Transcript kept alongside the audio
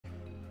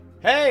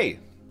Hey,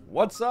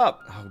 what's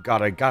up? Oh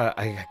god, I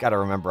gotta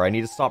remember. I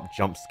need to stop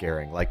jump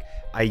scaring. Like,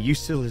 I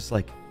used to just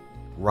like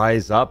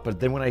rise up,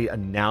 but then when I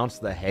announce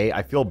the hey,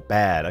 I feel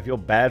bad. I feel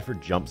bad for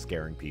jump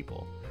scaring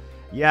people.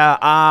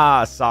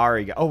 Yeah,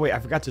 sorry. Oh wait, I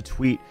forgot to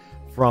tweet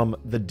from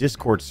the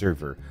Discord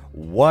server.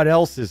 What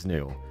else is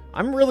new?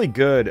 I'm really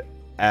good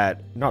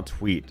at not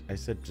tweet. I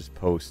said just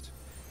post.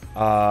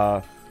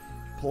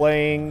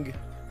 Playing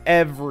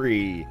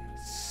every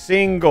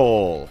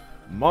single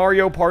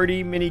Mario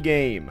Party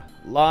minigame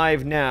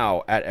live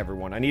now at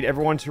everyone. I need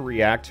everyone to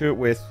react to it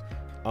with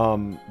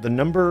the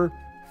number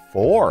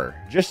 4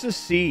 just to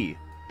see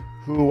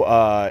who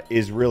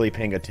is really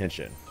paying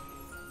attention.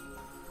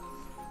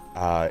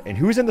 And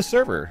who's in the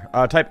server.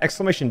 Type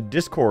exclamation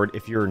Discord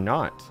if you're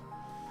not.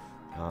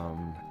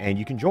 And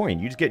you can join.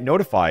 You just get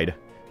notified.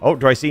 Oh,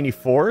 do I see any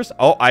 4s?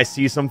 Oh, I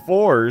see some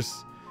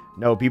 4s.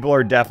 No, people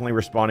are definitely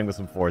responding with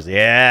some 4s.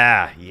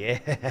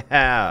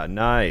 Yeah,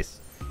 nice.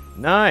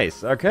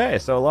 Nice. Okay,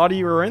 so a lot of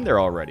you are in there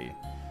already.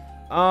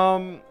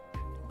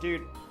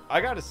 Dude,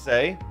 I gotta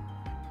say,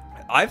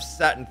 I've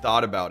sat and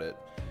thought about it.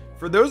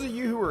 For those of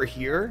you who were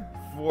here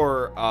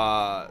for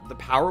the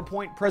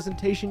PowerPoint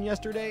presentation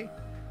yesterday,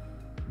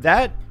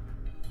 that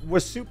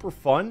was super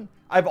fun.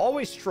 I've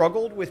always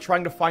struggled with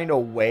trying to find a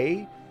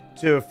way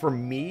for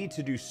me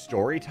to do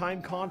story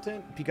time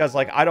content, because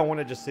like I don't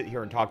want to just sit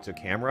here and talk to a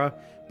camera,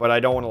 but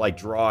I don't want to like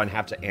draw and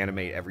have to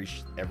animate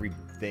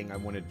everything I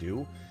want to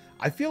do.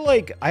 I feel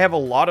like I have a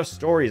lot of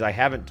stories I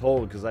haven't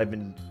told because I've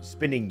been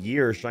spending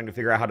years trying to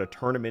figure out how to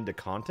turn them into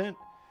content.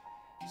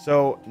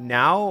 So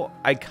now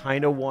I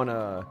kind of want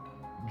to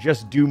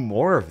just do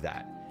more of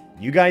that.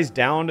 You guys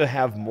down to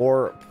have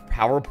more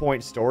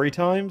PowerPoint story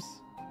times?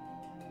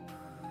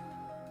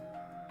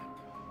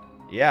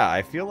 Yeah,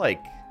 I feel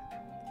like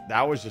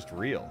that was just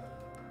real.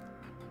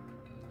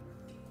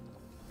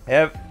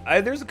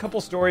 There's a couple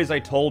stories I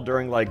told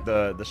during like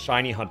the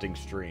shiny hunting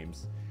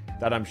streams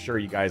that I'm sure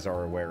you guys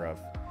are aware of.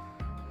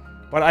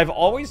 But I've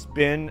always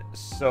been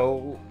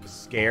so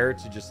scared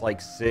to just like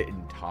sit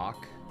and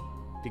talk,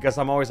 because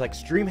I'm always like,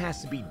 stream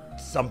has to be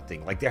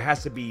something. Like there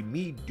has to be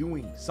me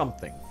doing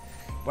something.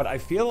 But I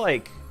feel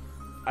like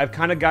I've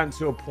kind of gotten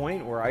to a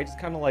point where I just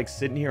kind of like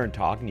sitting here and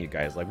talking to you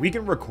guys. Like we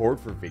can record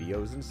for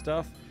videos and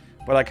stuff,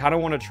 but I kind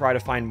of want to try to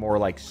find more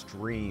like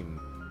stream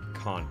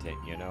content,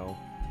 you know?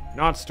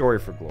 Not story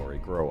for glory.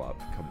 Grow up.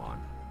 Come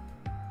on.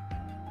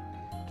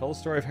 Tell the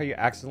story of how you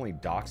accidentally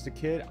doxed a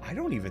kid. I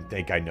don't even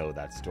think I know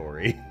that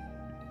story.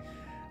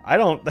 I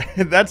don't.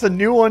 That's a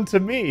new one to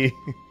me.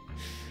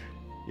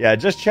 Yeah,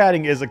 just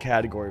chatting is a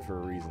category for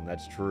a reason.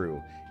 That's true.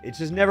 It's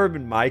just never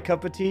been my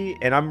cup of tea,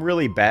 and I'm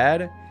really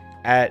bad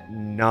at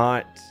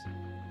not.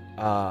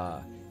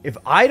 If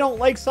I don't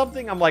like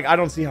something, I'm like, I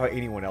don't see how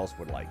anyone else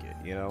would like it,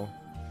 you know?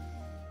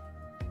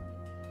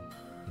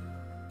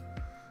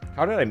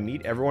 How did I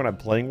meet everyone I'm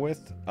playing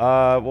with?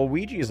 Well,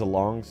 Ouija is a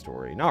long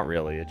story. Not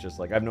really. It's just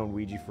like I've known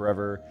Ouija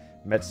forever.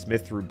 Met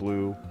Smith through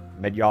Blue.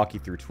 Met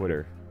Yaki through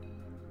Twitter.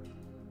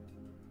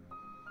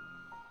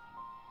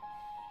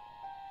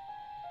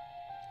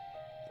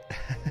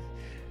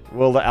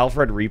 Will the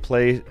Alpharad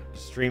replay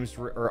streams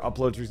or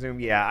uploads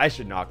resume? Yeah, I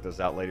should knock those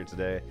out later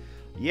today.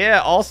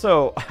 Yeah,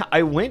 also,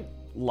 I went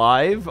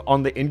live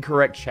on the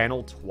incorrect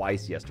channel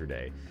twice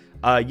yesterday.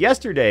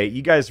 Yesterday,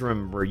 you guys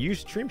remember, you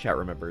Stream Chat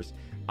remembers,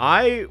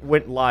 I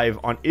went live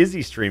on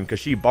Izzy's stream because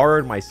she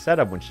borrowed my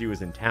setup when she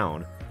was in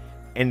town.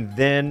 And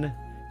then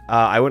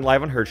I went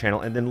live on her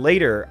channel. And then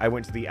later, I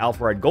went to the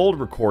Alpharad Gold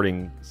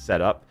recording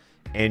setup.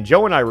 And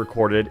Joe and I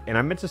recorded, and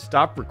I meant to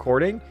stop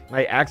recording, and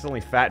I accidentally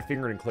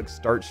fat-fingered and clicked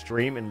start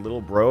stream, and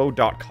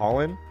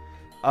littlebro.colin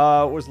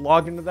was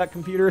logged into that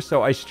computer,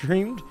 so I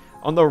streamed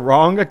on the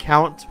wrong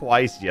account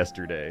twice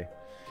yesterday.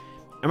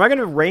 Am I going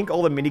to rank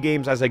all the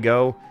minigames as I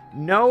go?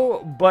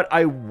 No, but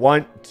I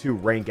want to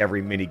rank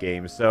every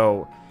minigame,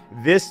 so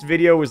this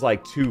video is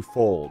like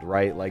twofold,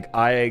 right? Like,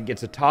 I get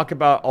to talk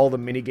about all the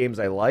minigames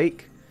I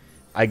like,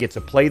 I get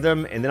to play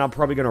them, and then I'm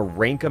probably going to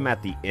rank them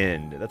at the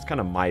end. That's kind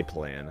of my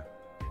plan.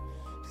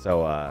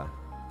 So,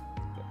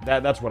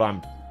 that's what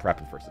I'm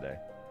prepping for today.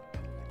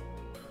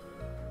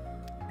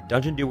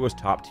 Dungeon Duo's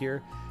top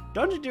tier.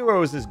 Dungeon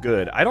Duos is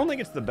good. I don't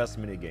think it's the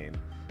best minigame.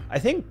 I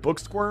think Book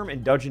Squirm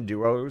and Dungeon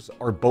Duos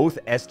are both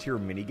S tier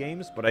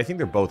minigames, but I think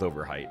they're both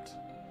overhyped.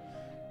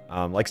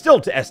 Like,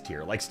 still to S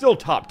tier. Like, still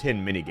top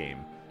 10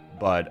 minigame.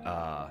 But,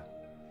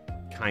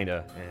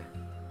 kinda,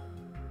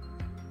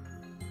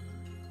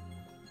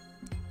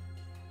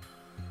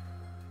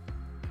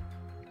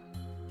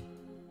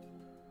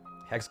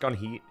 Hexagon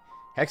Heat.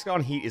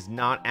 Hexagon Heat is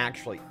not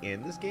actually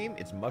in this game.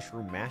 It's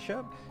Mushroom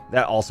Mashup.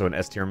 That also an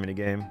S-tier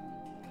minigame.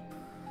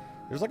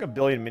 There's like a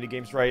billion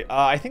minigames, right?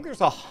 I think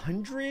there's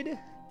 100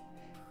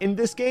 in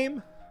this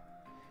game.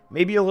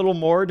 Maybe a little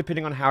more,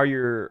 depending on how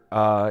you're...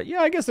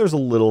 yeah, I guess there's a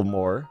little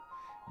more.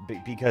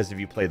 Because if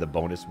you play the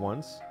bonus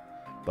ones.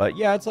 But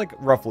yeah, it's like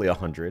roughly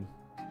 100.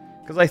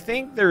 Because I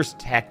think there's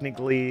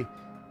technically...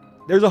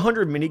 There's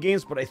 100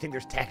 minigames, but I think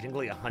there's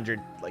technically 100,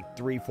 like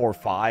 3, 4,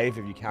 5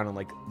 if you count on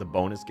like the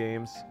bonus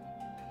games.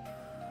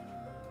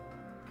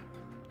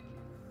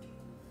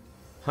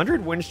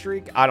 100 win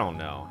streak? I don't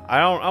know. I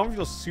don't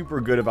feel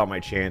super good about my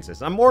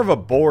chances. I'm more of a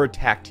board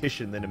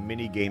tactician than a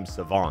mini game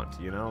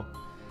savant, you know?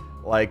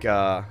 Like,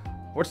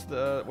 what's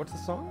the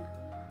song?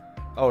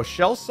 Oh,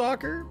 Shell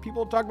Soccer?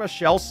 People talk about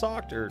Shell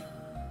Socked or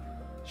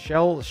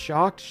Shell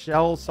Shocked,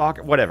 Shell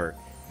Soccer, whatever.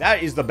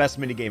 That is the best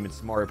mini game in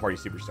Mario Party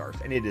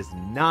Superstars, and it is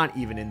not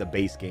even in the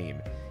base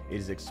game.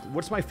 It is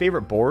what's my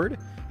favorite board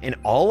in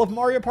all of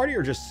Mario Party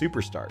or just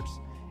Superstars?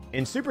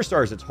 In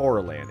Superstars, it's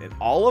Horrorland. In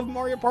all of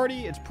Mario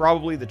Party, it's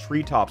probably the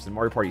Treetops in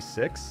Mario Party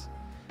 6.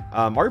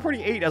 Mario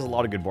Party 8 has a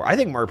lot of good boards. I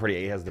think Mario Party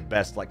 8 has the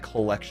best like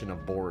collection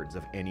of boards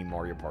of any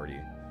Mario Party.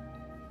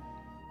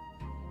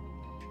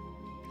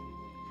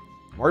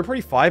 Mario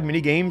Party 5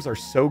 minigames are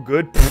so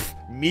good.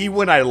 Pfft, me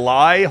when I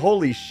lie.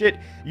 Holy shit.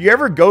 You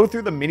ever go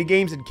through the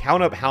minigames and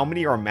count up how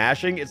many are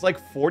mashing? It's like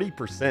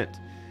 40%.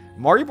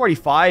 Mario Party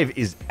 5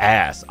 is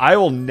ass. I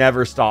will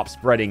never stop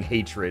spreading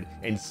hatred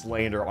and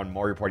slander on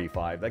Mario Party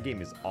 5. That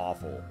game is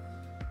awful.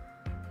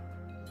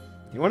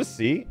 You want to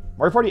see?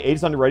 Mario Party 8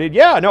 is underrated?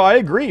 Yeah, no, I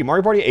agree.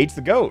 Mario Party 8's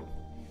the GOAT.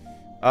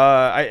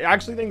 I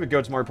actually think the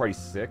GOAT's Mario Party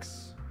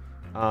 6.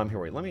 Here,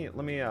 wait. Let me,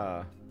 look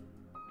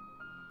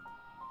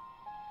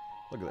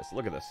at this.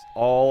 Look at this.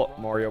 All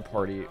Mario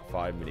Party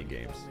 5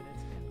 minigames.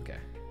 Okay.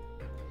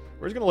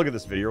 We're just going to look at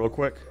this video real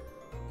quick.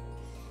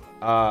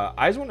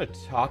 I just want to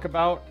talk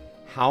about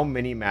how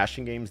many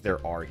mashing games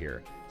there are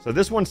here. So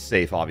this one's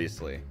safe,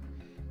 obviously.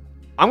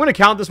 I'm going to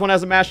count this one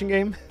as a mashing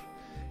game.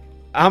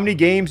 How many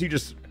games you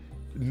just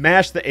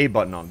mash the A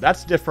button on.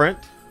 That's different.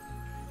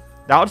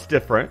 That's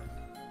different.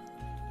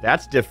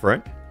 That's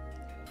different.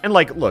 And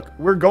like, look,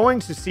 we're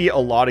going to see a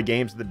lot of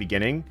games at the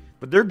beginning,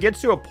 but there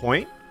gets to a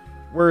point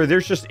where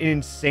there's just an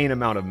insane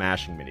amount of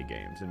mashing mini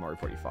games in Mario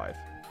Party 5.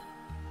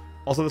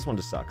 Also, this one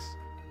just sucks.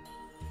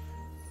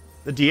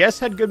 The DS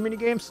had good mini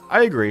games.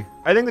 I agree.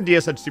 I think the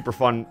DS had super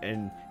fun.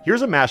 And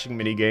here's a mashing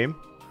mini game.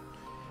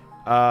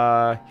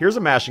 Here's a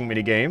mashing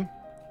mini game.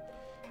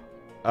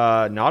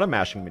 Not a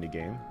mashing mini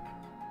game.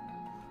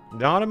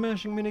 Not a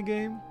mashing mini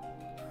game.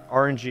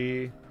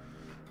 RNG.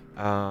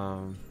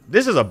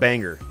 This is a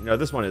banger. You know,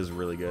 this one is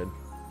really good.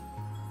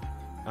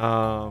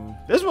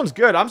 This one's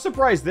good. I'm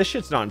surprised this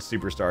shit's not in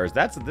Superstars.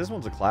 This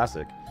one's a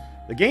classic.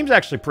 The game's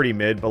actually pretty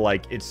mid, but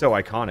like it's so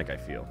iconic, I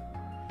feel.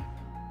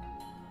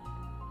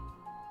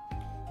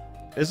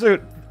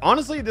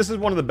 Honestly, this is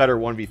one of the better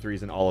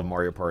 1v3s in all of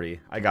Mario Party,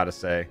 I gotta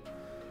say.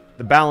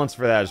 The balance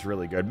for that is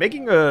really good.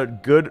 Making a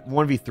good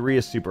 1v3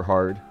 is super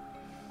hard.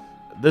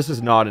 This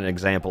is not an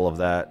example of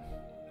that.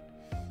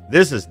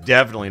 This is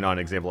definitely not an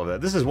example of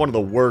that. This is one of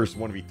the worst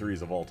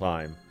 1v3s of all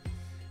time.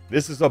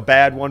 This is a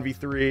bad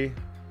 1v3.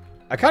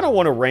 I kind of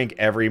want to rank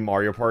every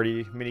Mario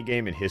Party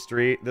minigame in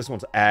history. This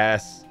one's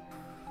ass.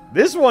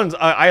 This one's...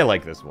 I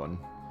like this one.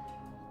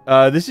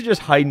 This is just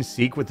hide and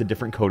seek with a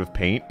different coat of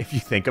paint, if you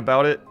think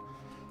about it.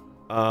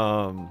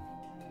 Someone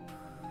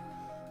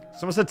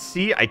said,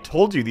 see, I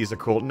told you these are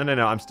cool.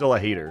 No, I'm still a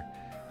hater.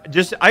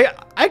 Just, I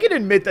can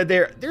admit that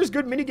there's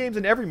good minigames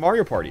in every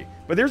Mario Party,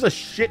 but there's a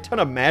shit ton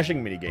of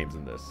mashing minigames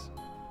in this.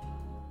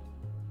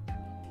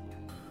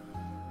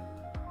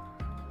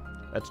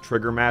 That's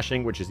trigger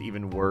mashing, which is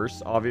even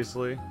worse,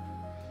 obviously.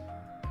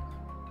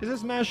 Is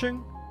this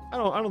mashing? I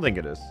don't think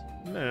it is.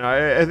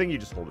 No, I think you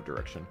just hold a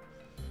direction.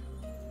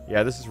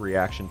 Yeah, this is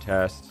reaction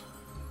test.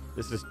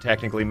 This is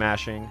technically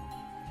mashing.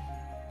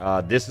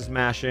 This is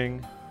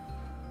mashing.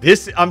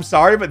 I'm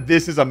sorry, but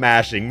this is a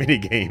mashing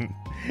minigame.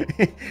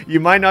 You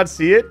might not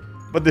see it,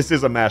 but this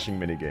is a mashing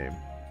minigame.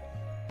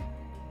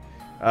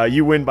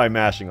 You win by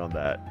mashing on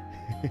that.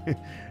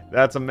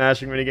 That's a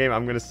mashing minigame.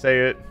 I'm going to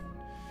say it.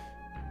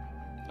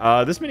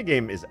 This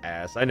minigame is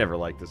ass. I never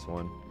liked this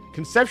one.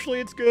 Conceptually,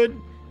 it's good.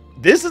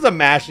 This is a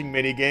mashing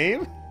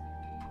minigame.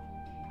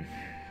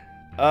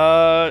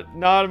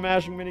 Not a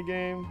mashing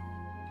minigame.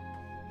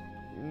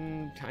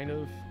 Kind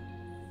of.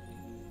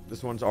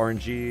 This one's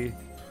RNG.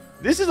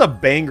 This is a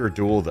banger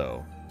duel,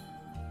 though.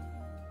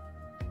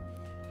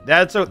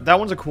 That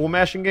one's a cool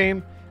mashing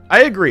game.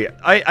 I agree.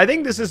 I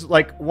think this is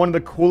like one of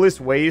the coolest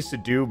ways to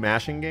do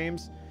mashing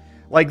games.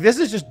 Like, this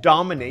is just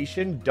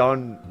domination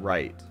done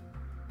right.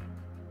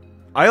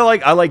 I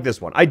like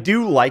this one. I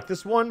do like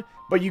this one,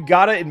 but you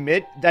gotta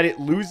admit that it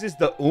loses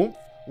the oomph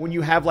when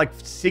you have like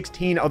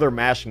 16 other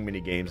mashing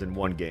mini games in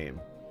one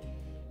game.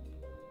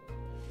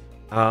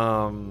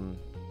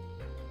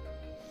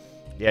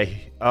 Yeah.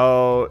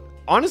 Oh,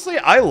 honestly,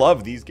 I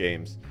love these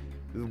games.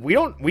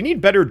 We need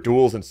better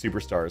duels in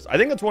Superstars. I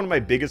think that's one of my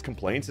biggest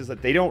complaints is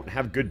that they don't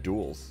have good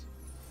duels.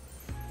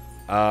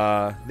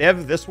 They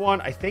have this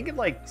one. I think in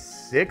like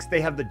 6,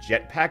 they have the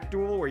jetpack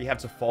duel where you have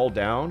to fall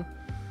down.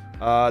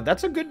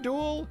 That's a good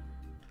duel.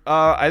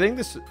 I think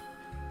this...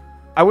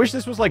 I wish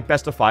this was like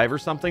best of 5 or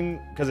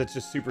something because it's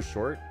just super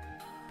short.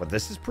 But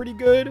this is pretty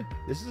good.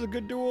 This is a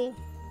good duel.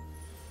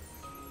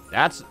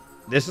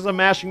 This is a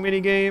mashing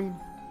minigame.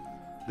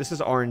 This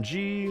is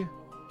RNG.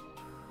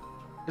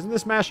 Isn't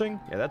this mashing?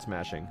 Yeah, that's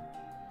mashing.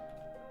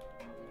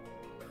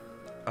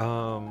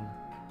 I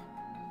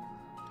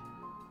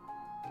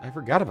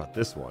forgot about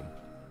this one.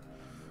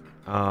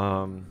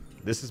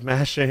 This is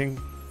mashing.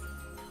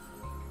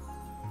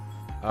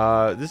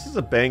 This is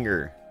a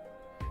banger.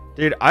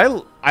 Dude, I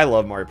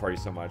love Mario Party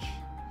so much.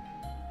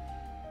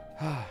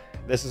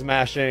 This is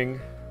mashing.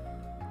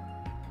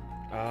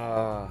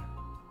 I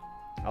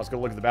was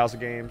gonna look at the Bowser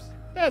games.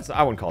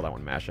 I wouldn't call that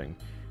one mashing.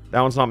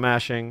 That one's not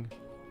mashing.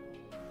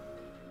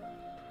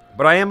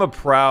 But I am a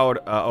proud...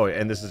 oh,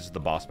 and this is just the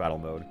boss battle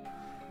mode.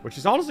 Which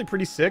is honestly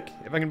pretty sick,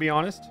 if I can be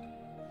honest.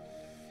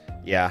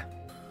 Yeah.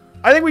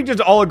 I think we just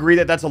all agree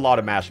that that's a lot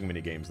of mashing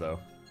minigames, though.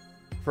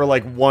 For,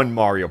 like, one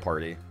Mario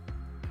Party.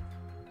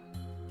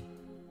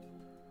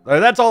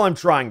 That's all I'm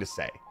trying to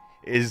say.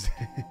 Is...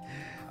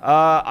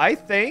 I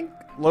think,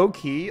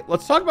 low-key...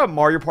 Let's talk about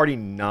Mario Party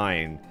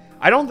 9.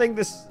 I don't think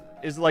this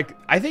is, like...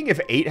 I think if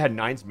 8 had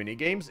 9's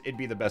minigames, it'd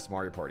be the best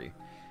Mario Party.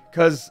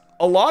 Because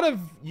a lot of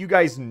you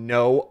guys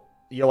know...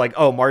 You're like,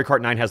 oh, Mario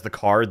Kart 9 has the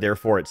card,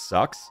 therefore it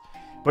sucks.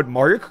 But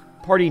Mario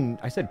Party...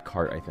 I said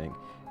kart, I think.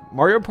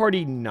 Mario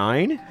Party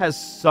 9 has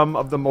some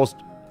of the most,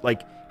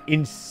 like,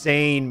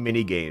 insane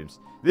minigames.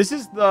 This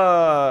is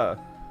the...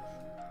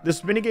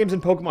 This minigame's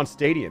in Pokemon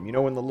Stadium. You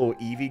know when the little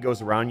Eevee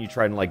goes around and you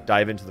try and, like,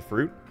 dive into the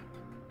fruit?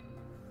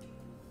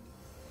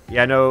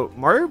 Yeah, no,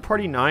 Mario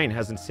Party 9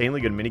 has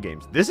insanely good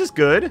minigames. This is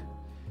good.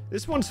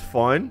 This one's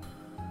fun.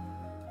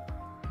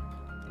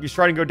 You just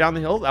try to go down the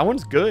hill. That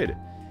one's good.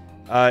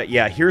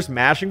 Yeah, here's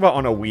mashing, but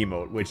on a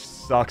Wiimote, which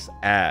sucks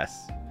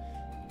ass.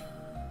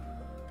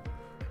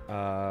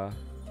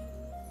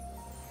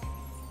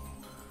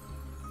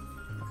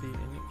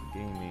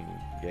 Gaming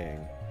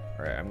gang.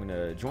 Alright, I'm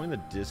gonna join the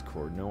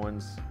Discord. No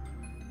one's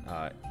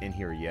in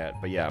here yet.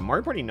 But yeah,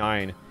 Mario Party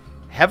 9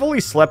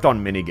 heavily slept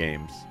on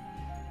minigames.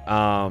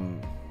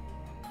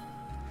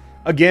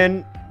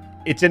 Again,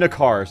 it's in a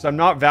car, so I'm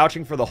not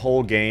vouching for the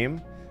whole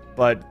game,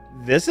 but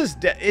this is...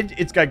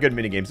 It's got good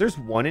minigames. There's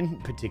one in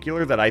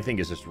particular that I think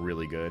is just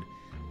really good.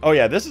 Oh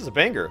yeah, this is a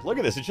banger. Look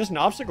at this. It's just an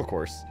obstacle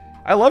course.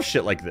 I love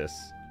shit like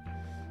this.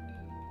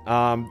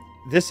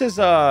 This is...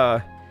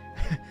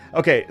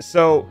 Okay,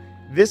 so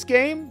this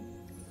game,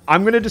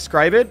 I'm going to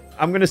describe it.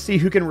 I'm going to see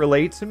who can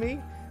relate to me.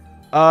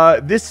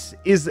 This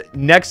is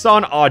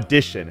Nexon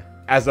Audition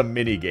as a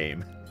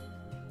minigame.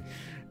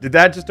 Did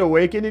that just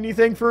awaken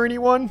anything for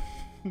anyone?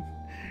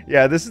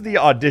 Yeah, this is the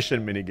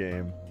Audition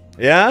minigame.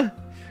 Yeah?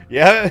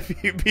 Yeah,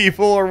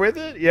 people are with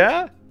it?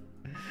 Yeah?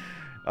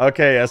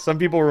 Okay, some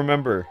people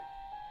remember.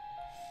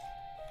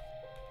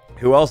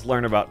 Who else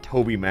learned about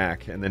Toby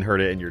Mac and then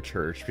heard it in your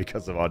church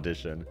because of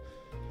Audition?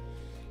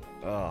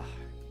 Ugh.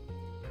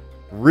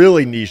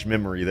 Really niche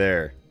memory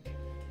there.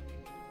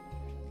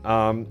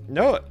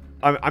 No,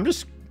 I'm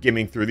just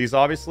skimming through these,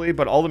 obviously,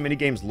 but all the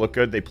minigames look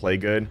good. They play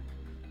good.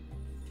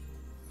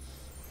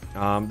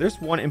 There's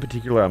one in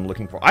particular I'm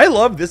looking for. I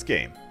love this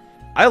game.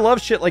 I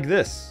love shit like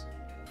this.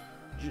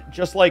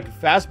 Just like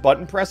fast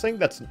button pressing.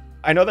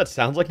 I know that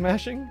sounds like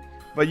mashing,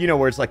 but you know,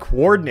 where it's like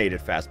coordinated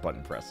fast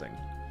button pressing.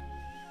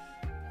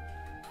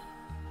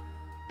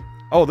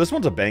 Oh, this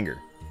one's a banger.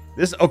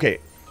 Okay,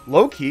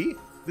 low key,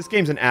 this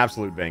game's an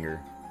absolute banger.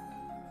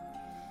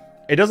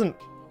 It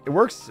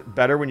works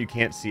better when you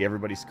can't see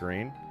everybody's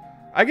screen.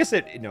 I guess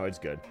it's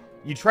good.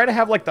 You try to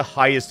have like the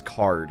highest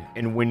card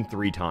and win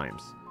 3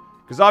 times.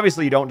 Because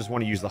obviously you don't just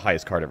want to use the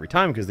highest card every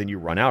time, because then you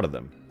run out of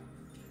them.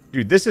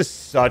 Dude, this is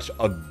such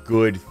a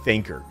good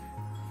thinker.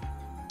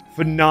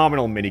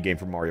 Phenomenal minigame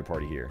for Mario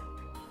Party here.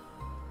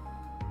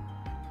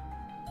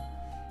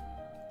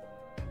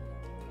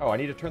 Oh, I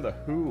need to turn the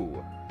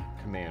Who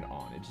command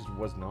on. It just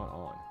was not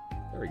on.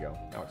 There we go.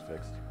 Now it's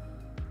fixed.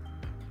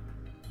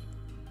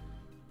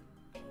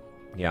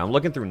 Yeah, I'm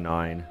looking through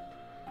 9.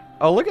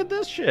 Oh, look at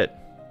this shit.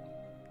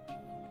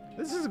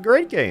 This is a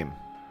great game.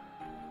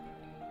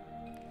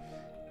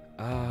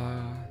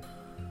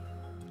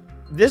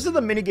 This is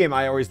the minigame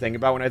I always think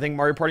about when I think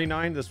Mario Party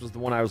 9. This was the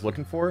one I was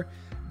looking for.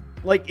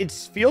 Like, it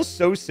feels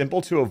so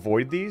simple to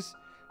avoid these.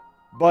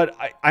 But,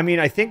 I mean,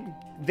 I think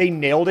they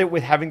nailed it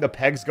with having the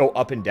pegs go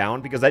up and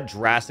down, because that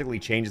drastically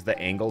changes the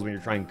angles when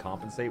you're trying to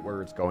compensate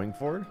where it's going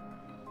for.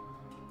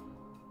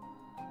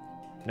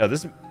 No,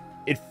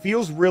 it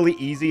feels really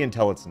easy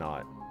until it's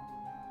not.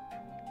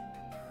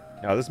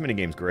 No, this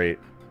minigame's great.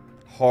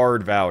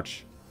 Hard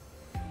vouch.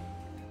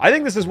 I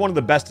think this is one of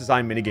the best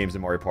designed minigames in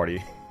Mario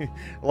Party.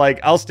 Like,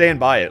 I'll stand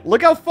by it.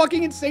 Look how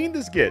fucking insane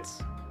this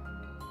gets.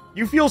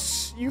 You feel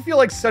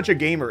like such a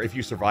gamer if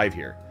you survive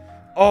here.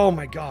 Oh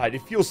my god,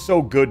 it feels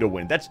so good to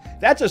win.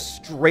 That's a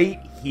straight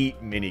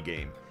heat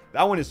minigame.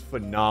 That one is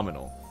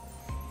phenomenal.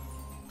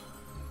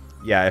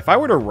 Yeah, if I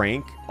were to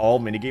rank all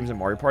minigames in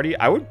Mario Party,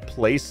 I would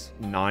place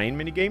 9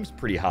 minigames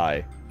pretty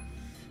high.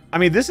 I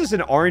mean, this is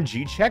an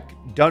RNG check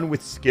done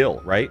with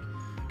skill, right?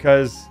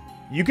 Because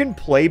you can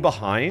play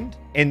behind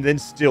and then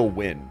still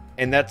win.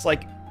 And that's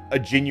like a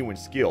genuine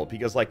skill,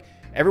 because like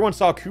everyone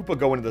saw Koopa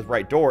go into the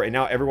right door and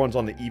now everyone's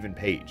on the even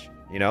page,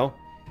 you know?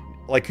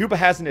 Like Koopa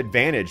has an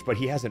advantage, but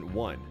he hasn't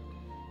won.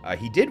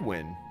 He did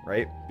win,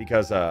 right?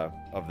 Because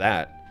of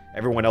that.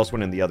 Everyone else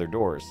went in the other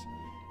doors.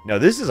 No,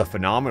 this is a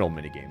phenomenal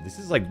minigame. This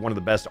is like one of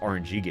the best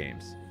RNG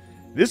games.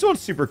 This one's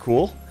super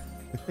cool.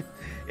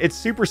 It's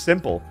super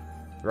simple,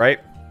 right?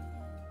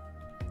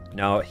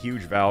 No,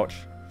 huge vouch.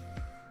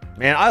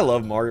 Man, I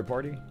love Mario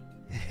Party.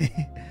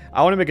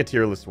 I want to make a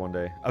tier list one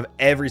day of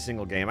every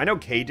single game. I know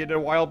Kay did it a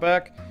while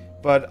back,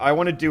 but I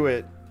want to do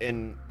it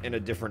in a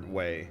different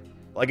way.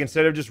 Like,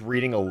 instead of just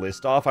reading a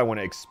list off, I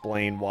want to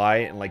explain why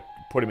and, like,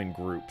 put them in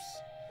groups.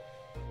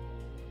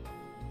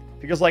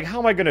 Because, like, how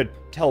am I going to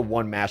tell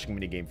one mashing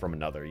minigame from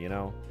another, you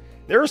know?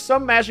 There are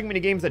some mashing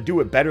minigames that do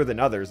it better than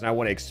others, and I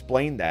want to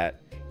explain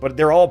that. But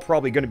they're all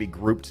probably going to be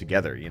grouped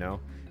together, you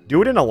know?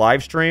 Do it in a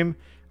live stream.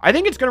 I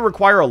think it's going to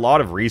require a lot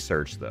of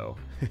research, though.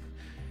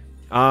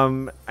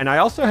 And I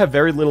also have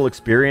very little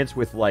experience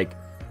with, like,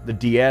 the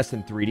DS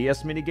and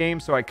 3DS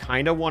minigames, so I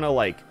kind of want to,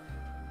 like,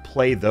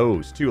 play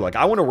those, too. Like,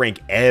 I want to rank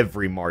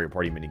every Mario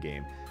Party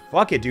minigame.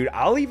 Fuck it, dude.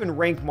 I'll even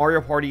rank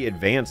Mario Party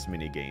Advanced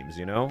minigames,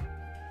 you know?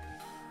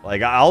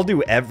 Like, I'll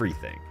do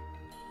everything.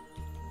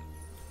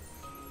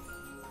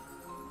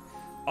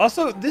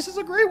 Also, this is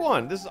a great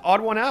one. This is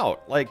odd one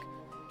out. Like,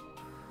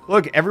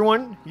 look,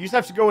 everyone, you just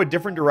have to go a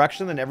different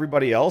direction than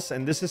everybody else,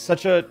 and this is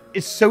such a...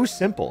 It's so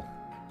simple.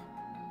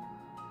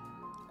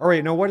 Oh,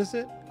 wait, no, what is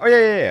it? Oh,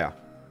 yeah.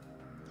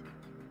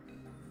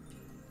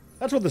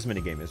 That's what this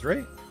minigame is,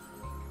 right?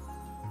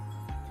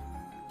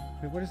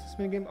 Wait, what is this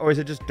minigame? Oh, is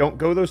it just don't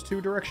go those two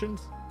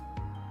directions?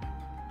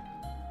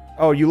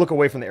 Oh, you look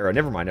away from the arrow.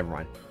 Never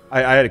mind.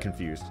 I had it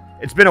confused.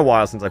 It's been a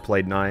while since I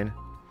played 9.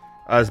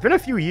 It's been a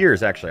few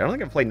years, actually. I don't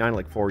think I've played 9 in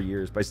like 4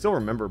 years, but I still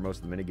remember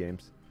most of the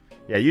minigames.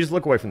 Yeah, you just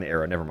look away from the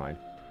arrow. Never mind.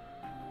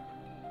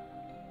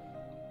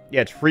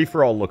 Yeah, it's free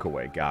for all look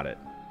away. Got it.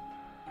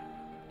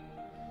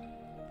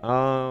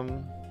 I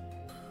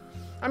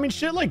mean,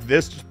 shit like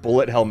this, just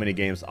bullet hell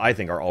minigames, I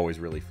think are always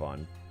really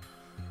fun.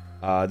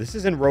 This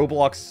is in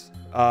Roblox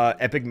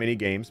Epic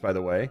Minigames, by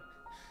the way.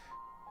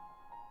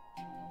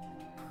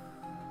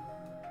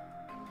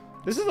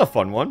 This is a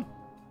fun one.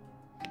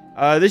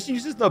 This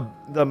uses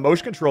the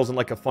motion controls in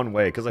like a fun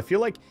way, because I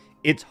feel like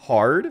it's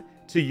hard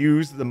to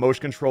use the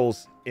motion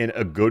controls in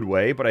a good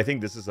way, but I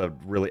think this is a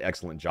really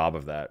excellent job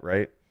of that,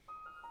 right?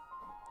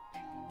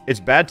 It's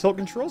bad tilt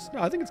controls?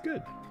 No, I think it's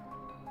good.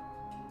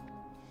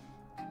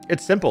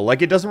 It's simple.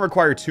 Like, it doesn't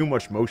require too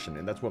much motion,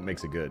 and that's what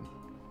makes it good.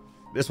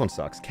 This one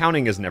sucks.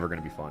 Counting is never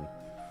going to be fun.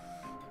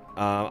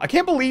 I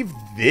can't believe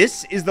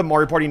this is the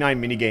Mario Party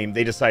 9 minigame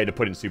they decided to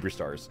put in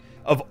Superstars.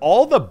 Of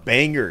all the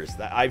bangers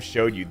that I've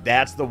showed you,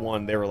 that's the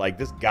one they were like,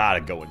 this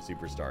gotta go in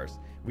Superstars.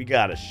 We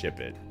gotta ship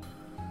it.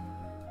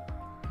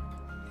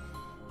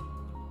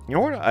 You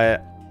know what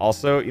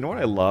you know what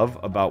I love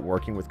about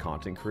working with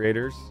content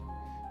creators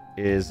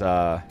is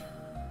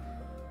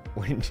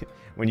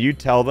when you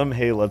tell them,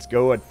 hey, let's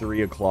go at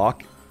 3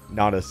 o'clock,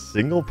 not a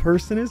single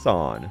person is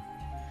on.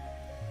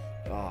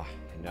 Oh,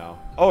 no.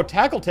 Oh,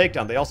 Tackle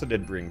Takedown. They also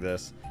did bring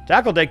this.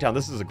 Tackle Takedown,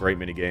 this is a great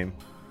minigame.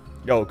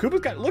 Yo,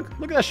 Koopa's got... Look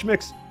at that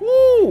schmicks.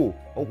 Woo!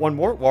 Oh, one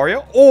more.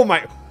 Wario. Oh,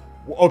 my...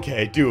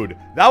 Okay, dude.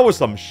 That was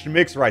some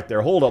schmicks right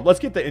there. Hold up. Let's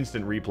get the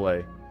instant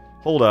replay.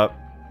 Hold up.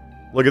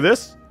 Look at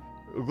this.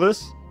 Look at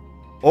this.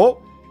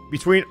 Oh.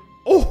 Between...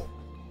 Oh.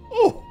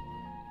 Oh.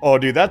 Oh,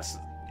 dude. That's...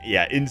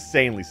 Yeah,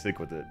 insanely sick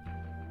with it.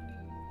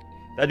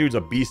 That dude's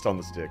a beast on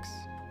the sticks.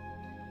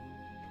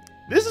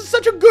 This is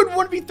such a good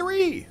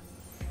 1v3.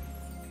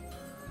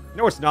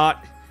 No, it's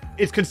not.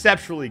 It's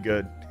conceptually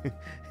good.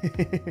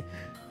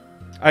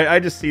 I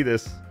just see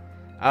this.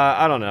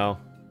 I don't know.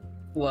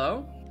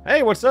 Hello?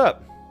 Hey, what's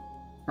up?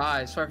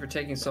 Hi, sorry for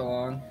taking so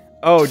long.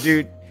 Oh,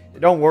 dude.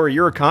 Don't worry.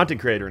 You're a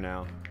content creator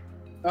now.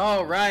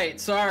 Oh, right.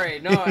 Sorry.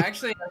 No,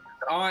 actually,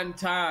 on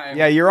time.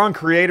 Yeah, you're on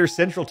Creator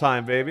Central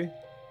Time, baby.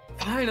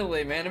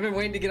 Finally, man. I've been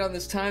waiting to get on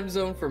this time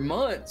zone for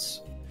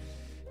months.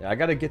 Yeah, I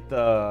gotta get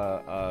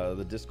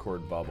the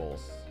Discord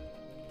bubbles.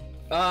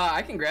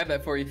 I can grab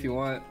that for you if you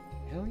want.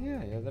 Hell yeah,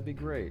 that'd be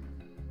great.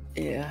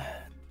 Yeah.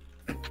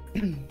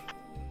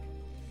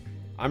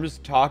 I'm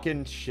just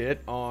talking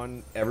shit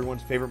on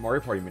everyone's favorite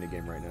Mario Party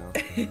minigame right now.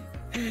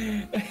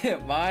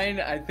 Mine,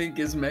 I think,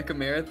 is Mecha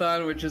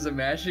Marathon, which is a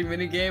mashing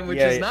minigame, which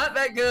is not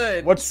that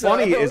good. What's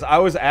funny is I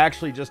was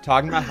actually just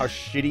talking about how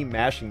shitty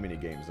mashing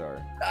minigames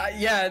are.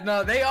 Yeah,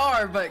 no, they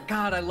are, but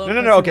God, I love.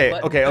 No.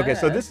 Okay.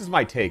 So this is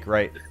my take,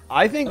 right?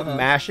 I think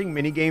mashing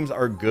minigames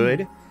are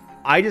good.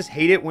 I just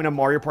hate it when a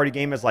Mario Party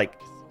game is like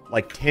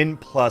 10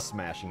 plus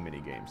mashing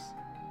minigames.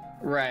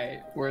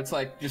 Right, where it's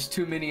like just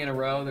too many in a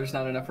row. There's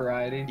not enough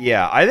variety.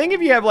 Yeah, I think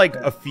if you have like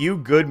a few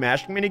good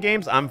mashing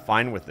minigames, I'm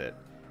fine with it.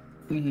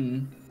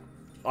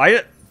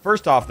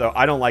 First off, though,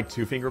 I don't like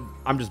two-finger.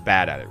 I'm just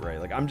bad at it, right?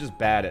 Like, I'm just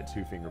bad at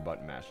two-finger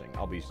button mashing.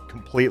 I'll be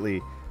completely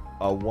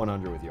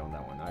 100 with you on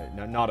that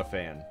one. Not a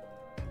fan.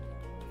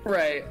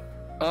 Right.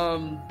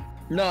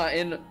 No,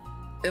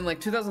 in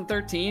like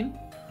 2013,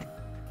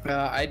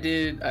 I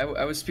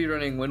was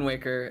speedrunning Wind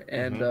Waker,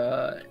 and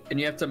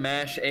you have to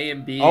mash A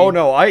and B. Oh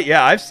no,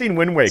 I've seen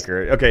Wind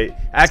Waker. Okay,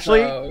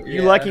 actually,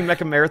 you liking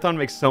Mecha Marathon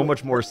makes so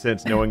much more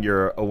sense knowing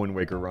you're a Wind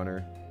Waker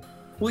runner.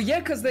 Well, yeah,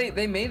 because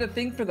they made a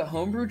thing for the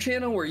homebrew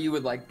channel where you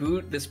would like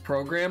boot this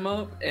program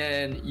up,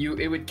 and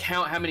it would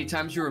count how many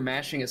times you were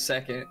mashing a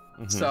second.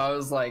 So I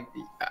was like,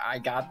 I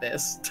got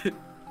this.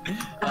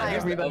 Hi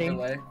everybody.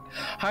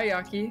 Hi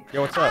Yaki.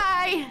 Yo, what's up?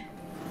 Hi.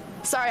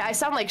 Sorry, I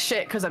sound like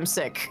shit because I'm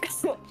sick.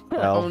 Oh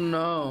Well,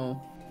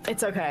 no.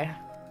 It's okay.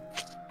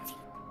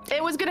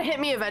 It was gonna hit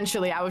me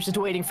eventually. I was just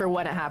waiting for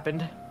when it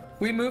happened.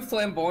 We move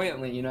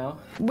flamboyantly, you know.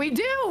 We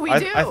do. We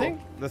do. I think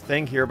the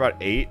thing here about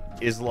 8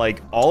 is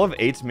like all of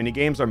 8's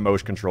minigames are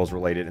motion controls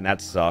related, and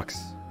that sucks.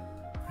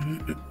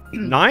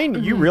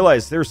 9, you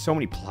realize there's so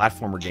many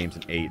platformer games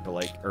in 8, but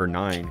like, or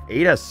 9.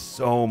 8 has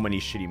so many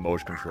shitty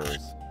motion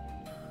controls.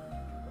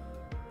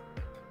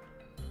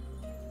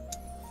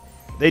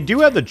 They do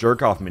have the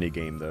jerk off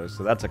minigame though,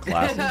 so that's a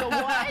classic.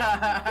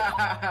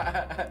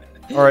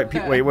 All right,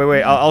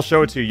 wait. I'll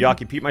show it to you,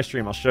 Yaki. Peep my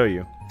stream. I'll show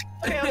you.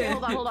 Okay,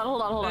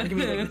 hold on. Give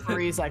me like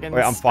 3 seconds.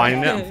 Wait, I'm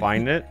finding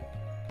it.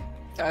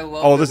 I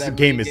love. Oh, that this that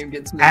game is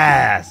gets made.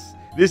 ass.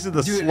 This is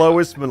the Dude,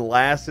 slowest,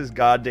 molasses,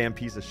 goddamn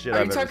piece of shit Are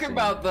I've you ever talking seen.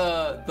 about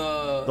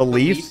the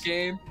Leafs? Leaf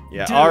game?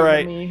 Yeah. Dude, All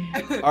right. me.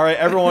 All right,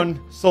 everyone,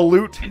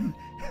 salute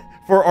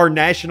for our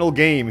national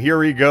game. Here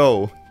we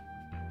go.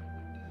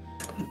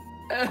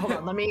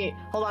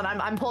 Hold on.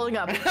 I'm pulling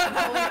up.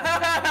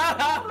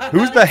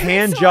 Who's the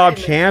hand job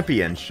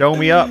champion? Show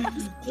me up.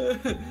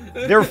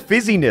 Their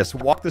fizziness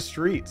walk the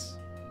streets.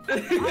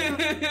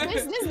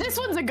 This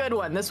one's a good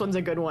one. This one's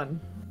a good one.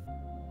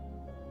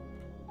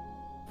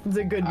 It's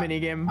a good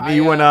minigame.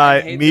 Me when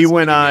I. Me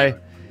when.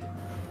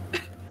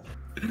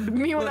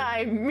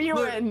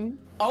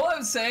 All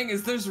I'm saying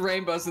is there's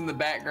rainbows in the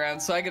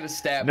background, so I get a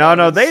stab. No,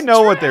 bonus. they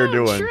know what they're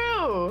doing.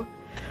 True.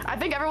 I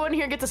think everyone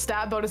here gets a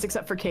stab bonus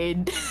except for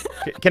Cade.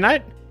 Can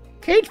I?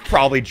 Cage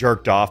probably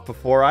jerked off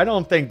before. I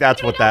don't think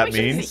that's what that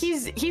means.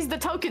 He's the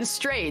token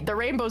straight. The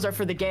rainbows are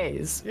for the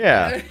gays.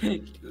 Yeah.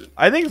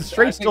 I think the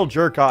straight still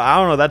jerk off. I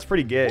don't know. That's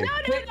pretty gay. No.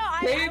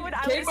 I would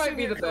Cade might assume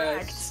be you're the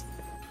correct. best.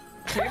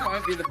 Cade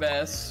might be the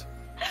best.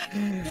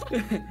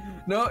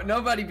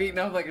 Nobody beating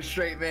up like a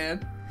straight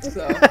man.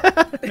 So.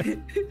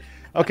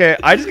 Okay,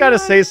 I just gotta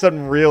say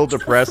something real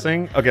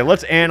depressing. Okay,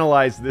 let's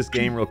analyze this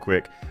game real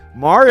quick.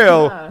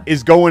 Mario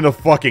is going to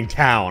fucking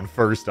town,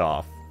 first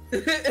off.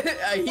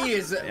 He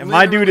is.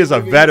 My dude is a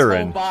moving his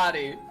veteran. whole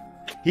body.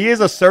 He is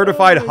a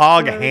certified Oh my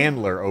hog God.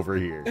 handler over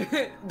here.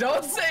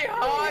 Don't say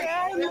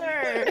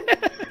hog.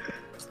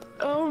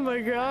 Oh my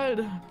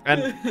god.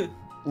 And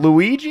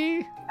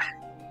Luigi?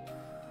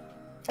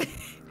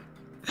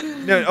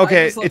 No,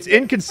 okay, just like- it's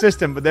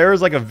inconsistent, but there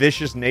is like a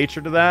vicious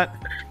nature to that.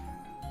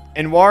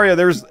 And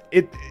Wario,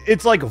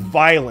 it's like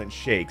violent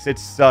shakes.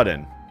 It's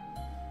sudden.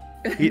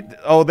 They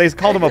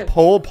called him a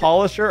pole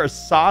polisher, a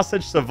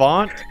sausage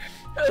savant.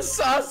 A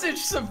sausage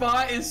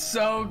savant is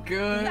so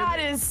good. That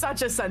is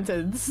such a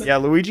sentence. Yeah,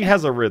 Luigi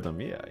has a rhythm.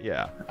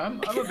 Yeah.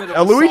 I'm a bit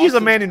of Luigi's a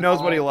sausage man who knows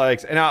what he savant.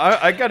 likes, and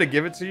I gotta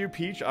give it to you,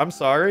 Peach. I'm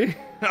sorry.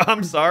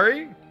 I'm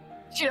sorry.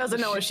 She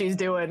doesn't know what she's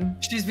doing.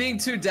 She's being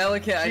too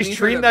delicate. I She's need her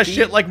treating to that beat-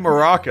 shit like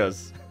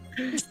maracas.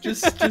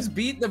 just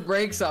beat the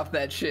brakes off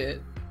that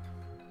shit.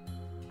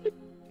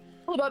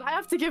 Hold on, I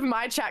have to give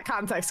my chat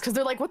context because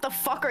they're like, what the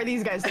fuck are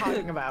these guys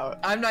talking about?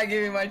 I'm not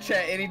giving my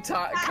chat any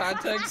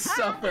context.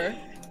 Suffer.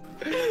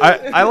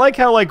 I like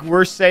how like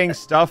we're saying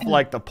stuff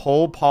like the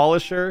pole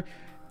polisher,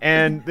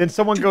 and then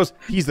someone goes,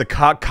 "He's the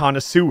cock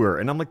connoisseur,"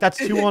 and I'm like, "That's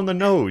too on the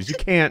nose. You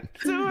can't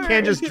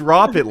just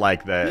drop it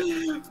like that.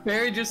 You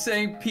Perry just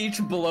saying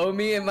Peach below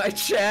me in my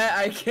chat.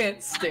 I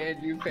can't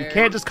stand you, Perry.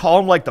 can't just call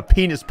him like the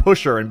penis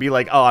pusher and be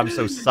like, oh, I'm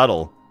so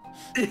subtle."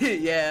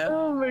 Yeah.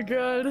 Oh my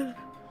god.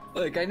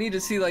 Like I need to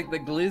see like the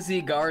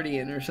Glizzy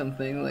Guardian or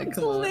something. Like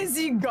come on.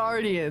 Glizzy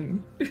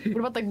Guardian. What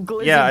about the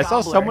Glizzy Yeah, I saw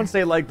Gobbler? someone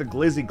say like the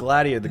Glizzy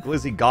Gladiator, the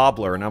Glizzy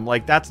Gobbler, and I'm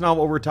like, that's not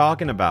what we're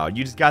talking about.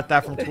 You just got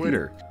that from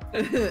Twitter.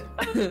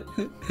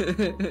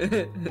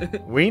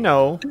 We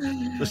know.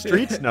 The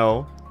streets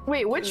know.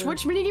 Wait, which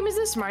minigame is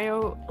this?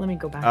 Mario? Let me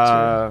go back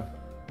to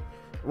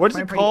What is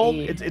Mario it Party called?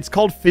 8. It's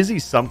called Fizzy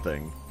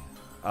something.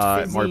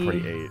 Mario Fizzy-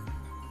 Party 8.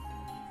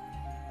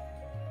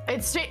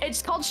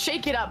 It's called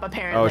Shake It Up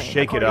apparently. Oh,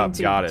 Shake It according Up,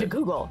 got to it.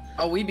 Google.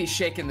 Oh, we be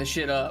shaking the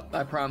shit up.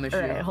 I promise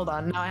All you. right, hold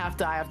on. Now I have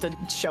to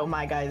show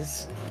my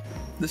guys.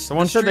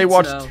 Someone said they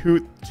watched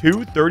two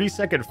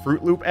 30-second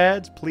Fruit Loop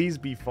ads. Please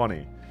be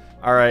funny.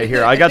 All right,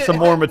 here. I got some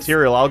more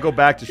material. I'll go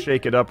back to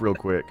Shake It Up real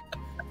quick.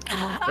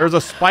 There's a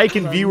spike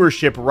in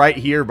viewership right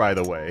here, by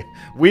the way.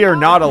 We are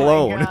not Oh my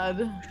alone. God.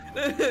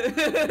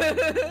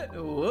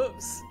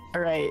 Whoops.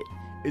 All right.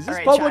 Is this All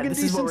right, public Chad,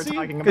 this is what we're indecency?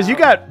 talking Because you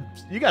about.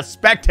 got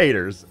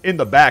spectators in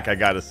the back, I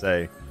gotta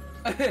say.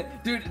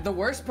 Dude, the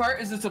worst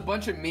part is it's a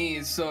bunch of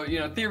me's, so you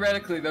know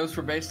theoretically those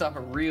were based off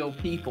of real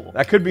people.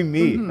 That could be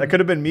me. That could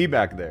have been me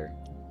back there.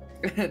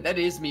 That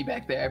is me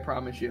back there, I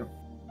promise you.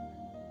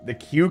 The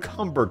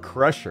Cucumber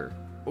Crusher.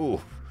 Ooh.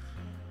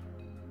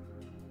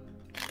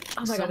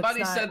 Oh my God,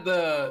 Somebody it's said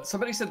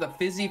the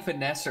Fizzy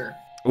Finesser.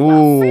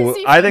 Ooh,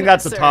 Fizzy I think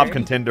that's a Finesser. top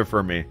contender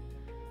for me.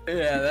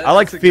 Yeah, I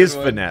like that's a good Fizz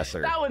one.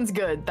 Finesser. That one's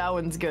good. That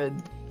one's good.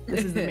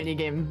 This is the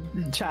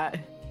minigame chat.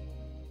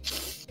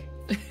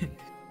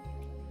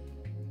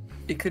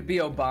 It could be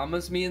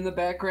Obama's me in the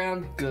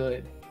background.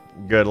 Good.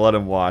 Good, let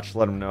him watch.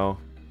 Let him know.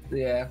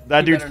 Yeah.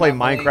 That He dude's better played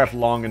not blink. Minecraft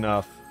long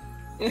enough.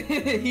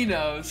 He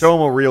knows. Show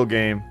him a real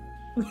game.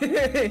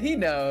 He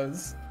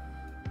knows.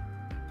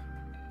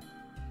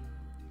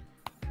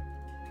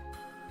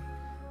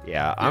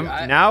 Yeah,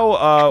 Dude,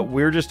 now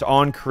we're just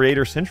on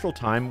Creator Central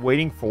time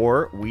waiting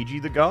for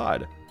Ouija the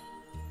God.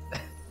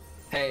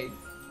 Hey,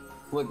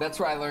 look, that's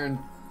where I learned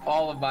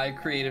all of my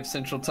creative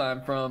central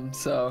time from,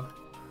 so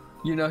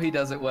you know he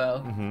does it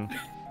well.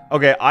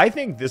 Okay, I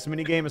think this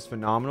minigame is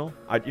phenomenal.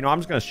 I'm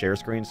just gonna share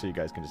screen so you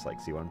guys can just like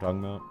see what I'm talking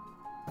about.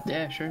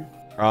 Yeah, sure.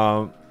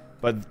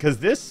 But because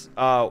this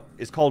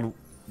is called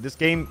this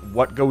game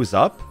What Goes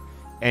Up,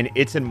 and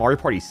it's in Mario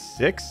Party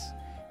 6,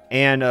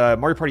 and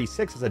Mario Party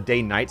 6 is a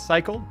day-night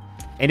cycle,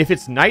 and if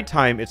it's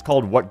nighttime, it's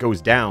called What Goes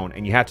Down,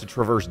 and you have to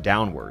traverse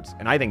downwards,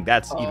 and I think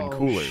that's even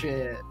cooler. Oh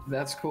shit,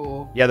 that's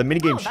cool. Yeah, the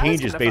minigame that is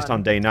changes kinda based fun.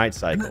 on day-night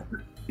cycle.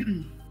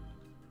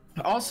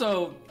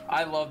 Also,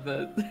 I love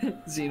the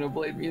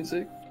Xenoblade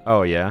music.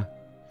 Oh yeah,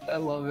 I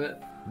love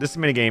it. this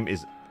minigame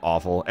is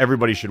awful.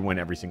 Everybody should win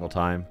every single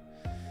time.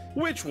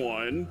 Which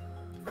one?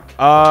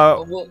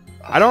 Well,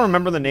 I don't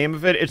remember the name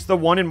of it. It's the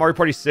one in Mario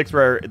Party 6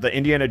 where the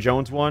Indiana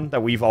Jones one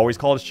that we've always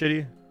called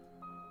shitty.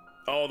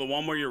 Oh, the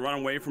one where you run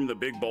away from the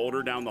big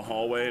boulder down the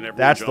hallway and everyone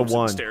That's the jumps in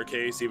one. the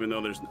staircase even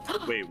though there's...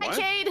 Wait, Hi, what?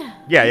 Cade.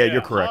 Yeah,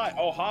 you're correct. Hi.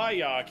 Oh, hi,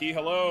 Yaki.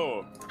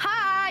 Hello.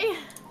 Hi.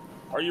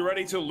 Are you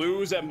ready to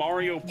lose at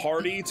Mario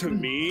Party to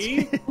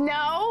me?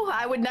 No,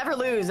 I would never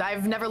lose.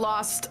 I've never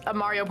lost a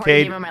Mario Party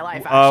Okay, game in my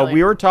life, actually.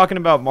 we were talking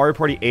about Mario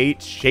Party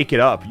 8, Shake It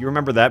Up. You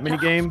remember that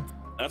minigame?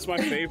 That's my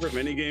favorite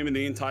minigame in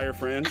the entire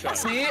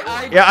franchise. see,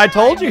 Yeah, I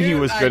told you he knew-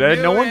 was good at it.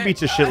 knew No one it.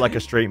 beats a shit like a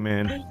straight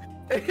man.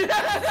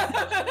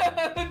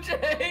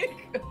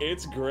 Jake.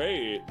 It's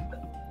great.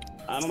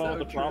 I don't know So what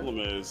the true. problem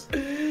is.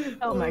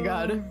 Oh my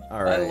god.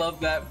 All right. I love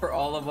that for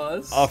all of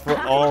us. For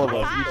all of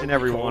us, each and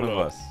every one of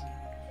us.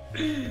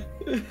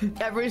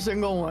 Every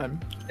single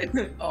one.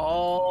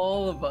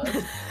 all of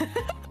us.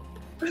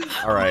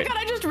 All right. Oh my god,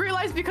 I just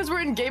realized because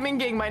we're in Gaming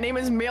Gang, my name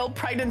is Male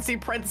Pregnancy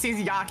Parentheses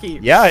Yaki.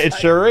 Yeah, it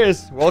sure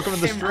is. Welcome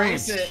to the stream.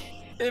 Embrace it.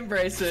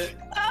 Embrace it.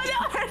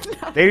 Oh,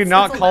 no. They did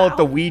not It's call it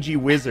the allowed. Ouija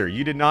Wizard.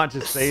 You did not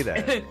just say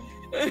that.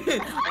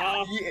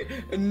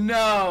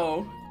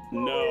 No.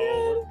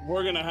 No,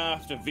 we're gonna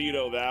have to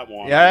veto that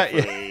one. Yeah, I'm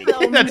afraid.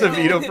 No. that's a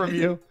veto from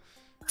you.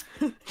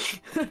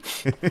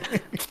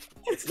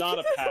 It's not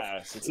a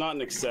pass. It's not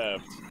an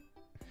accept.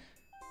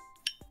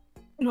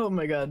 Oh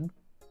my god.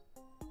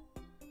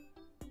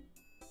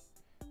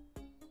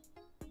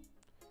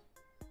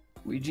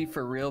 Ouija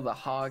for real, the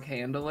hog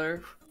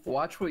handler.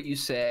 Watch what you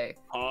say.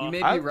 You may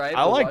be I, right.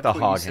 I but like watch the what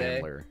you hog say.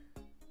 handler.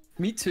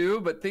 Me too,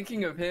 but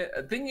thinking of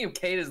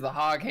Kate as the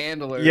hog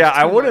handler. is Yeah,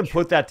 I too wouldn't much.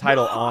 put that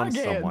title The on hog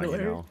someone, you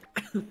handler.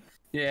 know.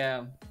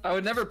 Yeah, I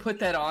would never put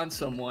that on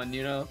someone.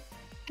 Yeah.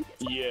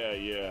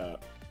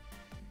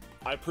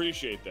 I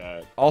appreciate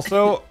that.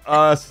 Also,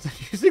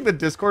 using the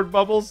Discord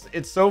bubbles,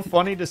 it's so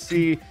funny to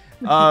see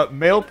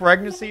male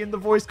pregnancy in the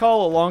voice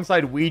call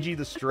alongside Ouija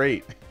the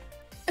straight.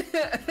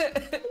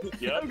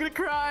 Yep. I'm gonna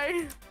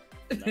cry.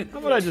 How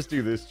about I just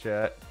do this,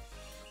 chat?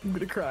 I'm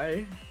gonna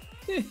cry.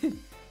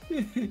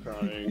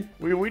 Crying.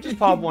 We just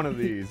pop one of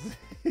these.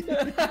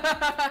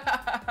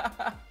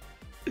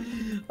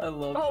 I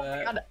love Oh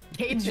that. my god,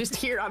 Cade's just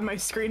here on my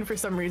screen for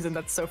some reason.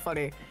 That's so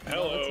funny.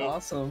 Hello. That's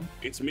awesome.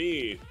 It's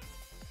me.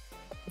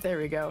 There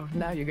we go.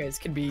 Now you guys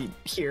can be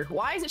here.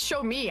 Why does it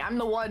show me? I'm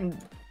the one.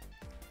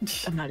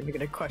 I'm not even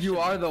gonna question. You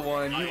are the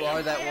one. You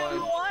are that I am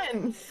the one.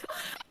 one.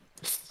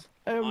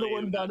 I am the I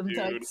one am that bottom dude.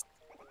 text.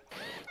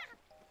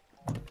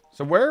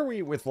 So where are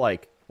we with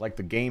like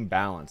the game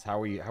balance? How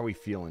we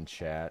feeling,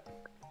 chat?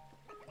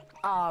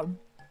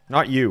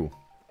 Not you.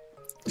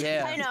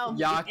 Yeah. I know.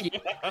 Yaki.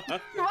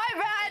 My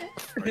bad.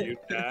 Are you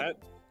chat?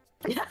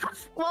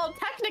 Well,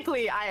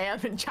 technically, I am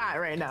in chat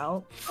right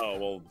now. Oh,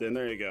 well, then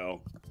there you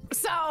go.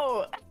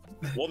 So,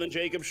 Well, then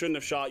Jacob shouldn't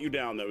have shot you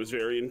down. That was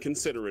very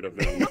inconsiderate of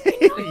him.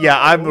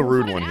 Yeah, I'm the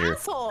rude what one an here.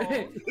 asshole.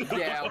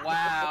 Yeah.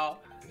 Wow.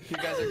 You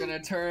guys are gonna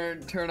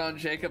turn on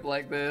Jacob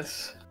like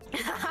this.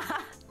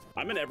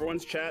 I'm in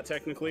everyone's chat,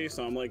 technically,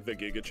 so I'm like the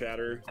Giga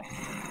Chatter.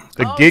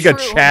 The Oh, Giga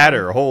true.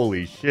 Chatter.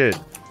 Holy shit.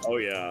 Oh,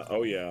 yeah.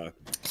 Oh, yeah.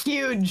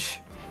 Huge.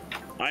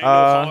 I am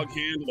no hog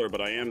handler, but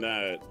I am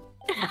that.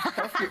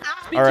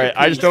 All right,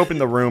 I just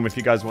opened the room if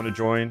you guys want to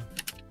join.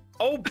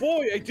 Oh,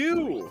 boy, I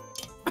do.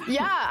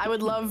 Yeah, I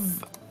would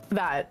love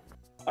that.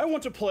 I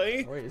want to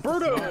play Wait, is this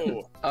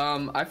Birdo.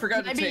 I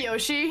forgot Can I to be take.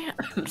 Yoshi?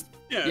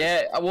 Yeah.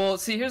 Yeah. Well,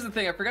 see, here's the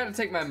thing. I forgot to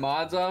take my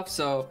mods off,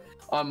 so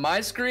on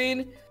my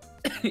screen,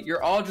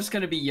 you're all just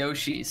gonna be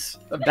Yoshis.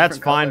 Of That's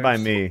different fine by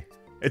colors. me.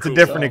 It's a Cool.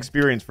 different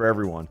experience for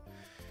everyone.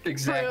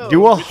 Exactly.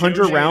 Do Which 100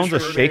 Yoshi rounds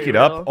of is Shake It very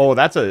Up. real. Oh,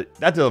 that's a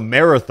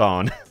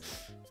marathon.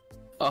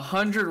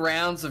 100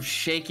 rounds of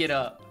Shake It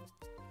Up.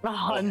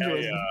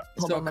 100. yeah.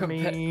 Hold So on, let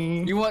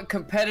me... You want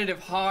competitive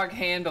hog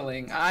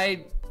handling?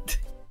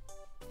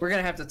 We're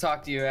gonna have to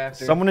talk to you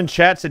after. Someone in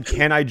chat said,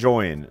 "Can I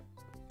join?"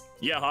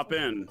 Yeah, hop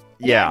in.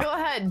 Yeah, Go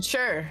ahead,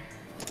 sure.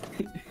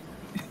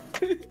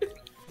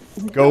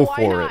 go Why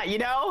for not, it. you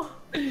know?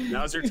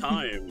 Now's your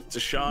time to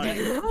shine.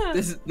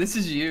 This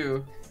is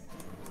you.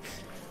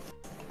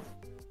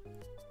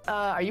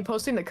 Are you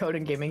posting the code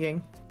in Gaming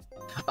Gang?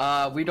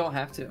 We don't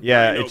have to.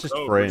 Yeah, I know it's just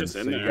code, we're friends, just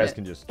in so you there. guys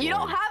can just. You join.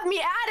 don't have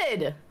me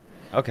added!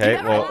 Okay,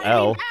 never well, let me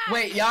L. back.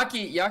 Wait,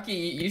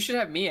 Yaki, you should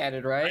have me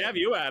added, I right? have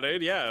you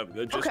added, yeah.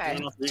 Just Okay.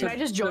 turn off me. Can I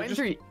just join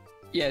through?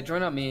 Yeah,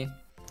 join on me.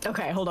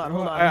 Okay, hold on,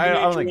 hold on. I You may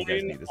don't think you guys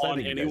join need this. I on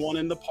think you guys- anyone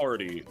in the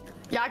party.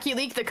 Yaki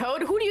leaked the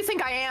code. Who do you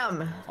think I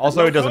am?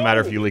 Also, it doesn't matter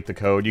if No. you leak the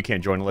code. You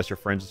can't join unless you're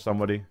friends with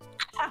somebody.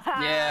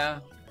 Yeah.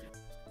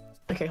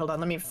 Okay, hold on.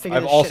 Let me figure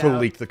I've this shit also out.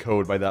 leaked the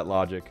code by that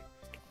logic.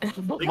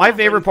 My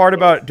favorite part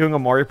about doing a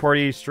Mario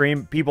Party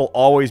stream, people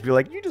always be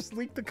like, "You just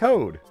leaked the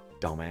code,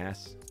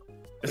 dumbass."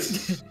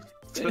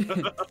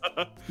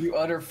 You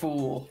utter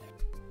fool.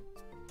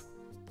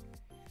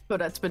 Oh,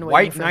 that's been waiting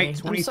White for Knight me. I'm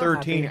so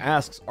 2013 happy.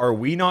 asks, "Are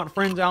we not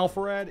friends,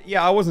 Alpharad?"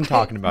 Yeah, I wasn't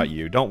talking about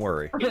you. Don't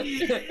worry.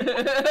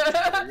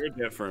 You're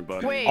different,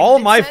 buddy. Wait, All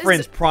of it my says-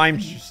 friends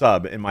prime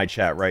sub in my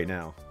chat right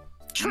now.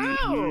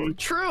 True,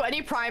 true.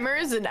 Any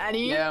primers and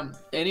any? Yeah.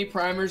 Any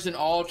primers in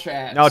all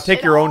chats? Now take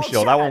In your own all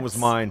shield. That one was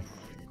chats. mine.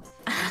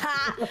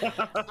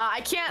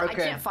 I can't. I Okay.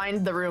 can't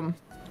find the room.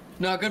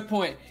 No, good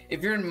point.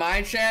 If you're in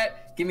my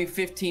chat, give me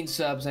 15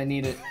 subs. I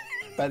need it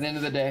by the end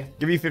of the day.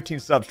 Give me 15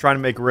 subs. Trying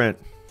to make rent.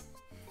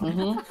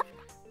 Mm-hmm.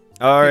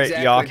 All right,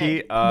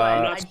 Exactly. Yaki. But-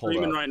 I'm not Hold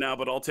streaming up. right now,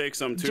 but I'll take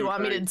some too. Do you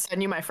want me to thanks.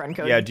 send you my friend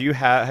code? Yeah. Do you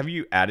have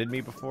you added me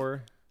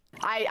before?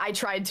 I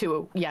tried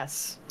to.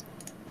 Yes.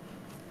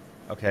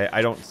 Okay.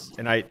 I don't.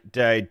 And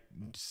did I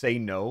say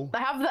no? I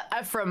have the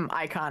Ephraim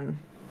icon.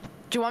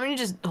 Do you want me to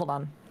just hold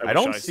on? I wish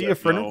don't see a said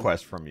friend no.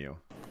 request from you.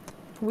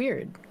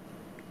 Weird.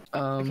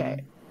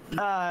 Okay.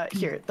 Mm.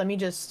 Here. Let me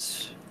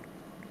just.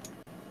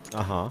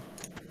 Uh-huh.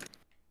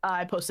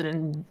 I posted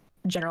in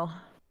general.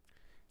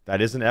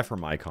 That is an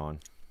Ephraim icon.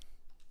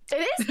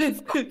 It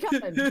is. Oh,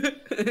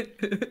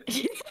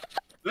 God.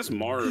 That's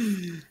Marv.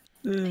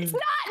 It's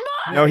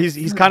not. No,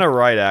 he's kind of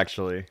right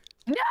actually.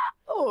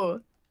 No.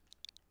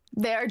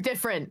 They are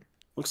different.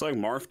 Looks like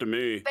Marv to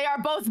me. They are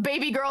both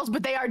baby girls,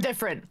 but they are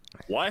different.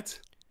 What?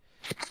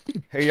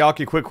 Hey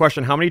Yaki, quick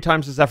question. How many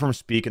times does Ephraim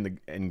speak in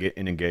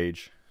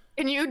Engage?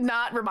 Can you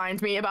not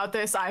remind me about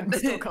this? I'm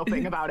still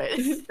coping about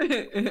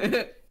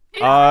it.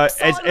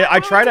 I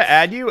try to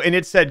add you and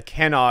it said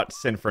cannot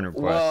send friend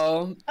request.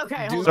 Well,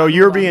 Okay, dude, hold So on.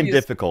 you're hold on. being Yes.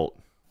 difficult.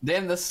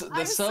 damn, the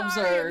I'm subs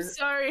sorry, I'm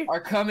sorry.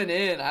 are coming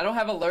in. I don't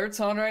have alerts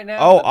on right now.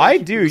 Oh, but I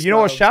thank do. for the You know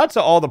what? subs. Shout out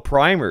to all the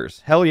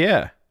primers. Hell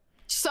yeah.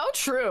 So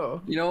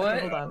true. You know what?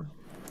 Hold on.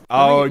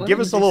 Oh, let give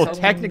me us a do little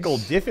something. technical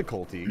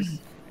difficulties,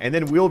 and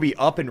then we'll be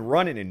up and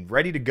running and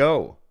ready to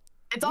go.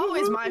 It's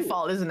always my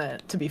fault, isn't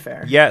it? To be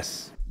fair.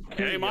 Yes.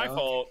 It ain't my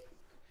fault.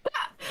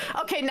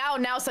 Okay,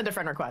 now send a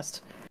friend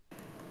request.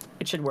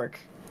 It should work.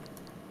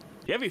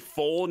 You have a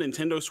full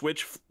Nintendo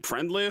Switch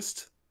friend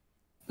list?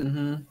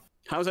 Mm-hmm.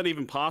 How is that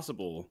even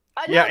possible?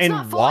 No, Yeah, it's and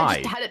not full, I why?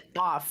 just had it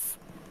off.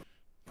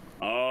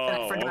 Oh,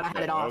 I forgot I had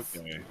it off.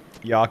 Okay.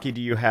 Yaki,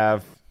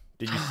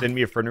 did you send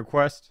me a friend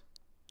request?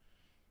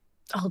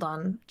 Hold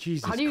on.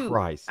 Jesus How do you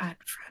Christ. add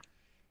friend?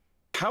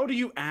 How do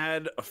you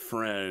add a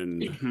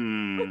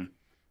friend?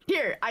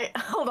 Here,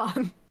 hold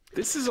on.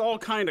 This is all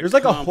kind of There's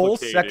like a whole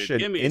complicated. section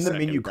Give me a in the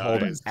second, menu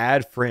called guys.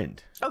 Add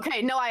Friend.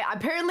 Okay, no,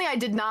 I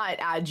did not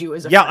add you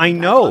as a Yeah, friend. I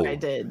know. thought I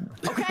did.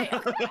 Okay.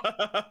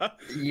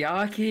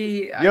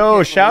 Yaki. I Yo,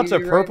 can't shouts to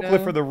believe you right Purple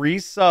Cliff now. for the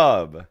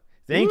resub.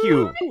 Thank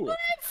you.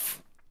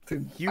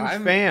 Huge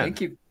fan.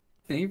 Thank you.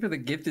 Thank you for the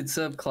gifted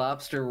sub,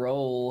 Clopster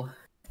Roll,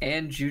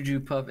 and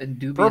Juju Pup and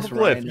Dubious Purple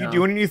Cliff, Rhino. you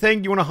doing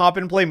anything? You want to hop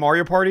in and play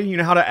Mario Party? You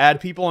know how to add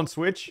people on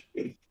Switch?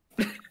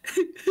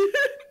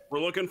 We're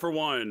looking for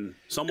one.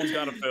 Someone's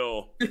got to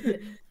fill.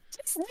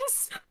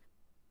 This-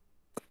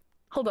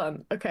 Hold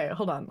on. Okay,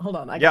 hold on.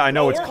 Yeah, I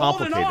know it's We're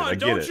holding complicated. on. I get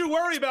Don't it. you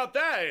worry about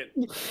that.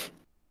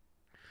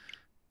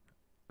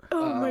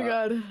 Oh my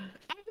god.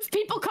 I have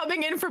people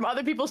coming in from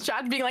other people's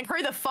chats being like,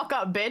 hurry the fuck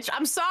up, bitch.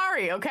 I'm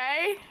sorry,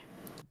 okay?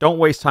 Don't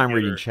waste time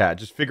reading Sure. chat.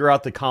 Just figure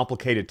out the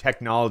complicated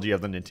technology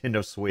of the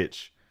Nintendo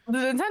Switch. The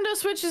Nintendo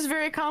Switch is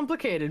very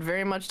complicated.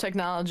 Very much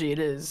technology it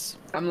is.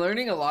 I'm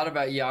learning a lot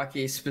about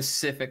Yaki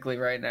specifically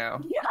right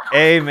now.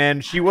 Hey,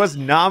 man, she was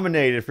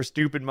nominated for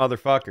Stupid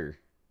Motherfucker.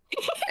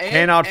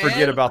 Cannot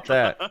forget about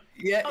that.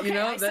 Yeah, Okay, you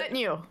know I that. sent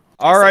you.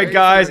 All right, Sorry,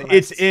 guys, friend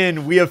it's request.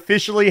 in. We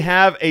officially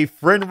have a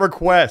friend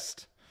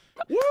request.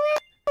 Woo!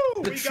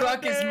 The We got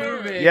truck is there.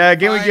 moving. Yeah,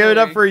 can we give it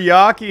up Finally. for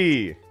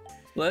Yaki?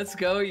 Let's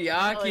go,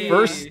 Yaki.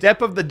 First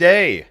step of the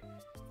day.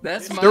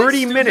 That's my 30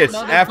 stupid minutes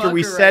after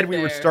we motherfucker said right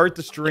we would there. start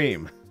the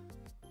stream.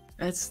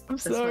 That's my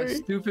sorry.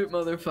 stupid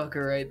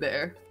motherfucker right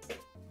there.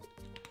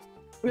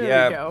 There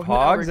Yeah, we go. Now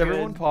Pogs, we're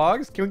everyone, good.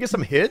 Pogs. Can we get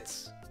some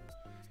hits?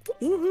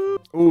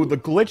 Ooh, the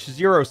Glitch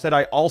Zero said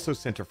I also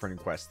sent a friend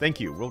request. Thank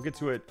you. We'll get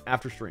to it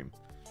after stream.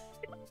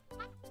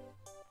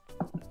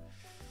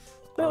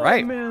 All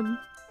right, man.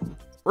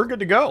 we're good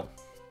to go.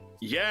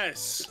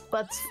 Yes.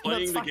 Let's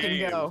Playing the fucking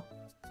game. go.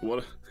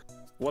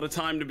 What a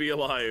time to be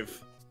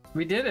alive.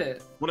 We did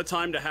it. What a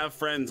time to have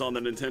friends on the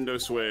Nintendo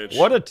Switch.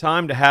 What a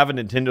time to have a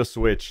Nintendo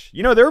Switch.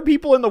 You know, there are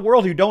people in the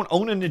world who don't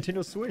own a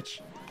Nintendo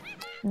Switch.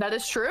 That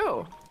is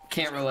true.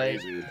 Can't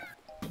relate. Crazy.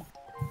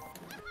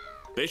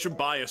 They should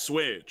buy a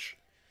Switch.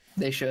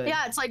 They should.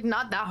 Yeah, it's like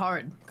not that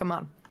hard. Come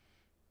on.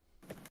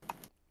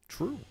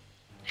 True.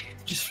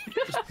 Just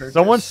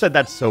Someone said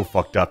that's so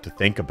fucked up to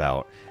think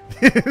about.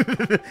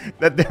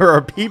 That there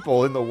are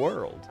people in the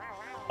world.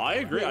 I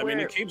agree. I mean,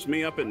 it keeps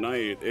me up at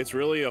night. It's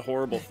really a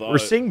horrible thought. We're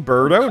seeing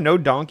Birdo, no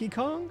Donkey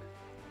Kong?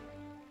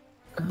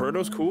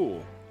 Birdo's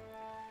cool.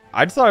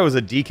 I just thought it was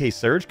a DK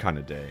Surge kind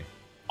of day.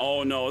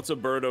 Oh no, it's a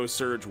Birdo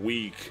Surge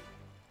week.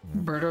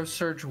 Birdo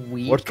Surge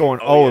week. What's going?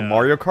 Oh, a yeah.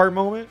 Mario Kart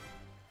moment?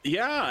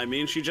 Yeah, I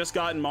mean, she just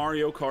got in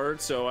Mario Kart,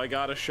 so I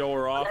gotta show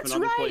her off. That's in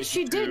other right, places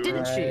she did, too.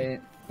 didn't she?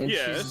 Right. And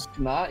Yes. she's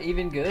not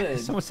even good.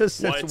 Someone says,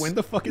 since What? when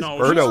the fuck is No,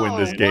 Birdo Whoa,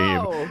 in this game?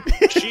 whoa.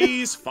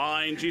 She's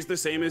fine. She's the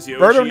same as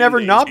Yoshi. Birdo and never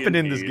Daisy not and been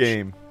in this Peach.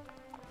 game.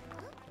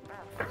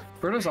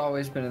 Birdo's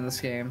always been in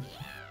this game.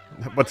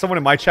 But someone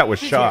in my chat was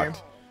She's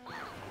shocked.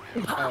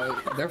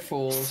 They're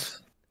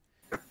fools.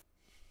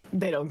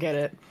 They don't get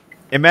it.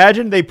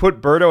 Imagine they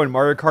put Birdo in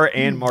Mario Kart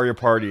and Mario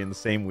Party in the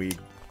same week.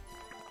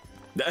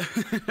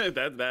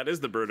 That is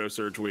the Birdo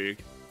Surge week.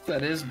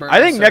 That is Birdo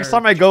I think next Surge.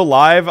 time I go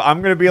live,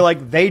 I'm going to be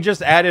like, they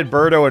just added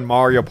Birdo in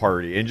Mario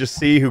Party and just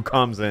see who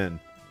comes in.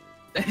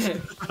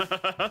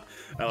 I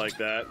like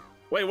that.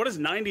 Wait, what is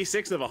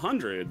 96 of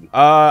 100?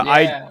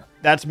 Yeah.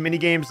 That's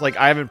minigames, like,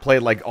 I haven't played,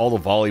 like, all the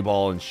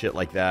volleyball and shit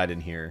like that in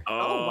here.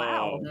 Oh,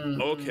 wow.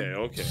 Okay,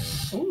 okay.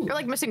 Ooh. You're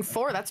like missing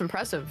 4. That's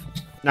impressive.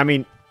 I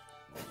mean,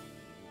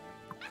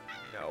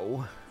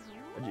 no.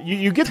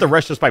 You get the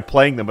rest just by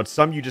playing them, but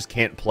some you just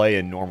can't play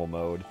in normal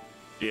mode.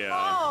 Yeah.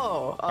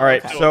 Oh. All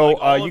right, okay. so, like,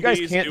 all you of guys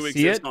these can't do see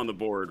exist it, on the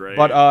board, right?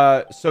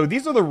 but, so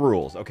these are the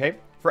rules, okay?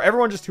 For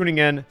everyone just tuning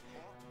in,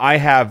 I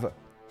have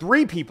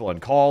 3 people in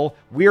call.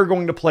 We are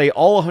going to play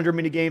all 100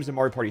 minigames in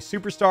Mario Party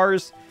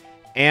Superstars.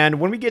 And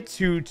when we get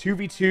to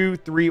 2v2,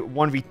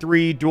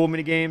 1v3 dual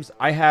minigames,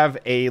 I have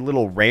a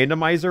little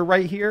randomizer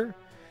right here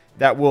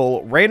that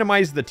will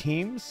randomize the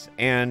teams.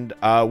 And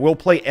we'll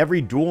play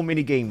every dual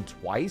minigame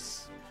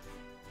twice.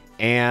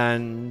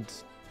 And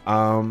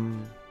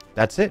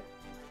that's it.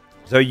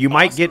 So you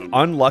might get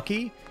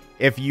unlucky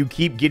if you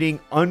keep getting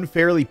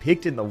unfairly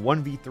picked in the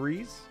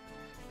 1v3s.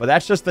 But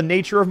that's just the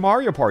nature of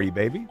Mario Party,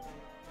 baby.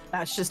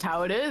 That's just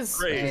how it is.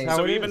 Great. How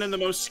So it even is. in the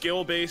most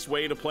skill-based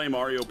way to play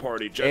Mario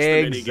Party, just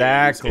Exactly.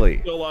 the minigames,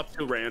 it's still up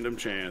to random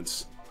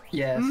chance.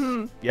 Yes.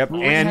 Yep, We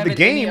wouldn't and have the it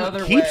any game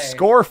other keeps way.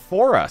 score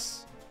for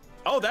us.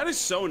 Oh, that is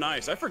so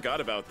nice. I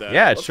forgot about that.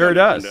 Yeah, it Let's sure let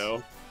does.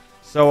 Nintendo.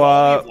 So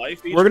Quality of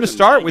life features we're gonna in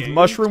start with minigames?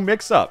 Mushroom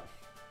Mix-Up.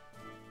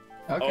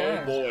 Okay.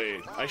 Oh boy,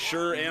 I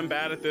sure am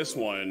bad at this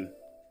one.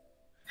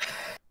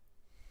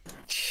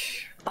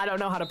 I don't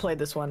know how to play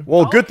this one.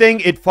 Well, Oh, good thing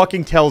it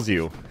fucking tells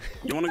you.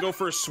 You want to go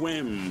for a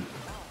swim?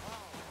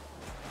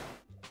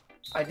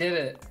 I did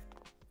it.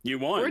 You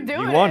won. We're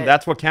doing You won. it.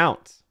 That's what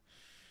counts.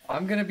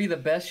 I'm gonna be the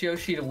best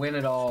Yoshi to win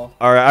it all.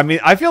 All right. I mean,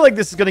 I feel like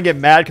this is gonna get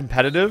mad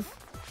competitive.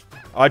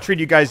 Oh, I treat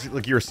you guys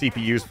like you're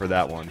CPUs for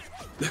that one.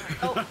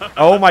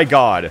 Oh my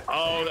god.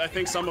 Oh, I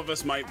think some of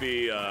us might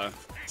be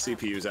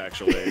CPUs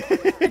actually.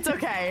 It's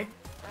okay.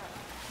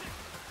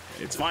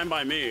 It's fine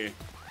by me.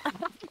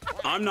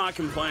 I'm not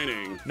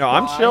complaining. No,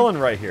 I'm Why? chilling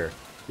right here.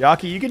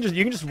 Yaki, you can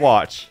just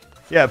watch.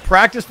 Yeah,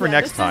 practice for Yeah,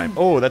 next this time. is-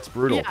 Oh, that's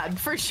brutal. Yeah,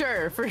 for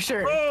sure, for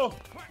sure. Oh!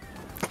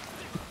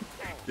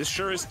 This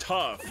sure is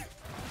tough.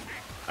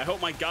 I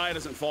hope my guy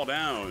doesn't fall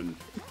down.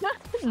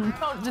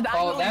 Don't did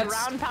Oh, I that's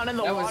ground pound in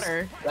the that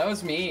water. that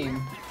was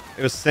mean.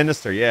 It was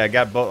sinister. Yeah, I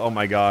got both. Oh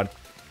my god.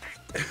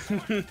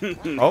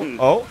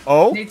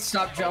 Oh. Kate,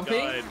 stop jumping.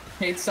 God.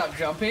 Kate, stop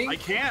jumping. I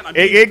can't. I'm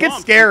It being gets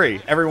bumped.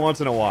 scary every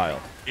once in a while.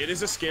 It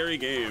is a scary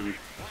game.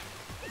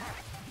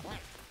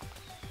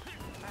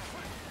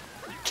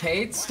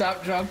 Kate,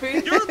 stop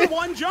jumping. You're the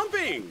one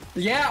jumping.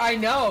 Yeah, I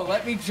know.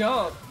 Let me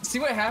jump. See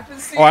what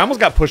happens. See? Oh, I almost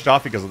got pushed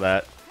off because of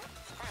that.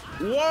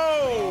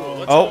 Whoa.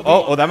 Let's all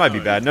Oh, be that might be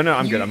fine. bad. No,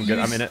 I'm You- good. I'm good.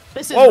 you I'm in it.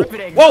 This is Whoa!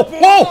 riveting. Whoa!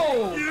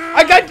 Oh!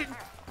 I got.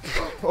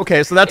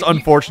 Okay, so that's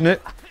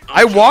unfortunate.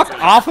 I walked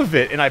off of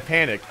it and I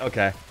panicked.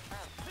 Okay.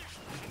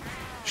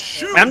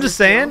 Shoot. I'm just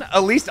saying,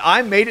 at least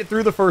I made it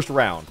through the first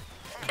round.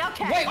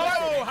 Okay. Wait, what?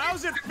 Oh,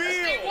 how's it I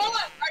feel? won!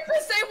 I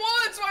pressed A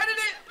once. Why did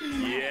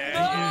it?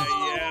 Yeah.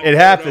 It Birdo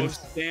happens.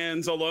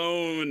 Stands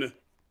alone.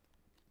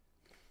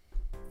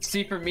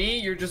 See, for me,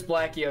 you're just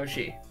Black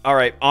Yoshi. All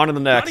right, on to the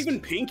Not next. even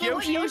pink What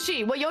Yoshi.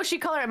 Yoshi? What Yoshi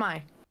color am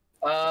I?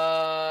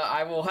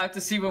 I will have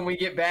to see when we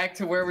get back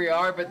to where we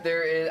are, but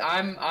there is.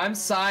 I'm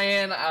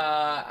cyan.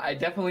 I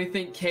definitely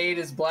think Cade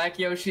is Black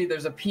Yoshi.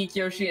 There's a pink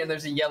Yoshi and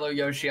there's a yellow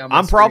Yoshi on my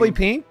I'm probably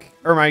screen. pink,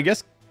 or I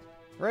guess,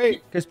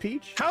 right? Because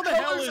Peach. How the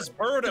hell is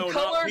Birdo the not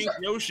colors pink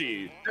are-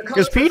 Yoshi? The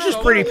Because colors Peach are is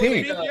pretty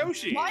totally pink. Pink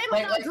Yoshi. Why am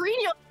I not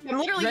green Yoshi? I'm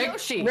literally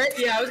Yoshi.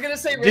 Yeah, I was gonna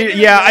say. Dude, regular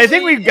yeah, I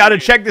think Yoshi. we've got to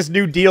check this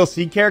new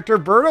DLC character.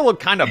 Birdo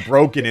looked kind of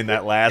broken in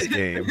that last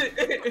game.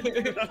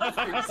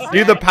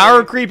 Dude, the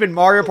power creep in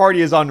Mario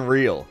Party is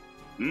unreal.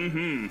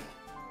 Mm-hmm.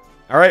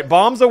 All right,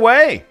 bombs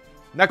away.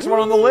 Next one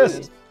on the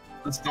list.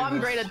 Let's do Oh, I'm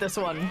this. great at this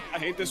one. I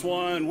hate this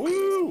one.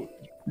 Woo!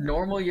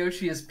 Normal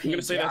Yoshi is pink.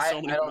 gonna say that so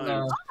many I don't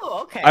know. times.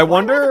 Oh, okay. I Why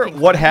wonder am the pink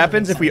what one?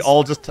 happens if we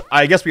all just.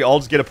 I guess we all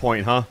just get a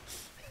point, huh?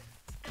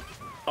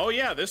 Oh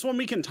yeah, this one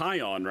we can tie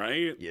on,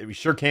 right? Yeah, we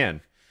sure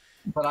can.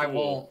 but I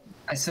won't.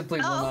 I simply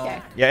will Oh, okay.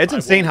 not. Yeah, it's I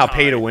insane how won't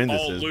pay to die. win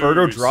this I'll is. lose.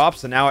 Birdo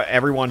drops, and now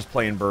everyone's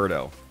playing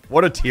Birdo.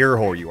 What a tier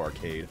hole you are,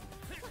 Cade.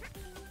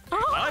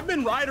 I've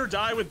been ride or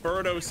die with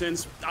Birdo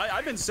since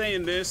I've been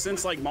saying this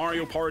since like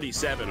Mario Party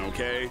 7.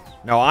 Okay.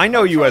 No, I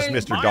know you as trying-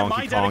 Mr.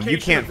 Donkey Kong. You dedication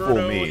can't to fool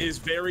Birdo me. Is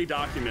very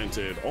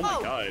documented. Oh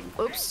my god.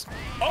 Oops.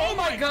 Oh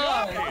my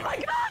god! Oh my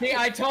god. See,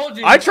 I told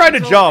you. I tried to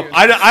told jump. you.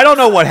 I don't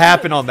know what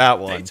happened on that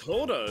They one.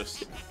 told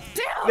us.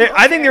 Damn.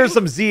 I think there was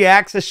some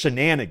Z-axis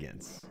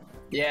shenanigans.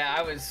 Yeah,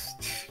 I was.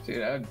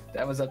 Dude,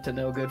 I was up to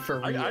no good for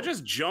real. I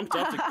just jumped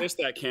up to kiss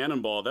that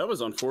cannonball. That was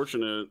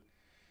unfortunate.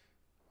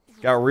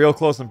 Got real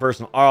close and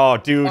personal. Oh,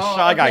 dude, Oh,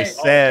 Shy Guy okay.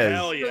 Oh, says.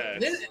 Hell yeah.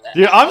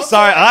 Dude, I'm Okay.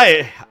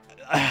 sorry.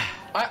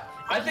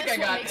 I think This I one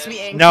got makes this. me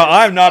angry. No,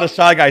 I'm not a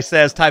Shy Guy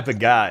says type of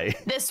guy.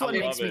 This one I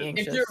makes love me it.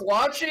 anxious. If you're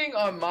watching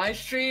on my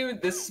stream,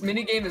 this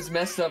minigame is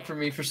messed up for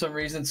me for some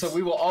reason, so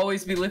we will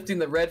always be lifting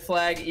the red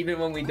flag even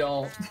when we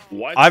don't.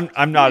 What?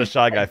 I'm not a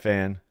Shy Guy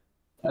fan.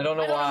 I don't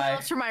know why.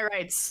 That's for my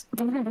rights.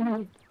 Oh,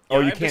 Yeah, I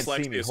you have can't see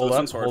dyslexia, me. so Hold this up,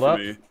 one's hard hold for up.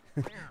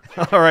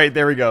 me. All right,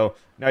 there we go.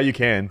 Now you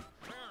can.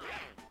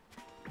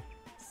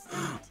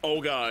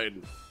 Oh god.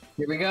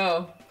 Here we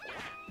go.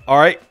 All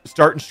right,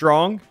 starting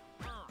strong.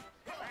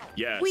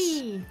 Yes.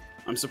 Whee!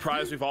 I'm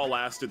surprised we've all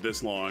lasted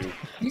this long.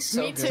 He's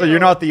so Me good. So you're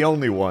not the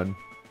only one.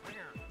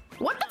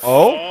 What the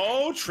Oh,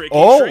 Oh,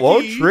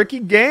 tricky. tricky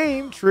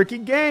game, tricky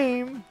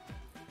game.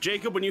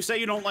 Jacob, when you say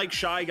you don't like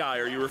Shy Guy,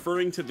 are you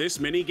referring to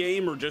this mini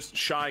game or just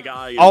Shy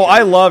Guy? in Oh, I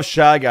general? love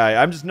Shy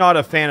Guy. I'm just not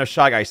a fan of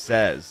Shy Guy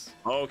Says.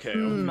 Okay.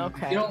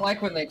 Okay. You don't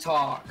like when they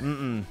talk.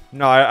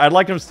 No, I'd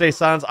like him to stay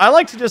silent. I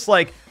like to just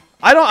like,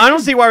 I don't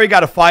see why we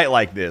got to fight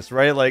like this,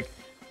 right? Like,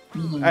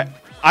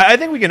 I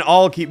think we can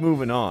all keep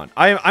moving on.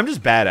 I'm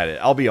just bad at it.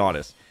 I'll be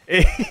honest.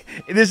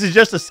 This is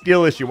just a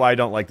skill issue why I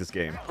don't like this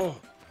game. Oh,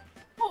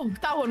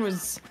 that one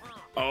was.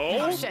 Oh.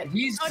 Oh shit.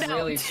 He's Oh, no.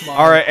 really smart.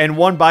 All right, and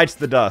one bites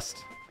the dust.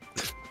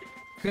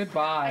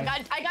 Goodbye.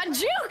 I got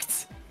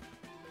juked.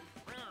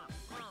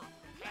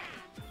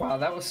 Wow,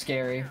 that was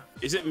scary.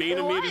 Is it mean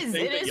of me to It think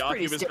that is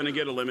pretty Yaki was going to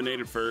get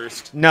eliminated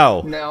first?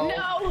 No. No.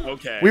 No.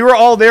 Okay. We were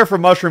all there for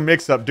Mushroom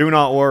Mix-Up. Do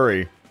not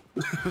worry.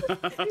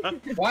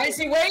 Why is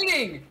he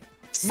waiting?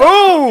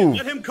 Move!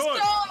 Let him cook.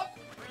 Stop!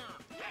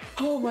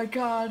 Oh my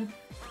god.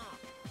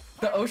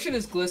 The ocean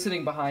is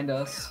glistening behind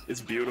us.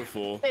 It's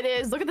beautiful. It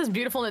is. Look at this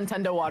beautiful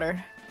Nintendo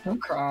water. I'm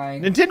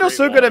crying. Nintendo's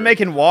so Great good at water.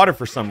 making water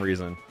for some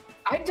reason.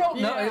 I don't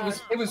know. Yeah.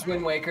 It was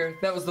Wind Waker.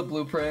 That was the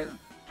blueprint.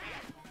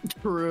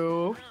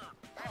 True.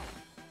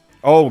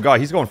 Oh god,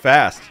 he's going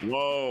fast.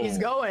 Whoa. He's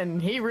going.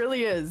 He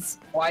really is.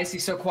 Why is he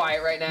so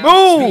quiet right now?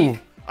 Move!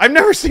 Speak. I've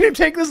never seen him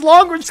take this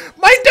long.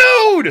 My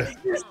dude!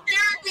 You're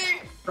scaring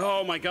me.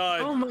 Oh my god.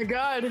 Oh my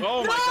god.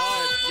 Oh my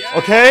god. Yeah.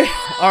 Okay,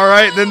 all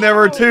right. Then there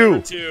were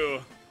two. Two.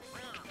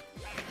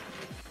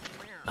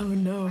 Oh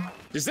no.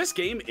 Does this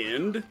game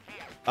end?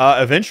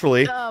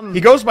 Eventually, Um, he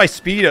goes by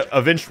speed.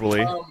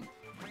 Eventually,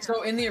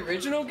 So in the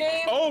original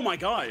game, Oh my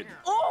god.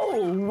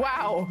 Oh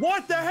wow.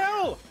 What the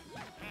hell?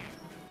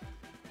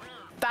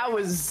 That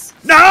was.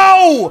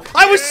 no!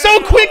 I was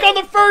so quick on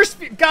the first.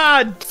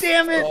 God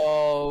damn it!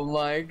 oh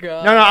my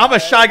god. No, I'm a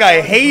Shy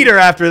Guy hater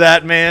after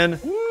that, man.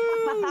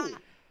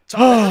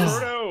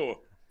 Birdo.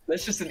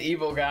 That's just an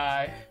evil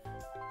guy.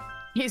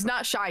 He's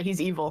not shy.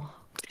 He's evil.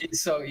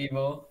 He's so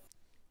evil.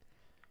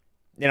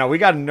 You know, we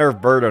got to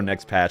nerf Birdo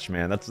next patch,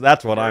 man.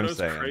 That's what I'm Birdo's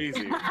saying.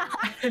 Crazy.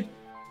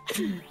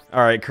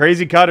 All right,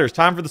 crazy cutters.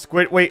 Time for the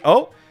squid. Wait,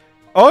 oh,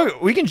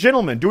 we can,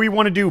 gentlemen. Do we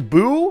want to do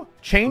Boo,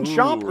 Chain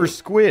Chomp, or Ooh.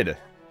 Squid?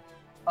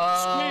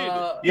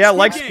 Uh, Yeah, Squid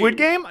like Game. Squid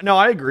Game. No,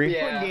 I agree.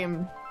 Yeah. Squid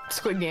game.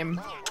 Squid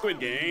game. Squid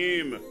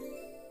Game.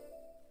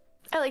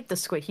 I like the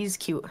squid. He's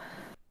cute.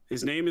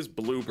 His name is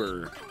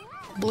Bloober.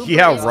 Blue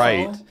Yeah, Blue.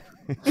 right.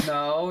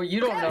 No, you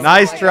don't know.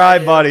 Nice who try, I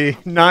am. buddy.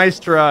 Nice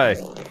try.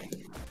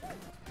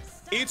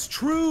 It's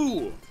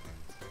true.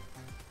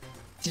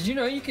 Did you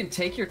know you can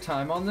take your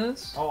time on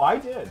this? Oh, I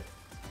did.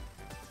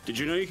 Did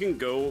you know you can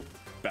go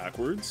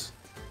backwards?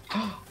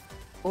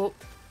 Oh,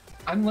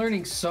 I'm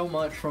learning so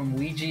much from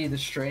Ouija the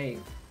Straight.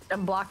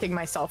 I'm blocking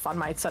myself on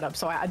my setup,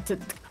 so I had to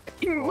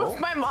move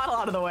my model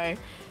out of the way.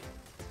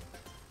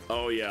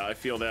 Oh yeah, I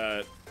feel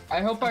that.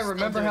 I hope I still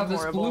remember doing how this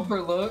horrible.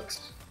 blooper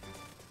looks.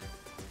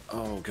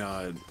 Oh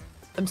god.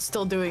 I'm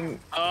still doing.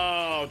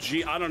 Oh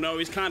gee, I don't know.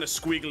 He's kind of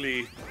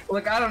squiggly.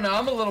 Look, I don't know.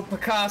 I'm a little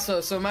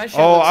Picasso, so my shit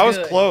Oh, looks I was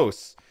good.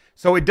 close.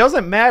 So it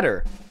doesn't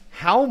matter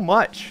how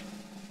much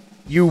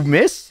you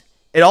miss.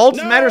 It all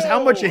matters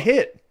how much you No!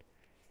 hit.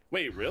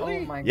 Wait, really?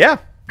 Oh my Yeah,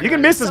 you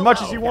can miss as So much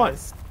as loud, you want.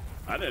 guys.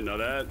 I didn't know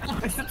that.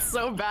 It's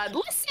so bad.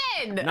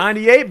 Listen.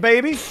 98,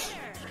 baby.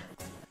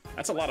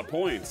 That's a lot of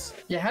points.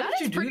 Yeah, how That did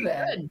you is do pretty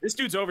that? good. This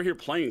dude's over here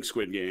playing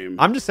Squid Game.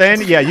 I'm just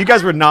saying, yeah, you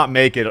guys would not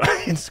make it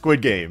in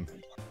Squid Game.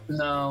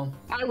 No.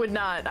 I would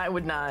not. I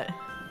would not.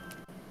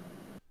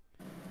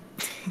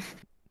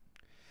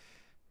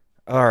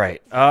 All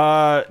right.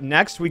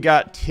 Next we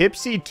got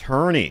Tipsy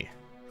Tourney.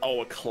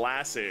 Oh, a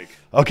classic.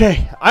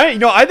 Okay,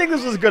 I think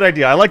this was a good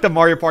idea. I like the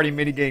Mario Party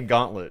minigame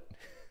gauntlet.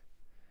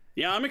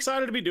 Yeah, I'm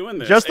excited to be doing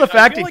this. Just the I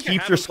fact feel it like I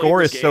keeps your haven't played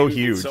score this is so game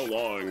in huge. So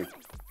long.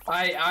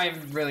 I'm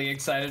really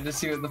excited to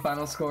see what the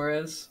final score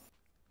is.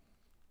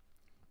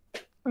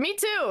 Me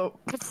too.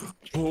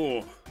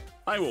 Oh,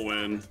 I will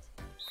win.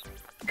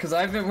 Because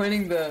I've been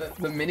winning the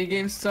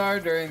minigame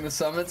star during the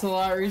summits a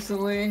lot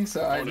recently,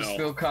 so I just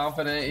feel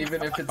confident,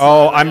 even if it's.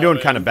 Oh, I'm doing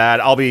kind of bad.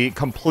 I'll be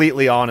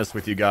completely honest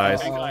with you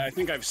guys. I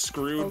think I've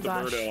screwed the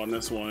Birdo on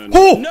this one.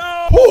 Oh!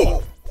 No!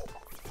 Oh!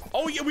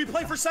 Oh yeah, we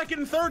play for second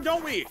and third,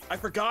 don't we? I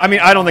forgot. I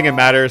mean, I don't think it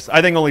matters.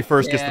 I think only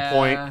first gets the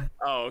point.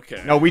 Oh,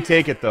 okay. No, we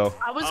take it though.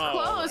 I was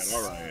close.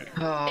 All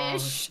right.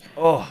 Ish.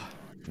 Oh,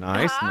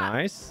 nice,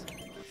 nice.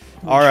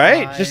 All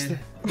right, just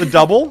the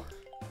double,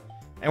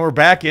 and we're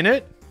back in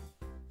it.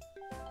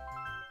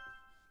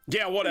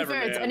 Yeah, whatever,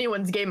 Fair, man. it's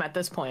anyone's game at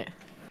this point.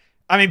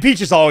 I mean, Peach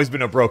has always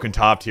been a broken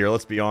top tier.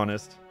 Let's be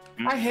honest.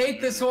 I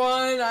hate this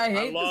one. I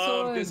hate this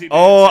one. Dizzy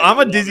Oh, dancing. I'm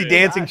a Love dizzy it.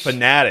 dancing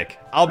fanatic.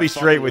 I'll be I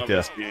straight fucking with love you.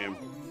 this game.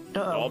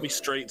 I'll be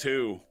straight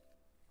too.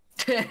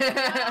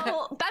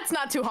 Well, that's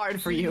not too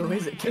hard for you,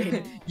 is it,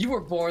 kid? You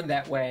were born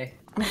that way.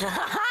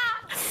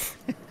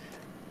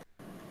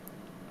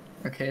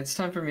 Okay, it's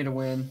time for me to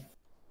win.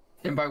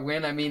 And by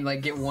win, I mean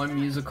like get one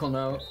musical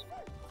note.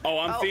 Oh,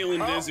 I'm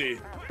feeling dizzy.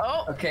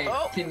 Oh, Okay,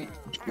 oh.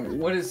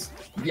 what is,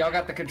 y'all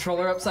got the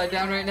controller upside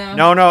down right now?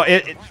 No,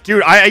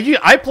 dude,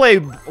 I play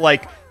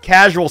like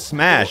casual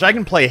Smash. I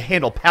can play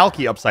handle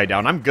Palkia upside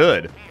down. I'm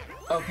good.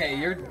 Okay,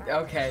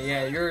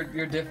 yeah,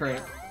 you're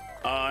different.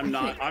 I'm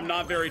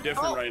not very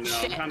different right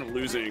now. I'm kind of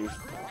losing.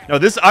 No,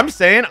 I'm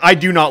saying I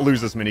do not lose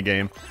this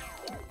minigame.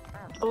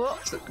 Oh.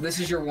 So this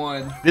is your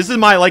one. This is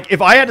my, like,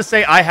 if I had to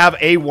say I have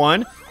a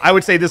one, I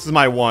would say this is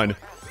my one.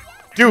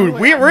 Dude,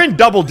 we're in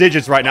double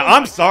digits right now.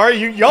 I'm sorry,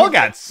 y'all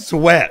got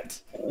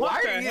swept.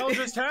 What the hell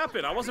just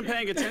happened? I wasn't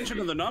paying attention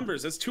to the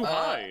numbers. It's too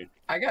high.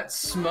 I got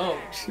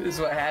smoked, is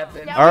what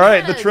happened. Yeah, All we right,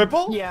 kinda- the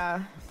triple?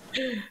 Yeah.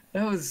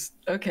 That was,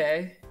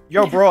 okay.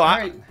 Yo, bro,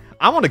 Alright.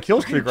 I'm on a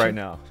kill streak right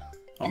now.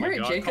 Oh my Alright,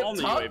 god, Jacob, call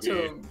me, talk baby.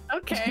 to him.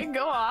 Okay,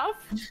 go off.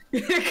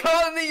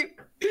 Call me.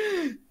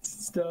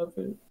 Stop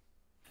it.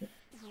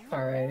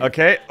 Alright.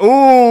 Okay.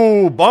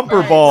 Ooh, bumper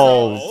Alright,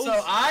 balls.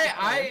 So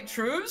I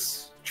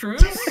truce?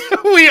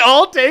 We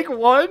all take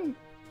one?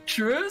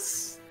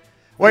 Truce?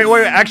 Wait,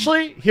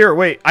 actually, here,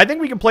 wait. I think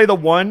we can play the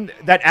one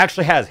that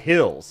actually has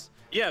hills.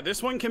 Yeah,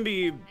 this one can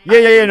be.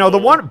 Yeah, no, the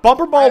one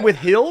bumper ball with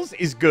hills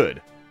is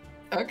good.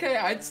 Okay,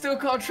 I'd still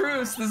call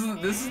truce. This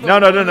is the No.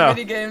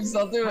 mini games.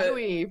 I'll do How do it.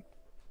 we?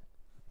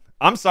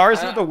 I'm sorry,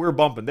 Samantha, we're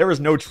bumping. There is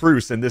no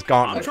truce in this I'm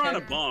gauntlet. trying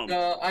to bump.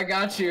 No, I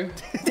got you.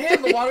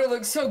 Damn, the water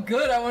looks so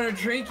good. I want to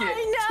drink it.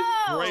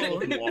 I Great know.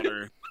 looking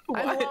water.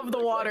 I love the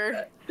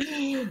water.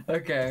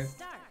 Okay.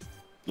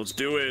 Let's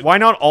do it. Why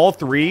not all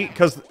three?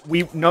 Because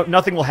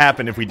nothing will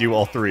happen if we do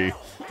all three.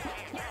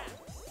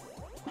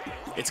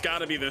 It's got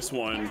to be this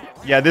one.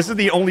 Yeah, this is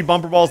the only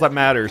bumper balls that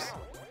matters.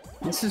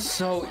 This is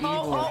so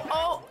evil.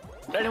 Oh.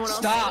 Anyone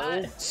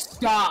else?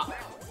 Stop.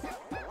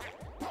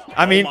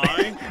 I mean,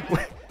 my.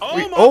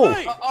 Oh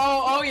my!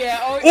 Oh yeah.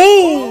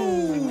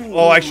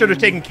 Oh, I should have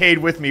taken Cade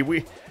with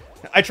me.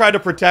 I tried to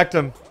protect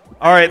him.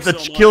 All right, the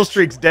so kill much.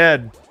 streak's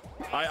dead.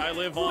 I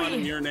live on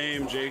in your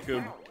name,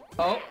 Jacob.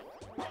 Oh.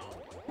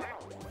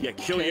 Yeah,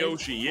 kill Okay.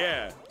 Yoshi.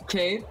 Yeah.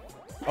 Okay.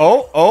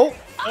 Oh. Oh.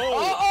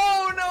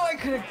 Oh no, I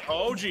could.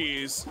 Oh,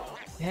 jeez.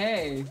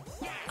 Hey.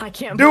 I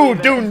can't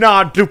Dude, believe do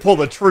not pull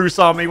the truce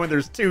on me when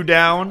there's two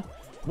down.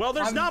 Well,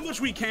 there's not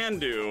much we can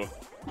do.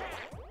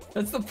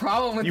 That's the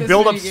problem with You this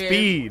build up minigame.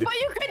 speed. But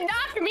you could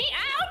knock me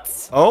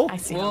out! Oh? I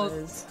see Well- how it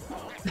is.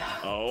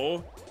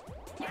 Oh.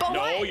 But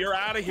No, wait. you're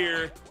out of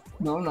here.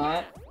 No,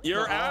 not.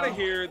 You're out of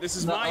here. This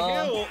is my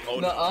hill. Oh,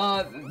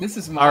 no. This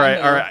is my All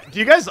hill. right. Do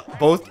you guys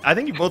both? I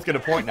think you both get a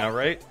point now,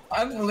 right?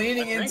 I'm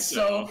leaning in think so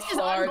so. This is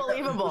hard.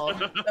 unbelievable.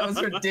 That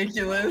was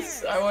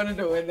ridiculous. I wanted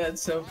to win that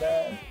so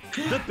bad.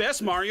 The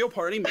best Mario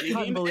Party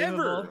minigame Unbelievable.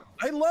 ever.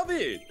 I love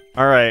it.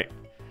 All right.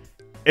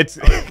 It's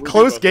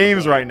close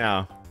games right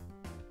now.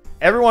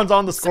 Everyone's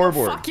on the So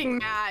scoreboard. fucking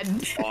mad.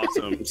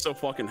 Awesome. I'm so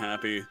fucking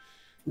happy.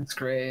 It's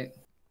great.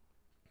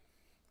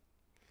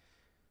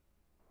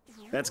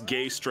 That's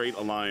Gay Straight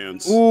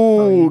Alliance.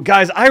 Ooh,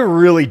 guys, I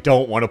really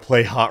don't want to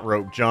play Hot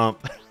Rope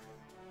Jump.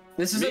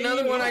 This is Me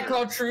another one I neither.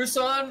 call truce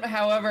on.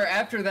 However,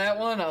 after that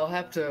one, I'll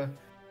have to.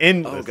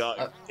 Endless. Oh god.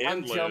 I'm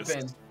Endless.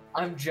 jumping.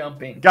 I'm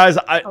jumping. Guys,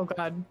 Oh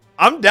god.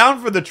 I'm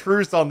down for the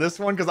truce on this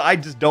one because I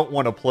just don't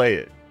want to play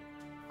it.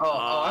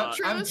 I'm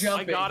Truce?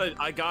 jumping.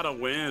 I gotta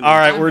win. All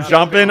right, I'm we're gotta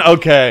jumping. go.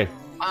 Okay.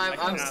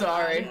 I'm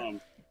sorry.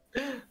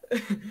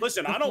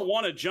 Listen, I don't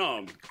want to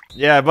jump.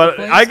 Yeah, but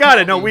Please I got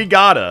it. tell No, me. we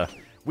gotta.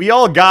 We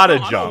all gotta I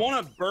don't jump.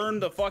 want to burn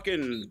the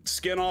fucking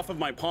skin off of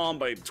my palm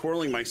by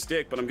twirling my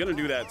stick, but I'm gonna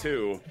do that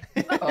too.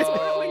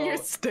 Twirling your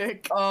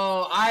stick.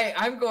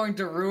 I'm going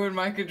to ruin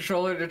my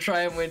controller to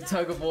try and win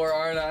tug of war,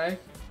 aren't I?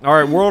 All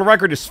right, world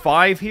record is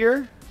 5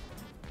 here.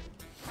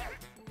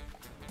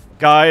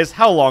 Guys,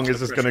 how long is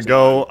this gonna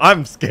go?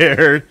 I'm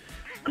scared.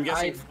 I'm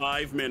guessing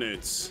 5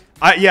 minutes.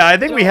 Yeah, I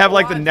think we Don't have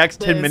like the want next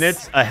 10 this.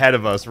 minutes ahead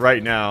of us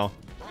right now.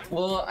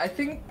 Well, I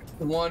think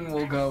one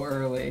will go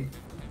early.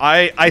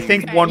 I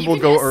think Okay, one you will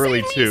can go just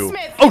early say me, too.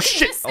 Smith. Oh You can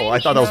shit! just say Oh, I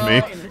thought that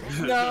was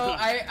me. No, No,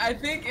 I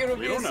think it'll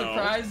be a don't know.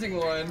 surprising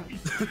one.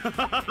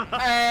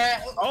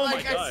 Oh my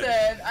like I God.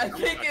 said, I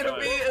think it'll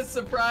be a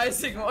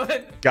surprising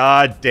one.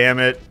 God damn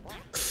it.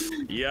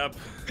 Yep.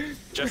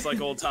 Just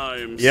like old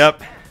times.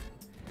 Yep.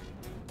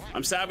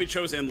 I'm sad we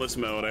chose endless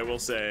mode, I will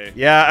say.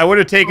 Yeah, I would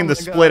have taken the my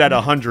split God. at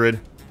 100.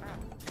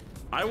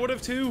 I would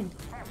have too.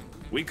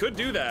 We could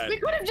do that. We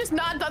could have just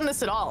not done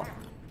this at all.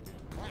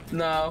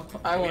 No,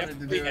 I We have wanted to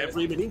to play do it.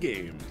 every mini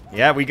game.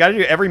 Yeah, we got to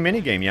do every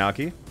minigame,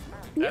 Yaki.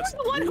 That's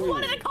You're the one who rude.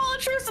 wanted to call a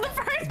truce in the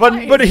first But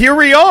place. here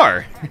we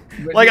are.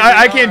 But Like, here we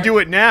I can't are. do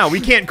it now. We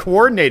can't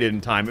coordinate it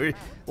in time.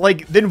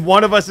 Like, then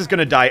one of us is going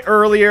to die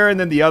earlier, and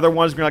then the other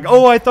one's going to be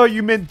like, oh, I thought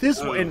you meant this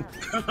one.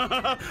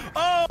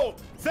 Oh,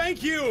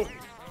 thank you.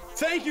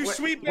 Thank you,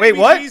 sweet baby wait,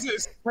 what?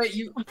 Jesus. Wait,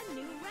 you.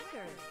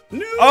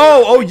 No.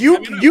 Oh, I mean,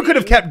 you could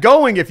have kept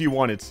going if you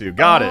wanted to.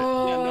 Got it. Yeah,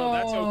 no,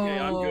 that's okay.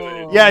 I'm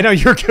good. Yeah, no,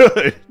 you're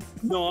good.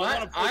 No, I What?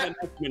 want to play the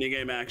next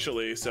minigame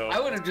actually. So I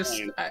would have that's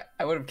just. fine.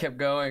 I would have kept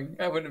going.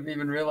 I wouldn't have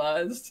even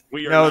realized.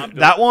 We are No, not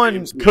that built one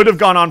games, could have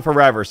gone on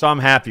forever, so I'm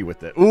happy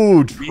with it.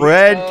 Ooh,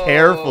 tread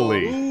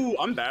carefully. Ooh,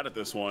 I'm bad at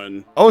this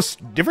one. Oh,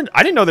 different.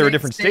 I didn't know there were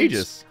different Stage-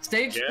 stages.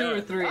 Stage Yeah. 2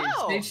 or 3.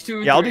 Oh. Stage 2 or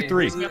 3. Yeah, I'll do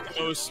 3. Isn't that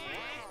the most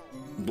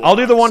I'll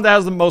do the one that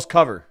has the most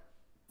cover.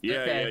 Yeah,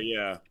 Okay.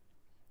 yeah.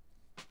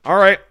 All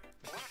right.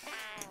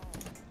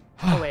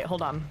 Oh wait,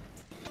 hold on.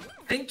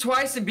 Think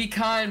twice and be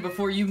kind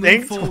before you move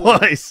Think forward.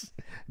 twice.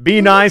 Be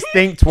nice.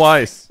 Think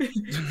twice.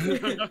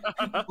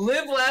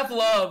 Live, laugh,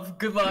 love.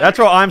 Good luck. That's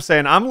what I'm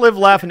saying. I'm live,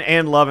 laughing,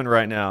 and loving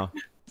right now.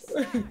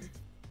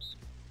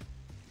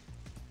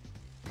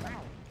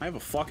 I have a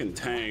fucking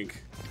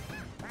tank.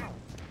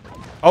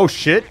 Oh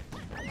shit.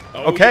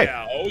 Oh, Okay.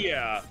 Yeah, oh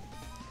yeah.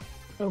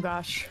 Oh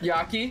gosh.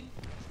 Yaki.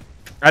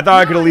 I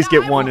thought I could at least No,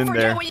 get I one won't in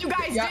forget there. What you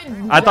guys Yeah.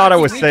 did. I thought I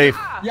was Yaki, safe.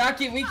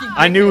 Yaki, we can.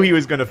 I knew get he it.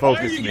 was gonna Why are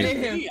focus you me.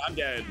 getting him. me? I'm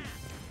dead.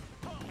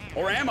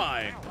 Or am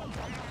I?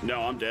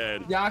 No, I'm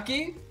dead.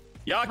 Yaki.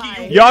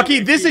 Yaki, you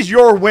Yaki, this is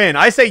your win.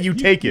 I say you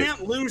take it.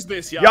 can't lose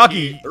this, Yaki.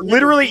 Yaki, Or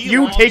literally, be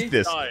you on take his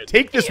this. side.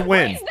 Take this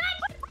win.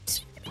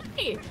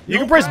 You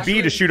can press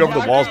B to shoot over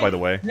the walls, by the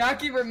way.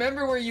 Yaki,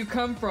 remember where you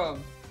come from.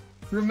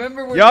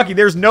 Remember where. Yaki,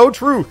 there's no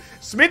truth.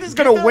 Smith is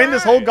gonna win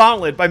this whole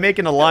gauntlet by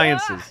making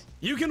alliances.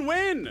 You can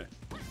win.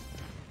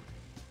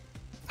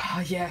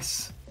 Ah,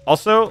 yes.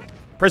 Also,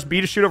 press B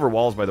to shoot over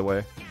walls, by the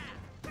way.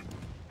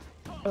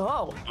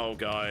 Oh. Oh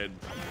god.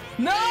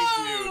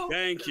 No.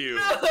 Thank you.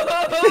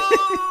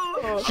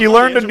 She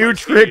learned a Answer new my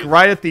trick speed.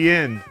 right at the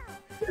end.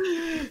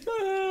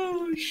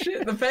 Oh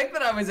shit! The fact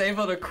that I was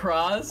able to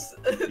cross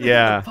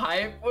Yeah. the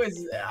pipe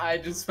was—I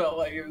just felt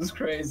like it was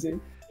crazy.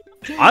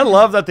 I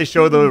love that they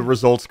show the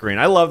results screen.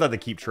 I love that they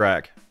keep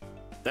track.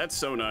 That's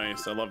so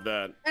nice. I love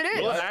that. It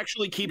is. We'll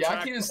actually keep Yaki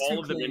track of is all too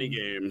of the clean. mini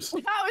games.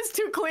 That was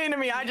too clean to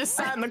me. I just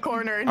sat in the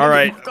corner and All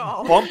right, didn't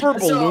go. bumper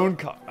So- balloon.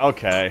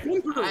 Okay.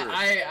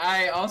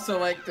 I also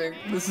like the.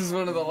 This is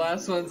one of the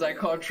last ones I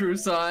call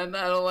truce on.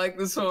 I don't like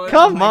this one.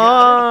 Come Oh my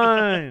God.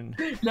 on.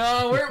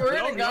 No, we're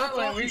No, in a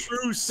gauntlet. no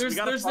truce. We There's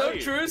gotta no fight.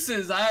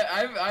 truces.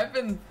 I've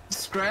been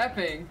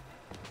scrapping.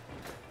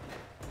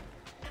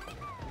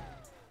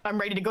 I'm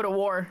ready to go to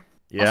war.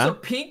 Yeah. Also,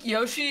 pink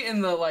Yoshi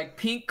in the like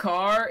pink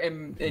car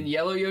and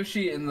yellow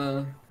Yoshi in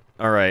the.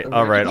 All right.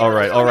 All right. All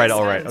right. All right.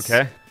 All right.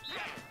 Okay.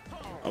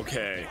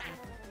 Okay.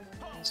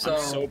 So.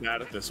 I'm so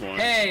bad at this one.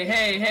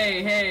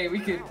 Hey, we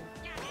could.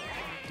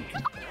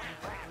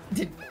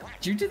 Did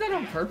you do that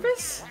on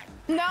purpose?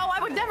 No, I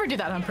would never do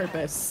that on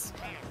purpose.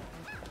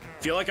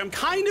 Feel like I'm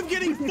kind of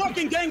getting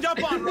fucking ganged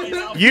up on right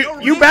now. for no You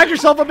reason. backed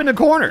yourself up in the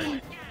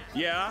corner.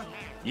 Yeah.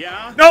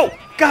 Yeah. No.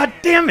 God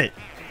damn it.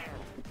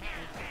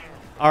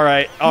 All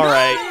right. All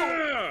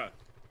right.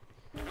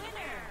 Yeah.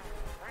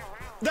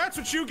 That's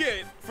what you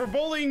get for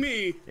bullying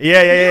me.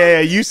 Yeah.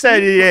 You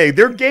said yeah.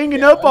 They're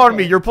ganging up on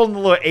me. You're pulling the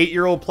little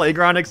 8-year-old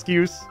playground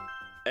excuse.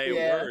 Hey,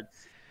 Yeah. words.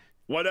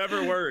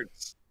 Whatever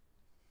words.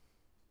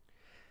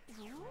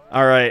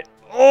 All right.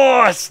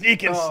 Oh,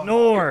 sneak and Oh.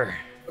 snore.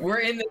 We're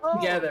in this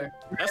together.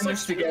 We're That's in like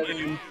this together.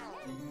 swimming.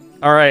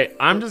 All right.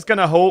 I'm just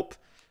gonna hope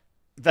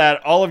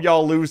that all of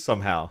y'all lose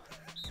somehow,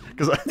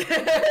 because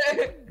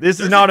this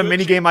is not a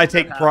mini game I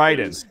take pride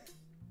in.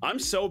 I'm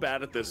so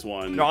bad at this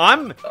one. No,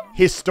 I'm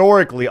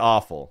historically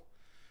awful.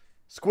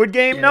 Squid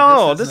Game? Yeah,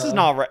 No, this is, this is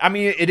not right. I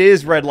mean, it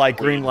is red light,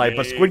 green light,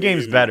 but Squid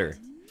Game's better.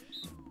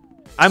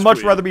 I'd much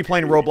Squid. rather be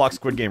playing Roblox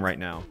Squid Game right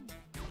now.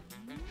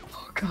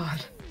 Oh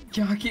God,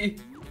 Yaki.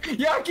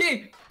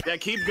 Yeah,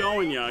 keep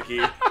going,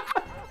 Yaki.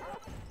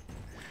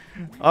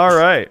 All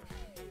right.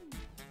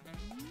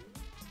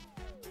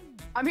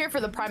 I'm here for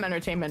the prime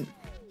entertainment.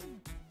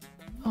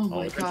 Oh Oh,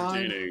 my it's God.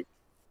 entertaining.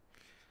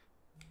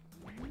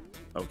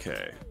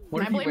 Okay.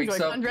 What Can I if he blame wakes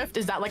Joy-Con up? drift?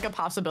 Is that like a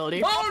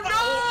possibility?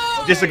 Oh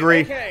no!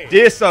 Disagree. okay.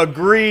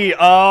 Disagree.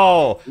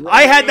 Oh,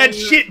 I had that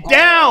shit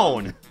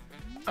down.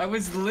 I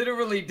was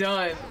literally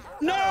done.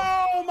 No,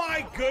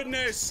 my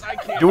goodness. I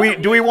can't.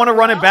 Do we want to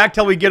run it back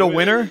till we get a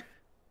winner?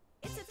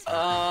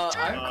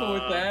 I'm cool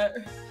with that.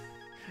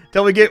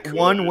 Till we get Could.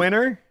 one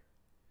winner?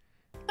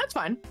 That's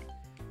fine.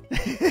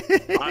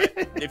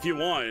 If you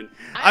want.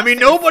 I mean,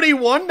 nobody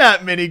won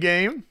that mini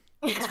game.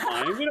 It's fine.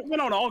 fine. We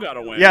don't all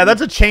gotta win. Yeah,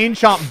 that's a chain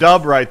chomp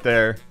dub right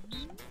there.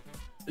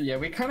 Yeah,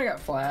 we kind of got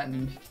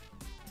flattened.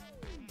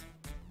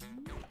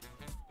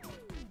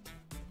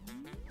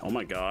 Oh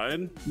my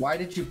god. Why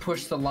did you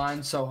push the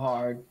line so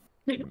hard?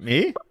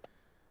 Me?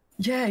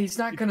 Yeah, he's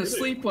not gonna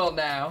sleep well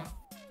now.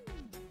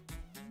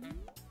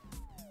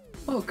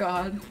 Oh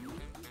god.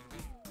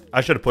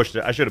 I should have pushed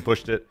it. I should have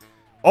pushed it.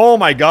 Oh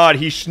my god,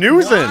 he's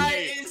snoozing.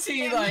 Why is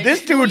he like?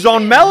 This dude's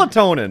on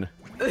melatonin.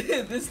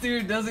 This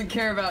dude doesn't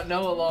care about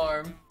no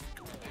alarm.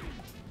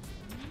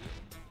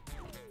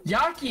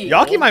 Yaki.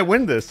 Yaki might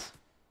win this.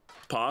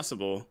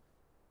 Possible.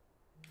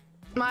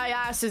 My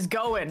ass is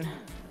going.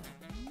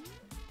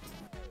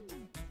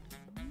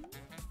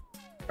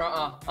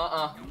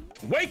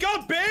 Wake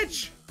up,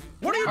 bitch!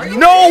 What are you doing?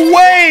 No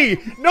way!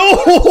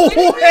 No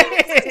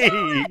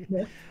way!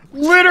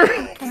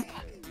 Literally.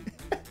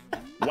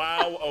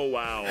 Wow, oh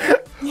wow.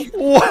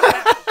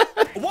 What?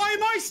 Why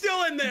am I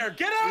still in there?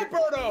 Get out,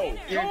 Birdo!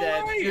 You're Go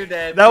dead. away! You're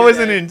dead. That You're was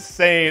an dead.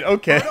 insane.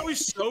 Okay. Birdo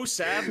is so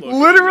sad looking.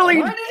 Literally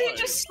Why did he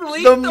just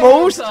sleep the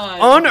whole most time?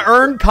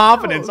 unearned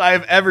confidence I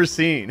have ever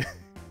seen.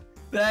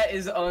 That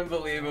is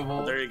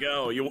unbelievable. There you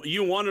go.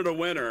 You wanted a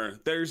winner.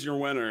 There's your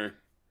winner.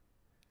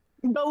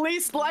 The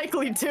least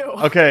likely to.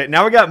 Okay,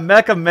 now we got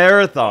Mecha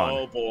Marathon.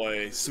 Oh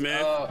boy,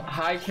 Smith. Oh,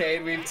 hi,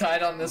 Cade. We've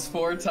tied on this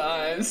 4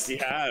 times. We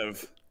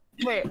have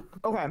Wait,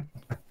 okay.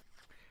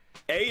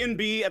 A and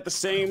B at the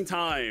same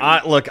time.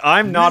 Look,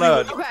 I'm not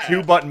a Okay.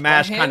 2-button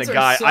mash My kind of hands are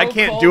guy. so I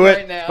can't cold do it,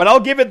 right now. but I'll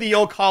give it the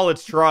old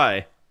college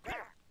try.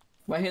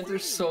 My hands are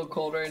so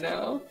cold right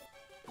now.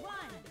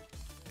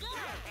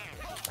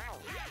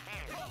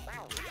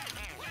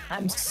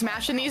 I'm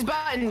smashing these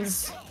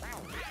buttons.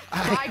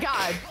 My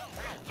god.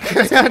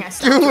 I can't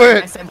do I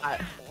it. said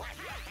that.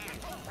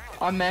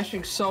 I'm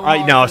mashing so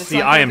hard. No, but it's see,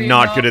 not I gonna am be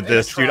not enough. good at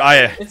this, dude.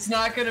 It's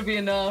not gonna be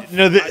enough.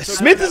 No, took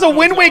Smith that is a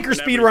Wind notes Waker up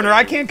and speedrunner. I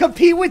everything. can't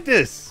compete with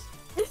this.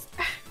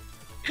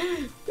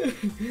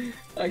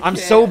 I'm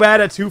so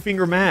bad at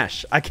 2-finger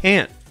mash. I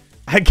can't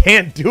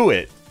do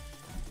it.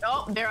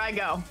 Oh, there I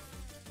go.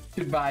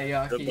 Goodbye,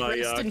 Yaki. Goodbye,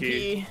 Rest in Yaki.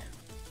 pee.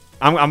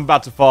 I'm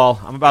about to fall.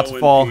 I'm about to Go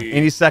fall indeed.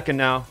 any second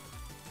now.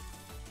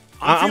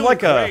 I'm feeling like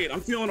great. a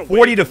I'm feeling awake,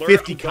 40 to alert,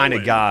 50 I'm kind of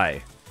going.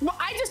 guy. Well,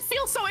 I just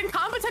feel so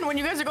incompetent when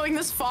you guys are going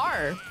this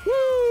far.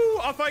 Woo!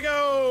 Off I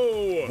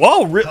go!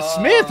 Whoa,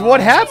 Smith,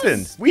 what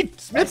happened?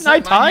 Smith and I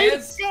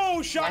tied?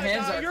 Go, Shot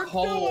hands Guy, are you're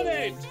cold. doing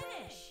it!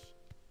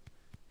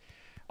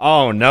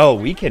 Oh no,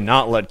 we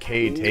cannot let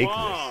Cade take this.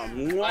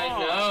 Mwah, I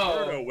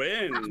know. Birdo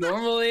wins.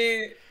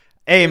 Normally,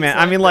 Hey man,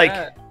 I mean like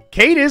that.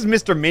 Cade is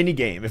Mr.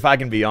 Minigame, if I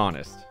can be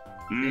honest.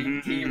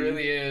 He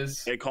really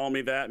is. They call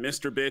me that,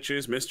 Mr.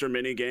 Bitches, Mr.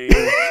 Minigame.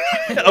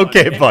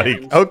 Okay,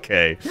 buddy.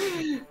 Okay.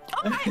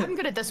 I'm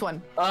good at this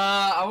one.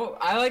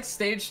 I like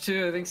stage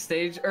 2. I think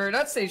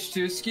not stage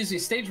 2. Excuse me,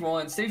 stage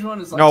 1. Stage 1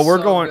 is like No, we're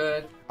so going.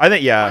 good. I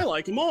think I yeah.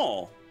 like them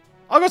all.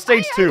 I'll go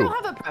stage I 2.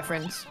 don't have a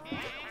preference.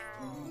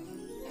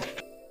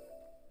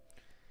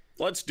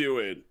 Let's do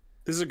it.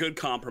 This is a good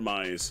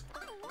compromise.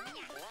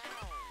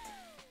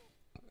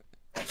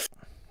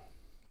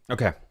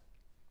 Okay.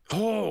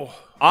 Oh,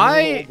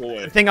 I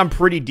boy. think I'm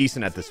pretty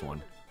decent at this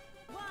one.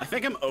 I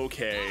think I'm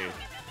okay.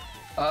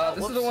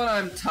 This is the one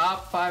I'm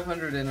top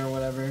 500 in or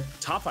whatever.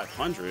 Top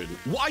 500.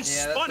 Why Yeah,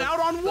 spun out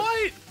on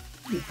what?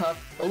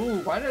 Oh,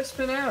 why did I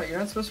spin out? You're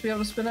not supposed to be able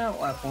to spin out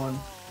lap 1.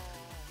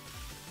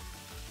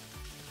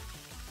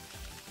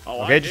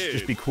 Oh, Okay, I just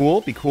did. be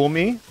cool. Be cool,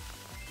 me.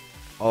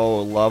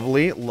 Oh,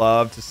 lovely.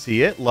 Love to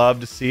see it. Love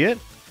to see it.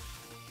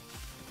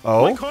 My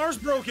Oh. car's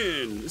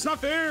broken. It's not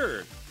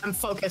fair. I'm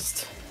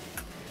focused.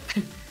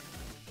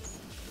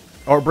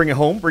 Or bring it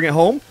home. Bring it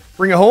home.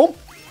 Bring it home.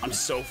 I'm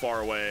so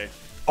far away.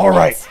 All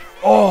right.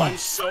 Oh, I'm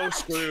so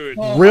screwed.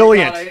 Oh my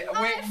Brilliant.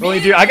 God, wait, really,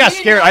 me dude. I got and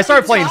scared. I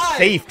started Yaki playing tied.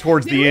 safe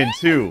towards the end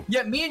too.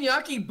 Yeah, me and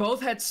Yaki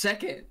both had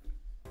second.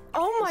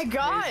 Oh my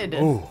god.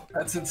 Ooh.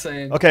 That's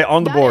insane. Okay,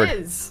 on the That board.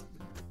 is.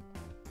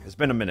 It's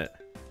been a minute.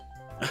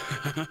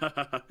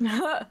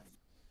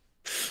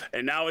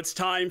 And now it's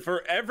time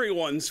for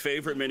everyone's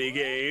favorite mini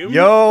game.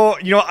 Yo,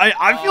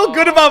 I feel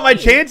good about my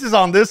chances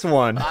on this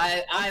one.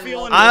 I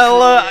feeling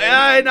love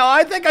I know.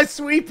 I think I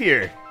sweep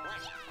here.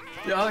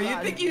 Oh, you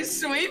think you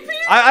sweep it?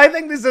 I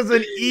think this is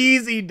an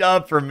easy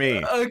dub for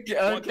me. Okay,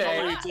 What color are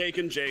okay. you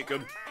taking,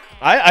 Jacob?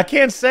 I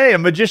can't say. A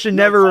magician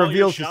No, never call your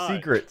reveals his shot.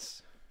 secrets.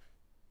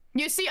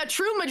 You see, a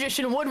true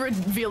magician would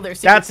reveal their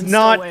secrets That's and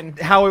not still win.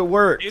 how it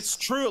works. It's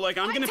true. Like,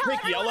 I'm gonna tell pick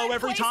everyone yellow I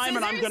every play time,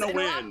 and I'm scissors gonna and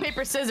rock, win.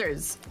 paper,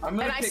 scissors. I'm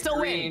gonna and I pick still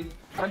green. win.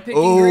 I'm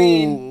picking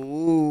green.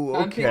 Ooh,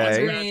 I'm picking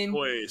okay. green.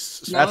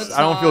 Choice. No, That's. it's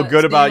I don't feel not. good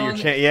Stay about your on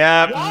chance. it.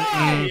 Yeah.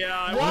 Why?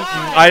 Yeah.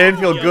 Why? I didn't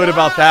feel good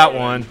about that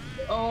one.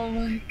 Oh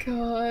my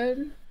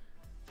god.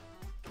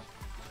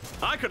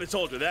 I could have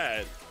told you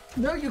that.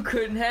 No, you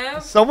couldn't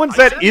have. Someone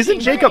said, said "Isn't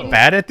green. Jacob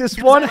bad at this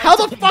one?" How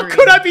the fuck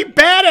could I be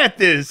bad at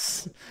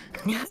this?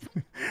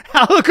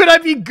 How could I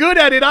be good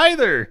at it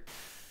either?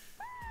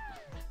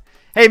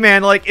 Hey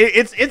man, like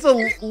it's a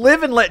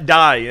live and let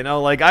die,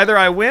 like either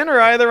I win or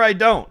either I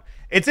don't.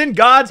 It's in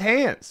God's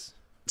hands.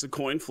 It's a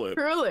coin flip.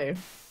 Truly.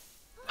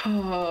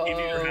 Oh. It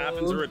either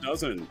happens or it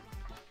doesn't.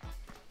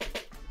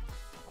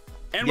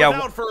 And Yeah,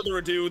 without further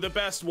ado, the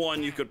best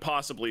one you could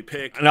possibly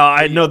pick.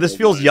 No, this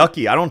feels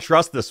yucky. I don't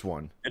trust this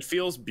one. It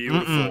feels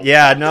beautiful.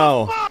 Yeah,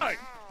 no.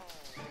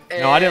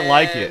 No, I didn't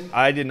like it. And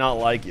I did not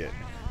like it.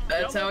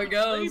 That's how it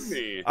goes.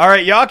 All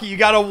right, Yaki, you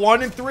got a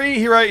 1 and 3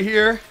 here, right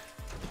here.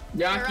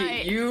 Yaki,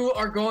 Alright. you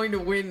are going to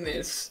win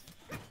this.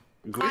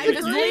 I'm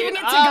just leaving it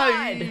to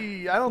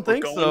God. I don't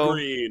think Going so.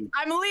 green.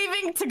 I'm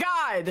leaving to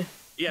God.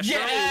 Yeah,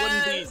 surely it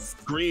wouldn't Yes!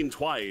 be green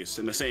twice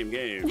in the same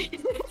game.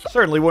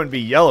 Certainly wouldn't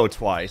be yellow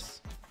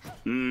twice. I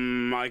kind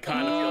of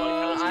feel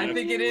like that I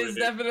think it is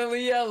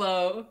definitely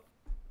yellow.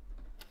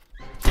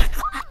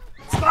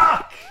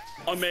 Fuck!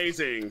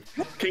 amazing.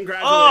 Oh.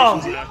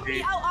 Congratulations,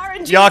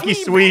 Yaki. Yaki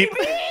sweep.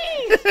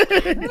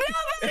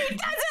 Nobody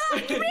doesn't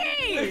like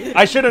me.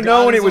 I should have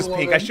God known is it a was pink.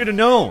 I woman. should have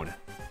known.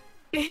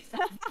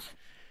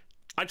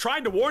 I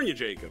tried to warn you,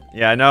 Jacob.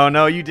 Yeah,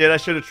 no, you did. I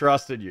should have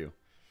trusted you.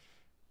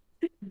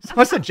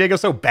 Someone said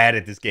Jacob's so bad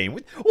at this game.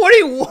 What do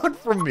you want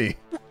from me?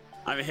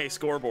 I mean, hey,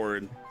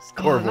 scoreboard.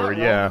 Scoreboard, Roll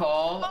yeah.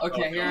 call.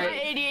 Okay, here. My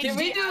Can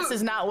we ADHD do? ass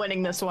is not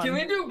winning this one. Can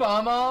we do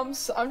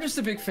bomb-oms? I'm just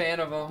a big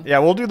fan of them. Yeah,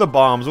 we'll do the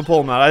bombs. We'll pull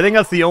them out. I think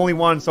that's the only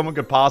one someone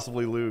could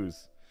possibly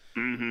lose.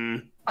 Mm-hmm.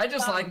 I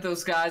just like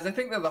those guys. I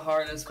think they're the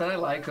hardest, but I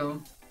like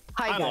them.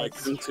 Hi I guys. like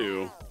them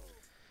too.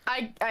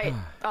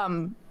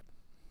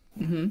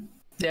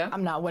 Yeah.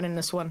 I'm not winning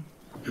this one.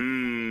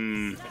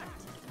 Hmm.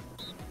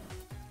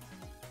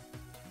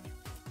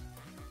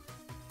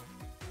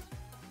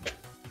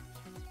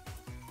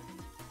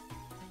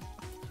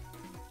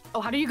 Oh,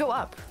 how do you go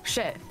up?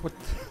 Shit. What?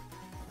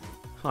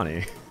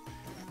 Honey.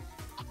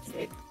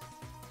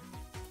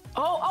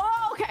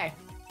 Oh, okay.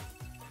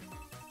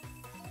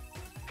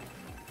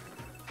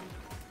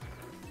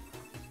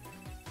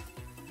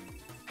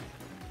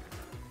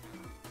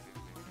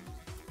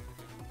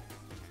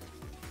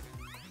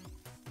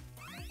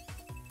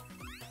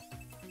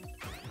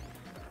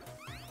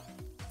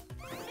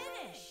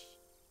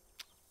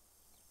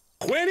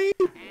 Quinny?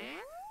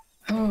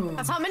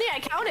 That's how many I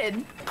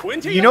counted.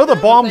 20? You know the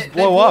bombs They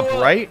blow blew up,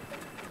 up. right?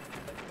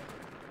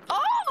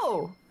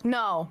 Oh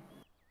no.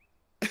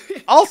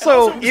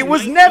 Also, it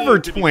was 19 never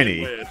to begin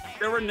 20. with.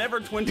 There were never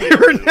 20. There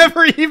were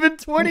never even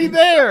 20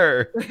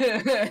 there.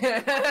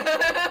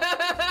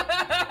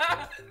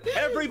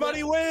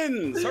 Everybody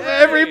wins. Hooray!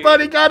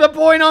 Everybody got a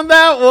point on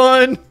that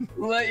one.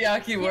 Let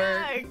Yaki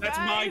work. Yeah, That's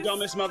my guys.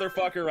 dumbest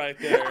motherfucker right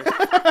there.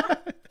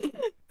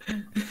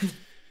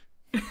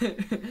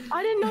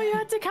 I didn't know you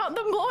had to count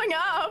them blowing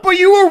up. But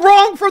you were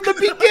wrong from the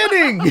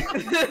beginning.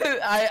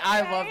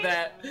 I love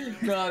that.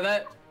 No,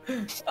 that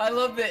I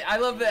love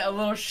that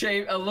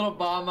a little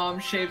bomb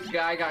shaped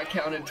guy got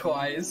counted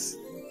twice.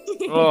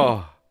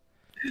 Oh.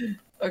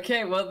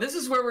 Okay, well this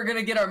is where we're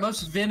gonna get our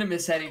most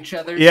venomous at each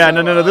other. Yeah,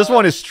 so, no. This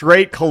one is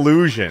straight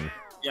collusion.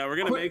 Yeah, we're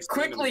gonna make some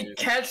quickly enemies.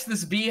 catch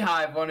this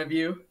beehive, one of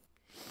you.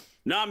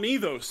 Not me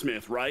though,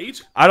 Smith. Right?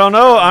 I don't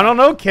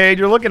know, Cade.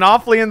 You're looking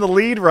awfully in the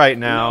lead right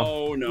now.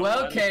 No. Well,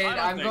 I don't Cade,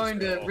 I'm think going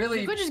to so.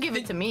 really. You could just give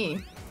it to me.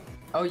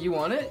 Oh, you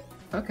want it?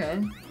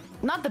 Okay.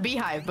 Not the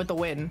beehive, but the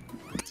win.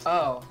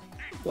 Oh,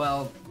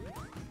 well,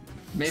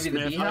 maybe the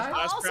Smith, beehive.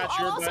 I I'll scratch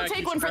also your back, take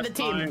you one for scratch the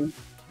team. mine.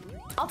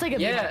 I'll take a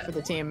Yeah. beehive for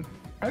the team.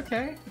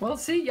 Okay. Well,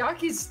 see,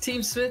 Yaki's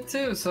Team Smith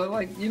too, so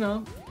like you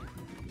know.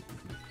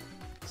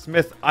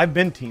 Smith, I've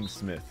been Team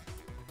Smith.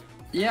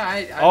 Yeah,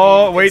 I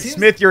Oh, mean, it wait, seems-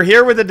 Smith, you're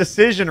here with a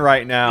decision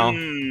right now.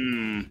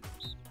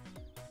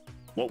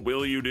 What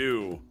will you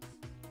do?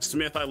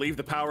 Smith, I leave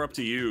the power up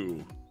to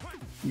you.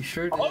 You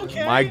sure do.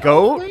 Okay. My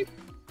goat?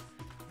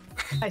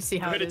 I see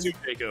how Hit it it is. too,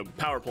 Jacob.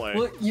 Power play.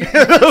 Well, you, Get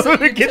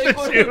the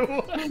one,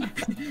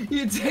 two.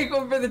 you take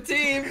one for the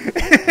team.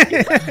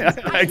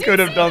 I could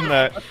have done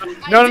that.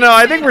 No.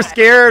 I think we're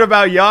scared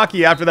about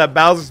Yaki after that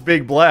Bowser's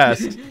Big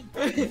Blast.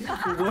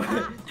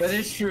 That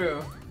is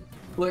true.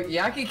 Look,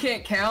 Yaki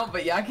can't count,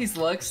 but Yaki's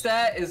luck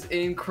stat is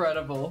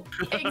incredible.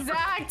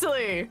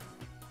 Exactly.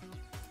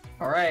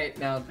 All right,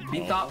 now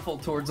be thoughtful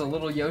towards a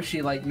little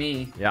Yoshi like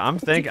me. Yeah, I'm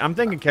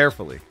thinking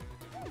carefully.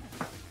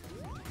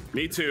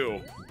 Me too.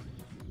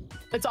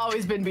 It's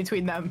always been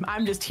between them.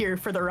 I'm just here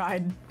for the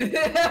ride. Smith,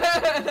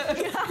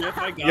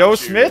 I got Yo, you.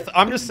 Smith,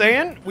 I'm just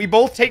saying, we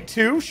both take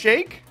 2,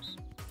 shake.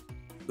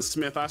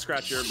 Smith, I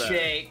scratch your back.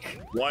 Shake.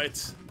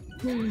 What?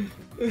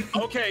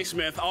 Okay,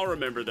 Smith, I'll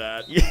remember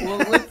that.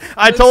 Well,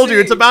 I let's told you,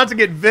 it's see. about to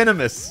get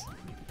venomous.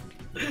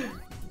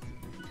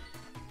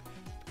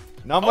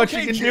 Not much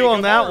Okay, you can Jacob, do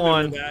on that I'll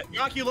one. remember that.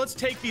 Yaki, let's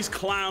take these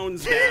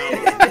clowns down.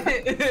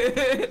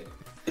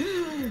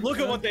 Look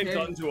at what they've Okay.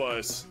 done to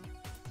us.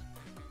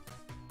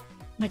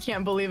 I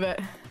can't believe it.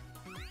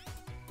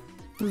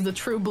 This is the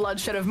true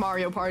bloodshed of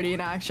Mario Party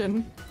in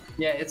action.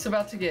 Yeah, it's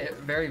about to get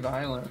very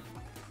violent.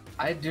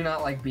 I do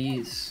not like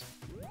bees.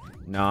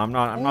 No, I'm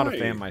not a Oi.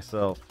 fan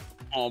myself.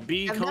 I'll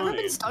be I've kind. never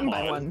been stung by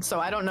Come on. one, so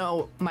I don't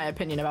know my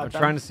opinion about I'm them.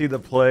 trying to see the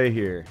play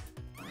here.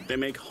 They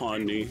make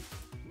honey.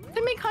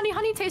 They make honey.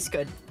 Honey tastes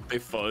good. They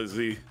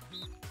fuzzy.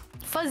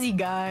 Fuzzy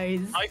guys.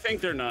 I think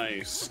they're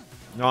nice.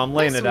 No, I'm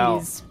laying it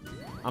out. Sweeties.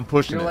 I'm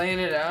pushing You're it. laying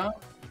it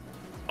out?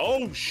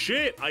 Oh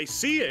shit, I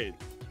see it.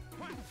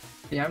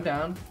 Yeah, I'm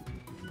down.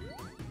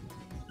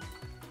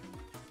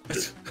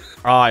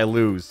 I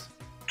lose.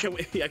 Can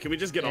we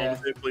just get on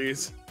with it,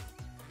 please?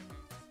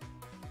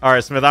 All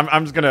right, Smith.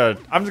 I'm just gonna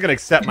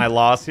accept my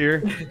loss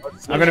here.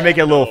 I'm gonna make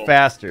it a little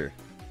faster.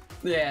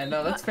 Yeah,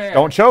 no, that's fair.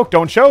 Don't choke.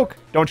 Don't choke.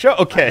 Don't choke.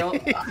 Okay.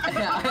 Take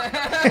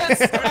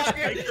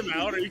them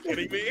out. Are you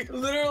kidding me?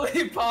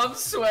 Literally, palms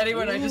sweaty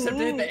when I just have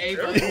to hit the A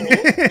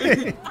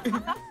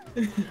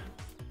button.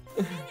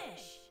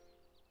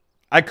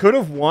 I could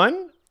have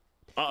won.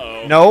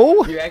 Uh-oh.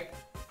 No.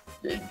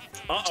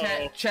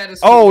 Uh-oh. Chat is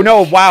Oh foolish.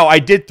 no! Wow, I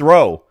did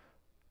throw.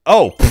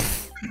 Oh.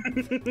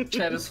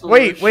 Chat is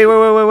Wait.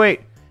 foolish.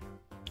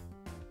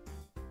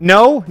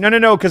 No.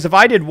 Because if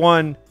I did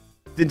one,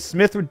 then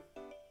Smith would.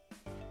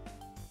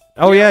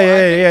 Oh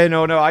yeah.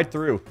 No, I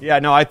threw. Yeah,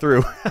 no, I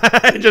threw.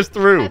 I just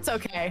threw. That's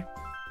okay.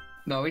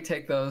 No, we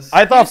take those.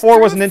 I thought just 4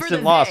 threw was an for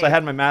instant the loss. day. I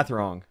had my math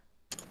wrong.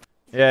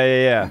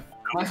 Yeah.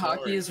 My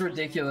hockey is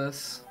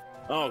ridiculous.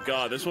 Oh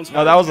god, this one's.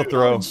 No, that was a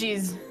throw.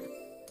 Jeez.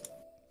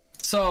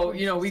 So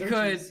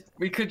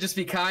we could just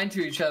be kind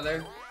to each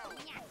other.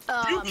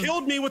 You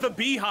killed me with a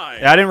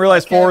beehive. Yeah, I didn't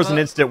realize Okay, 4 was an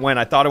well- instant win.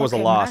 I thought it was a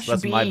Okay, loss. mash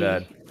That's my B.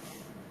 bad.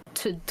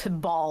 To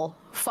ball.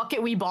 Fuck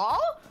it, we ball?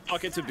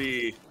 Fuck it to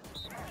be.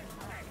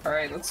 All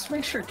right, let's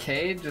make sure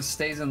Cade just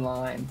stays in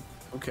line.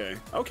 Okay.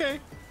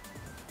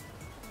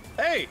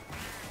 Hey,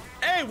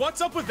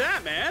 what's up with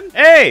that, man?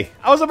 Hey,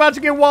 I was about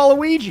to get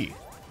Waluigi.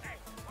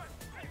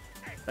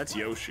 That's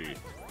Yoshi.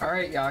 All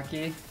right,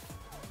 Yaki.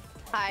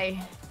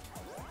 Hi.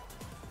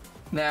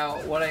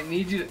 Now, what I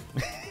need you to...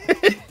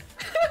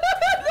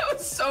 That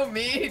was so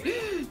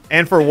mean.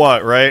 And for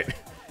what, right?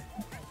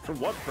 For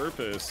what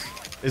purpose?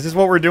 Is this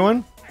what we're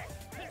doing?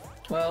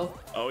 Well,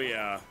 Oh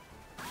yeah.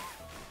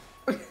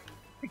 I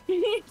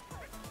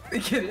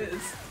think it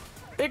is.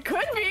 It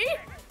could be.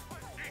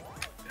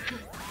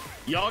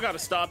 Y'all gotta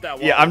stop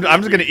that. Yeah, I'm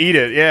just gonna eat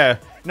it. Yeah.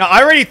 No,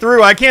 I already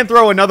threw. I can't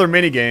throw another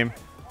minigame.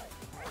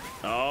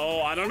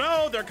 Oh, I don't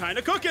know. They're kind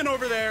of cooking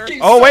over there.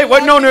 Oh wait,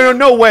 what?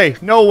 No way.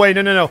 No.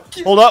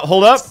 Hold up.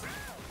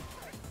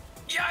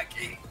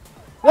 Yaki.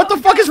 What the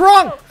fuck is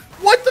wrong?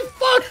 What the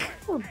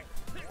fuck?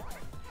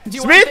 Do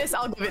you Smith? want this?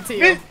 I'll give it to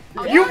you.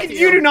 I'll You give it to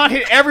you do not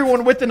hit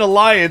everyone with an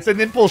alliance and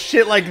then pull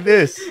shit like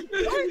this.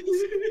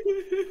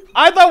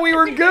 I thought we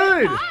were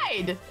good.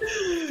 Hide.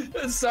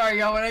 Sorry,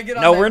 y'all. When I get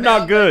on No, that we're not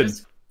mount, good. I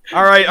just-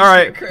 All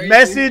right. Crazy.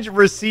 Message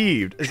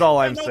received is all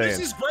I'm No, saying. this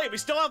is great. We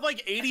still have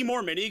like 80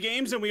 more mini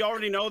games, and we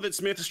already know that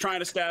Smith is trying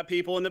to stab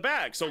people in the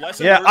back. So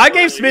lesson Yeah, learned I gave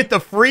early. Smith the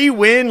free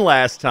win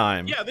last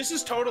time. Yeah, this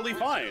is totally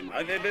fine.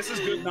 This is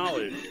good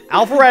knowledge.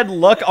 Alpharad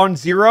luck on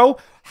 0.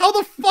 How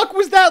the fuck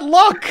was that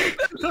luck?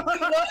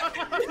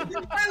 I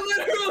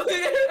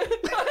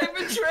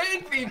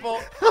betrayed people.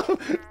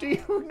 Do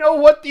you know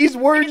what these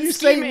words It's you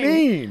say scheming.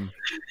 mean?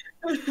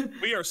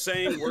 We are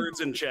saying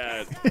words in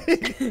chat.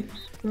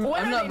 When I'm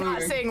are not they not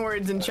moving. saying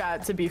words in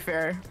chat, to be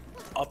fair?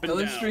 Up and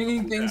They're down.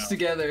 stringing up things and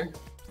together.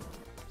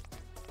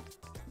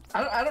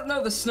 I don't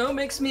know. The snow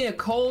makes me a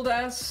cold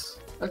ass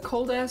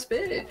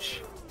bitch.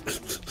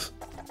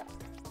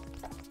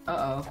 Uh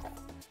oh.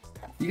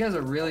 You guys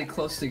are really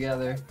close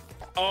together. down.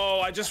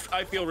 Oh,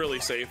 I feel really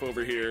safe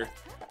over here.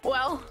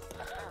 Well.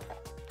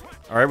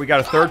 All right, we got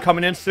a third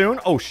coming in soon.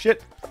 Oh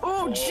shit,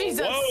 Oh,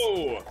 Jesus.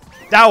 Whoa!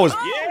 that was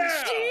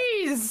Yeah!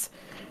 Jeez.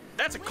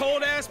 That's a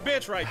cold ass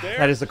bitch right there.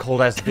 that is a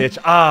cold ass bitch.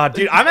 Ah,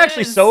 dude, I'm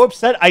actually is. so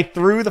upset. I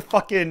threw the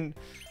fucking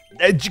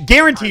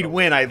guaranteed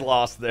win. I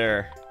lost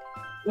there.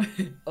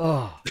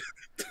 Oh.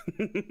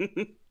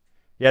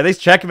 Yeah, they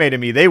checkmated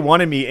me. They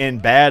wanted me in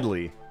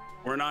badly.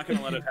 We're not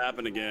gonna let it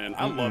happen again.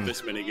 I love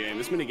this minigame.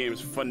 This minigame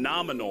is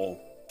phenomenal.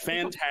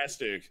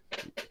 Fantastic.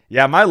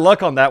 Yeah, my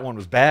luck on that one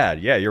was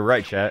bad. Yeah, you're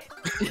right, chat.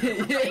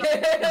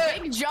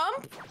 Big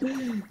jump.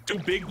 Do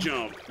big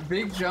jump.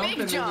 Big jump. Big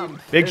and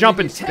jump. Big jump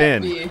and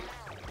spin.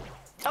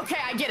 Okay,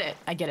 I get it.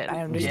 I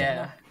understand. Yeah.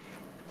 now.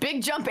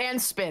 Big jump and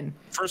spin.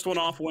 First one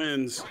off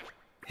wins.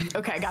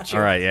 Okay, got you.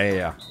 All right,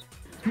 yeah.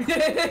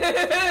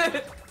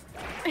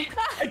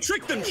 I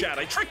tricked them, Chad.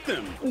 I tricked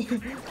them.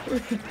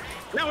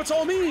 Now it's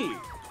all me.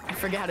 I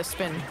forget how to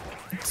spin.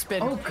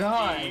 Spin. Oh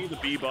God. The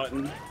B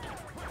button.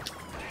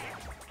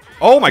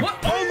 Oh my.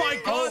 Oh my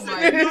god. Oh that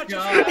my did not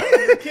just God. happen.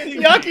 Are you kidding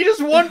me? Yaki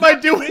just won by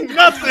doing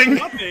nothing.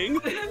 Nothing.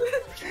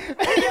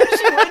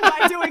 She won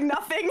by doing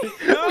nothing.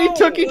 We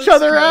took each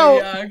other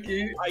out.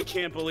 Yaki. I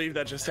can't believe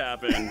that just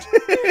happened.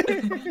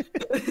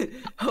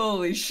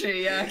 Holy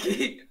shit,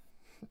 Yaki.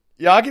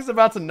 Yaki's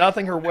about to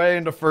nothing her way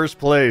into first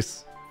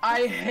place.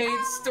 I hate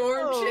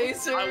Storm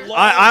Chaser. I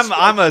love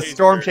I'm a Chaser.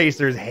 Storm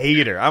Chasers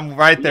hater. I'm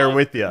right there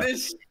with you.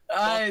 This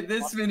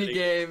mini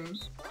game.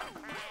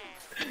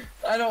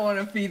 I don't want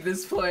to feed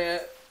this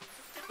plant.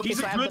 Okay, He's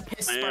so a I have good the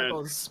piss man.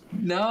 sparkles.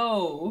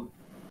 No.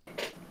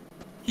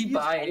 He He's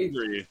bites.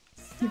 hungry.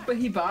 But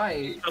he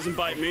bites. Doesn't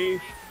bite me.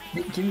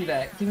 Give me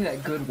that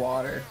good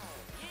water.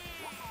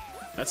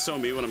 That's so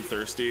me when I'm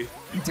thirsty.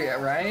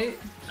 Yeah, right?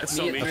 That's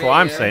so me. That's what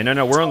I'm saying.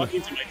 No, we're on the.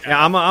 Talking to my cat.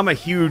 Yeah, I'm a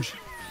huge.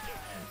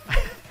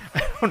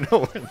 I don't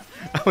know where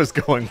I was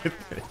going with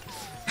it.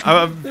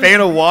 I'm a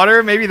fan of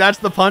water. Maybe that's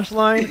the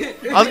punchline.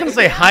 I was gonna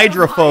say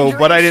hydrophobe,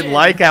 but I didn't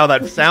like how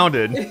that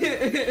sounded.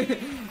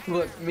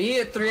 Look, me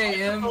at 3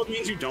 a.m. That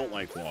means you don't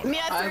like water. Me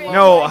at 3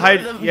 No, I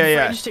go to the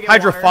yeah. fridge to get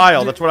water.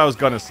 Hydrophile. That's what I was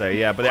gonna say.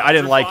 Yeah, but I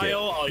didn't like it.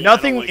 Hydrophile? Oh, yeah, I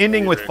Nothing don't like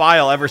ending that with either.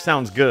 file ever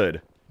sounds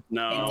good.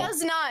 No. It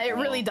does not. It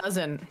really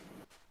doesn't.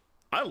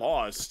 I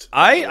lost.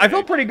 I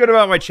felt pretty good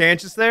about my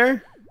chances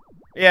there.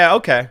 Yeah.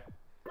 Okay.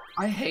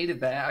 I hated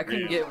that. I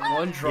couldn't get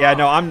one drop. Yeah.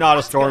 No, I'm not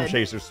a Storm good.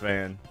 Chasers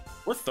fan.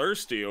 We're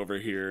thirsty over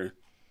here.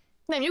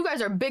 Man, you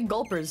guys are big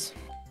gulpers.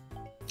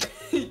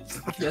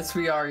 Yes,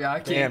 we are,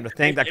 Yaki. Damn, to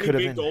think that Any could have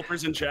big been.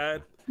 gulpers in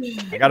chat?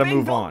 I gotta Big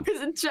move on.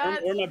 gulpers in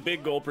chat. Where are my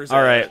big gulpers? All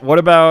at? right. What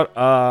about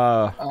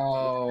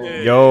Oh.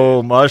 Yeah.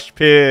 Yo, Mush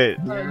Pit?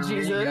 Here we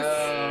Jesus.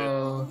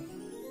 go.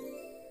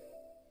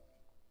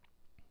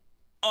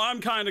 Oh, I'm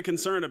kind of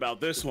concerned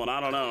about this one. I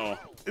don't know.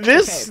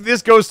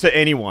 This goes to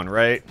anyone,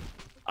 right?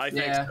 I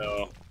think Yeah.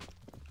 so.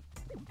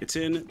 It's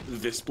in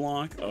this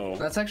block. Oh,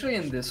 That's actually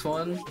in this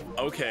one.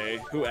 okay.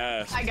 Who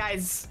asked? Hi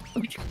guys.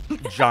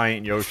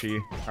 Giant Yoshi.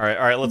 All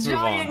right. Let's move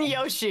Giant on.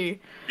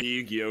 Yoshi.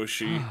 Big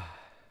Yoshi.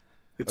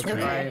 It's Okay.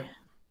 weird. Alright.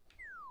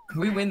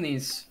 We win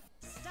these.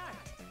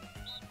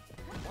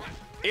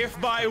 If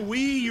by we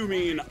you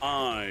mean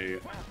I.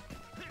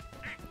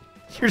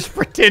 You're just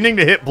pretending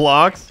to hit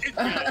blocks.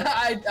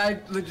 I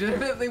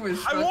legitimately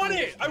was. I want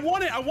it. I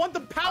want it. I want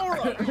the power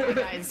up. Hi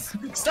guys.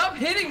 Stop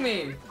hitting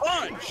me!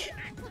 Punch.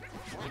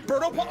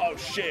 Birdo. Oh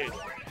shit.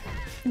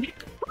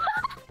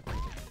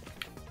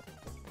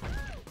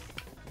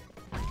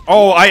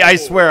 Oh, I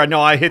swear,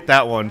 no, I hit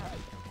that one.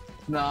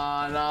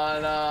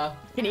 Nah.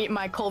 Can eat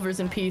my Culvers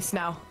in peace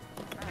now.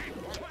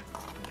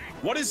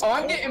 What is? Oh,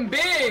 I'm getting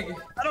big!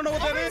 I don't know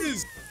what that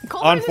is.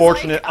 Culvers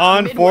Unfortunate, is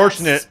like,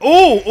 unfortunate. Midwest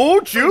Ooh,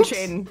 food Jukes.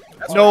 chain.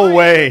 No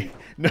way.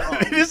 No,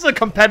 this is a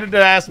competitive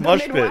ass The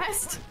mush pit.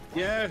 Midwest?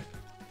 Yeah.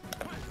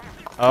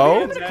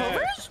 Oh,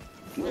 Culvers?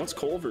 What's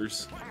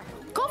Culver's?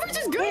 Culvers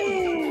is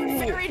good.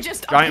 Fairy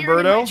just Giant appeared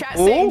in my Birdo? chat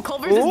saying Ooh,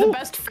 Culvers is the ooh.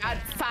 best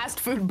fast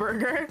food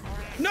burger.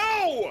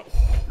 No.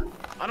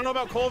 I don't know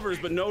about Culver's,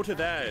 but no to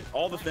that.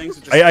 All the things.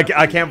 That just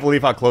I can't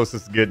believe how close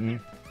this is getting.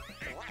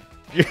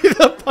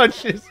 The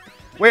punches.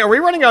 Wait, are we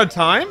running out of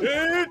time?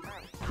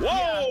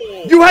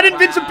 Whoa! You had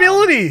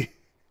invincibility.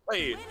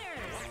 Wait.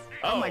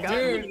 Oh my God. I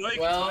didn't Dude, know you could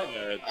well, tie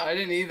that. I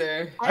didn't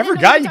either. I didn't know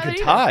forgot you you could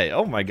could tie that tie.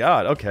 Oh my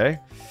god. Okay.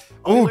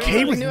 Ooh, literally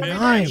Kate with knew it.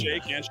 9.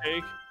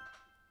 Handshake.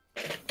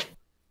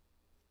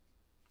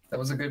 That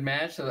was a good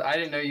match. I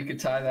didn't know you could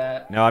tie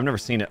that. No, I've never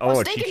seen it.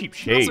 Oh, Steak she and keeps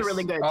Peas chase. are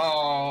really good.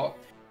 Oh.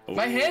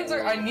 My hands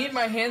are. I need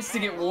my hands to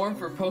get warm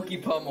for Pokey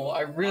Pummel.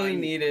 I really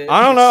need it.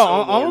 I don't know.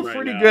 so I'm warm right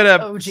pretty now. good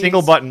at Oh, geez.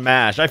 single button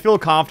mash. I feel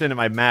confident in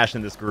my mash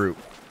in this group.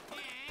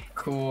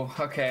 Cool.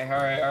 Okay. All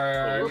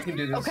right. We can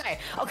do this. Okay,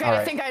 All I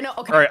right. think I know.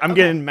 Okay. All right, I'm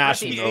okay. getting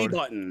Press mashy the A mode.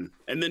 button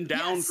and then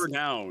down Yes. for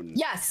down.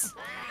 Yes.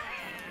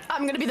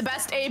 I'm gonna be the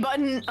best A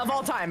button of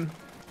all time.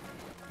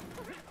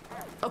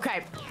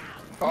 Okay.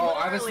 Oh,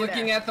 I was Literally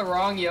looking there. at the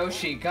wrong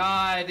Yoshi.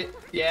 God.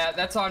 Yeah,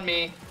 that's on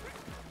me.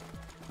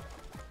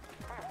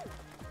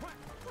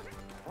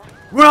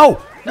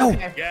 No! No!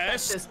 Okay.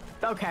 Yes. That's just,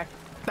 okay.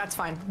 That's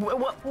fine.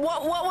 What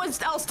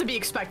was else to be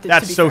expected?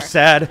 That's to be so fair?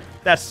 sad.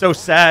 That's so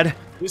sad.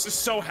 This is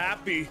so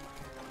happy.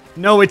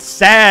 No, it's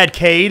sad,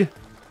 Cade.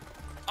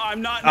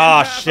 I'm not.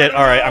 Ah, shit.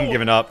 All right, I'm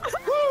giving up.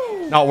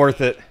 Not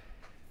worth it.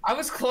 I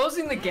was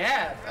closing the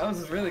gap. I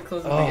was really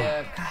closing Oh. the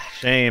gap.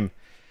 Shame.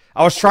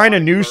 I was trying a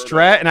new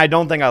strat, and I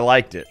don't think I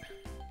liked it.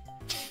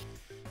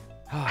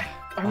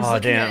 I was Oh,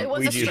 looking at damn. it was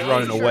a Ouija's strange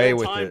running away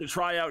with time it. to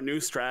try out new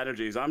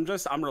strategies. I'm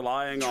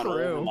relying on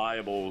True. old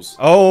reliables.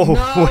 Oh,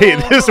 No. wait.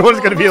 This one's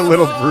going to be a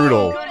little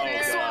brutal. What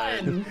is this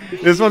God. one?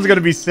 This one's going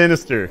to be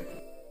sinister.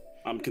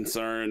 I'm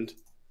concerned.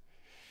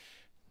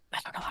 I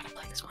don't know how to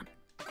play this one.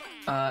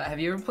 Have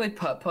you ever played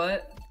Putt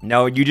Putt?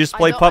 No, you just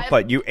play know,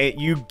 putt-putt. You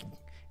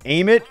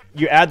aim it,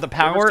 you add the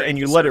power, take and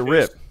you the let it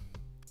circus.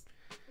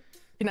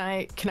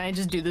 rip. Can I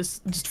just do this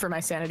just for my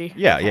sanity?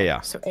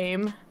 Yeah. So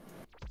aim.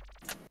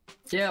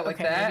 Yeah, like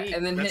Okay, that, maybe-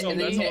 and then That's hit, and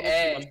then all- you hit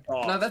that's A.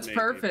 all too much No, that's maybe.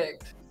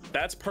 perfect.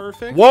 That's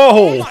perfect. Whoa!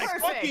 Oh my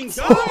Perfect. fucking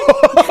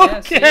god!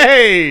 Yes,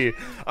 Okay.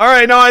 All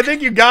right. No, I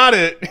think you got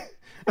it.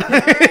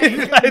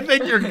 I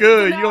think you're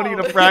good. You don't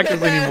need to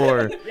practice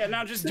anymore. Yeah,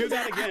 now just do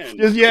that again.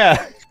 Just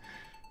yeah.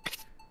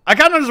 I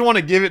kind of just want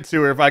to give it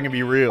to her if I can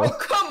be Oh, real.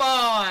 come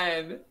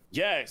on!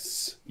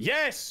 Yes.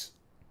 Yes.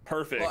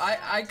 Perfect. Well,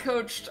 I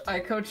coached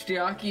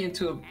Yaki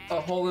into a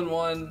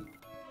hole-in-one.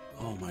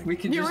 Oh my. We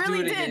can You just really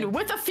do it did, again.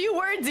 with a few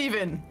words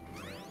even.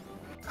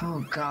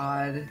 Oh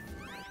God,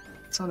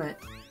 it's on it.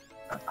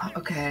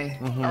 Okay.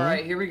 Mhm. All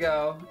right, here we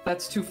go.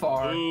 That's too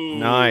far. Ooh.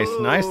 Nice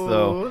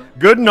though. Ooh.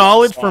 Good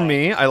knowledge for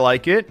me. I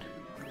like it.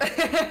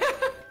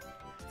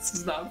 This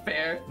is not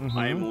fair.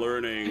 I'm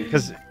learning.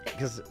 Because.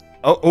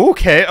 Oh,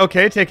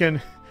 okay. Taking.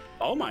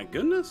 Oh my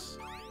goodness.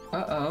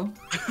 Uh-oh.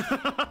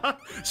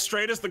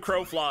 Straight as the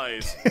crow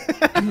flies.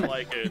 I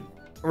like it.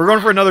 We're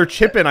going for another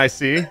chip in. I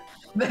see.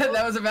 That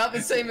was about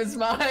the same as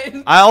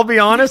mine. I'll be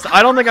honest.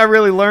 I don't think I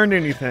really learned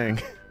anything.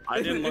 I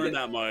didn't learn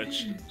that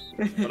much,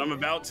 but I'm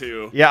about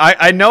to. Yeah,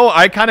 I know.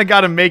 I kind of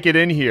got to make it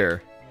in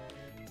here.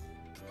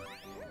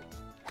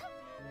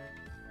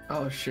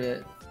 Oh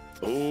shit.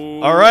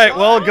 Ooh. All right.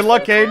 Well, good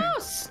luck, Cade.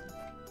 Close.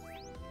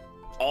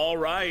 All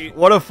right.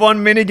 What a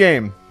fun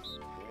minigame.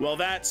 Well,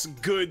 that's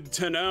good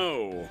to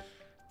know.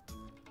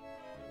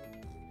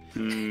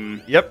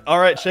 Yep. All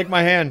right. Shake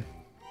my hand.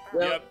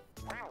 Yep.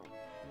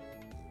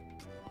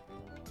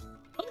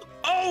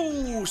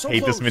 Oh, so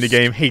Hate close. this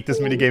minigame. Hate this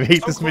minigame.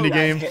 Hate this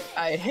minigame.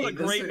 I What a hate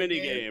this great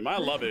minigame. I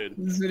love it.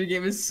 This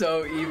minigame is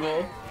so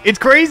evil. It's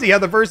crazy how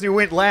the person who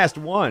went last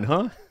won,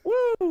 huh?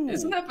 Woo.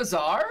 Isn't that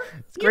bizarre?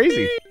 It's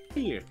crazy.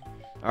 Yippee.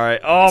 All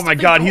right. Oh my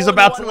God. He's gold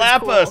about to one was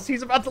lap cool. us.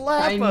 He's about to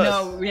lap I us.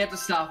 know. We have to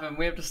stop him.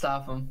 We have to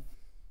stop him.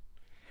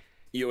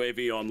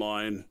 UAV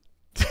online.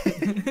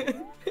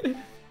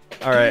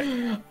 All right.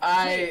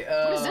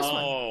 What is this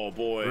one? Oh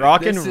boy.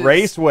 Rockin' This is-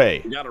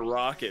 Raceway. You gotta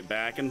rock it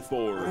back and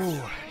forth.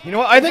 You know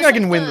what? I think I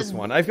can win looks this good.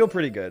 one. I feel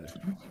pretty good.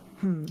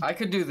 I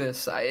could do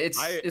this.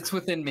 It's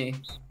within me.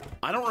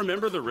 I don't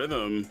remember the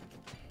rhythm.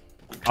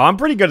 Oh, I'm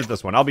pretty good at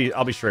this one. I'll be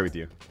straight with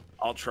you.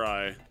 I'll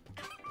try.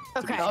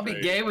 Okay. I'll be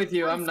gay with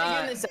you. I'm Figuring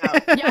not. this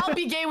out. Yeah, I'll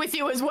be gay with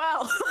you as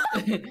well.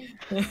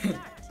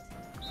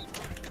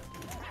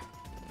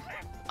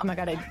 Oh my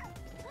God,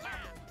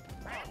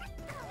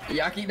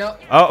 Yaki, no.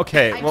 Oh,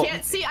 okay. I Well,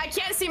 can't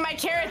see my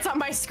carrots on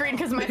my screen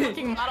because my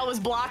fucking model was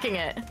blocking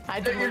it.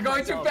 You're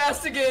going too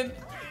fast again.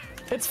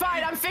 It's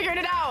fine. I'm figuring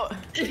it out.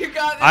 You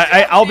got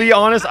this. I'll be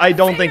honest. I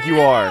don't think you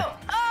Figuring it are. out.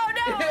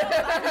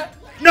 Oh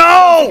no!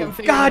 No! I'm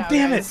figuring God it out,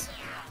 damn it! guys.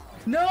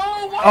 No.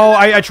 Why? Oh,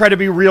 I try to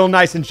be real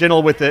nice and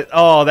gentle with it.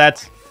 Oh,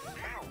 that's.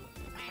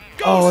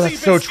 Oh, that's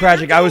so Seabiscuit,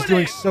 tragic. you're I was doing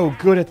doing so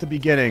good at the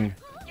beginning.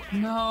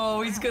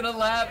 No, he's gonna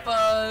lap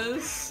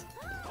us.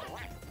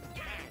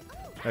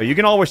 Oh, you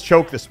can always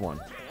choke this one.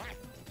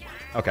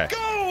 Okay.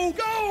 Go,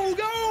 go,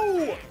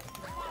 go!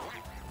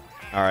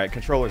 All right.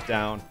 Controller's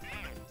down.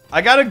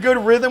 I got a good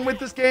rhythm with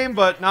this game,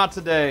 but not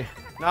today.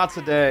 Not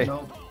today.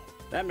 No.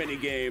 That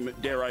minigame,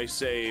 dare I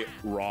say,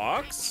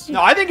 rocks?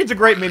 No, I think it's a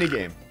great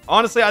minigame.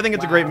 Honestly, I think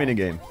it's a great Wow.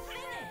 minigame.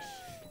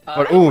 I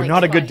But don't ooh, like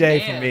not a my good day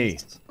for me.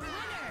 hands.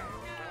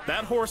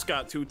 That horse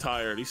got too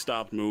tired. He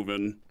stopped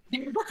moving.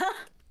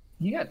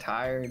 He got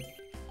tired.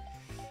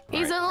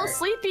 He's a little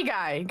sleepy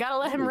guy. Gotta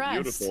let him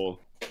rest. Beautiful.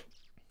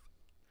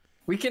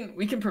 We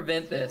can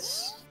prevent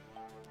this.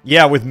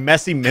 Yeah, with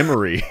messy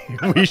memory,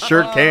 we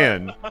sure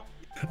can.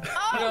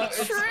 Oh,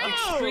 It's true.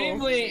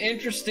 extremely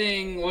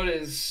interesting.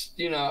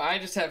 I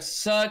just have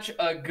such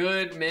a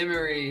good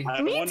memory.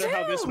 I Me wonder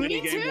how this too,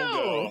 me minigame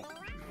will go.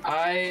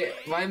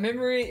 My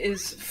memory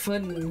is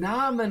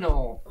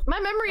phenomenal. My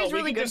memory No, is we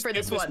really can good just for skip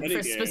this this one, for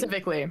minigame.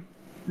 specifically.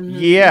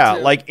 Yeah, Me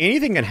too. like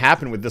anything can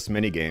happen with this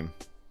minigame.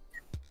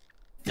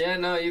 Yeah,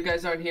 no, you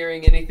guys aren't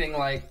hearing anything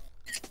like,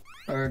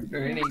 or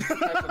any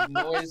type of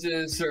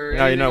noises or.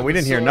 No, anything of we the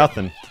didn't hear sort.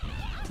 nothing.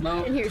 No, I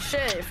didn't hear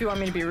shit, if you want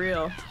me to be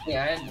real.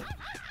 yeah, I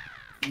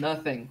had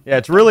nothing. Yeah,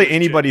 it's really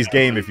anybody's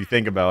game if you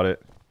think about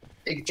it.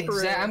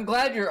 I'm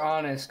glad you're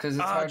honest, because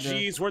it's Ah, hard to.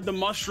 jeez, where'd the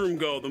mushroom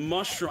go? The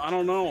mushroom, I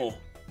don't know.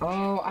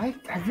 Oh, I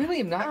really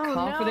am not Oh,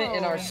 confident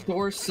in no. our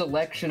score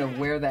selection of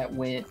where that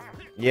went.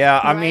 Yeah,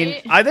 I mean,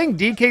 Right? I think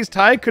DK's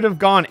tie could have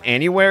gone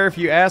anywhere if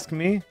you ask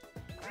me.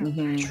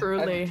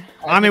 Truly.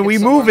 I mean, think we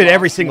it's move somewhere it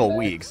every else in single there.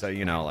 week, so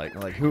you know, like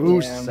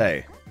who's Yeah. to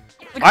say?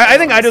 I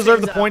think I deserve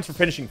the Saves up. points for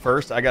finishing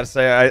first. I gotta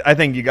say, I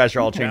think you guys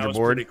should all change That your was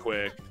board. pretty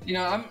quick. You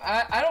know,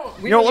 I don't.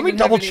 We You know, don't let me even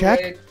have double any check.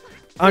 way-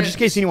 Just in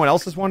case anyone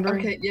else is wondering.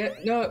 Okay, yeah,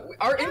 no,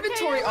 our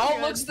inventory we're all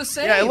good. looks the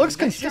same. Yeah, it looks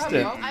Nice job,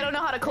 consistent. y'all. I don't know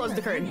how to close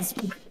the curtains.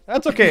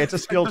 That's okay. It's a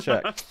skill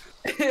check.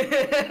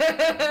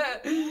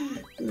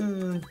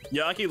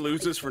 Yaki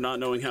loses for not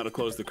knowing how to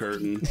close the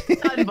curtain.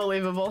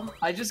 Unbelievable.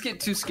 I just get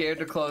too scared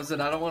to close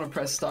it. I don't want to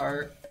press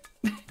start.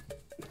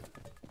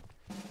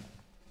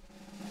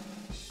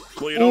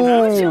 Well, you don't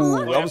have to.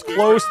 Ooh, that was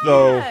close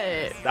though.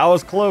 What? That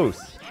was close.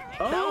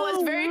 That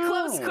was very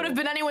close. Oh. Could have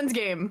been anyone's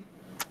game.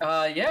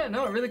 Yeah,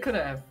 no, it really could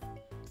have.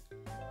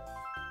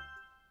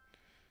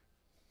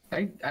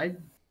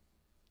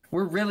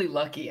 We're really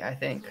lucky, I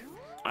think.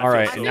 All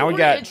right, so. now we we're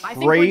got good. I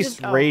think we're Trace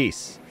just- oh.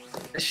 Race.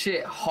 This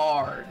shit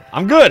hard.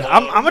 I'm good.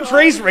 I'm a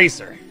Trace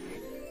racer.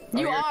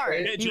 You you're are.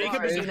 great. Yeah, You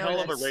Jacob are, is a you know hell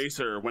of a this.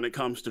 racer when it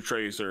comes to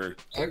Tracer.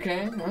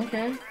 Okay,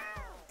 okay.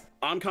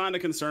 I'm kind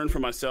of concerned for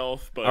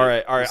myself, but All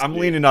right. we'll I'm see.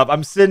 leaning up.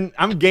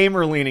 I'm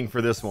gamer leaning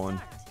for this one.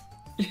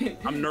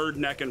 I'm nerd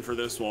necking for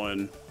this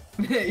one.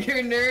 You're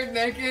nerd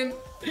necking.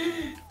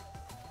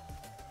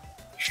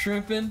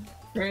 Shrimping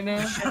right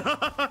now.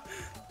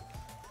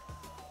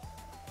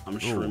 I'm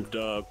shrimped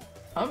up.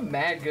 I'm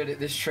mad good at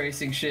this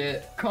tracing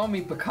shit. Call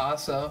me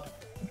Picasso.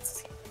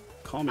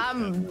 Call me.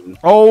 I'm- Kevin.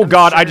 Oh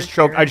God, I sure just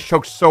choked. you're- I just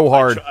choked so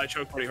hard. I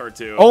choked pretty hard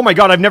too. Oh my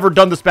God, I've never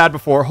done this bad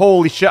before.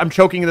 Holy shit, I'm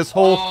choking in this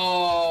whole.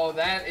 Oh,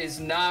 that is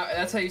not.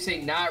 That's how you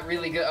say not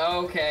really good.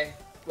 Oh, okay.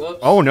 Whoops.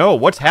 Oh no,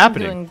 what's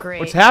happening? doing great.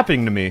 What's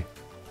happening to me?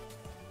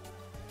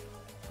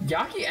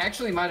 Yaki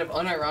actually might have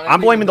unironically.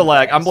 I'm blaming the been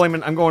lag. fast.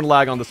 I'm going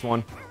lag on this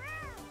one.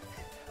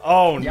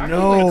 Oh Yaki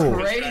no, went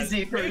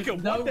crazy for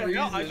Jacob, no what the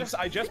hell? reason.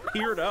 I just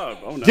peered up.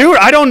 Oh no. dude,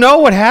 I don't know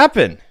what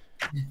happened.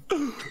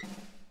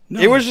 No.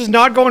 It was just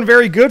not going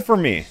very good for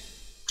me.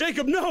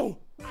 Jacob, no.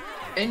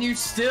 And you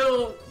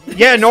still.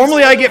 Yeah, you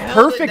normally I still get held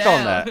it perfect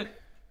on down.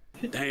 that.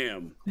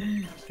 Damn.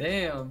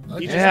 Damn. He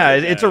Okay. just Yeah,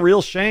 did it's a that.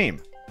 real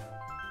shame.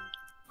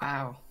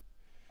 Wow.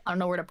 I don't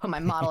know where to put my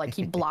model. I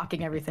keep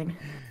blocking everything.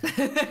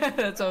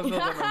 That's how it feels on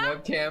my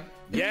webcam.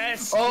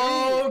 Yes.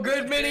 Oh,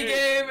 good mini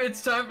game.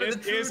 It's time for the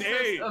This true is test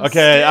it. of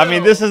Okay, I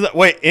mean, skill. this is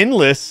wait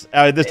endless.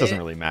 This doesn't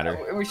really matter.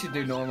 We should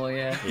do normal,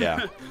 yeah.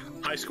 Yeah.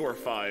 High score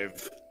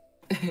 5.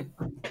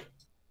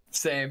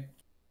 Same.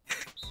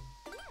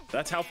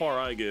 That's how far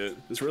I get.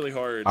 It's really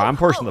hard. I'm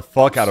pushing the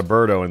fuck out of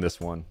Birdo in this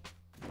one.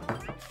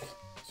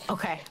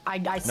 Okay,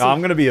 I see. No,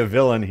 I'm gonna be a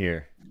villain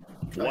here.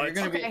 Oh, What? you're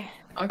gonna be. Okay.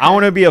 Okay. I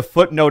want to be a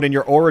footnote in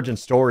your origin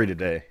story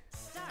today.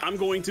 I'm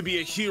going to be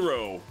a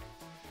hero.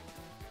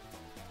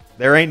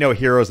 There ain't no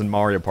heroes in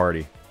Mario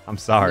Party. I'm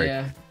sorry.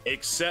 Yeah.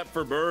 Except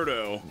for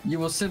Birdo. You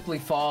will simply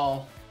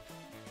fall.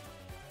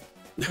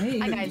 Hey.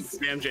 Hi, guys.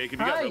 Damn, Jacob,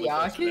 you got Hi, really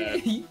close to that.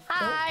 Yaki.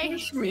 Hi. Don't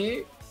push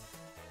me.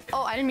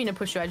 Oh, I didn't mean to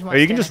push you. I just Oh, want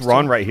you can just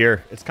run right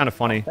here. It's kind of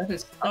funny. That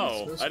is.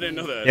 Oh, I didn't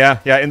know that.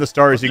 Yeah, in the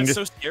stars you can That's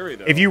just. so scary,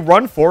 though. If you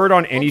run forward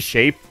on any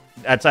shape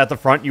that's at the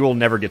front, you will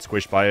never get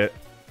squished by it.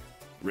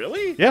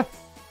 Really? Yeah.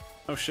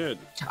 Oh, shit.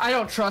 I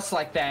don't trust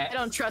like that. I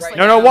don't trust Right like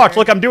No, that no, watch. either.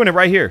 Look, I'm doing it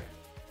right here.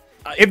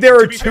 If there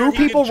To are be fair, two he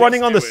could people just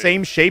running on do the it.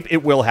 same shape,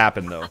 it will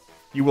happen though.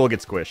 You will get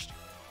squished.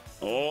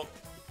 Oh.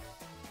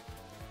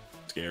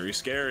 Scary,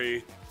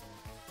 scary.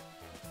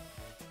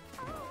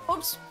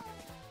 Oops.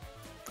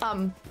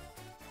 Um.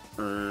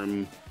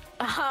 Um.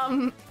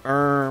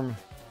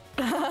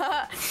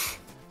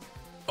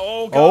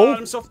 Oh, God, Oh,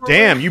 I'm so far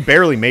damn! away. You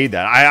barely made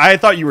that. I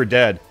thought you were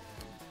dead.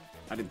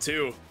 I did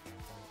too.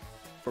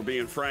 For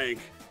being frank.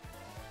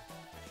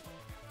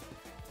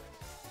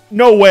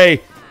 No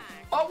way.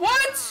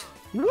 What?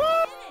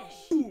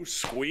 Woo!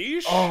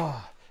 Squeeze?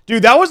 Oh,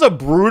 dude, that was a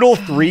brutal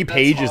 3 That's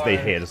pages they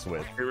hard. hit us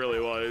with. It really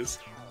was.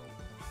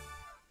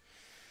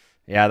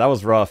 Yeah, that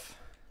was rough.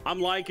 I'm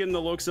liking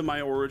the looks of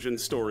my origin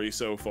story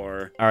so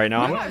far. All right,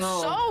 now You I'm.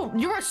 are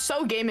you are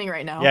so gaming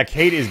right now. Yeah,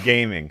 Kate is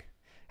gaming.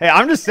 Hey,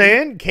 I'm just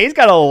saying, Kate's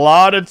got a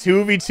lot of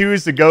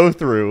 2v2s to go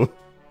through.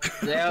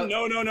 Yeah.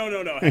 No.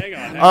 Hang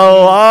on. A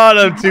lot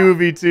of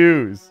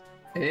 2v2s.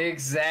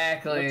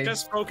 Exactly. Let's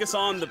just focus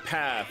on the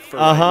path for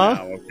Uh-huh.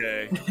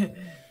 right now, okay?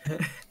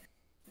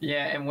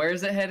 Yeah, and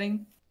where's it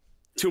heading?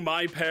 To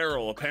my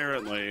peril,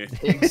 apparently.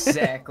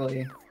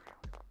 Exactly.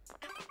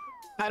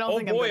 I don't Oh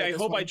think I'm boy, good at I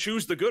this hope I one.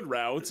 choose the good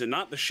routes and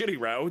not the shitty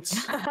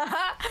routes.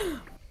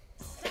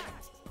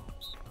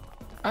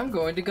 I'm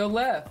going to go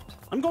left.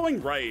 I'm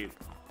going right.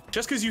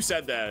 Just because you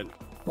said that.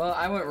 Well,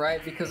 I went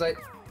right because I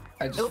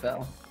just Nope.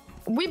 fell.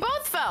 We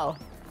both fell.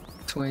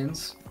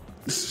 Twins.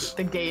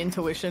 The gay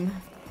intuition.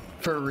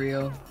 For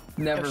real.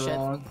 Never Oh, shit.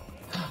 wrong.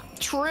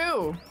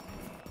 True.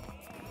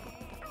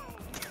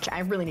 I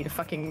really need to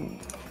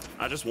fucking.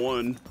 I just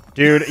won.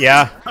 Dude,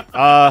 yeah.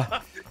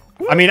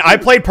 I mean, I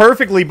played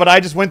perfectly, but I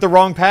just went the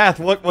wrong path.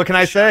 What can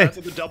I say? That's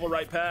the double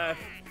right path.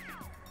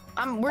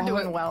 We're Oh,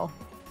 doing wait. well.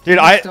 Dude,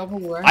 Double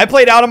right? I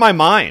played out of my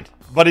mind,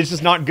 but it's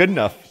just not good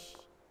enough.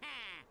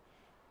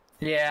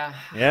 Yeah.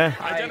 Yeah.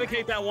 I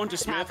dedicate that one to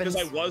Smith because I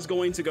happens. was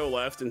going to go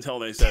left until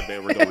they said they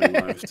were going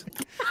left.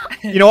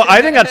 You know what?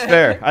 I think that's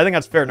fair. I think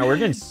that's fair. No, we're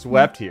getting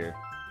swept here.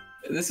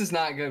 This is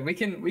not good. We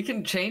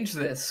can change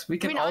this. We I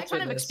can mean, I alter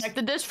kind of this.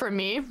 expected this for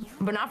me,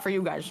 but not for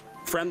you guys.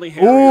 Friendly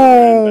Harrier.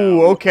 Ooh,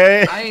 inbound.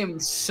 okay. I am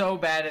so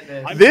bad at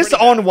this. I'm This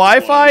pretty on bad at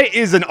Wi-Fi this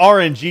is an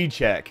RNG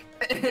check.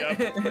 one.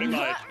 Yep, pretty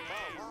much.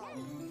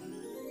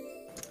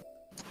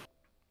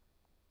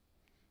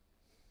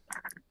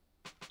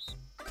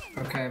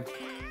 Okay.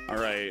 All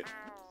right.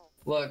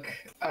 Look,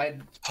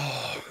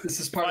 this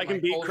is part If I of my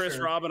can beat culture. Chris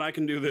Robin, I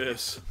can do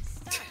this.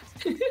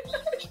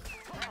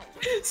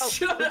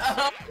 Shut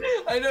up!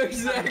 I know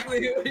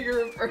exactly what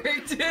you're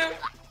referring to.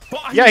 But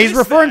I Yeah, he's missed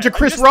referring that. to I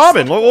Chris missed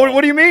Robin. the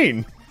What do you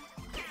mean?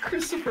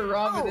 Christopher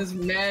Robin is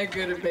mad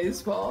good at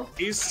baseball.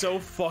 He's so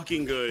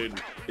fucking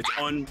good. It's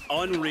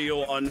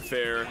unreal,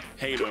 unfair.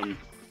 Hate him.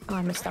 Oh,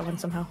 I missed that one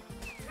somehow.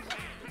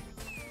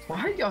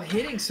 Why are y'all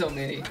hitting so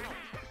many?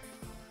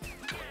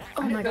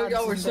 Oh I my didn't know god.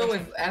 y'all were this is so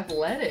embarrassing.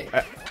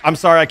 athletic. I'm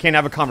sorry, I can't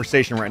have a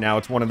conversation right now.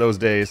 It's one of those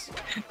days.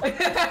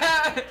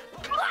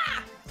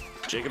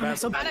 Jacob I'm hasn't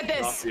so bad at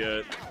this. off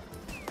yet.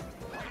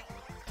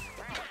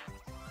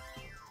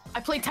 I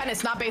play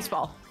tennis, not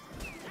baseball.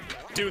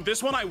 Dude,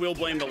 this one I will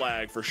blame the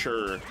lag for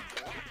sure.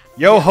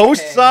 Yo,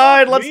 host Okay.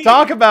 side, let's Me.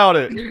 talk about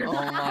it. Oh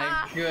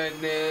my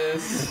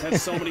goodness.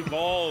 That's so many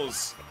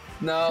balls.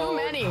 No. Too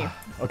many.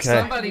 Okay.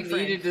 Somebody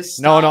needed to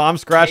stop. No, I'm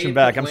scratching Cade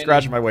back. from I'm winning.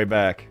 scratching my way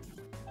back.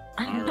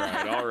 All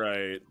right, all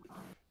right.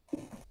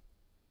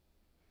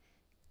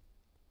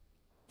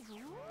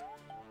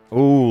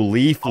 Ooh,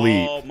 leaf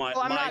leap. Oh my,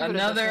 Well, I'm not my good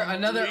at this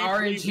Another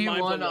one. Leaf, leaf, my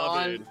RNG one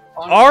beloved.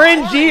 on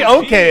RNG?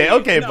 Okay, No,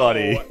 okay,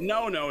 buddy.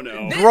 No.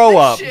 This- Grow this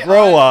up, shit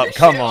grow up, this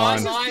come shit on.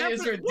 Online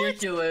is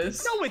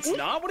ridiculous. No, it's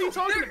not. What are you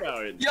talking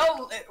about?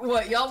 Y'all,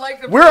 what? Y'all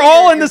like the? We're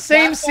all in the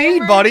same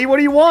seed, buddy. What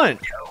do you want?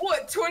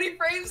 What? 20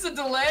 frames of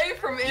delay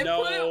from input?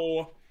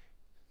 No,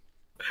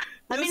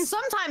 I mean,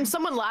 sometimes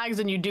someone lags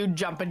and you do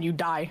jump and you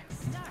die.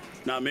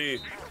 not me.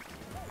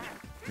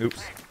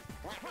 Oops.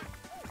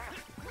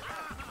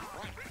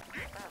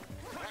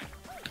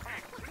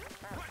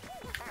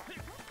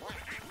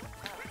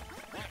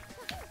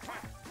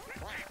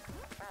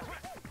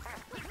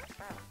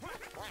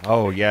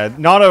 Oh, yeah.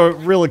 Not a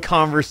really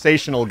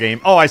conversational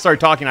game. Oh, I started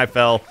talking, I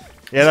fell.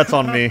 Yeah, that's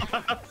on me.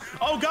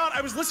 Oh, God,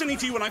 I was listening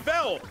to you when I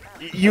fell.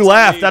 You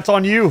laughed. That's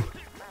on you.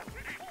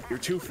 You're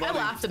too I funny.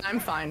 laughed and I'm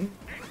fine.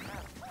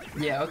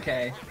 Yeah,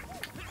 okay.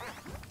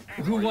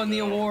 Who won the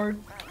award?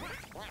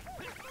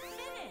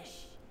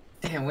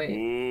 Damn, wait.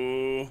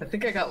 Ooh. I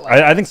think I got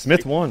last. I think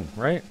Smith won,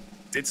 right?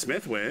 Did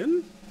Smith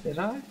win? Did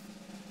I?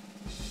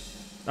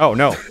 Oh,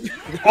 no.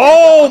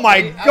 Oh, my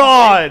I'm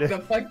God. the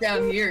fuck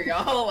down here,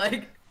 y'all.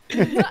 Like,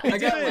 I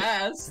got it.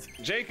 last.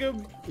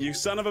 Jacob, you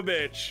son of a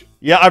bitch.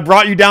 Yeah, I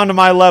brought you down to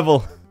my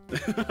level.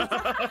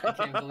 I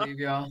can't believe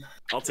y'all.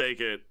 I'll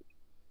take it.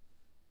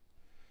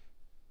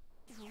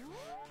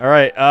 All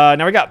right,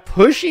 now we got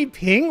Pushy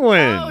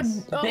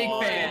Penguins. Big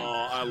Oh. fan.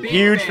 Oh, I love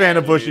Huge fan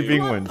of Pushy you. Who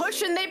up Penguins.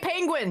 pushing they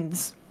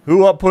penguins?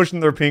 Who up pushing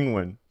their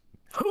penguin?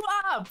 Who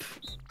up?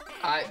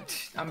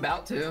 I'm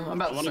about to.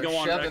 I'm about I to want to start go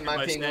on shoving record my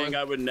by penguin. saying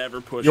I would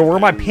never push. Yo, a where are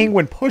my penguin.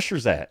 penguin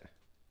pushers at?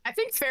 I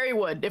think Fairy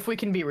would, if we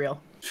can be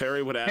real.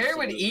 Fairy would Harry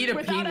would absolutely. eat a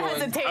Without penguin.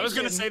 hesitation. I was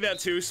gonna say that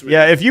too, Smith.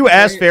 Yeah, if you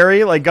ask Fairy-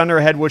 Fairy, like, gun to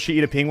her head, would she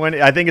eat a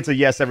penguin? I think it's a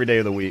yes every day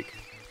of the week.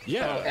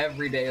 Yeah. Oh,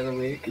 every day of the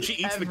week. And she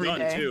eats the every gun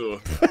day. too.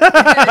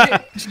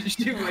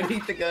 She would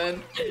eat the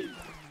gun.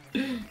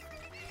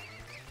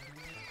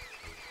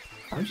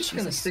 I'm just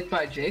gonna stick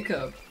by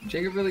Jacob.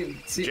 Jacob really.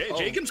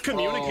 Jacob's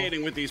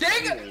communicating with these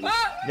Jacob! penguins.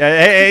 Ah!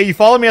 Yeah, hey, you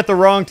followed me at the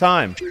wrong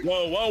time.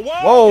 Whoa, whoa,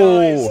 whoa! Whoa.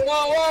 Guys. Whoa,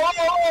 whoa,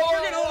 whoa, whoa,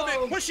 We're getting a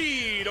little bit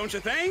pushy, don't you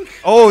think?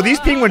 Oh, these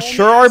penguins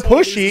sure are Asshole,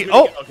 this is pushy.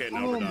 gonna Oh, get- okay, no,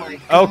 Oh we're done. my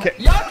god. okay.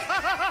 Yuck!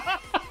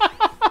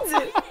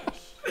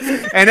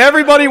 And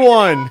everybody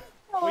won.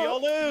 We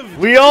all live.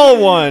 We all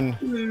won.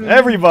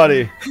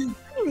 Everybody.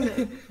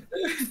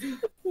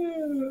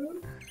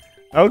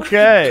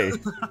 Okay.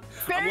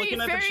 I'm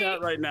looking at the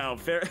chat right now.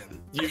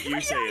 You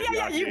say it.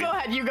 Yeah, Yaki. you go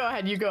ahead, you go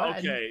ahead, you go ahead.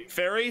 Okay,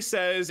 Fairy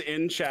says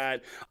in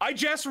chat, I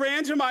just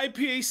ran to my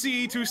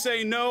PC to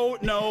say no,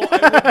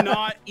 I would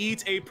not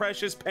eat a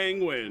precious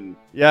penguin.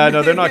 Yeah,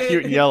 no, they're not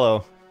cute and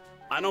yellow.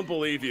 I don't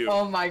believe you.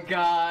 Oh my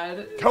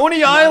god. Coney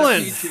Not a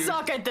Island. P2.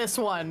 Suck at this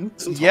one.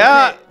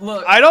 Yeah. Okay,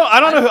 look, I don't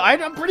know.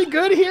 I'm pretty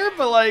good here,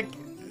 but like,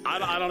 I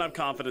don't have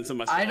confidence in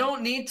myself. I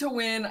don't need to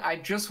win. I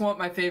just want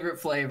my favorite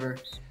flavor.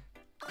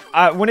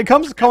 when it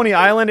comes to Coney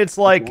Island, it's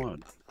like,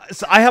 One.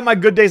 so I have my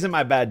good days and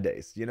my bad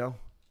days, you know?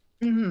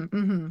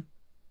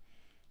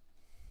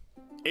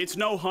 It's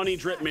no honey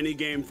drip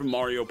minigame from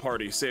Mario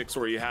Party 6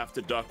 where you have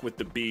to duck with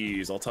the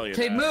bees, I'll tell you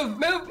Okay, that. move.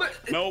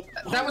 Nope.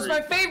 That was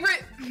my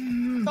favorite.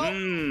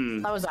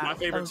 Mmm. That was my out.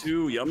 favorite That was-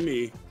 too.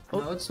 Yummy.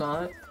 No, it's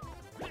not.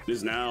 It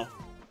is now.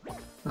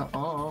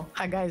 Uh-oh.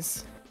 Hi,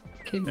 guys.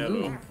 Okay, Hello.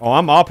 move. Oh,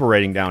 I'm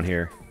operating down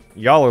here.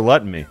 Y'all are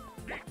letting me.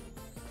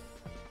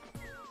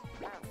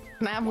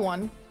 Can I have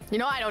one? You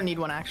know, I don't need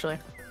one, actually.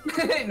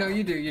 No,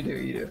 you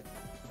do.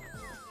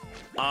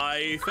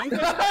 I think.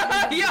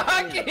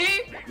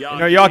 Yucky! You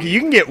know, Yaki, you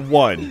can get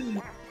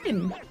one.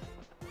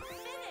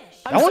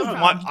 That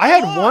one, I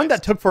had one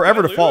that took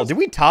forever to Did I fall. lose? Did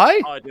we tie?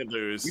 Oh, I did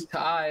lose. We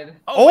tied.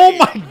 Oh wait.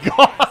 my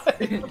god!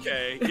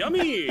 Okay,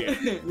 yummy.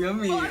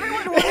 Yummy. Everyone won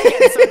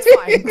again, so it's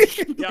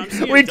fine. Yeah, I'm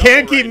seeing We double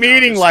can't keep right now,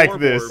 meeting the like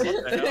scoreboard. this.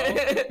 What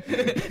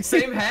the hell?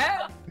 Same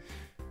hat?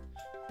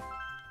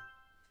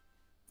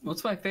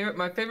 What's my favorite?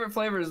 My favorite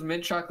flavor is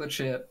mint chocolate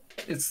chip.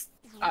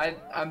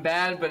 I'm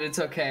bad, but it's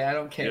okay. I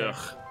don't care.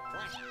 Ugh,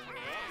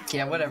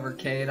 Yeah, whatever,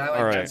 Cade. I like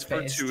All right. that's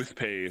for toothpaste.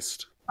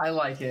 toothpaste. I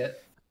like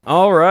it.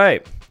 All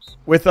right.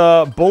 With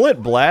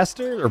Bullet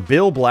Blaster or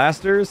Bill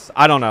Blasters,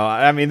 I don't know.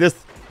 I mean, this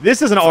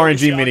is an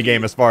RNG Yaki.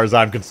 minigame as far as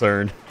I'm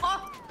concerned.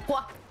 Oh,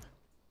 what?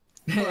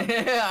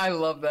 I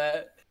love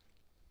that.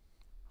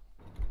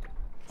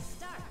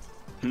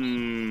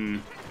 Hmm.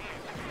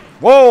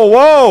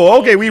 Whoa!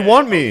 Okay, we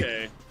want me.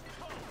 Okay.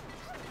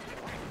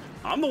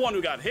 I'm the one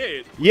who got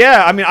hit.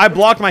 Yeah, I mean, I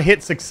blocked my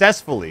hit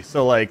successfully,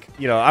 so like,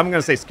 you know, I'm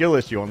gonna say skill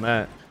issue on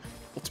that.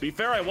 Well, to be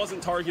fair, I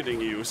wasn't targeting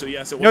you, so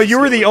yes, it was. No, a you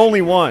were skill the issue.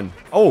 only one.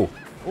 Oh,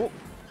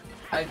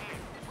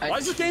 Why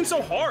is this game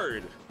so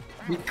hard?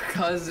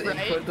 Because Right?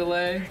 input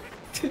delay.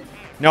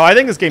 no, I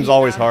think this game's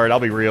always hard. I'll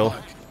be real.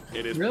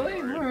 It is. Really?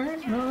 hard.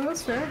 Alright, no,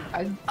 that's fair.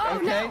 Oh,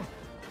 okay. no.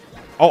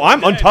 Oh, I'm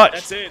Dead.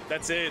 untouched.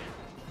 That's it.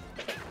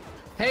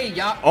 Hey,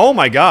 ya. Oh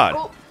my god.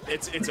 Oh,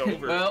 It's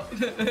over. Well,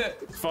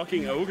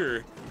 Fucking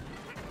ogre.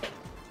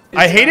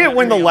 I hate it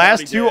when the already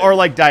last two dead. are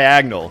like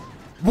diagonal.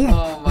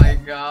 oh my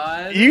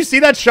god. You see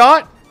that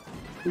shot?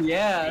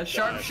 Yeah,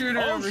 sharpshooter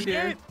Oh, over shit.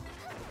 here.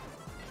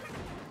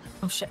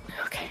 oh shit.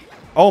 Okay.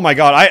 Oh my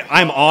god,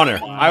 I'm on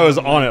it. I was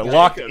on it,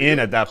 locked Jacob, in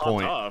you at that popped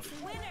point. off.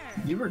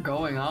 You were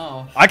going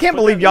off. I can't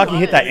Put believe that Yaki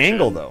hit that animation.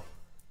 angle though.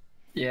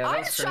 Yeah,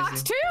 I'm that's shocked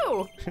crazy.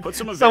 too. Put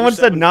some Someone Avenged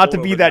said not to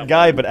Sevenfold be over that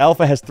guy, one. but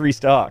Alpha has 3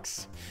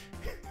 stocks.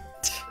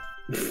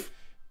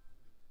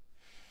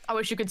 I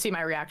wish you could see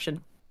my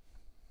reaction.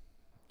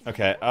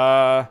 Okay,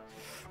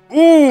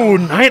 ooh,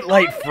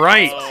 Nightlight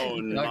Fright. Oh,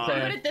 Put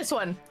nice. it this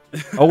one.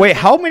 Oh wait,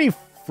 how many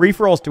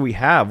free-for-alls do we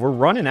have? We're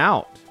running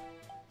out.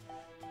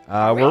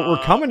 We're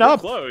coming We're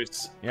up.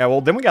 close. Yeah, well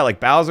then we got like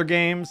Bowser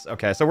games.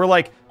 Okay, so we're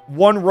like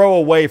 1 row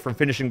away from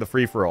finishing the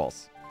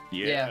free-for-alls.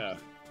 Yeah.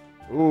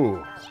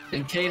 Ooh.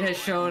 And Cade has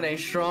shown a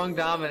strong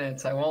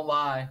dominance. I won't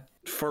lie.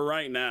 For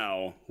right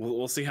now,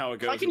 we'll see how it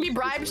goes. I can be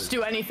bribed to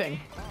do anything.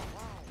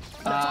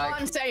 That's all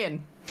I'm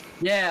saying.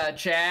 Yeah,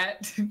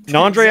 chat.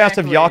 Nandre asked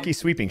if Exactly. Yaki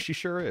sweeping. She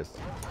sure is.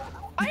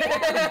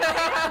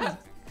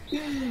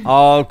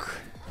 Oh,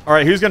 all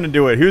right. Who's gonna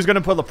do it? Who's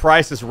gonna put the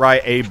Price is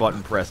Right A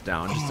button pressed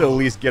down just to at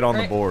least get on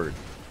the board?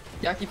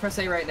 Yaki, press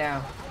A right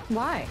now.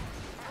 Why?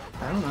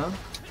 I don't know.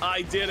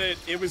 I did it.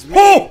 It was me.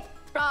 Oh!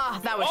 Ah,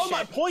 that was Oh,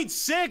 shit. my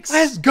 .6.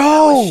 Let's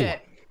go!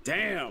 Shit.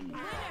 Damn.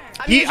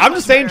 I'm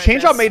just saying,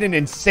 Change-Up made an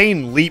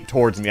insane leap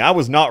towards me. I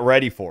was not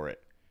ready for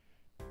it.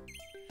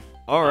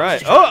 All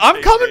right. Oh,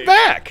 I'm coming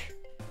back.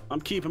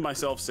 I'm keeping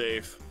myself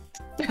safe.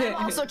 I'm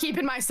also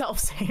keeping myself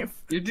safe.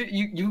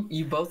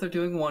 You both are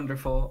doing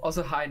wonderful.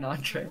 Also, hi,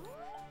 Nandre.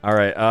 All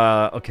right.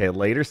 Okay.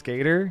 Later,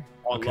 Skater.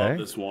 I Okay. love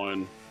this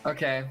one.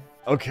 Okay.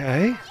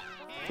 Okay.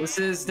 This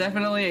is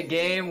definitely a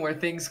game where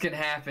things can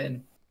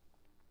happen.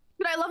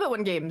 But I love it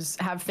when games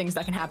have things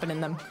that can happen in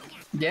them.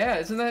 Yeah,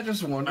 isn't that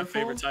just My wonderful?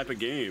 favorite type of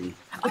game.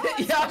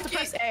 You have to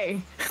press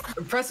A.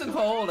 Press and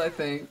hold, I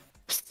think.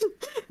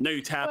 No,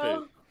 you tap it.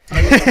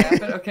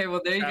 Okay,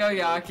 well, there you go,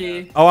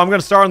 Yaki. Oh, I'm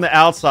gonna start on the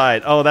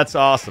outside. Oh, that's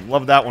awesome.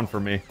 Love that one for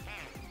me.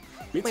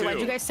 Me Wait, too. why'd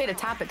you guys say to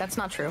tap it? That's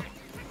not true.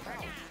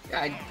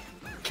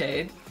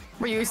 Cade.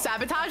 Were you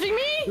sabotaging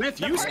me? Smith,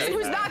 The you person said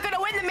who's that. not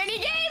gonna win the mini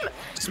game?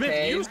 Smith,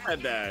 Okay. you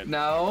said that.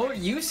 No,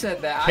 you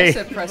said that. Hey. I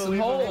said press and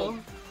hold.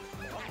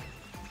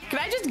 Can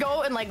I just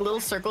go in like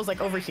little circles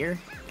like over here?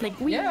 Like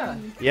Yeah.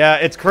 Yeah,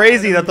 it's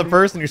crazy that the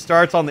person who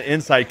starts on the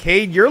inside,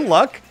 Cade, your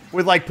luck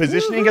with like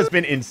positioning has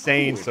been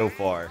insane so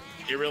far.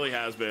 It really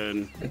has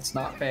been. It's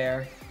not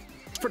fair.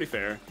 It's pretty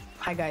fair.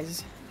 Hi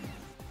guys.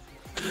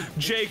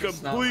 Jacob,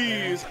 It's not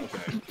please.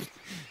 Okay.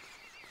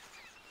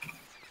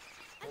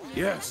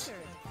 Yes.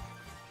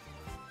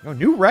 Oh,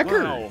 new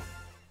record. Wow.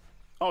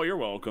 Oh, you're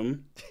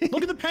welcome.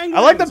 Look at the penguins.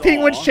 I like the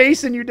penguins Aw.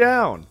 chasing you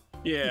down.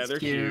 Yeah, they're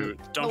cute.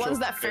 cute. The ones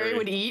that Fairy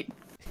would eat.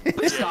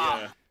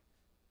 Stop.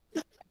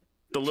 Yeah.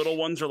 The little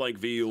ones are like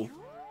veal.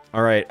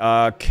 All right,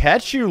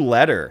 Catch You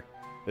Letter.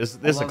 This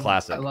is a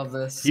classic. I love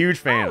this. Huge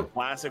fan.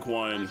 Classic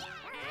one.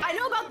 I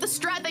know about the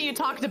strat that you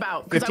talked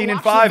about. 'cause I 15 and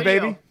watched the 5,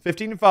 video. baby.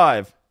 15 and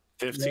 5.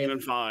 15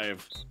 and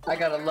 5. I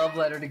got a love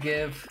letter to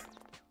give.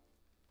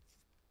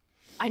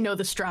 I know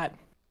the strat.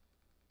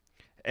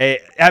 Hey,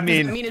 I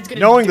mean, mean it's gonna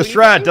knowing do the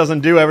strat anything? doesn't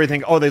do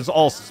everything. Oh, there's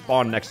all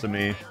spawn next to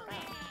me.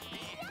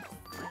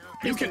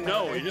 You can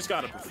know, you just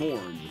gotta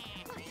perform.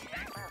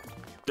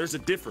 There's a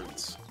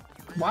difference.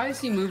 Why is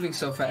he moving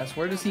so fast?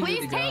 Where does he need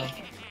Please to go?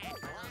 take.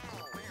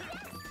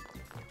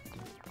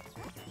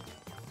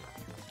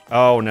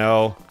 Oh,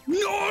 no. No,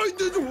 I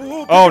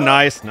didn't. Oh,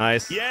 nice,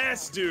 nice.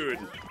 Yes, dude.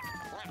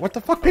 What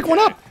the fuck? Pick one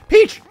up.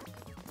 Peach.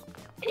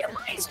 You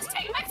guys just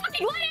take my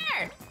fucking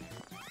letter.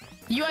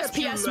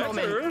 USPS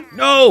moment.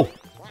 No.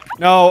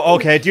 No,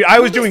 okay, dude. I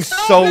was doing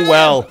so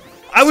well.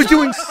 I was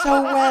doing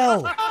so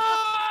well.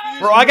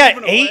 Bro, I got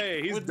moving 8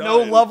 away. He's with no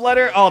done. love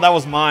letter. Oh, that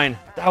was mine.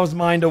 That was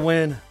mine to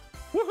win.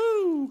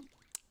 Woohoo.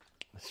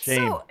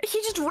 Shame. So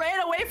he just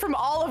ran away from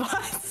all of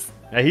us.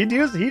 Yeah, he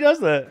does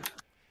that.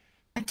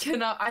 I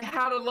cannot. I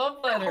had a love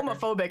letter.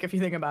 Homophobic if you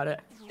think about it.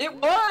 It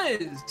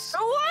was. It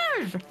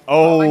was.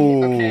 Oh.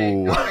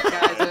 Okay. All right,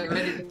 guys. I'm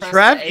ready to press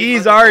Trap the A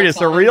E's button artist, a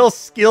full time. real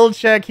skill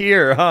check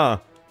here, huh?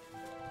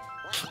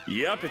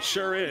 Yep, it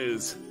sure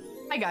is.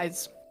 Hi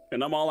guys.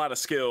 And I'm all out of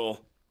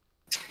skill.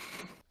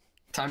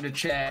 Time to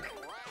check.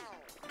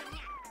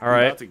 All I'm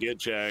right. about to get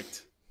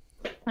checked.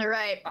 All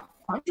right.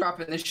 I'm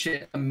dropping this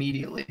shit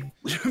immediately.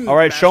 All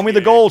right, show me the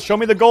gold. Show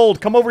me the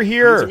gold. Come over It's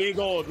here. me,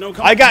 gold. No,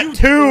 come I on, got you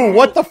 2.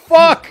 What the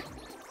fuck?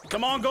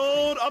 Come on,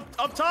 gold.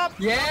 Up top.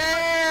 Yeah.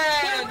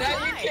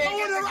 Now you can't Oh,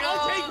 get no, the I'll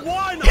gold. take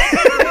one.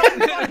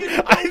 I'll take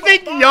one. I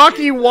think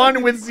Yaki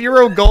won with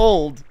 0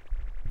 gold.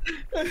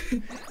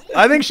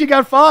 I think she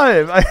got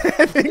 5. I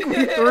think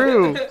we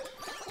threw.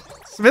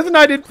 Smith and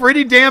I did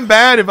pretty damn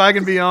bad, if I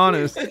can be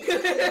honest.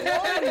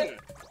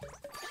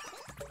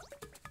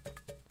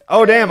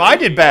 Oh, damn, I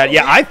did bad.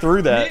 Yeah, I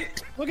threw that.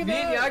 Look at Me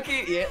and that.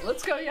 Yaki. Yeah,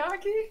 let's go,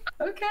 Yaki.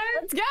 Okay.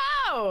 Let's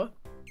go.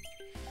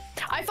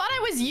 I thought I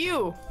was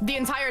you the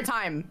entire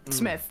time,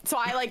 Smith. So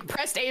I like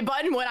pressed A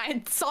button when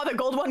I saw the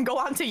gold one go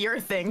onto your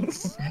thing.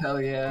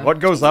 Hell yeah. What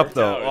goes up, Worked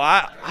though? out.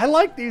 Well, I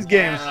like these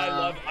games.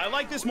 I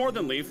like this more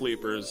than Leaf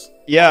Leapers.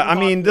 Yeah, I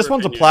mean, this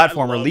one's a Opinion. I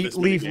platformer. love this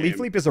Leaf minigame.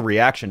 Leap is a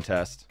reaction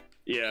test.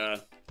 Yeah.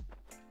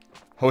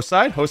 Host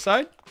side? Host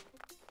side?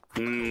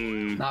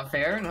 Hmm. Not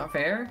fair. Not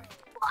fair.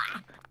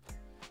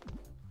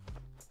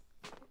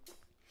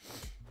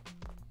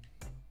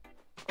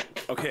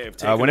 Okay. I've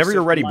taken Whenever a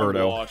you're sip ready, of my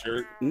Birdo.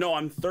 water. No,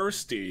 I'm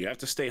thirsty. You have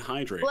to stay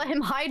hydrated. Let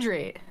him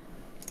hydrate.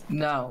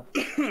 No.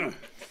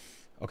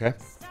 Okay.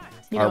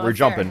 You All know, right, we're fair.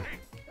 jumping.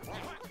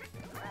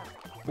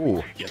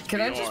 Ooh. Yes, Can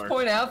we I just are.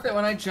 point out that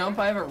when I jump,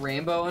 I have a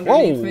rainbow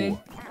underneath Whoa. me?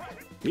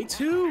 Me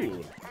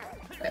too.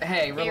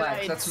 Hey,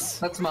 relax. rights.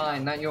 That's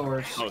mine, not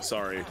yours. Oh,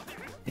 sorry.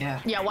 Yeah.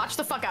 Yeah, watch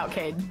the fuck out,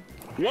 Cade.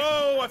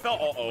 Whoa! I fell.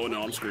 Oh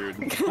no, I'm screwed.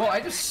 Whoa, I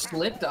just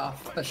slipped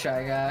off a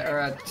shy guy.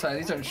 Or sorry,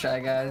 these aren't shy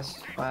guys.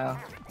 Wow.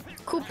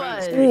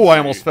 Koopas. Ooh, I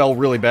almost fell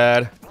really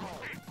bad.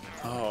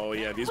 Oh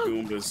yeah, these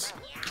Goombas.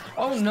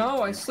 Oh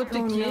no, I slipped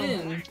Oh, no.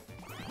 again.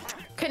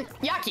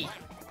 Yaki.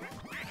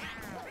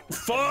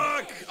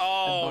 Fuck!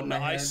 Oh bumped no,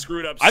 my I head.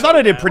 screwed up. I so thought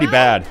I did bad. pretty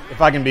bad,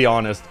 if I can be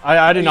honest.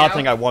 I did not Yeah.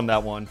 think I won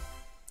that one.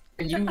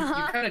 You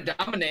kind of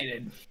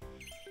dominated.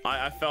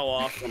 I fell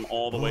off from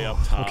all the way up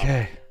top.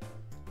 Okay.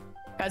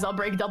 Guys, I'll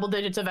break double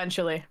digits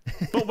eventually.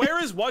 But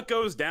where is what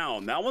goes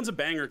down? That one's a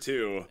banger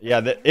too. Yeah,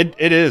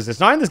 it is. It's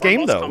not in this Or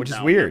game must though, come which is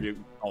down, weird. whatever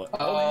you call it.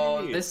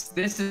 Oh, hey.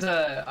 this is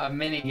a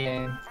mini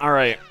game. All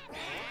right.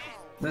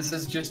 This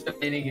is just a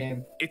mini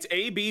game. It's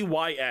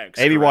ABYX.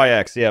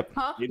 ABYX, yep.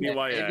 Huh?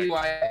 ABYX.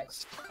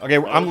 ABYX. Okay,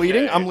 I'm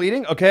leading. I'm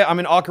leading. Okay, I'm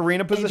in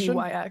ocarina position.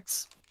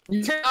 ABYX.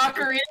 You're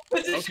ocarina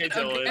position.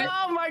 Okay, Dylan.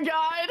 Oh my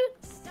god.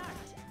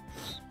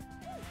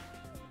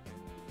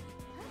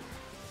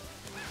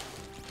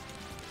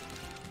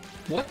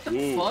 What the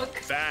Ooh, fuck?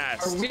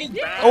 fast. Are we?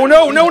 Fast. Oh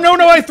no, no, no,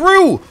 no! I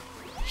threw.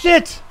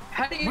 Shit!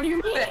 How do you, What do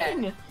you do that?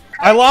 mean?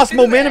 I lost do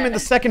momentum that? in the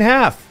second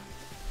half.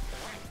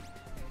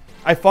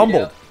 I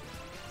fumbled.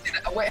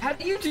 Wait, how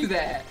do you do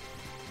that?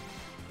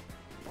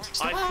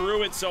 I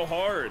threw it so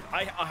hard.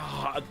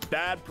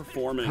 Bad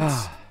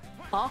performance.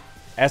 Huh?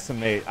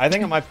 Estimate. I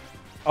think I might.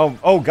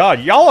 Oh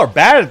god, y'all are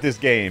bad at this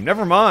game.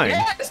 Never mind.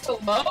 Yes,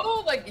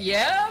 hello? Like,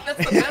 yeah?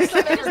 That's the best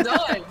I've ever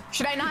done.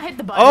 Should I not hit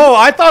the button? Oh,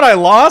 I thought I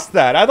lost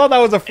that. I thought that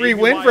was a free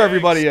win for ABYX.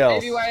 everybody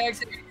else.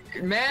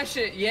 ABYX, mash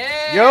it,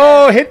 yeah!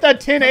 Yo, hit that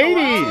 1080.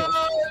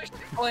 Oh,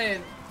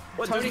 playing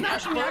What, Tony does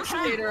mashing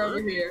Impersonator over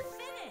here.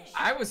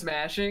 I was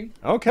mashing.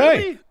 Okay.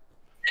 Really?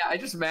 Yeah, I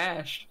just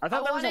mashed. I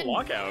thought that was a I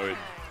lockout.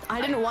 I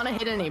didn't want to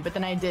hit any, but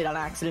then I did on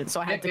accident, so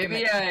I had to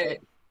Maybe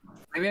commit.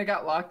 I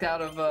got locked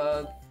out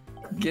of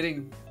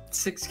getting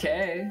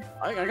 6K.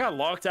 I got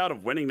locked out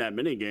of winning that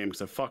mini game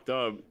because I fucked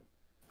up.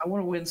 I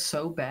want to win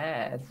so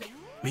bad.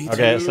 Me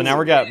Okay, too. so now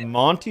we got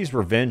Monty's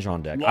Revenge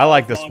on deck. Love I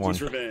like this one.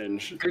 Monty's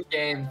Revenge. Good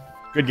game.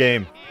 Good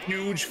game.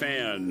 Huge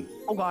fan.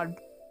 Oh god.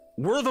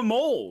 We're the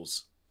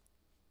moles.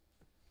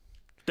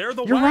 They're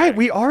the You're whack. right.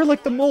 We are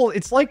like the mole.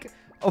 It's like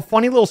a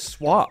funny little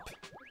swap.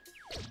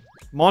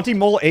 Monty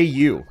Mole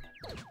AU.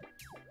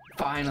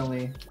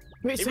 Finally.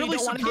 Wait, It so really you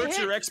don't want to subverts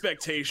get your hit?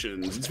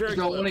 expectations. It's very You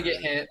don't clever. want to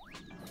get hit.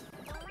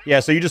 Yeah,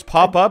 so you just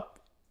pop up.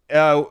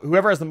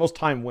 Whoever has the most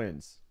time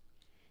wins.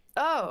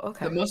 Oh,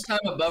 okay. The most time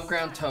above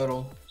ground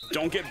total.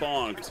 Don't get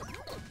bonked.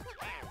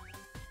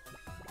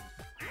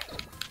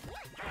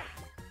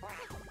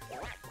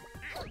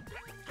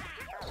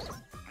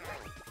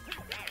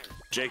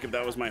 Jacob,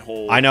 that was my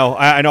whole. I know.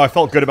 I know. I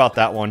felt good about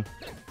that one.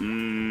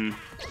 Mm,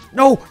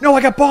 No, no,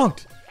 I got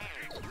bonked.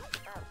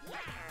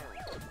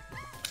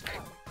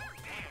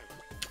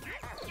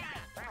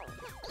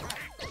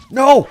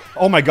 No!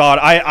 Oh my god,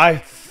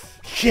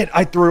 shit,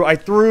 I threw. I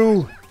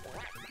think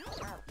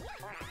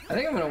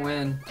I'm gonna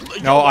win.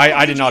 No, Yo,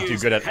 I did GG not do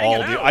is good at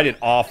hanging all, dude. out. I did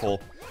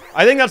awful.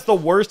 I think that's the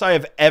worst I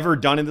have ever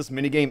done in this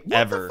minigame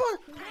ever.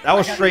 That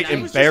was I got straight nine.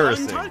 It was just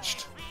embarrassing.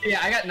 untouched. Yeah,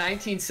 I got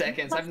 19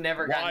 seconds. I've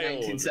never got Wild.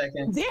 19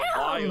 seconds.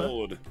 Damn!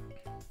 Wild.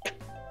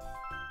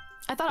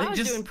 I thought They I was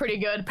just- doing pretty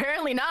good.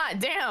 Apparently not.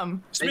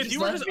 Damn. Smith, just you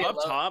were left just me up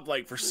alone. top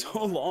like for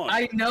so long.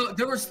 I know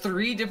there was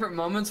 3 different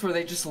moments where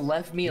they just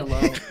left me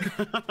alone.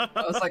 I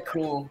was like,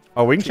 cool.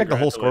 Oh, we can check the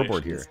whole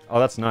scoreboard here. Congratulations. Oh,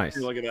 that's nice.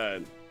 Look at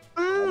that.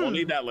 We'll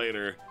need that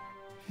later.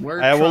 We're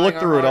We'll trying look our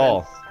through it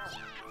all.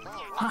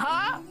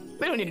 Haha.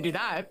 We don't need to do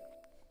that.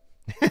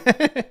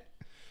 hardest.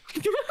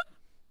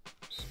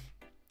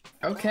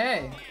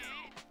 Okay.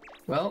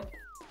 Well,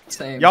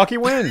 same. Yaki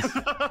wins.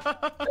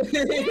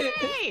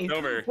 Hey!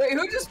 Over. Wait,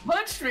 who just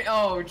punched me?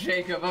 Oh,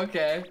 Jacob.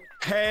 Okay.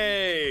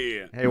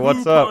 Hey. Hey,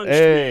 what's who up? punched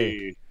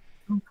Hey.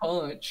 me?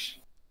 Punch.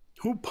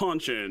 Who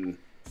punching?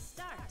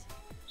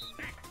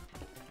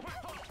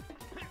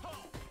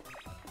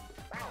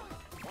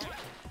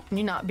 Can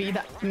you not be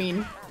that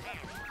mean?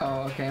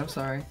 Oh, okay. I'm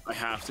sorry. I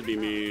have to be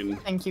mean.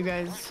 Thank you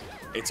guys.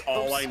 It's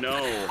all I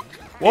know.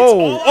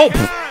 Whoa. It's all Oh, I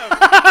have.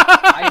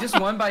 I just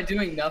won by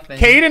doing nothing.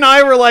 Kate and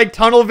I were like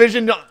tunnel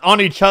vision on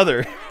each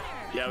other.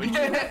 Yeah, we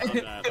shouldn't have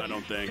done that, I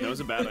don't think. That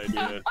was a bad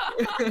idea.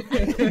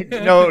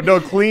 No,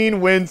 clean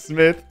win,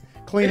 Smith.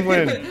 Clean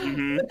win.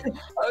 hmm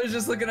I was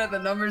just looking at the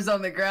numbers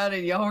on the ground,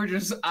 and y'all were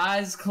just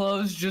eyes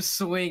closed, just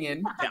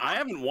swinging. Yeah, I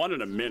haven't won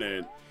in a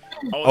minute.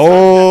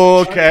 Oh,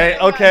 okay,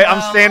 okay.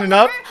 I'm standing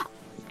up.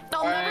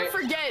 I'll never Alright.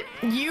 forget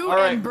you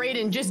Alright. and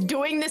Brayden just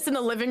doing this in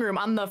the living room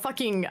on the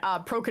fucking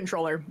Pro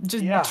Controller.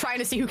 Just Yeah. trying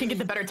to see who can get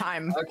the better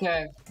time.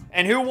 Okay.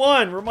 And who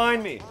won?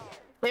 Remind me.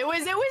 It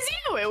was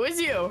you. It was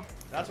you.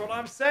 That's what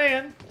I'm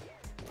saying.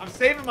 I'm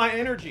saving my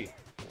energy.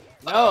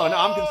 No,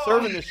 I'm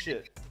conserving this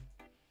shit.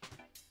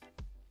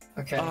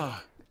 Okay.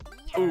 Ah.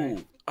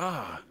 Ooh.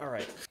 Ah. All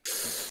right.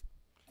 This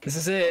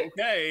is it.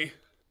 Okay.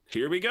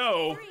 Here we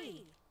go.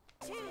 3,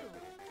 2, 1.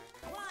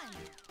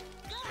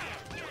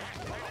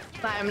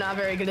 I'm not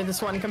very good at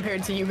this one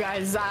compared to you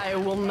guys. I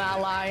will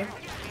not lie.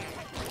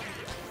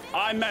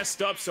 I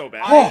messed up so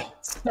bad. Oh,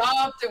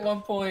 Stopped at one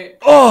point.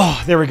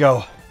 oh, there we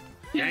go.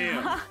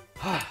 Damn.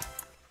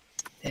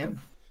 Damn.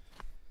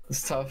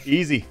 It's tough.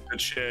 Easy,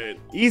 Good shit.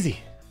 easy.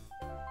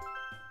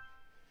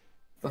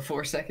 The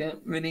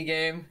 4-second mini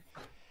game.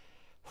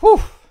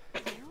 Whew.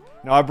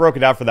 No, I broke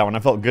it out for that one. I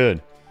felt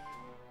good.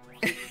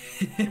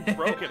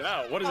 Broke it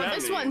out. What does that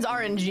This mean? one's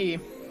RNG.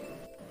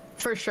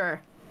 For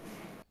sure.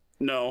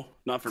 No,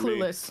 not for me.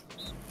 Clueless.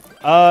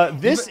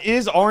 This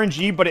is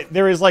RNG, but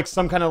there is like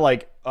some kind of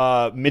like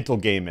mental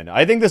game in it.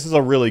 I think this is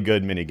a really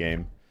good mini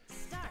game.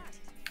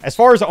 As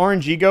far as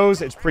RNG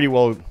goes, it's pretty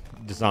well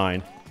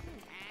designed.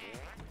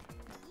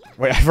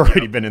 Wait, I've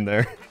already been in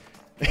there.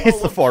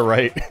 It's the far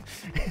right.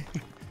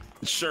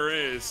 It sure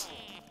is.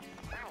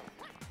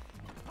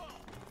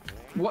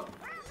 What?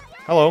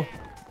 Hello.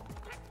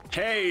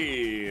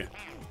 Hey.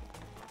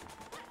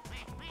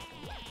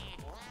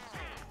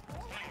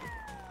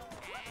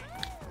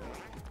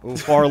 Ooh,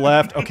 far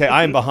left. Okay,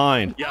 I'm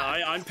behind. Yeah,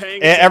 I'm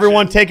paying Eh,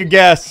 everyone attention. take a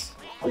guess.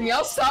 Can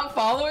y'all stop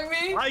following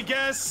me? I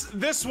guess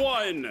this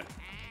one.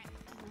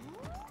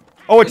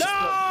 Oh, it's... No!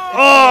 On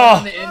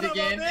Oh! the end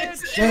again.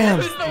 Damn,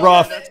 It was the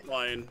rough. That's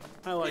fine.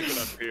 I like it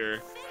up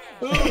here.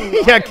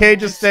 Yeah, Kay,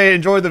 just stay.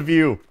 Enjoy the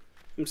view.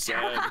 I'm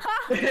sad.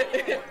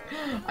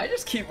 I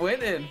just keep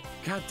winning.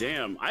 God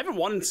damn. I haven't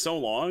won in so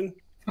long.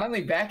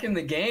 Finally back in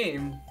the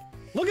game.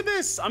 Look at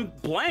this. I'm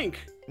blank.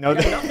 No,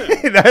 I got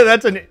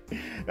nothing.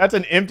 that's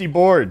an empty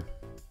board.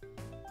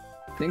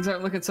 Things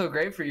aren't looking so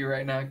great for you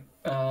right now,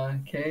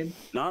 Cade.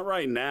 Not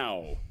right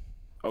now.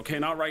 Okay,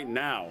 not right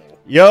now.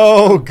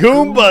 Yo,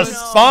 Goomba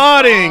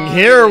spotting.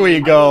 Here we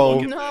go.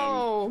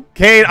 No.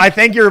 Kate, I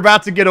think you're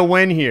about to get a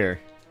win here.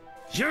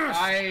 Yes!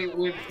 I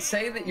would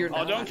say that you're Oh,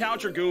 not. don't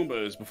count your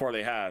Goombas before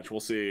they hatch.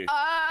 We'll see.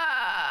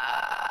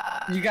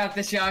 You got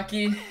this,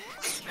 Yaki.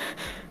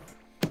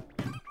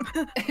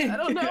 I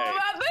don't know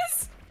about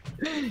this.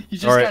 You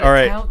just All right, gotta all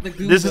right. count the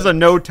Goombas. This is a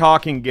no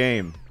talking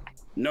game.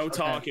 No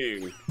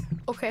talking.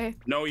 Okay.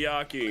 No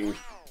yakking.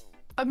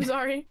 I'm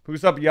sorry.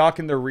 Who's up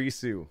yawking the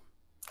Risu?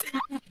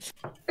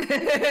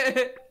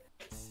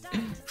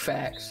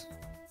 Facts.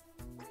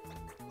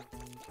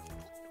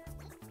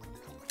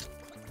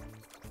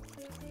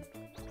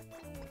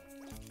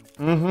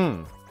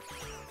 Mm-hmm.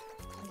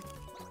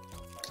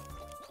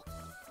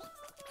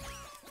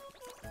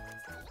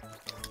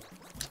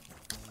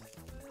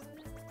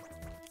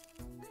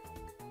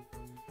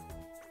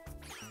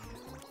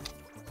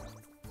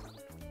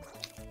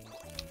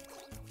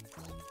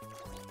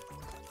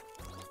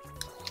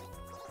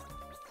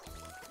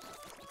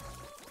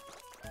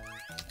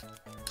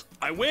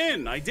 I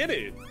win. I did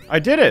it. I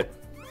did it.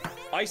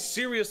 I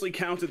seriously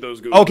counted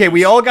those Goombas. Okay,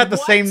 we all got the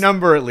What? same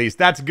number at least.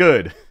 That's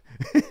good.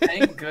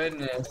 Thank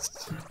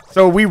goodness.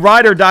 So we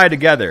ride or die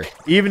together,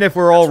 even if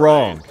we're all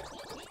wrong.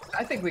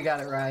 I think we got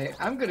it right.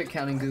 I'm good at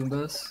counting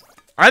Goombas.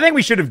 I think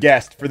we should have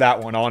guessed for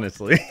that one,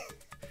 honestly.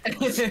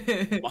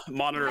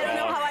 Monitor I don't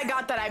know how off. I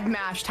got that. I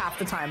mashed half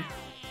the time.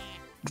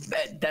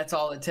 That's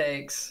all it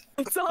takes.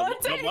 That's all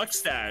it The takes. luck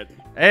stat.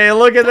 Hey,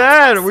 look at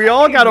that. We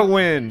all got a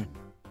win.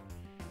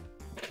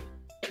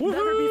 Never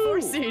before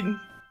Woohoo! seen.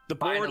 The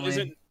board Finally.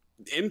 isn't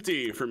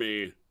empty for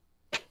me.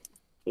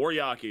 Or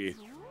Yaki.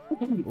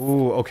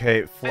 Ooh,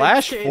 okay.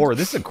 Flash Stage. 4.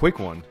 This is a quick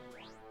one.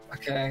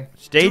 Okay.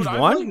 Stage Dude, I've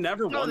 1? really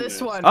never No, won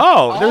this one.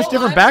 Oh, there's All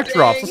different I'm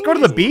backdrops. saying Let's go to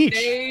the is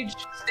beach.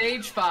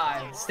 Stage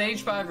 5.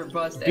 Stage 5 or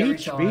bust every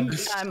Beach, time.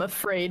 beach. I'm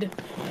afraid.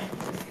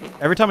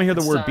 Every time I hear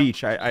the word Son.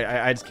 beach,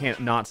 I just can't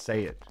not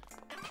say it.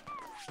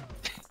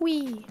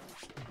 Wee.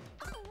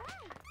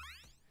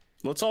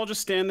 Let's all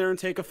just stand there and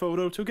take a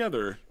photo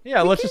together.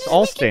 Yeah, let's just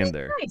all stand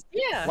there. Nice.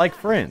 Yeah. Like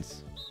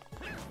friends.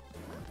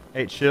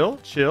 Hey, chill,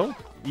 chill.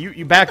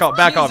 You back off,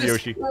 off,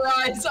 Jesus Yoshi.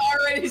 Christ,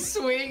 already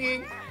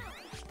swinging.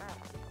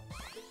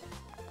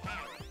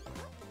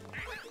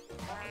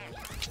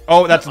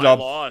 Oh, that's a I dub.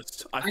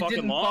 lost. I I fucking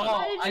didn't lost. fall.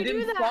 Why did I you do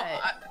didn't fall.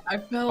 that? I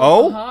fell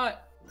Oh?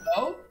 hot.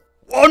 Oh?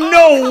 Oh,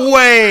 no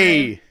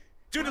way!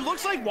 Dude, it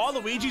looks like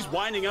Waluigi's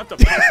winding up to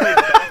punch me in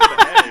the back of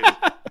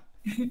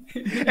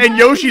the head. And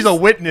Yoshi's a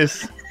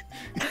witness.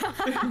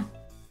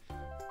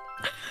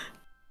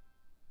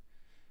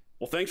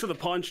 Well, thanks for the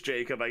punch,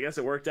 Jacob. I guess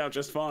it worked out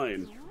just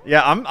fine.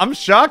 Yeah, I'm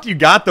shocked you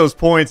got those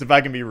points, if I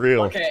can be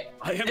real. Okay.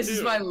 I am This is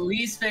too. my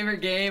least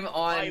favorite game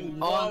I on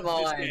love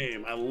online. this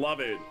game. I love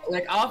it.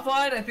 Like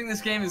offline, I think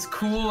this game is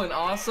cool and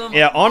awesome.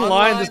 Yeah,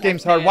 online, this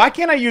game's hard. I Why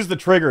can't I use the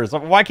triggers?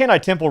 Why can't I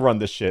temple run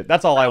this shit?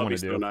 That's all I That would want be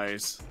to so do.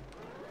 nice.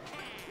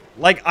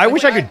 Like, I Like,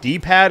 wish when I could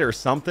D-pad or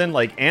something.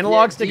 Like,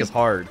 analog stick D- is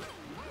hard.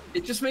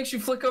 It just makes you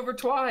flick over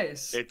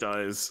twice. It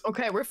does.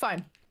 Okay, we're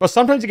fine. But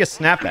sometimes you get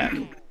snapback.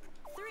 3,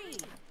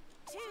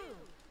 2,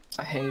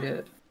 I hate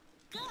it.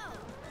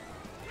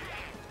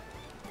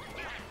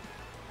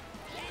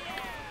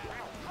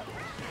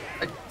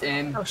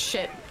 And Oh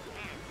shit.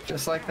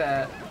 just like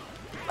that.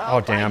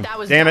 Oh, damn. that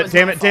was- Damn that it, was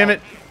damn my it, damn fault.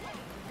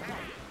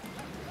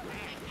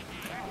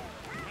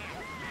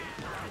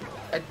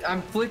 it.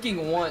 I'm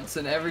flicking once,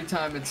 and every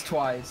time it's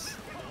twice.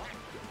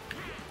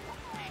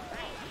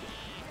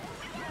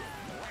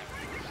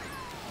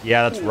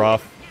 Yeah, that's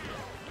rough.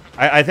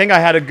 I think I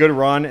had a good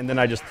run, and then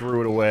I just threw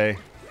it away.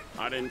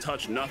 I didn't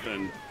touch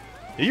nothing.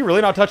 Did you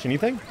really not touch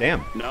anything?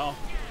 Damn. No.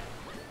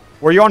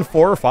 Were you on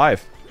 4 or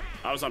 5?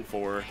 I was on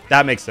 4.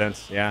 That makes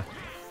sense, yeah.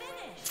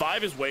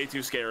 5 is way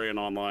too scary in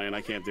online.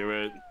 I can't do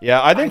it.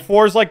 Yeah, I think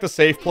 4 is like the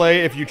safe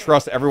play if you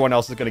trust everyone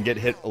else is going to get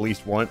hit at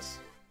least once.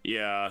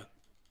 Yeah.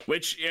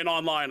 Which in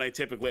online, I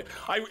typically...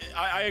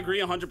 I agree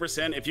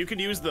 100%. If you could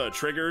use the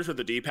triggers or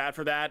the D-pad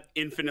for that,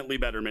 infinitely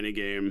better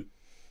minigame.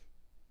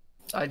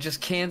 I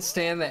just can't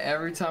stand that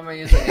every time I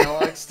use the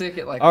analog stick,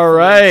 it like. All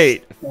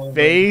right.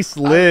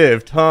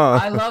 Facelift, huh?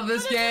 I love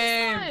this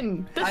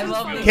game. I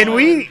love this. Can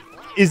we...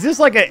 Is this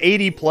like an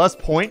 80+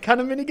 point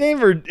kind of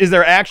minigame, or is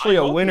there actually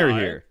a winner not.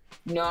 here?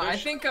 No, I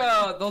think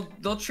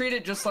they'll treat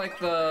it just like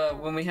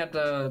when we had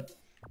to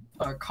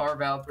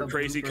carve out the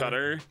Crazy blooper.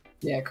 Cutter.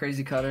 Yeah,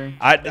 Crazy Cutter.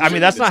 I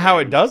mean, that's not how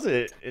it does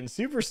it in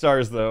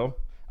Superstars, though.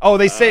 Oh,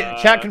 they say...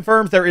 Chat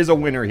confirms there is a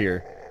winner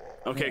here.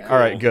 Okay, cool. All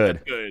right,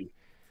 good. Good.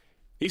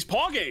 He's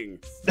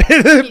pogging.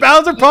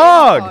 Bowser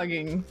Pog!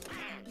 Pogging.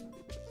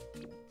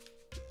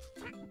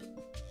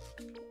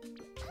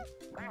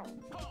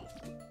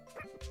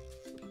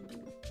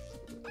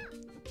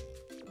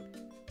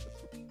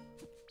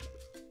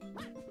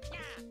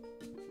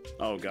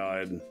 Oh,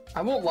 God.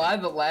 I won't lie,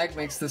 the lag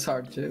makes this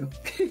hard too.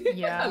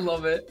 Yeah. I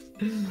love it.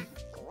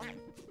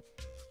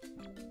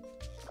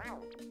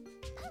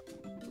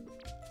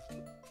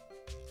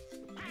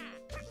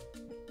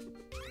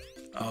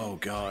 Oh,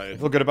 God. I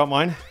feel good about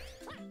mine.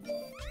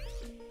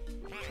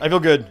 I feel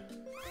good.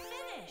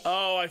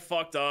 Oh, I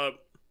fucked up.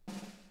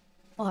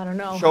 Well, I don't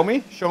know. Show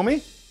me. Show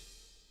me.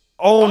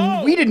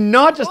 Oh, we did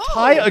not just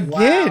tie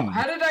again. Wow.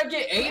 How did I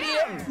get 80?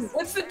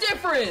 What's the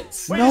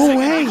difference? Wait No a second,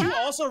 way. Did you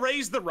also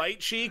raise the right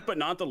cheek, but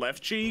not the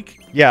left cheek?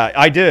 Yeah,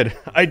 I did.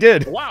 I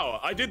did. Wow,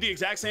 I did the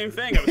exact same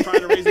thing. I was trying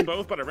to raise them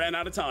both, but I ran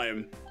out of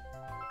time.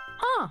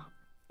 Huh.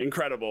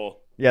 Incredible.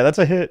 Yeah, that's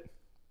a hit.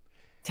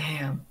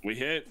 Damn. We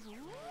hit.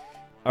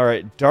 All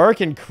right, dark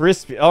and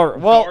crispy. All right,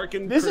 well, Dark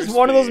and this is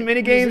one of those crispy.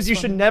 mini games you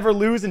should never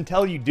lose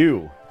until you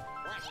do.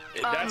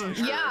 That's for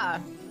sure. Yeah.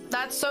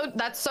 That's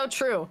so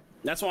true.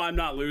 That's why I'm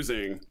not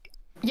losing.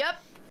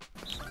 Yep.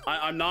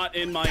 I'm not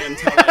in my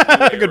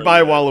intellect.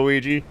 Goodbye,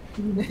 Waluigi.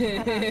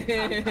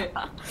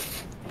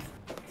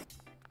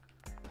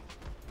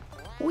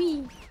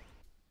 Wee.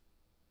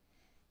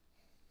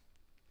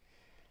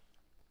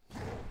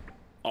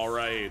 All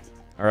right.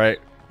 All right,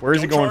 where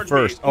is he Don't going charge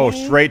first? me. Oh,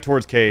 straight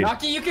towards Cade.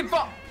 Rocky, you can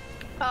fall.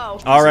 Oh.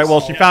 All right,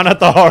 well, she found out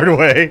the hard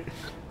way.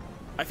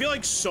 I feel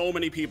like so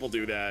many people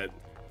do that.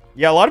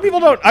 Yeah, a lot of people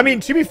don't. I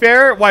mean, to be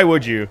fair, why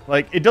would you?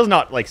 Like, it does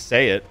not, like,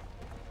 say it.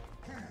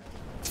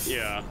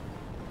 Yeah.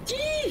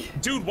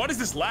 Dude, what is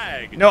this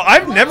lag? No,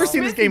 I've never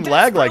seen this Smith game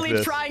lag like desperately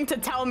this. trying to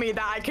tell me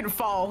that I can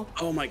fall.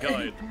 Oh my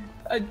god.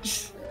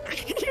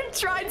 You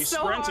tried He's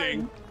so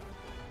sprinting. hard.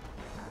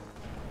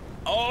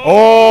 Oh!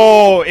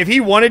 Oh, if he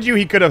wanted you,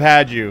 he could have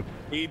had you.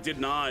 He did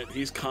not.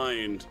 He's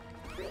kind.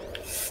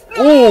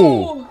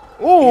 Ooh.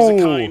 Ooh.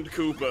 He's a kind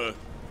Koopa.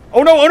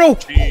 Oh, no, oh, no.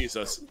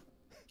 Jesus.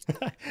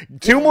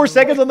 2 more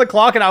seconds on the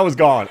clock and I was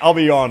gone. I'll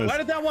be honest. Why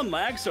did that one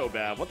lag so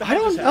bad? What the I heck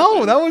don't just know.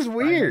 happened? That was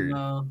weird.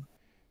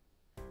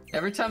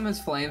 Every time his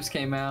flames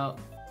came out.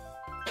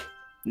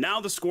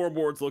 Now the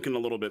scoreboard's looking a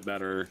little bit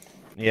better,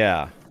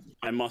 Yeah.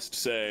 I must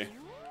say.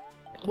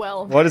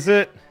 Well, What is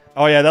it?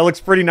 Oh, yeah, that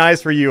looks pretty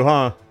nice for you,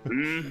 huh?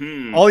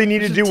 Mm-hmm. All you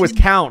needed to do was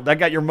count. That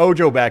got your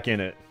mojo back in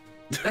it.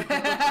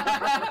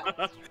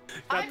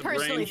 I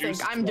personally think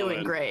I'm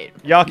doing great.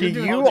 Yaki, You're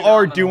doing you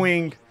are phenomenal.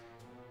 doing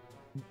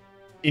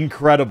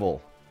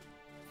incredible.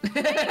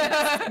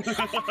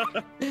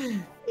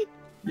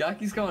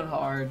 Yaki's going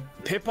hard.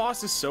 Pit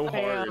Boss is so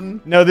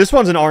hard. No, this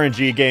one's an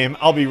RNG game.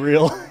 I'll be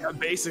real.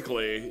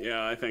 Basically,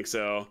 yeah, I think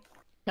so.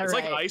 All It's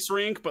right. like Ice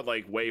Rink, but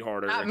like way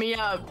harder. Dap me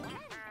up.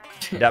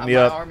 Dap me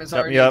My up. arm is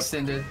Dap already me up.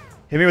 extended.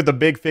 Hit me with the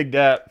big fig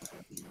dap.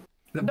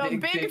 The The dad.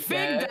 big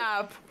fig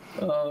dap.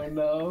 Oh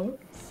no.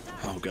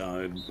 Oh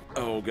god.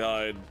 Oh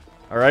god.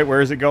 All right,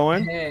 where is it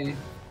going? Hey.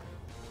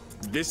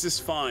 This is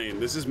fine.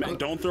 This is.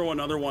 Don't throw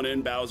another one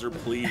in, Bowser,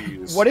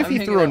 please. What if I'm he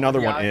hanging threw out another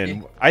with one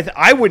in? Yaki.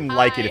 I wouldn't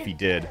like it Hi. if he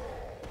did.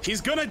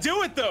 He's gonna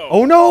do it though.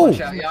 Oh no, Watch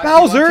out, Yaki.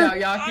 Bowser!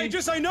 Watch out,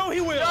 Yaki. I know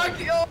he will.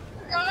 Yaki, oh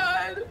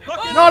god.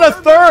 Fucking Not a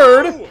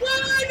third.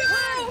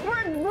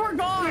 We're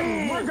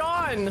gone. We're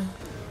gone.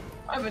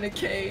 I'm in a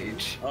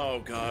cage. Oh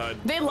god.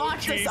 They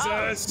locked us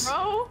Jesus. up,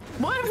 bro.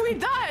 What have we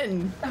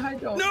done? I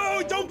don't No!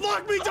 know. Don't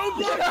block me! Don't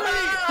block me!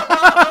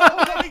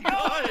 Oh my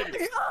god!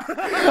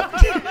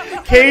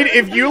 Cade,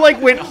 if you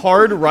like went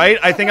hard right,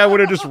 I think I would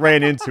have just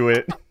ran into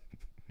it.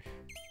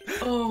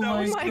 Oh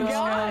my my god.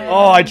 God.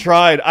 Oh, I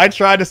tried. I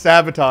tried to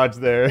sabotage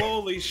there.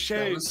 Holy That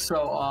shit! was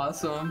so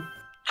awesome.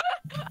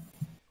 Oh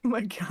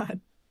my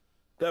god.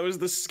 That was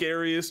the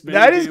scariest.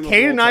 That is minigame of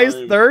Cade and all I's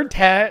time. third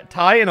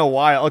tie in a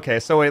while.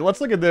 Okay, so wait,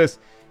 let's look at this.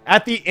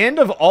 At the end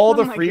of all Oh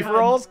the my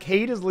free-for-alls,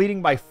 Cade is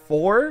leading by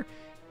 4.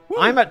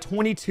 I'm at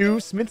 22,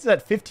 Smith's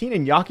at 15,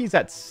 and Yaki's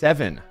at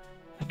 7.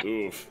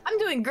 Oof. I'm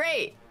doing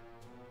great.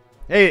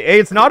 Hey,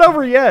 it's not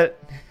over yet.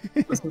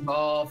 This is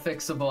all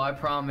fixable, I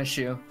promise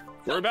you.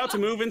 We're about to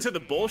move into the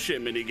bullshit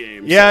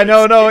minigame. Yeah,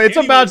 no, it's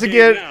about to anyone's game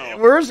get... now.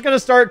 We're just going to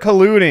start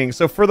colluding.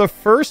 So for the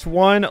first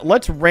one,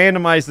 let's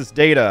randomize this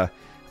data.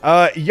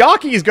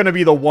 Yaki is going to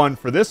be the one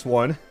for this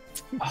one.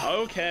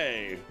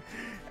 Okay.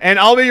 And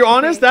I'll be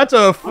honest, that's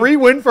a free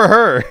win for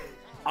her.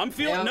 I'm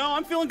feeling Yeah. no,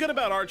 I'm feeling good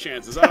about our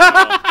chances. I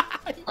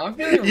don't know. I'm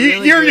feeling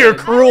really You're good.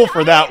 cruel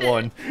for that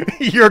one.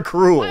 You're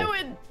cruel.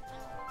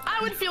 I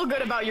would feel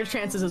good about your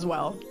chances as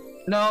well.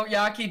 No,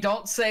 Yaki,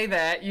 don't say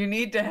that. You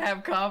need to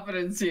have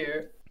confidence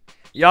here.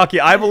 Yaki,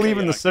 I believe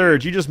in the Yaki.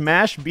 surge. You just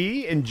mash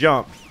B and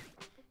jump.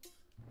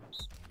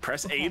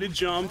 Press A to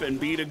jump and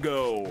B to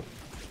go.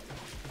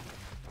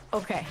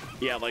 Okay.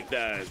 Yeah, like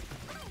that.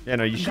 Yeah,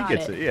 no, she Got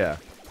gets it. it. Yeah.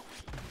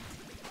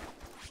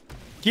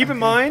 Keep in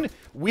mind,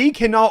 we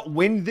cannot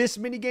win this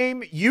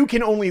minigame. You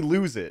can only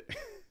lose it.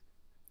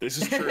 This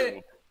is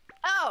true.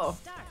 Oh.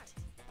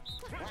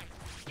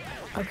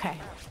 Okay.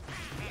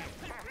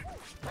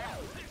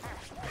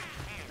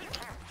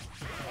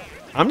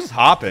 I'm just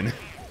hopping.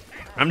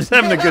 I'm just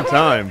having a good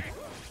time.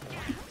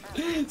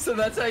 So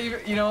that's how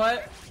you know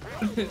what?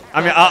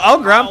 I mean, I'll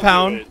ground I'll do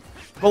pound, it.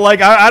 but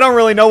like, I don't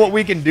really know what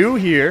we can do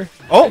here.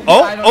 Oh,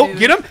 I don't either.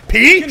 get him! We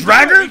P, can do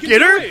drag it, her, we can get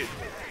do her! it.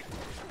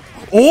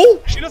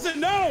 Oh, She doesn't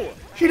know.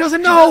 she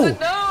doesn't know!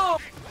 No.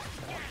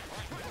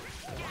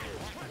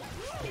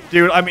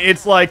 Dude, I mean,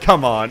 it's like,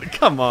 come on.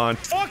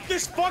 Fuck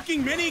this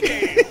fucking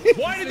minigame.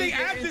 Why did they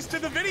add this to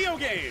the video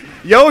game?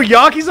 Yo,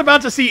 Yaki's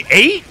about to see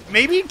 8?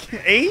 Maybe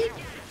 8?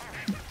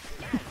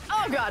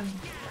 Oh god.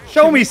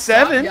 Show me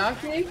 7.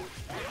 Yaki?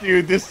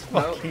 Dude, this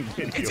Nope. fucking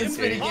video. This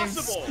game. minigame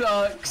impossible.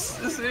 sucks.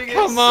 This minigame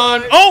Come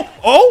on. sucks.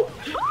 Oh!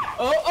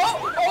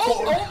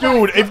 Oh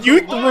Dude, my if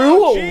you God.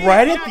 threw Jeez,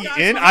 right yeah, at the guys,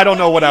 end, we I don't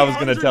got know what I was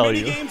 800 gonna tell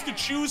you. Minigames to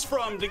choose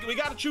from. We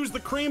gotta choose the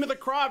cream of the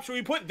crop. Should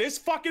we put this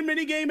fucking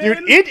minigame Dude,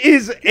 in? it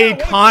is Yeah, a what a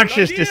good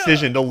conscious idea.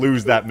 decision to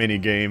lose that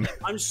minigame.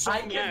 I'm so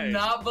I mad.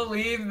 cannot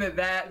believe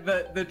that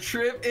the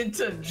trip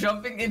into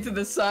jumping into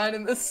the sign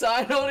and the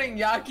sign holding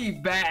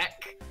Yaki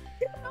back.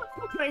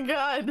 Oh my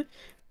god.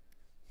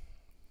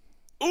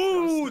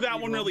 Ooh, that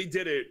one really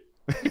did it.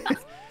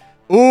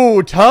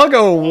 Ooh, tug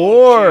of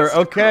war. Jesus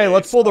Okay,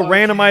 let's Christ. pull the Okay.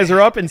 randomizer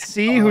up and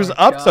see Oh who's my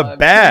up to God.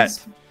 bat.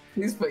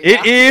 Please put It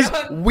Yaki is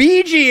on.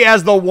 Ouija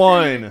as the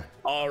one.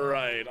 All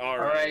right.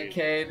 Alright,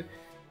 Cade.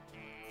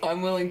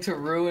 I'm willing to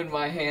ruin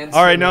my hands.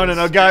 All right, for no,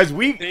 this. guys.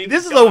 Thank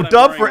This is God a I'm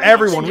dub wearing for my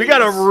everyone. We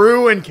gotta shoes.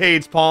 ruin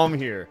Cade's palm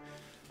here.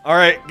 All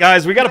right,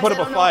 guys, we gotta put up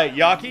a I don't fight.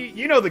 Yaki,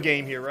 you know the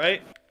game here,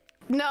 right?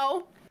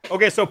 No.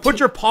 Okay, so put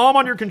your palm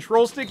on your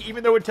control stick,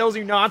 even though it tells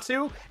you not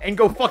to, and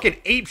go fucking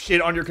ape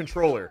shit on your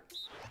controller.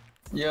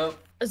 Yep.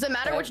 Does it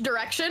matter which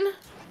direction?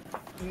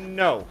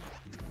 No.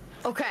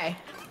 Okay.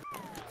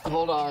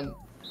 Hold on.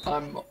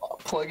 I'm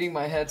plugging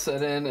my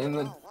headset in and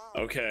then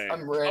Okay.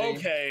 I'm ready.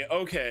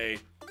 Okay.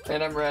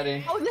 I'm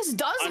ready. Oh, this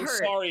does I'm hurt.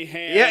 sorry,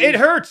 hand. Yeah, it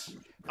hurts.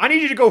 I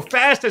need you to go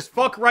fast as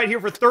fuck right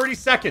here for 30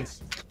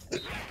 seconds.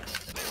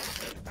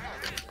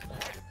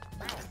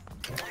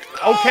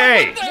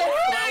 Okay.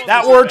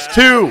 That works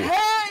too.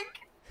 Heck!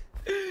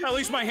 At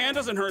least my hand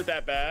doesn't hurt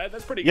that bad.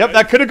 That's pretty Yep, good.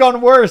 that could have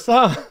gone worse,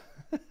 huh?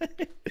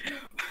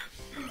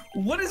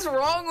 What is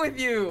wrong with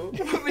you?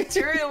 What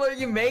material are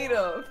you made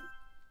of?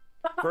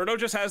 Birdo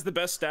just has the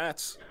best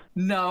stats.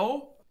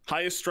 No.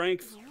 Highest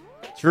strength.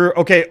 True.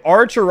 Okay,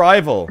 arch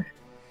rival.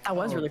 That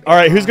was really cool. All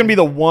right, who's gonna be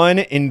the one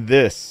in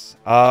this?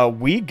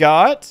 We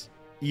got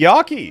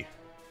Yaki.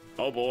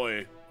 Oh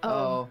boy.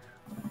 Oh.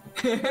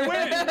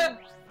 Win.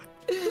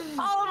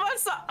 All of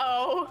us.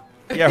 Oh.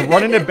 Yeah,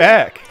 running it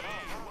back.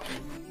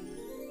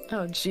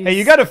 Oh jeez. Hey,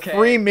 you got a Okay.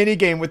 free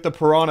minigame with the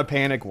Piranha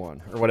Panic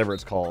one, or whatever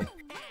it's called.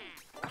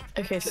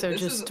 Okay, so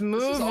This just is,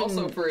 move This is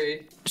also and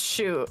free.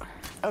 shoot.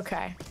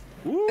 Okay.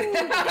 Ooh,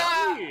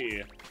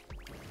 buddy.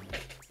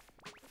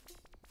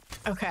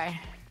 Okay.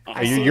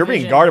 Hey, see you're being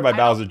vision. guarded by I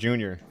don't- Bowser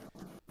Jr.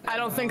 I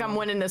don't think I'm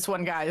winning this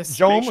one, guys.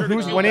 Jome, Make sure to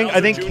who's go winning? I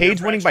Bowser think Jr. Cade's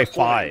for winning by extra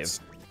 5. points.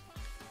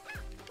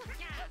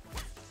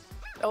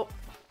 Oh.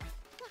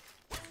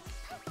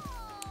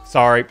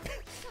 Sorry.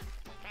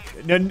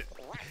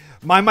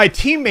 My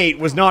teammate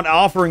was not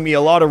offering me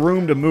a lot of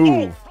room to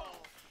move.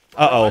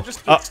 I Uh-oh. just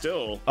stood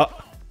still.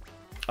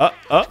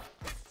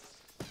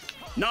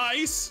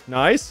 Nice.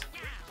 Nice.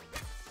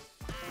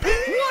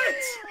 What?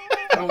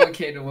 I don't want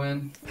Kate to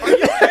win. Are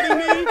you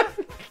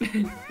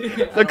kidding me?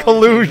 The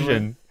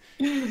collusion.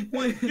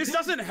 This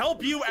doesn't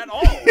help you at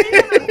all.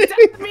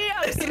 Deck me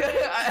up.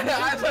 I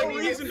No fucking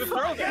reason to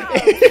throw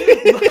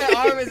that. My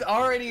arm is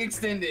already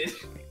extended.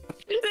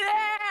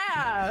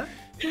 Yeah.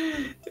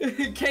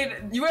 Kate,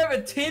 you have a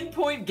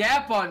 10-point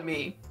gap on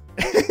me.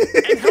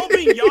 And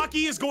helping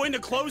Yaki is going to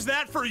close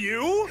that for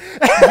you?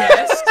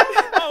 Yes.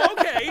 Oh,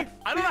 okay.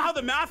 I don't know how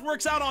the math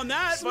works out on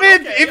that. but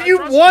Smith, okay, if I you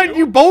trust won,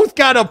 you both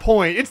got a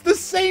point. It's the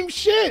same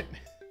shit.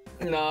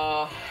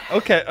 Nah.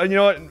 Okay, you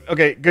know what?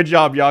 Okay, good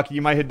job, Yaki.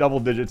 You might hit double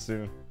digits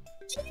soon.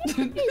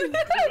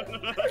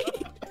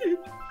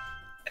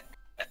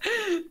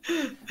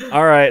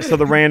 All right, so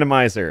the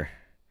randomizer.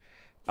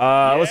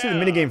 Let's do the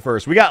Yeah. minigame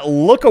first. We got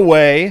Look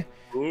Away,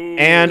 Ooh.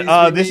 and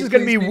Please, this is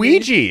going to be please,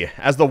 please. Ouija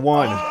as the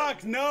one.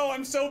 Fuck, no,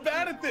 I'm so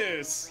bad at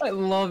this. I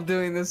love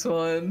doing this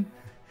one.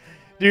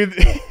 Dude,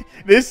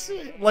 this,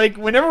 like,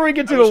 whenever we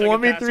get to I the wish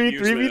I could 1v3,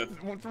 pass you,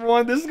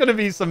 3v1, this is going to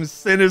be some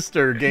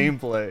sinister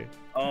gameplay.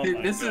 Oh Dude,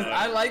 my this is. God.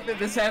 I like that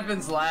this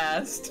happens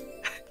last.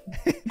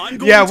 I'm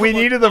going Yeah, to we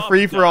look needed the up,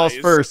 free-for-alls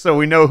guys. first, so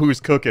we know who's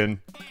cooking.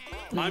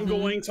 I'm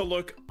going to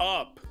look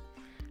up.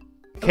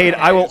 Cade,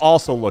 I will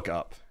also look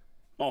up.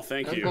 Oh,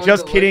 thank I'm you. going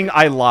Just to kidding, look-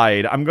 I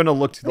lied. I'm gonna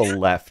look to the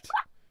left.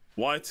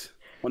 What?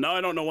 Well, now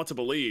I don't know what to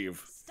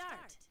believe.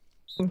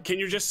 Start. Can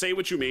you just say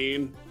what you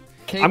mean?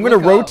 Kate, I'm gonna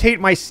look up. rotate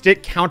my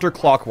stick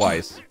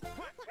counterclockwise.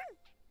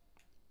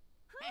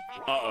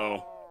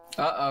 Uh-oh.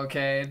 Uh-oh,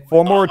 Cade.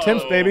 4 more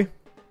attempts, baby.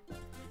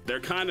 They're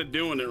kind of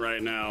doing it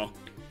right now.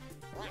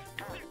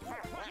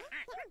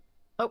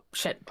 Oh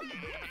shit.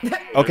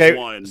 Okay,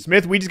 one.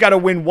 Smith, we just gotta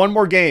win one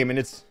more game, and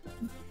it's...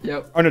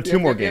 Yep. Oh, no, 2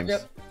 more Yep, games.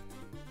 yep.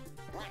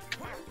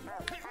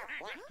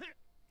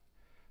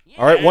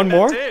 All right, And one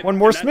more. that's it. One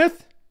more, And that-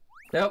 Smith.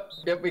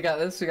 Yep, we got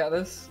this, we got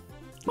this.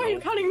 Why are you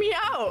counting me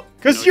out?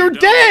 Because No, you're you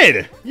don't.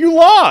 dead! You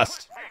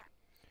lost!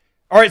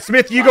 All right,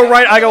 Smith, you go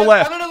right, I go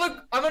left. I'm gonna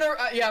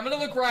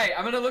look right.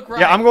 I'm gonna look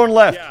right. Yeah, I'm going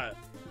left. Yeah,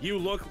 you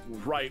look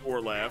right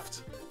or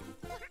left.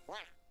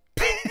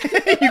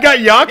 You got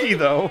Yaki,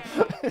 though.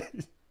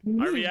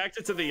 I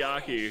reacted to the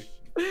Yaki.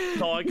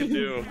 That's all I could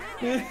do.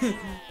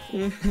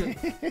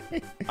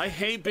 I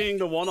hate being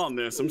the one on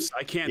this.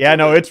 I can't. Yeah, do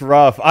no, it. it's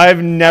rough.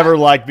 I've never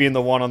liked being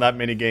the one on that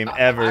minigame,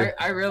 ever.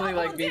 I really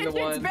like being the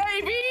Digits, one.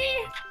 baby.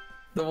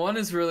 The one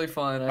is really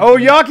fun. Oh,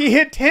 Yaki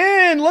hit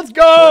 10! Let's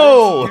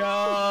go!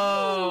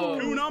 Go!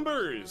 2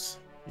 numbers.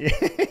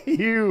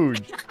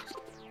 Huge.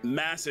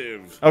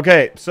 Massive.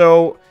 Okay,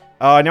 so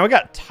now we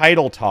got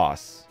title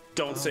toss.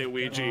 Don't say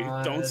Ouija.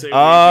 God. Don't say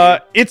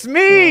Ouija. It's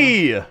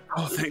me!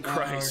 Oh, thank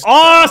Christ.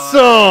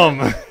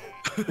 Awesome!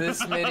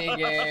 This mini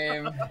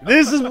game.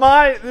 This is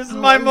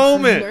my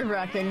moment.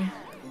 Nerve-wracking.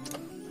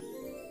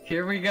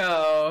 Here we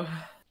go.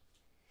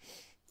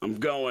 I'm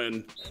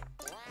going.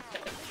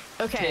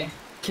 Okay.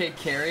 Kid,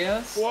 carry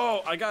us.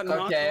 Whoa, I got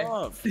knocked Okay.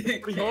 off.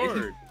 Pretty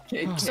hard.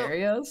 Kid,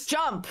 carry us.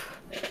 Jump.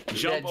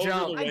 Jump over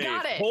jump. the I wave.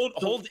 got it.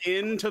 Hold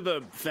into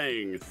the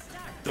thing.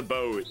 The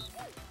boat.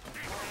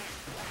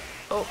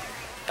 Oh.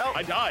 Oh.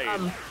 I died.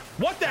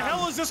 What the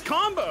hell is this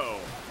combo?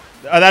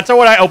 That's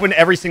what I open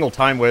every single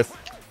time with.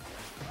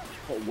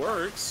 It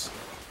works.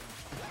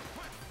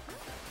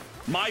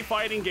 My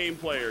fighting game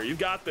player, you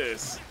got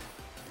this.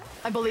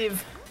 I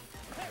believe.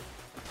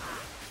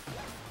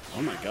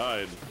 Oh my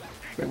god.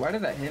 Wait, why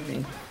did that hit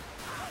me?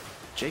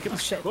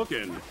 Jacob's shit.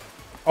 cooking.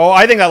 Oh,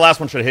 I think that last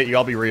one should have hit you.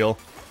 I'll be real.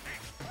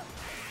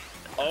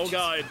 Oh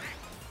god.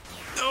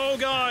 Oh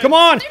god. Come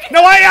on!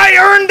 No, I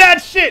earned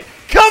that shit!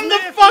 Come the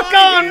Smith, fuck my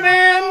on,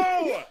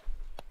 hero!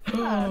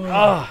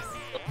 man!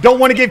 Don't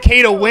want to give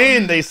Kate a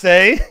win, they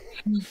say.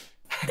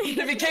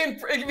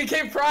 It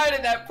became pride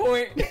at that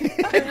point.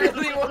 I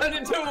really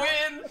wanted to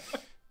win.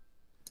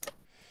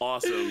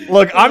 Awesome.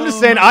 Look, I'm just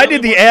saying, I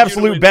did the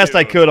absolute best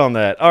I could on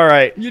that. All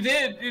right. You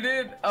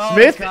did. Oh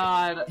Smith?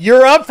 God.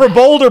 You're up for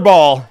Boulder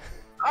Ball.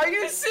 Are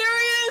you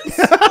serious?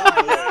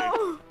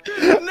 Oh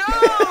No. no.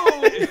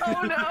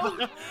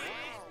 Oh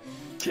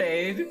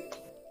Cade,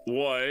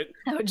 What?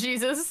 no. Oh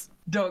Jesus.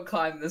 don't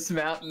climb this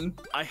mountain.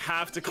 I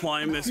have to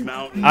climb this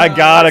mountain. I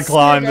gotta stay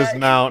climb this back. I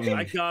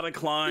mountain. gotta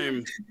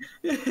climb.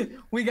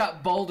 We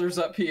got boulders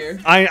up here.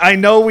 I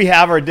know we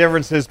have our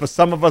differences, but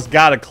some of us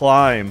gotta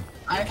climb.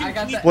 I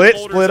got that. Split,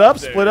 Boulders split up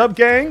up, there. split up,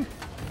 gang.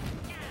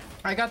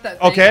 I got that.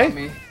 Thing Okay. on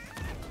me.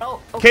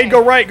 Oh. Okay. Kate,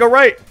 go right, go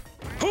right.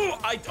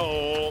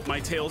 Oh, my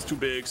tail's too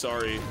big.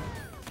 Sorry.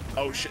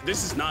 Oh shit,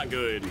 this is not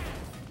good.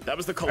 That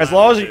was the collapse. As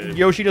long as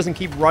Yoshi doesn't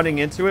keep running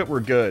into it, we're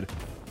good.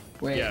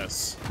 Wait.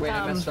 Yes. Wait,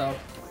 I messed up.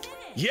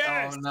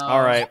 Yes. Oh no.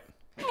 All right.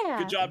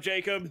 Good job,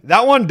 Jacob.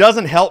 That one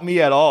doesn't help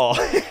me at all.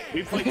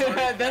 We played.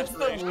 That's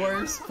the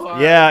worst part.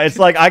 Yeah, it's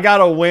like I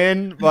gotta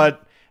win,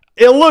 but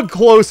it'll look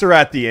closer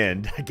at the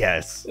end, I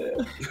guess.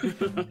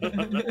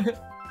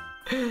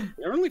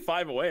 They're only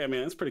 5 away. I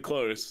mean, that's pretty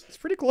close. It's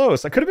pretty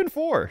close. I could have been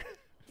 4.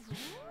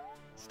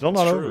 Still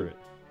not It's over true. it.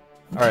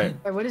 All right.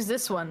 Wait, what is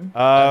this one? We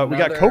got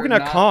Another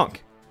Coconut not- Conch,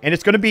 and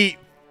it's gonna be.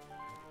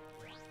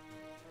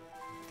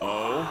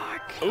 Oh.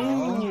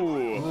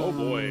 Ooh. Oh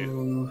boy.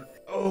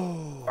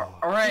 Oh.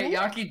 All right,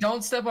 Yaki,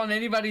 don't step on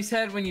anybody's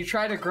head when you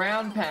try to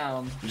ground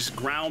pound. Just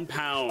ground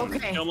pound.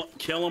 Okay.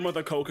 Kill him with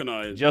a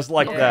coconut. Just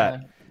like Yeah.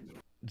 that.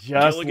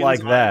 Just Gilligan's like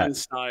that. Island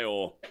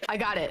style. I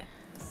got it.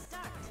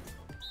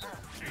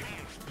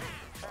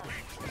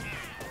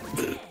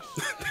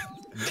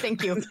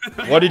 Thank you.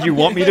 What did you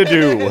want me to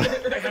do? I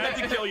had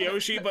to kill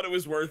Yoshi, but it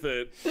was worth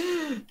it.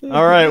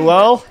 All right.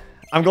 Well,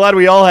 I'm glad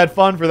we all had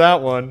fun for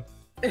that one.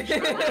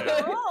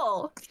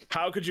 Oh.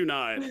 How could you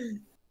not?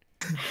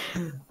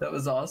 That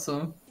was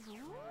awesome.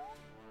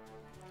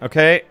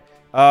 Okay.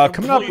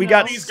 Coming up, we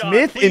got Please, God,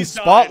 Smith in please,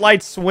 God.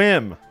 Spotlight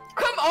Swim.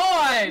 Come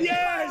on!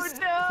 Yes!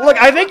 Look,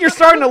 I think you're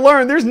starting to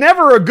learn. There's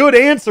never a good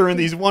answer in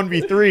these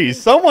 1v3s.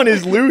 Someone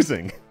is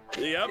losing.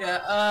 Yep.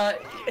 Yeah,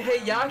 hey,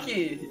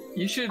 Yaki,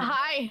 you should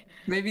Hi.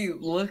 maybe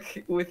look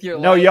with your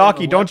No, light on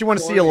the Yaki, don't left you want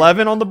to see corner.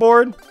 11 on the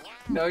board?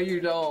 No, you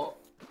don't.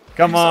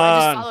 Come So I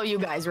just on. follow you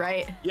guys,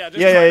 right? Yeah, just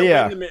Yeah, try to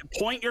yeah, win the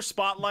point your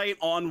spotlight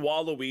on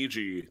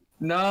Waluigi.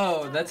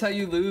 No, that's how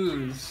you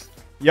lose.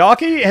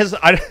 Yaki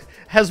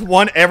has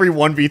won every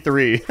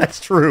 1v3. That's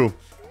true.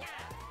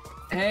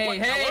 Hey, What,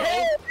 hey,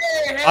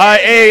 hello?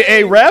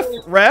 hey, Ref. What's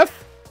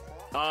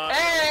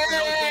Hey,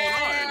 going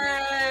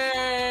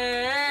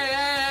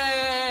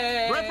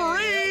on?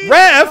 Referee!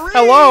 Ref,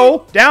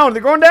 hello. Down.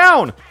 They're going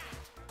down.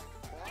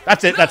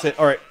 That's it.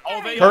 All right.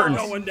 Oh, they Curtains.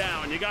 are going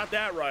down. You got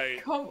that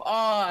right. Come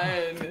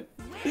on.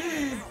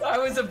 I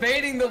was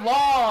evading the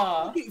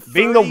law.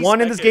 Being the 30 one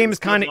in this game is seconds.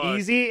 kind of Good luck.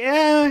 easy.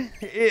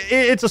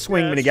 It's a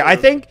swing Yeah, minigame. that's I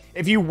true. think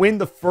if you win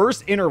the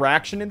first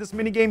interaction in this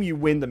minigame, you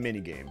win the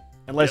minigame.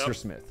 Unless Yep. you're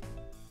Smith.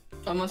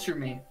 Unless you're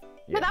me.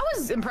 But that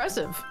was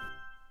impressive.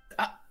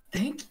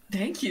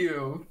 Thank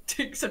you.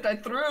 Except I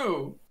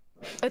threw.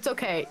 It's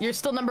okay. You're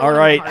still number All one.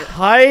 right, in the heart.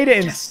 hide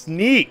and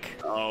sneak.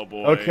 Oh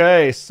boy.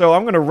 Okay, so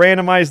I'm going to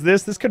randomize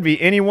this. This could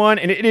be anyone,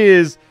 and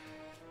it's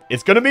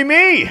going to be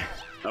me.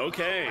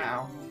 Okay.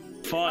 Wow.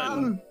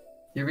 Fun.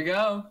 Here we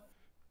go.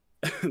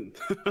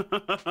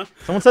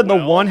 Someone said the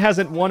Well. one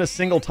hasn't won a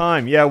single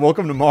time. Yeah,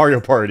 welcome to Mario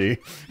Party.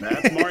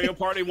 That's Mario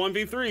Party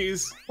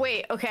 1v3s.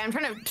 Wait. Okay. I'm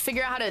trying to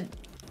figure out how to.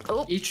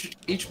 Oh.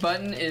 Each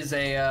button is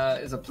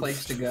a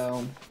place to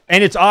go.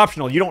 And it's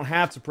optional. You don't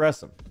have to press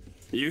them.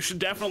 You should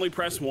definitely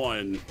press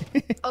 1.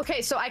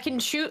 Okay. So I can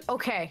shoot.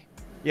 Okay.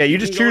 Yeah, you You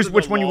just can go choose to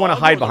which the one you want to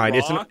log hide or the behind.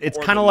 rock It's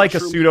or kind the of like a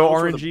mushroom pseudo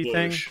house or the RNG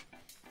thing. bush.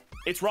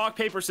 It's rock,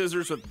 paper,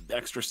 scissors with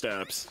extra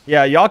steps.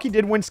 Yeah, Yaki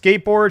did win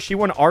skateboard. She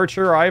won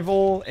Archer,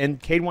 Rival,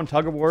 and Cade won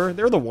Tug of War.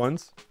 They're the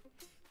ones.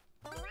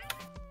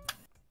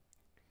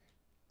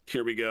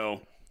 Here we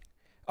go.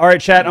 All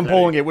right, chat, I'm Ready.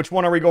 polling it. Which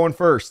one are we going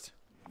first?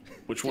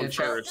 Which Yeah, one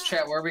first?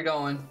 chat, where are we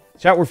going?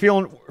 Chat, we're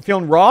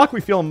feeling rock,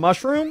 we feeling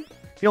mushroom,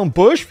 feeling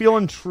bush,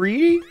 feeling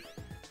tree.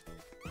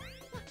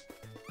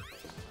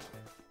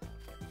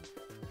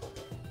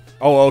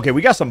 Oh, okay,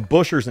 we got some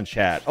bushers in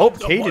chat. Oh,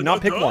 Cade did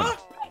not pick one.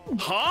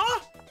 Huh?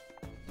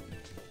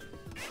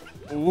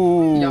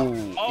 Ooh.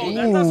 Yo. Oh,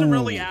 that doesn't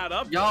really add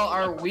up. Y'all,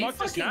 are What the we fuck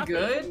just fucking happened?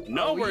 good?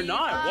 No, Are we're we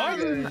not.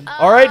 fucking What? good?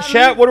 All right,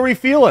 chat, what are we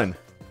feeling?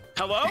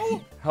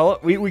 Hello? Hello,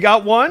 we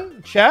got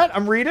one. Chat,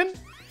 I'm reading.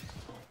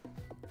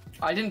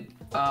 I didn't.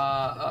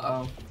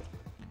 Uh-oh.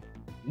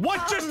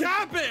 What just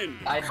happened?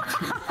 I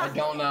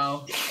don't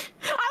know.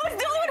 I was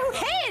the only one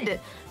who hid.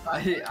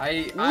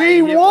 I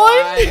We hit won?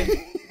 Y.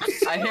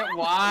 I hit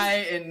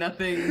Y and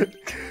nothing.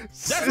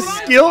 That's what I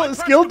did. Skill- I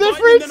pressed skill the button,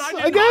 difference, then I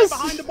didn't hide guess?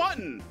 behind the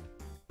button.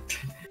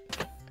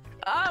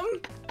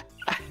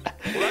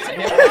 I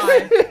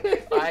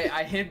hit Y.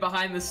 I hid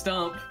behind the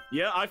stump.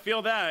 Yeah, I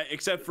feel that.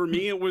 Except for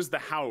me, it was the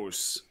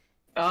house.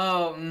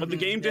 But The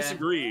game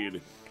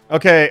disagreed.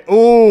 Okay,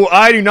 ooh,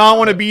 I do not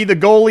want to be the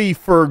goalie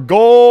for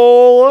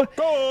goal.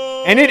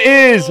 Goal! And it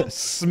is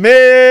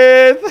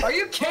Smith. Are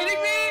you kidding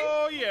me?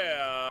 Oh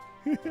yeah.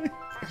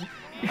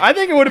 I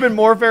think it would have been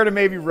more fair to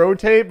maybe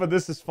rotate, but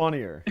this is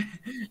funnier.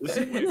 This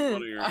is way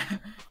funnier.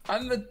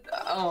 I'm the.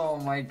 Oh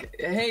my.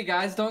 Hey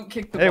guys, don't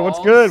kick the Hey, balls.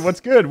 what's good?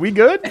 What's good? We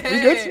good? We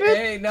good, Hey, Smith?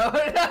 hey, no.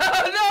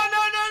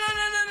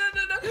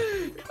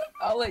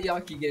 I'll let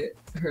Yaki get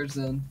hers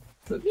in.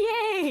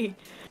 Yay.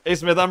 Hey,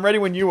 Smith, I'm ready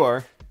when you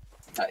are.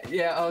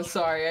 Yeah. Oh,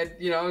 sorry.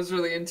 I was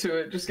really into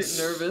it. Just getting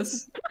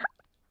nervous.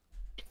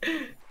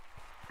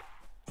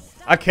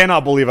 I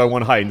cannot believe I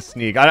won hide and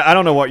sneak. I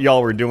don't know what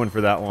y'all were doing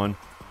for that one.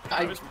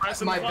 I was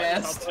pressing my the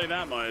buttons, best. I'll say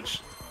that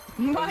much.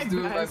 I My was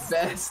doing my best.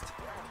 best.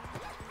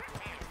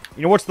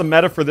 You know what's the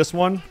meta for this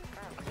one?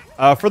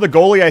 For the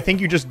goalie, I think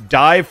you just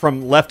dive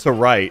from left to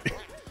right.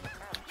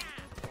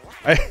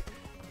 Hey,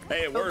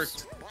 it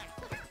worked.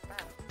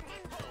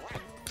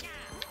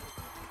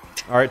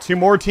 All right, two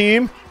more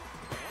team.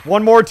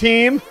 One more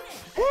team.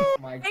 Oh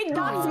my Hey,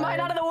 dodged mine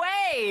out of the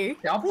way.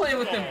 Y'all playing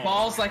with them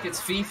balls like it's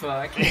FIFA.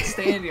 I can't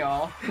stand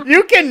y'all.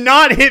 You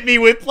cannot hit me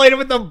with playing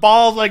with the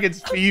balls like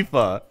it's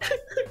FIFA.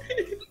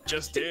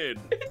 Just did.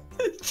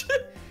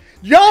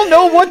 Y'all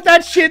know what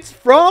that shit's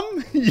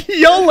from?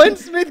 Y'all let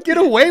Smith get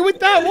away with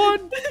that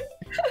one?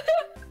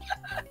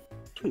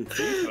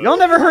 Y'all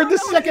never heard the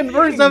second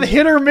verse of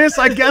hit or miss?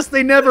 I guess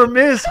they never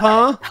miss,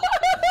 huh?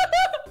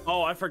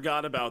 Oh, I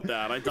forgot about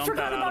that. I dumped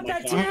Forgot that out about of my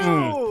that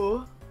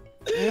phone.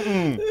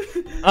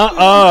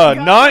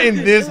 too. Not in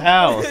this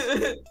house.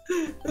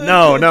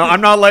 No,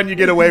 I'm not letting you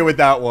get away with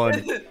that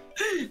one.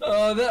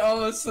 Oh, that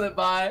almost slipped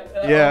by.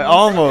 That Yeah,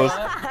 almost almost.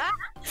 slipped by.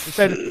 He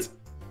said,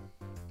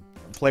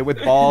 play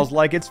with balls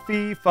like it's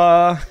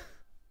FIFA.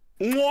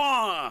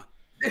 Mwah!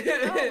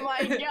 Oh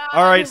my god.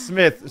 All right,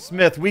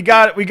 Smith, we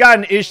got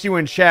an issue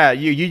in chat.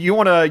 You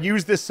want to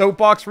use this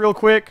soapbox real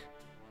quick?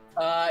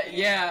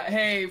 Yeah.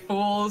 Hey,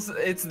 fools!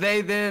 It's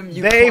they them.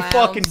 You They clowns.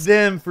 fucking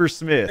them for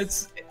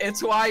Smith.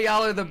 It's why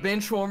y'all are the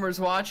bench warmers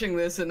watching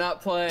this and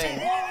not playing.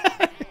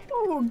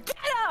 Ooh, get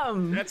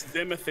him. That's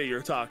Timothy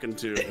you're talking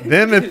to.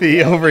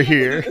 Timothy over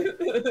here.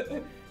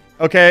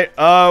 Okay,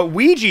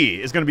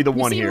 Ouija is gonna be the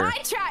one See, here. my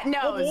chat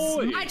knows. Oh,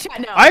 boy. My chat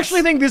knows. I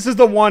actually think this is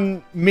the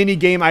one mini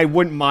game I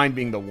wouldn't mind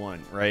being the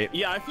one, right?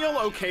 Yeah, I feel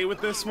okay with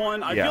this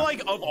one. I Yeah. feel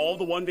like of all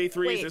the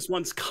 1v3s, Wait. this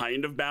one's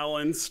kind of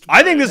balanced.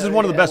 I think this is Hell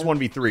one of the yeah. best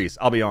 1v3s,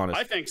 I'll be honest.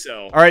 I think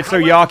so. All right, so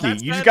However, Yaki,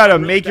 that's you just bad, gotta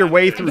really make your bad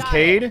way thing. through Got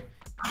it.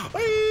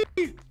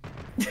 Cade.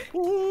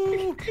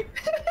 Ooh.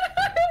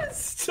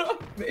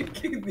 Stop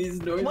making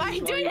these noises. Why are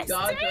you while doing you this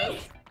dodge to me?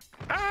 us.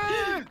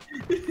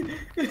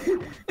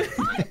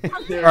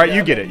 All right,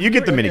 you get it. You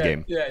get the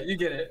minigame. Yeah, you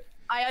get it.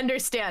 I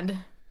understand.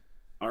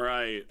 All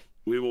right,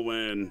 we will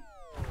win.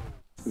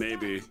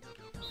 Maybe.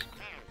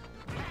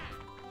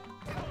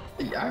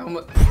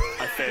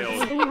 I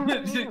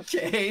failed.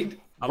 Cade.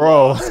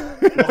 Bro,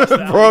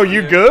 bro,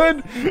 you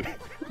good?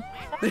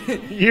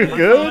 You I thought I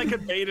good?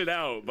 could bait it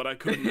out, but I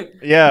couldn't.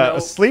 Yeah, Nope.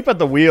 asleep at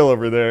the wheel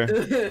over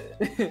there.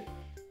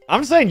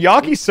 I'm saying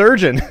Yaki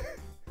Surgeon.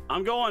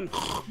 I'm going.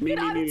 Me,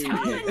 I'm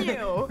telling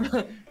you.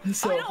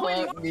 So I don't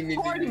win hot.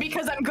 Mario Party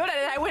because I'm good at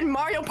it. I win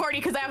Mario Party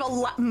because I have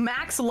a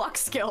max luck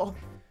skill.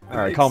 All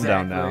right, calm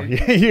down now.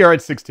 Exactly. You're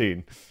at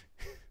 16.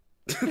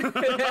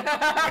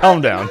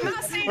 Calm down. I'm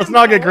not saying Let's I'm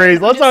not gonna get crazy.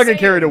 win, Let's I'm not just get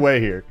carried saying.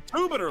 away here.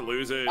 Who better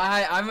lose it?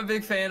 I'm a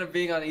big fan of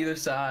being on either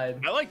side.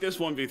 I like this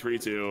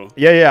 1v3 too.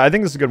 Yeah, I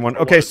think this is a good one.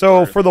 Okay,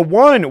 so for the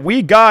one,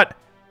 we got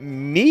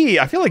me.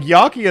 I feel like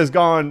Yaki has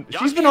gone.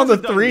 She's been on the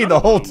hasn't done 3 none the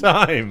of whole them.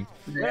 time.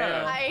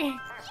 I,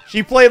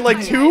 She played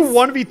like 2 Nice.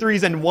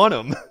 1v3s and won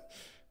them.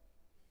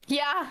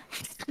 yeah.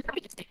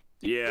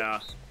 Yeah.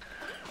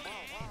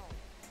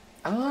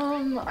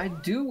 I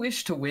do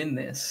wish to win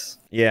this.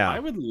 I Yeah.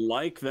 would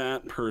like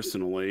that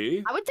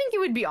personally. I would think it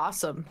would be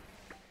awesome.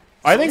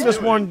 I think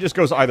this one just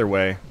goes either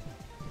way.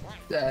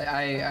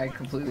 I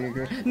completely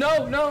agree.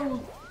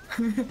 No.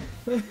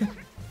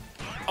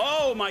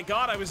 Oh my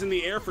god, I was in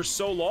the air for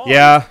so long.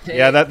 Yeah,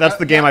 that's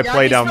the game I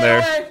play down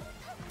there.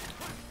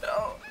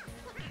 No.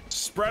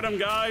 Spread them,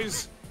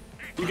 guys.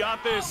 You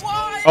got this.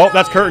 Oh,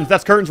 that's curtains.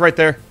 That's curtains right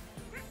there.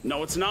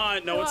 No, it's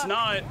not. No, it's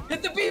not.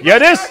 Hit the beat. Yeah,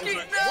 it is. What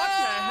the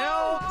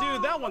hell?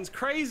 Dude, that one's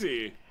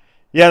crazy.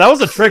 Yeah, that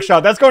was a trick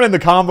shot. That's going in the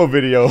combo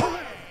video.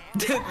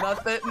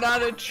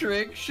 Not a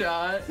trick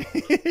shot.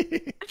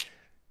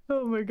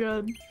 Oh my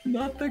god.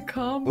 Not the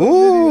combo.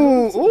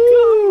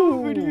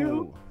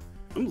 Ooh.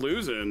 I'm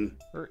losing.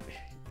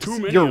 Too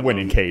many. You're of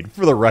winning, them. Cade,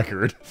 for the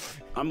record.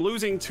 I'm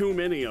losing too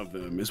many of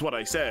them, is what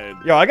I said.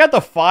 Yo, I got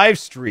the 5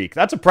 streak.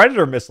 That's a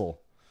predator missile.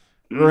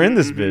 We're in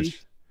this bitch.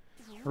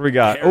 What do we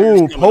got?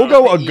 Harriers Ooh, coming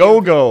Pogo up. a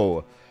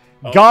go-go.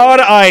 God,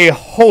 I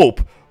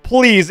hope,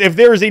 please, if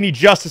there is any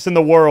justice in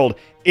the world,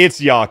 it's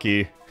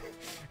Yaki.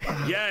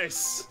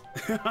 Yes.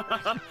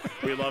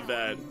 We love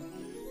that.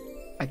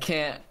 I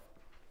can't.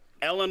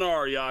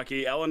 Eleanor,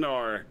 Yaki.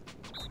 Eleanor.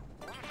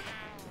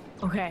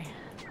 Okay.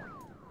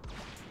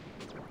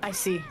 I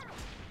see.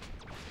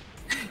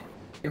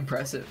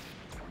 Impressive.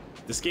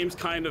 This game's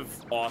kind of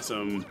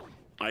awesome,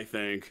 I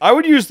think. I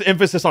would use the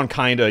emphasis on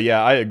kinda.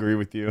 Yeah, I agree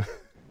with you.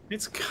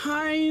 It's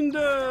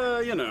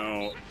kinda, you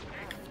know.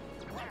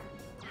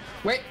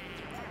 Wait.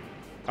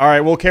 All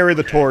right, we'll carry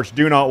the torch.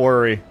 Do not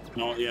worry.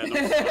 No,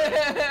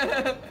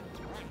 yeah,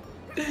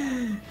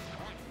 no.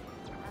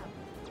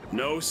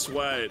 No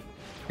sweat.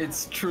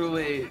 It's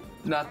truly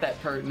not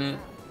that pertinent.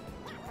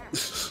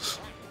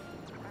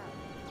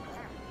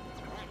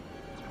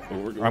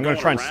 I'm gonna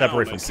try and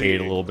separate from Cade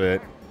a little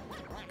bit,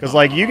 because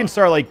like you can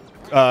start like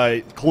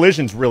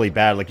collisions really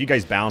bad. Like you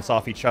guys bounce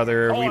off each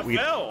other. Oh, I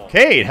fell.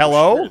 Cade,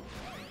 hello.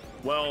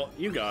 Well,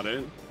 you got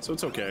it, so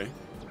it's okay.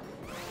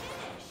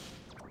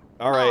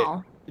 All right,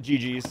 Aw.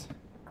 GG's.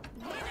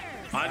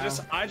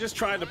 I just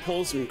tried to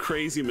pull some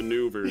crazy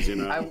maneuvers, you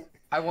know.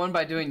 I won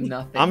by doing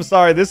nothing. I'm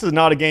sorry. This is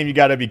not a game you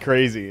gotta be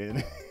crazy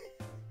in.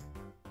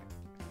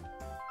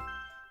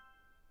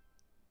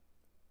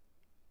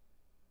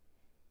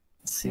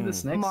 Let's see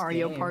this next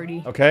Mario game.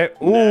 Party. Okay.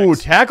 Ooh,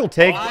 Next. tackle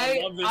take.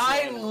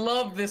 I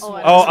love this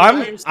one. Oh, This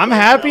I'm game's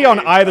happy so on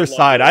great. either I love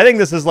side. it. I think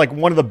this is like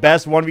one of the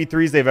best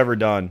 1v3s they've ever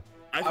done.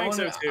 I think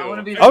so I too.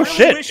 wanna be I the Oh really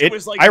shit! wish it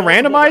was, like, I multiple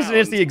randomized and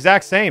it's the rounds.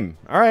 exact same.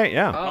 All right,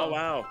 yeah. Oh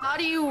wow. How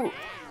do you?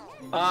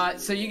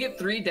 So you get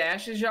 3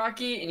 dashes,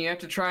 Yaki, and you have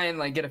to try and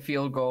like get a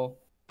field goal.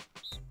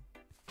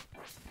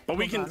 But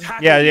we can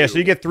tackle. Yeah. you. So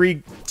you get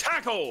 3.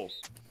 tackle.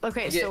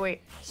 Okay, Yeah. so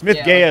wait. Smith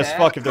Yeah, gay like as that.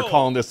 fuck if they're Cool.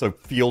 calling this a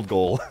field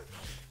goal.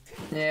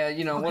 Yeah,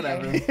 you know,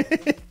 whatever.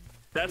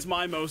 That's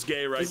my most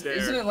gay right there.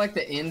 Isn't it like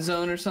the end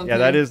zone or something? Yeah,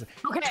 that is.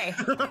 Okay.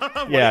 What do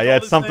Yeah, you yeah, call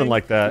it's this something thing?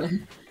 like that.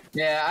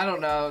 Yeah, I don't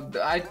know.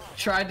 I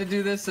tried to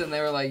do this and they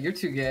were like, "You're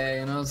too gay,"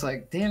 and I was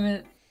like, "Damn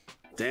it!"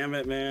 Damn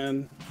it,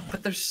 man.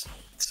 But there's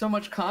so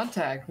much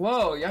contact.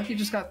 Whoa, Yaki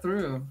just got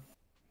through.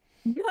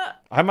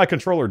 I have my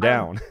controller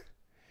down.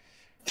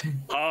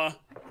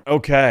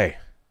 Okay.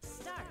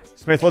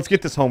 Smith, let's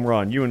get this home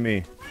run, you and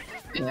me.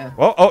 Yeah.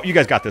 Oh, you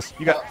guys got this.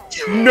 You got.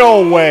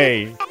 No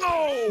way.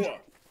 Oh!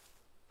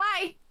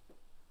 Bye.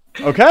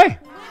 Okay.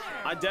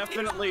 I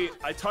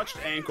touched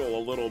ankle a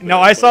little bit. No,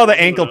 I but saw the it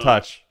wasn't ankle enough.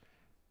 touch.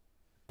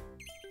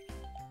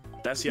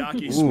 That's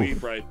Yaki Ooh.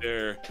 sweep right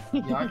there.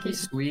 Yaki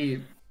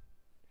sweep.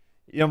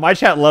 You know, my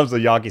chat loves the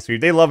Yaki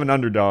sweep. They love an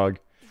underdog.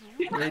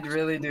 They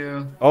really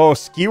do. Oh,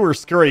 skewer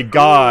scurry,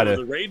 God. Oh,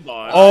 the raid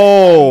boss.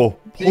 Oh,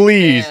 Big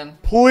please, fan.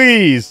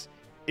 please.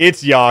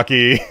 It's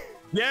Yaki.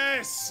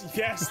 Yes,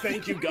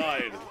 thank you,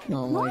 guide.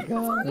 Oh my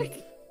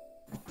god.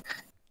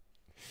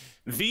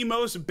 The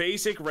most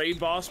basic raid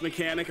boss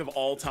mechanic of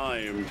all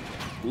time.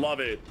 Love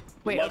it.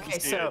 Wait. Love to Okay.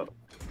 see So.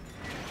 it.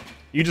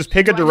 You just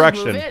pick a do I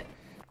just move direction.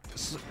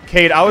 it?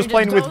 Cade, I was just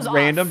playing with goes off.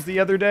 randoms the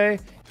other day,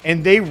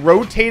 and they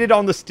rotated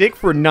on the stick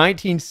for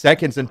 19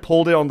 seconds and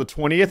pulled it on the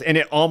 20th, and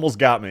it almost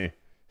got me.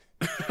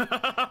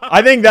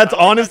 I think that's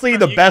honestly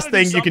the You best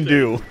gotta do thing you can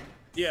something. do.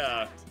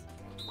 Yeah.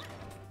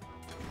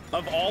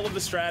 Of all of the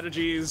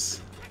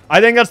strategies, I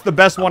think that's the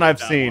best one like I've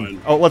that seen.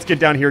 one. Oh, let's get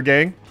down here,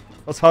 gang.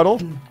 Let's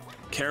huddle.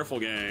 careful,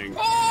 gang.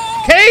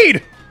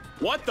 Cade!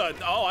 What the?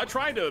 Oh, I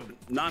tried to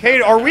not.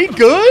 Cade, have that are we happen. I'm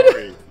good?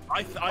 sorry. I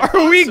Are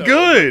thought we so.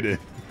 good?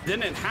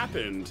 Then it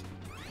happened.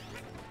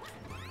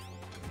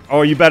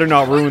 Oh, you better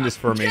not ruin this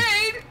for me.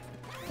 Cade!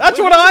 That's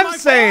Well, what this is I'm my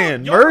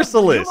saying. fault. Yo,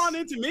 Merciless. Come on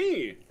into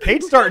me.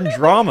 Cade's starting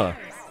drama.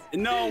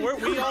 No,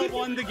 we all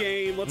won the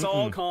game. Let's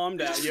all calm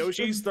down.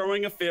 Yoshi's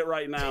throwing a fit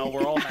right now.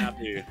 We're all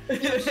happy.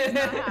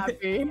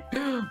 Happy.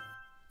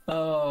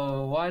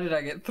 Oh, why did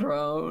I get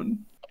thrown?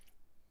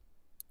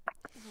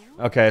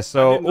 Okay,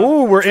 so I did not-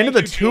 ooh, we're into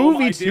Thank the you, Joel.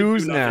 I did 2v2s do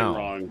nothing now.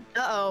 wrong.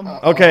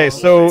 Uh-oh. Okay,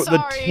 so the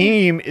Sorry.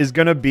 team is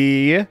gonna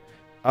be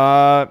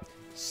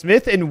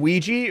Smith and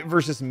Ouija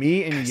versus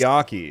me and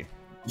Yaki.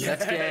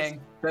 That's gang.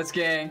 That's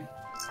gang.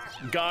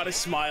 God is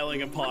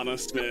smiling upon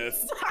us,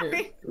 Smith.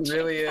 Sorry. It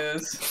really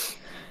is.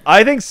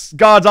 I think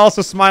God's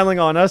also smiling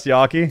on us,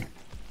 Yaki.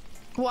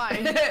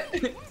 Why?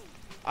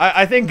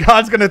 I think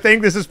God's gonna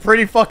think this is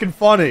pretty fucking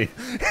funny.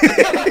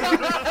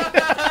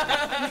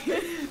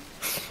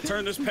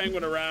 Turn this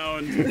penguin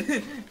around.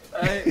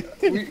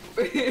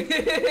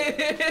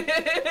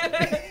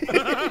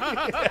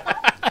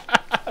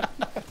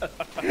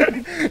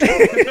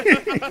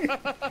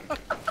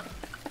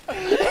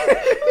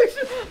 I'm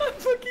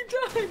fucking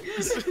dying.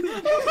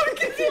 I'm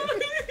fucking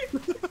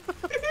dying.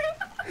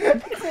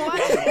 What?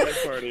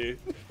 Party, party.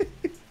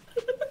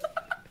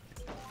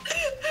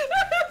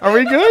 Are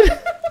we good?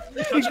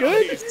 We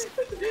good?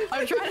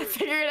 I'm trying to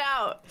figure it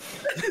out.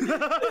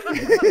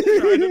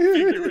 Trying to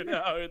figure it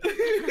out.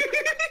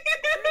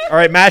 All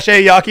right, mash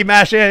A, Yaki,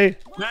 mash A.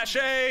 Mash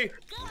A.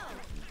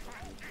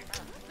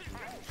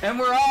 And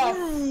we're off.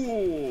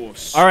 Ooh,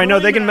 All right, no,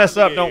 they scream can out mess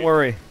the up. Don't gate.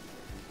 worry.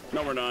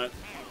 No, we're not.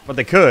 But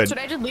they could. Should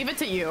I just leave it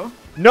to you?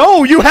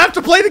 No, you have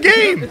to play the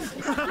game.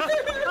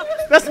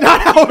 That's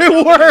not how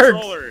it works.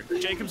 Controller.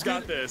 Jacob's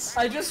got this.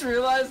 I just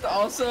realized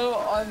also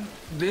on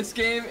this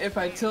game, if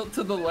I tilt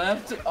to the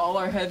left, all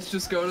our heads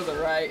just go to the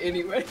right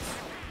anyway.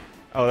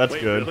 Oh, that's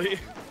Wait, good. really?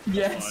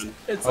 Yes, Fun.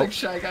 it's Oh. like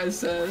Shy Guy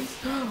says.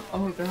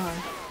 Oh god.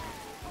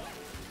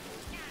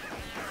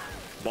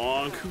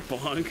 Bonk,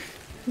 bonk.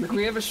 Look,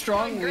 we have a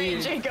strong Great,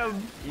 lead.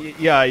 Jacob.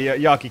 Yeah,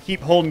 Yaki,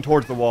 keep holding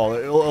towards the wall.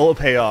 It'll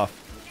pay off.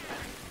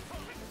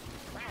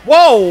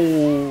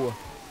 Whoa!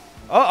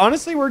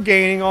 Honestly, we're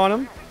gaining on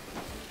him.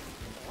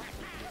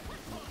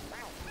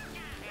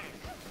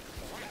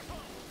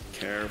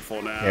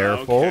 Careful now.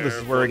 Careful, this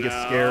is where it gets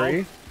now.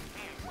 scary.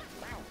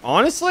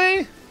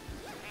 Honestly,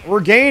 we're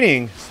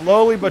gaining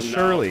slowly but No,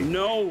 surely.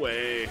 No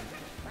way.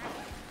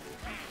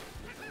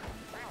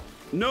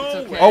 No It's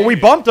okay. way. Oh, we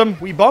bumped him.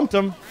 We bumped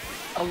him.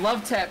 A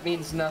love tap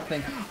means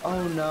nothing.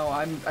 Oh no,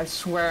 I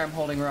swear I'm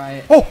holding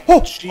right. Oh,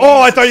 oh,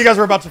 oh! I thought you Jesus. guys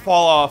were about to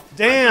fall off.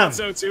 Damn,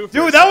 So too, for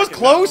a dude, that was second.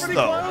 close pretty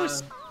though.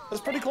 Close.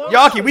 That's pretty close.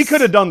 Yaki, we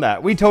could have done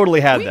that. We totally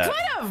had We that.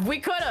 could have. We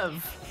could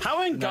have.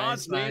 How in Nice,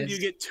 God's name nice. do you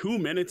get 2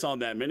 minutes on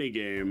that mini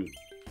game?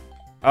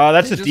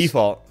 That's They just just-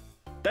 default.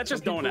 That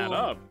just don't add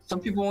up. Some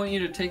people want you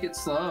to take it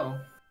slow.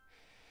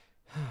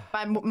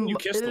 You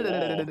kissed the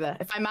wall.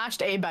 If I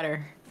matched A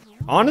better.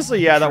 Honestly,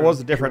 yeah, that was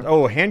the difference.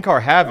 Oh, Handcar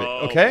have it.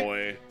 Oh,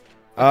 Okay.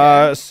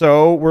 boy.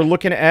 So we're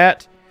looking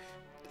at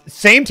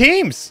same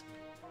teams.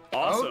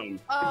 Awesome.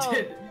 Oh,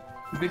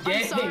 The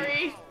game. I'm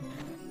sorry.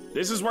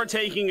 This is where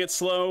taking it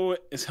slow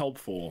is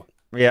helpful.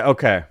 Yeah.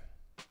 Okay.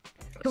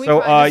 Can we So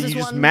practice you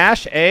this just one?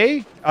 mash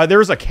A.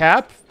 There's a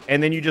cap,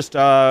 and then you just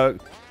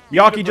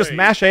Yaki just brake.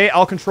 mash A.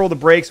 I'll control the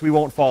brakes. We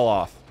won't fall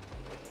off.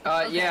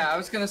 Yeah, I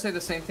was gonna say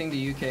the same thing to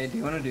you, Kate. Do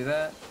you want to do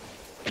that?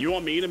 You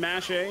want me to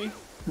mash A?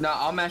 No,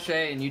 I'll mash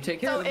A and you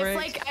take care So of the if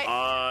brakes. like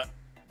I.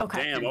 Damn,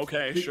 Okay.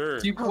 okay, sure.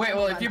 Do you, wait,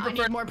 well, if you I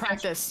prefer need more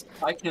practice.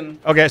 I can.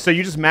 Okay, so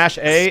you just mash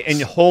A and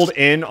you hold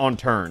in on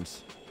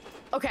turns.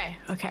 Okay.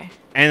 Okay.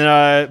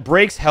 And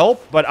brakes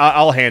help, but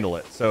I'll handle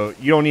it. So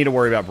you don't need to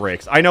worry about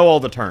brakes. I know all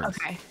the turns.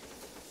 Okay.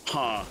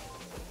 Huh.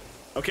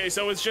 Okay,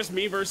 so it's just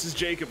me versus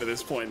Jacob at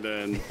this point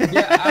then.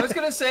 Yeah, I was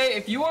gonna say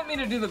if you want me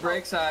to do the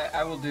brakes,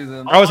 I will do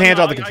them. I was Oh, hands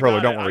no, on the I controller.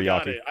 got Don't it, worry, I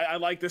got Yaki. it. I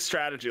like this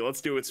strategy. Let's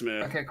do it,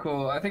 Smith. Okay,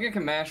 cool. I think I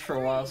can mash for a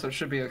while, so it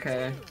should be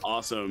okay.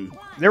 Awesome.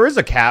 There is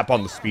a cap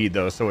on the speed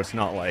though, so it's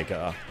not like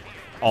all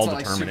It's not,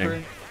 like,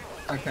 determining.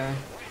 super- Okay.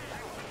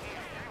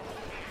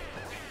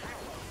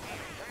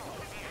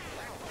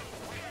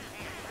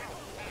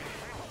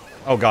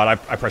 Oh god,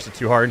 I pressed it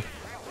too hard.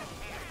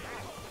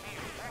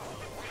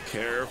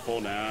 Careful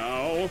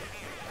now.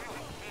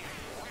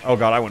 Oh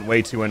god, I went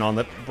way too in on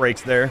the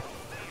brakes there.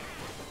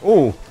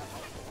 Ooh.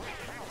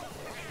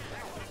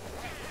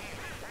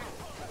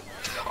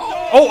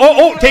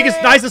 Oh, take it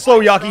nice and slow,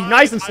 Yaki.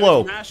 Nice and I was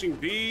slow. mashing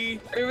B.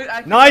 I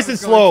think Nice I and was going too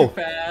slow.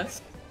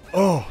 Fast.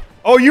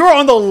 Oh, you were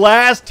on the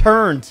last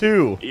turn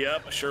too.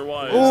 Yep, sure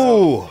was.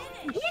 Ooh.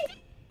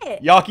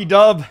 Yaki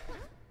dub.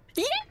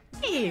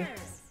 Yay!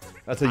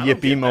 That's a I don't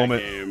yippee get that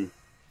moment. game.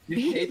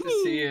 You hate to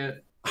see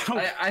it.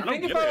 I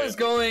think if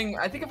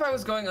I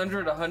was going, under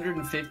at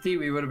 150,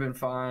 we would have been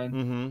fine.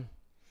 Mm-hmm.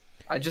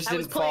 I just I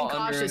was didn't playing fall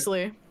under.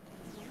 cautiously.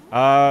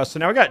 So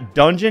now we got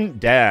Dungeon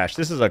Dash.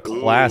 This is a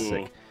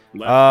classic. Ooh,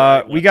 left,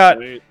 right, We left, got.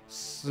 right.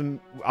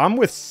 I'm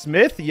with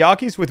Smith.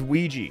 Yaki's with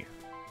Ouija.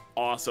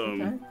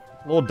 Awesome. Okay.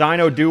 Little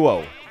Dino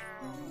duo.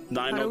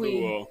 Dino do we-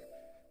 duo.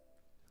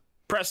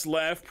 Press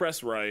left,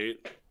 press right.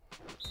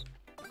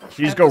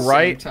 You just At go the same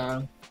right,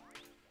 time.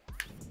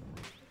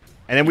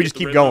 and then we Keep just the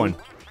keep rhythm. going.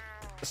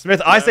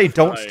 Smith, I say Left,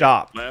 don't right,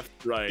 stop. Left,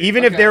 right.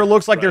 Even if Okay. there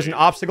looks like there's an Right.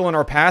 obstacle in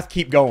our path,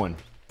 keep going.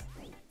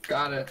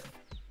 Got it.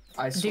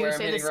 I Do swear you I'm say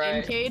the hitting same,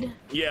 right. Cade?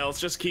 Yeah, let's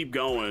just keep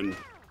going.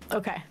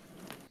 Okay.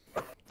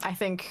 I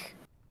think.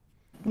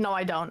 No,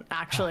 I don't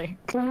actually.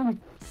 All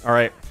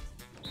right.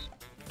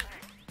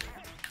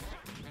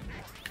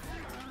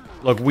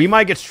 Look, we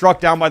might get struck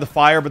down by the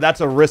fire, but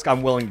that's a risk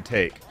I'm willing to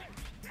take.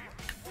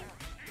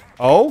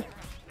 Oh,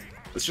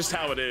 It's just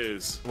how it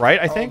is.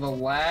 right, I Oh, think. the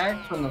lag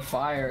from the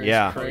fire is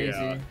Yeah. crazy.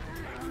 Oh, yeah.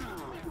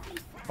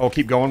 Oh,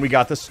 keep going. We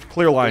got this.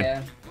 Clear line.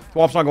 Yeah.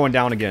 Swap's not going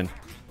down again.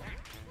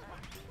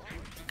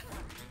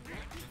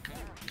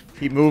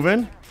 Keep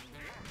moving.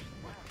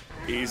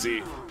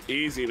 Easy.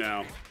 Easy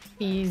now.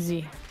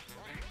 Easy.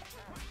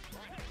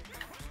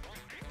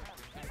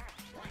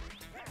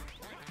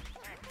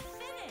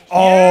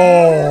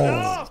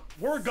 Oh,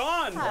 We're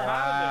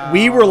gone.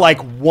 we were like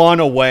one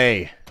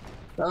away.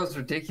 That was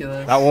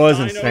ridiculous. That was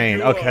Dino insane.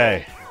 duo.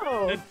 Okay.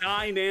 The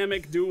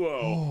dynamic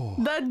duo.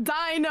 The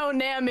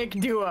dynamic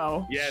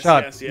duo. Yes,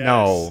 Shut. yes, yes.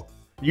 No.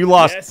 You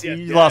lost. Yes, yes,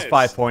 you lost yes.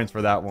 5 points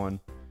for that one.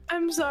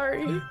 I'm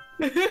sorry.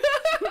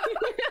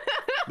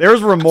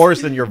 There's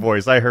remorse in your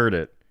voice. I heard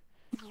it.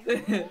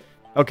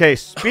 Okay,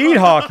 speed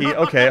hockey.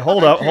 Okay,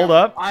 hold up, hold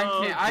up. I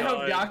Oh, can't. I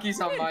hope God. Yaki's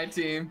on my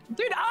team.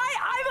 Dude,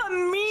 I'm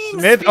a mean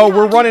Smith. speed Oh,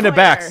 we're hockey running it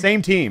back. player.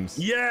 Same teams.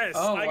 Yes.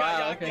 Oh, I wow,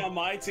 got Yaki okay. on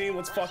my team.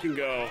 Let's fucking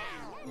go.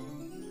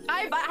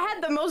 I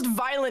had the most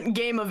violent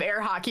game of air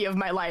hockey of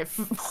my life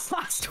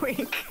last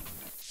week.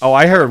 Oh,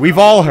 I heard. We've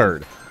all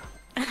heard.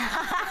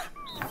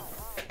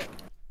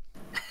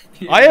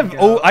 I have.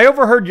 Oh, I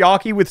overheard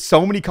Yaki with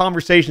so many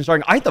conversations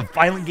starting. I had the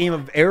violent game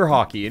of air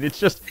hockey, and it's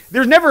just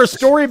there's never a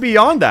story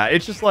beyond that.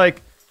 It's just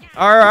like,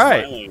 all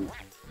right. Violent.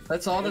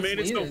 That's all What that's made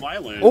it so needed.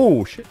 violent?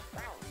 Oh shit.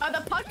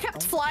 The puck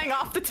kept flying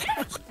off the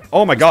table.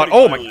 Oh my god. pretty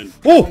Oh my. violent.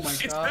 Oh. my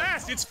It's God.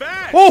 fast. It's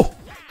fast. Oh.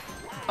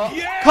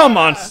 Yeah. Come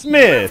on,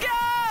 Smith.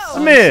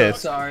 I'm Smith.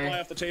 so sorry. Fly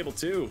off the table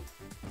too.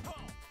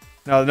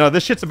 No, no,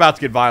 this shit's about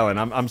to get violent.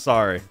 I'm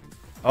sorry.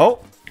 Oh.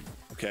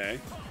 Okay.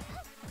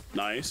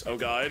 Nice. Oh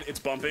god, it's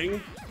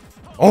bumping.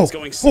 Oh. It's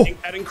going Oh.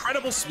 at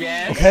incredible speed.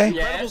 Yes. Okay.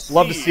 Yes.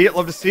 Love to see it.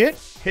 Love to see it.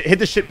 Hit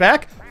the shit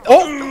back.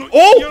 Oh.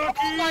 Oh.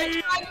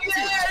 Yucky.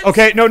 Yes.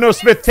 Okay. No, no,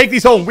 Smith. Take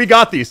these home. We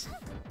got these.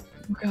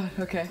 Oh God.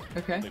 Okay.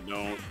 Okay. They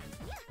don't.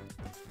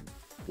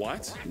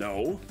 What?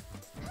 No.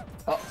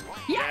 Oh.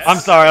 Yes. I'm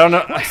sorry. I don't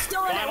know. We're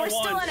still in it. Final We're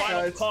still one. in it.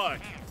 Final puck.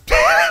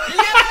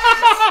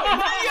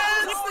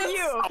 That was all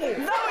you. That was all you,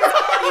 kid.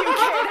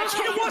 I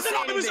can't It wasn't.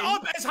 say It was anything.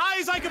 up as high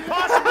as I could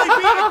possibly be.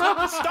 I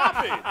couldn't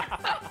stop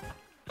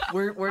it.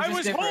 We're I just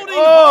was different. holding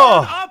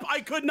Oh. hard up.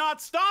 I could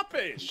not stop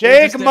it.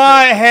 Shake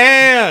my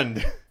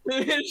hand.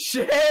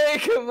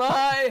 Shake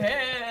my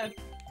hand.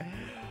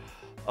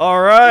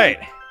 All right.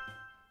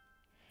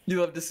 You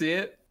love to see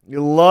it.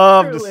 You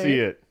love to Truly. see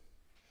it.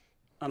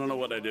 I don't know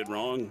what I did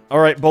wrong. All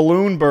right,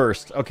 balloon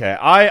burst. Okay,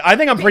 I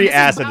think I'm pretty this is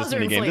ass at this Bowser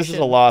minigame. This is a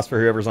inflation. loss for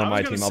whoever's on I was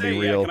my gonna team. I'll say, be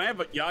yeah, real. can I have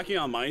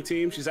Yaki on my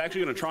team? She's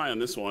actually gonna try on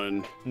this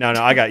one. No,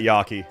 no, I got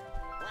Yaki.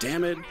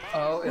 Damn it.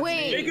 Oh. It's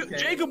Wait. me. Jacob,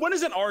 Okay. Jacob, when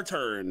is it our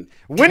turn?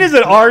 When is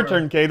it our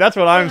turn, Kay? That's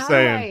what I'm How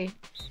saying.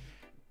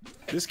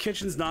 This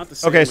kitchen's not the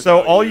same. Okay, so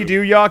without all you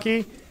do,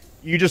 Yaki,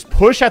 you just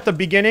push at the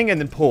beginning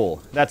and then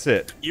pull. That's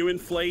it. You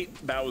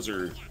inflate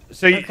Bowser.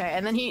 So you, Okay,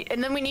 and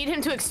then we need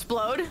him to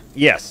explode.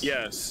 yes.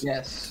 Yes.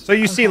 Yes. So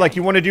you see, like,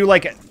 you want to do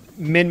like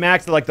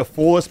min-max, like the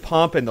fullest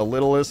pump and the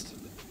littlest.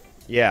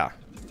 Yeah.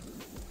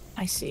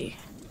 I see.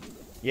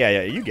 Yeah,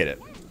 yeah, you get it.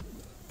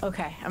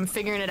 Okay, I'm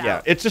figuring it Yeah,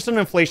 out. it's just an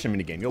inflation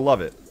minigame. You'll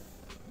love it.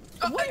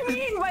 What do you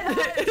mean by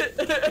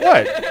that?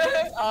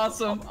 What?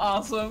 Awesome.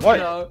 Awesome. What?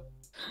 No.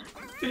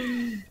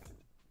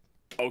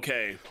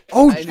 Okay.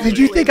 Oh, I did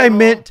you know. think I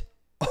meant?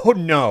 Oh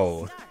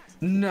no.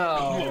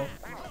 No.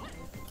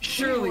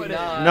 Surely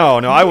not. No,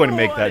 no, I wouldn't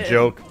make that What?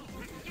 joke.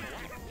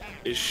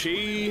 Is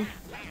she,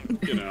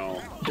 you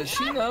know, Does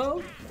she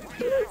know?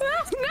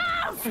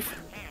 No!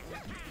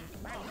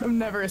 I'm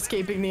never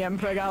escaping the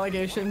MPEG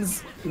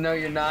allegations. No,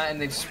 you're not,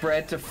 and they've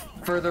spread to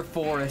further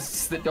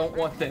forests that don't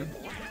want them.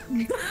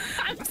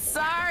 I'm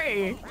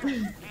sorry.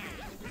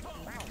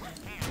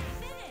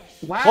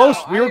 Wow. Close.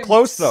 We I were am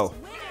close though.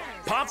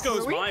 Pop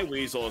goes my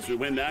weasel if we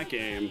win that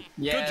game.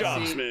 Yeah, Good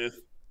job, see- Smith.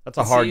 That's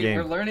a hard See,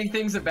 We're game. learning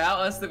things about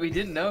us that we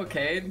didn't know,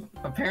 Cade.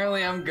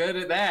 Apparently, I'm good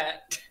at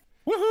that.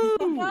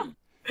 Woohoo!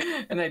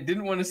 And I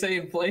didn't want to say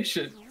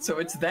inflation, so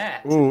it's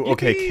that. Ooh,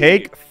 okay, Yippee!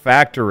 Cake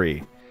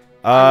Factory.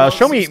 love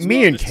Show me some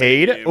me and Smith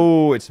Cade. game.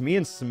 Ooh, it's me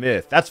and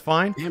Smith. That's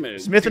fine. Damn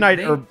it. Smith and I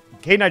They- are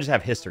Kate and I just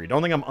have history.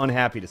 Don't think I'm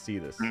unhappy to see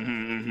this.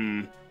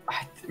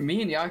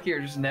 Me and Yaki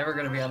are just never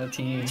gonna be on a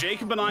team.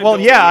 Jacob and I. Well,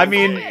 built yeah, a I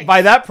mean,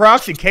 by that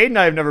proxy, Kate and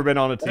I have never been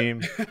on a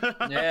team.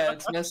 Yeah,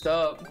 it's messed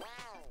up.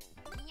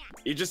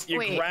 You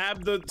Wait.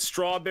 grab the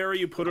strawberry,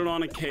 you put it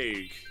on a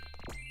cake,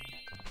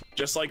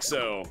 just like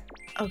so.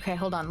 Okay,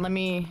 hold on. Let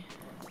me.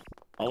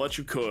 I'll let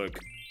you cook.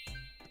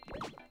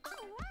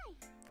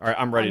 All right,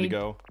 I'm ready to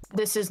go.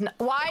 This is.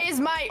 Why is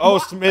my? Oh,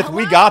 Smith,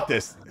 we got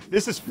this.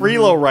 This is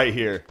Freelo right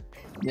here.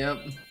 Yep.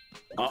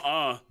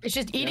 It's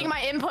just eating my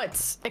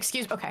inputs.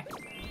 Okay.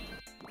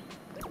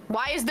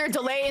 Why is there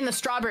delay in the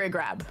strawberry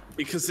grab?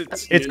 Because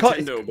it's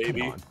Nintendo, Nintendo,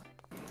 baby.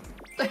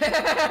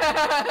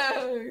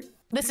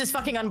 This is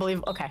fucking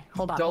unbelievable. Okay,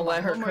 hold on. Don't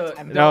let her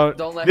cook. No,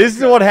 Don't let this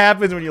her is what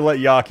happens when you let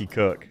Yaki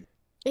cook.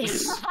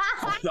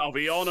 Oh,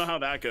 we all know how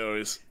that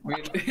goes.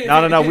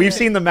 No. We've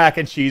seen the mac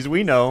and cheese.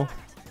 We know.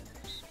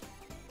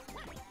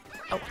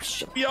 Oh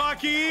shit.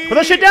 Yaki! Put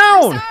that shit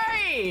down!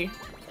 Sorry.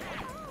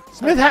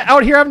 Smith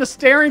out here having a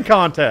staring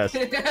contest.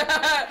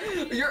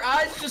 Your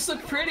eyes just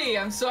look pretty.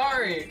 I'm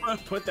sorry.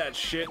 Put that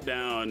shit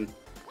down.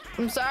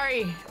 I'm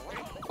sorry.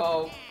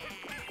 Oh,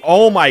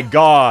 Oh my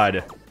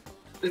god.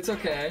 it's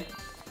okay.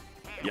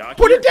 Yaki,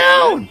 Put it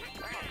down!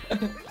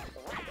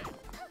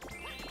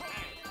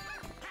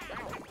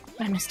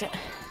 I missed it.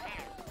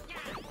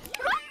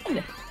 Come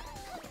on.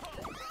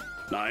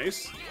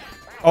 Nice.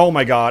 Oh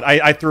my god.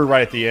 I threw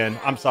right at the end.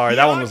 I'm sorry.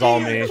 That one was all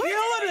me. Killing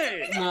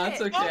it! No,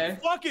 it's okay.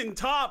 Up fucking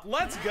top.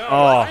 Let's go.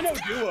 Oh. Rhino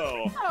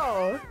duo.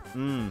 Oh.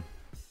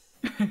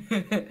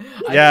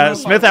 Yeah,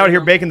 Smith out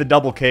here baking the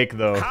double cake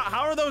though.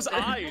 How are those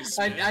eyes?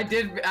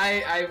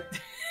 I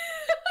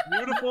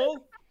Beautiful.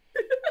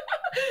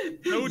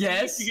 No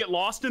Yes. teeth, you get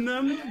lost in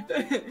them.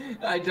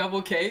 I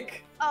double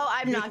cake. Oh,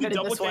 I'm not good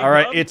at this one. All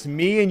right, it's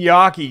me and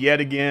Yaki yet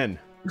again.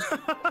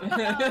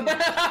 Jacob,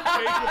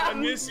 I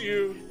miss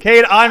you.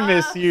 Kate, I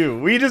miss you.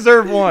 We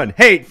deserve one.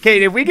 Hey,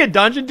 Kate, if we get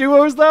dungeon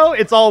duos though,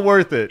 it's all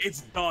worth it.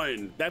 It's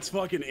done. That's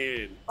fucking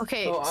it.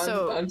 Okay, Oh,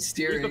 so I'm Who's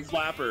steering. the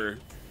flapper?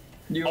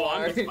 You Oh,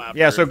 are. I'm the flapper.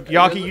 Yeah, so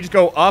Yaki, you just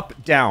go up,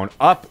 down,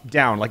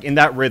 like in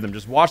that rhythm.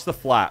 Just watch the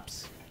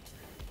flaps.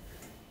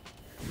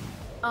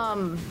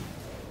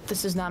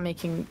 this is not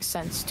making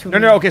sense to me.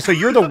 No, okay, so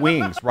you're the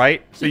wings,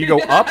 right? So you go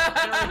up.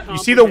 You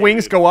see the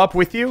wings go up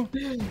with you?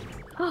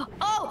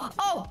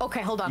 Oh,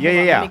 okay, hold on. Yeah, hold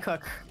on, yeah. Let me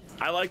cook.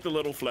 I like the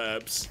little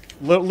flaps.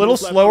 Little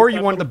flap, slower. little You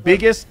flap, want the little flap.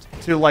 biggest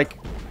to like.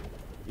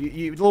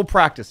 You little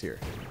practice here.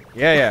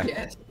 Yeah.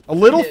 Yes. A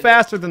little Yeah.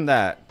 faster than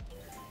that.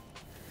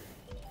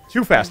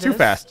 Too fast. Too This?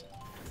 fast.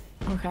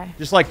 Okay,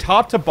 Just like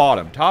top to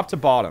bottom. Top to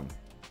bottom.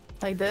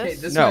 like Hey,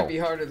 this. this No. might be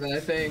harder than I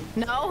think.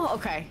 No,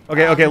 okay.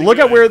 Okay. Look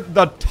at where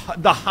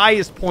the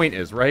highest point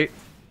is, right?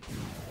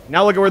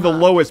 Now look at where the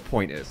lowest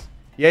point is.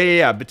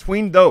 Yeah.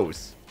 Between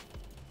those.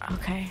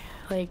 Okay,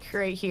 like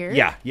right here.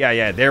 Yeah.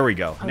 There we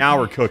go. Now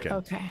we're cooking.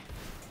 Okay.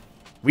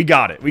 We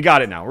got it. We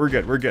got it now. We're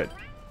good.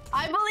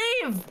 I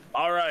believe.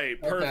 All right,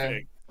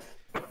 perfect.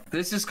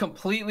 This is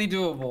completely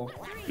doable.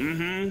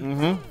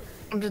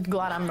 I'm just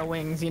glad I'm the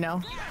wings, you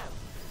know.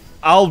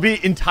 I'll be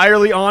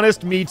entirely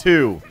honest. Me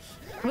too.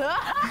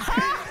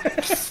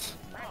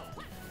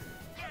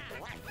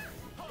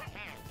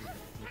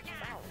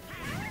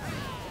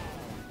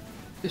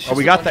 It's Oh,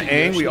 we just got a the bunch of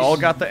ang. We Yoshis. all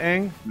got the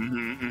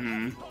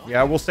ang.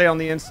 Yeah, we'll stay on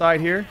the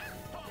inside here.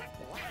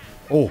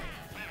 Oh,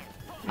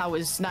 That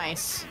was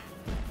nice.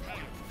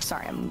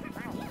 Sorry, I'm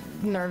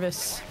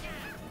nervous.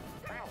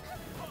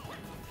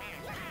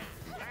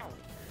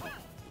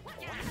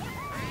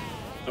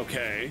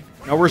 Okay.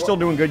 no, we're still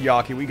doing good,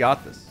 Yaki. We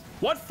got this.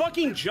 What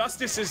fucking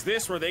justice is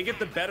this where they get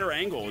the better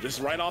angle just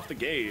right off the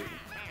gate?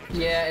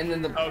 Yeah, and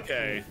then the.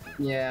 Okay.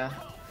 Yeah.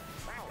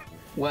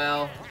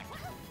 Well.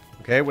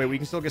 Okay, wait, we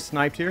can still get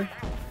sniped here.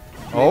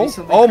 Maybe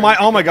something Oh my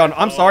crazy. god.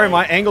 I'm sorry,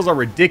 my angles are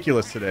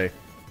ridiculous today.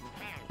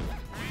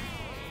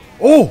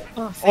 Oh,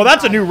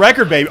 that's a new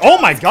record, baby. Oh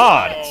my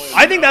god.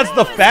 I think that's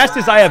the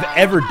fastest I have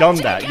ever done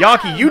that.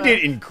 Yaki, you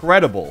did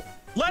incredible.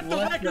 Let the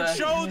What record the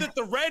show heck? that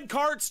the red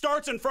cart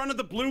starts in front of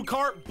the blue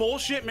cart.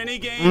 Bullshit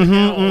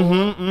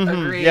minigame.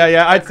 Agreed.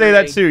 Yeah, I'd say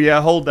that Agreed. too. Yeah,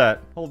 hold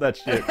that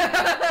shit.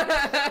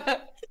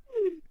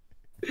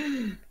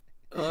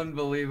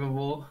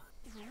 Unbelievable.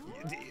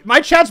 My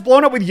chat's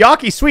blown up with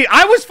Yaki. Sweet.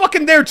 I was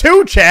fucking there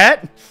too,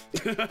 chat.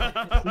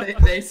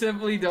 They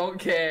simply don't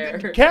care.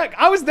 Cat,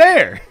 I was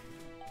there.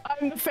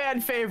 I'm the fan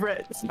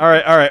favorite. All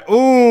right.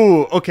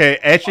 Ooh, okay.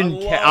 Etch I and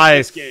love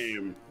this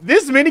game.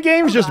 This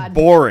minigame is just God.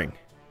 boring.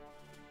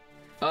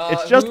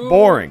 It's just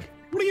boring.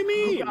 What do you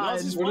mean? God.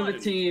 This is What are the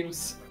fun.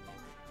 teams?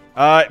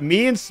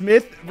 Me and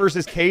Smith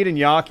versus Cade and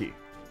Yaki.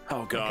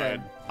 Oh god.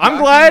 Okay. I'm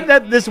glad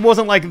that this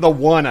wasn't like the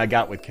one I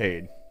got with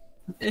Cade.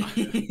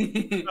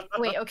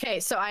 Wait, okay,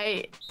 so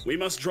We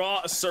must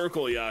draw a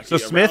circle, Yaki. So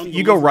Smith, around the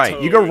you go little right.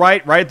 toad. You go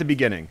right at the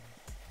beginning.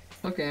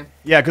 Okay.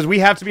 Yeah, because we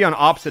have to be on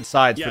opposite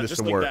sides Yeah, for this just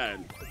to like work. that.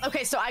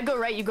 okay, so I go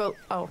right, you go.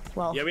 Oh,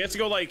 well, Yeah, we have to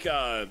go like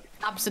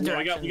opposite yeah,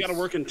 directions. we got to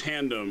work in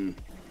tandem.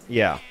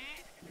 Yeah.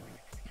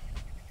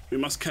 We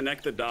must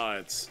connect the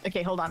dots.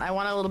 Okay, hold on. I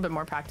want a little bit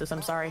more practice.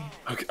 I'm sorry.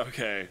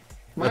 Okay.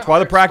 That's why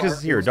the practice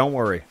is here. Don't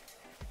worry.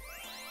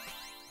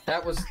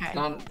 That was Okay.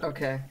 not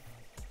okay.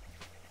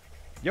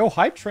 Yo,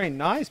 hype train,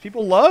 nice.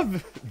 People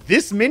love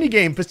this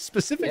minigame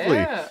specifically.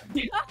 Yeah.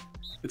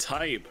 It's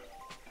hype.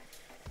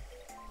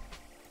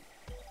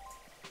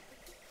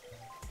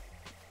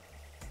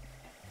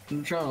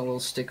 I'm drawing a little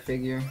stick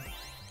figure.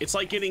 It's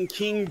like getting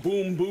King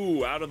Boom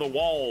Boo out of the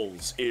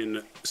walls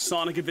in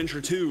Sonic Adventure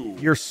 2.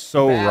 You're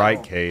so Battle.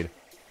 right, Cade.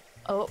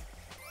 Oh.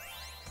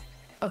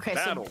 Okay,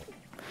 Battle.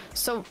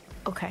 so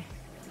okay.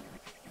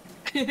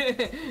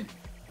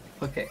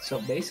 Okay, so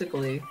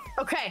basically,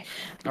 Okay.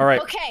 All right.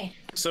 Okay.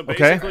 So Okay.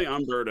 basically,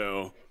 I'm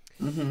Birdo.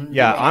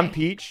 Yeah, Okay. I'm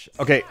Peach.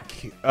 Okay,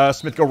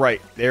 Smith, go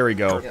right. There we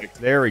go. Perfect.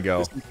 There we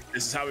go.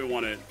 This is how we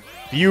want it.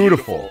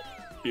 Beautiful.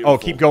 Beautiful. Oh,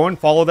 keep going.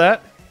 Follow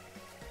that.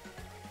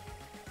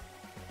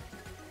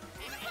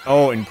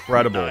 Oh,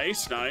 incredible.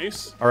 Nice,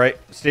 nice. All right,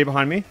 stay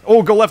behind me.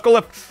 Oh, go left, go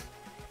left.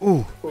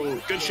 Ooh.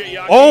 Good shit,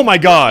 Yaki. Oh my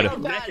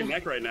God. Neck and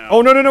neck right now.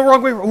 Oh, no, no, no,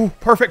 wrong way. Ooh,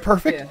 perfect,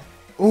 perfect.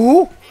 yeah.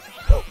 Ooh.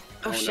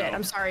 Oh shit, no.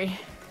 I'm sorry.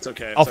 It's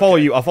okay. I'll follow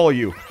you. I'll follow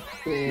you.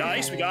 Yeah.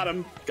 Nice, we got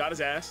him. Got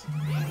his ass.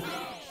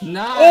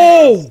 Nice.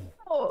 Oh.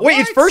 Oh, Wait,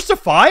 it's what? first to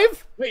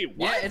 5? Wait,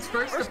 what? Yeah, it's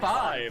first to 5.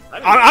 I didn't know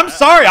I'm that.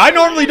 sorry. I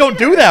normally don't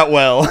do that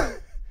well.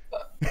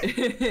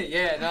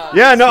 Yeah, no.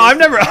 Yeah, no, I've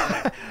it's never.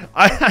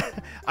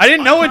 I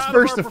didn't know it's proud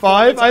of first our to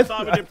 5. I performance. I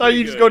thought we did thought you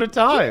pretty just good. go to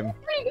time.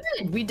 Pretty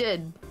good. We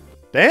did.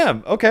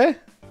 Damn. Okay.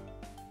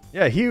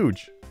 Yeah,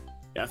 huge.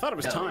 Yeah, I thought it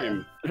was Hell yeah.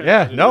 time. I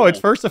Yeah, didn't no, know. it's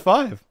first to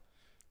 5.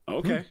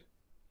 Okay.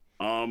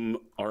 All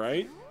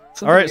right.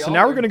 All right, so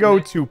now we're gonna go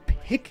to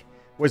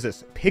what is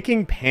this?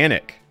 Picking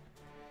Panic.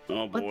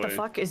 Oh boy. What the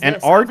fuck is And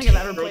this? our I don't think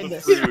I've ever Throw played the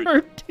this. fruit.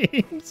 Our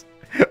teams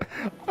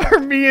are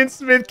me and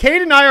Smith.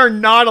 Kate and I are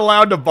not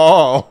allowed to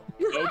ball.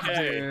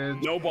 Okay.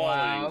 Dude, No balling.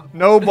 wow.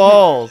 No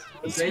balls.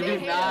 They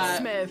do not.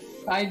 Smith.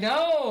 I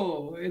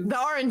know. The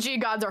RNG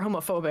gods are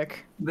homophobic.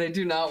 They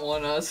do not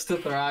want us to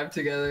thrive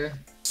together.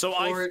 So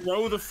I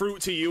throw the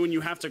fruit to you, and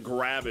you have to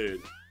grab it.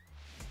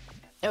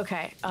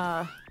 Okay.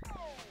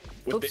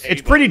 With Oops. the A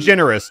It's pretty button.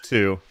 generous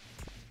too.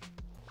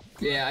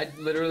 Yeah, I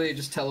literally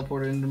just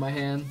teleported into my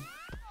hand.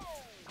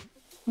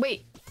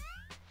 Wait.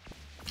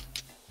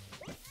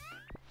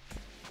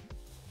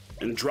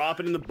 And drop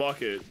it in the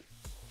bucket.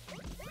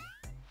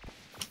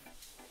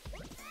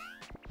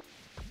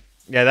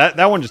 Yeah,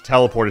 that one just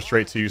teleported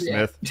straight to you,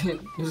 Yeah. Smith.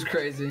 It was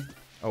crazy.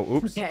 Oh,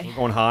 oops. Okay. We're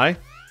going high.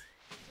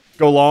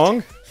 Go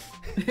long.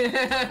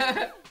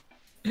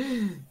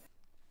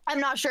 I'm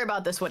not sure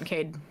about this one,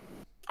 Cade.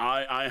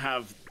 I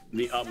have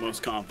the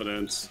utmost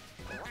confidence.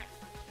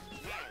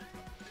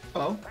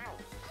 Oh.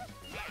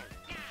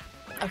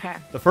 Okay.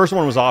 The first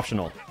one was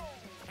optional.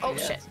 Oh Yeah.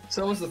 shit.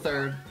 So was the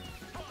third.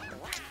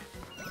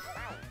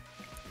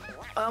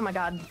 Oh my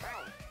god.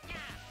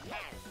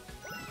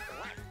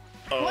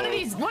 Oh. One of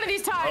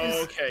these times.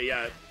 Okay,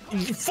 yeah.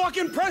 You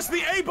fucking press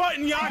the A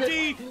button,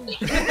 Yaki.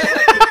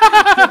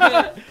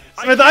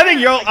 Smith,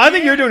 I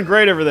think you're doing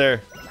great over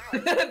there.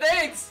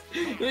 Thanks.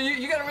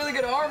 You got a really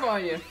good arm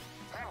on you.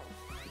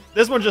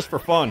 This one's just for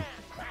fun.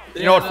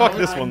 You know what? Yeah, Fuck no,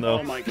 this one though.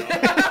 Oh my god.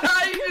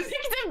 You just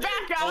Picked him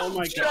back up. Oh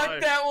my struck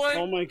god. that one.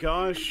 Oh my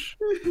gosh.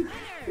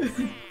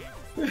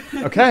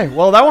 Okay,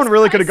 well that one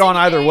really could have gone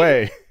either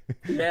way.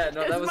 Yeah,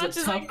 no, that As was much a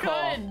as I tough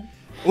call.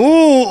 could.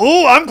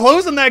 Ooh, I'm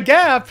closing that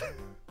gap.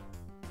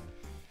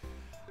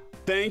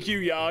 Thank you,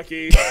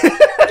 Yaki.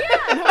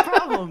 Yeah, no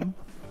problem.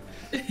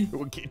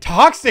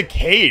 Toxic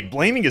Cade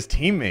blaming his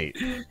teammate.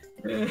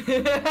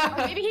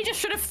 Maybe he just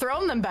should have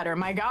thrown them better.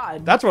 My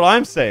god. That's what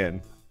I'm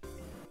saying.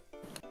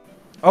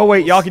 Oh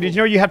wait, Yaki, did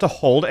you know you have to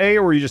hold A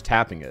or were you just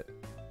tapping it?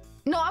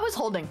 No, I was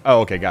holding.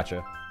 Oh, okay,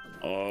 gotcha.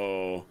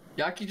 Oh.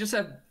 Yaki just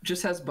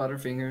has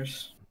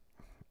butterfingers.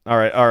 All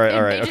right,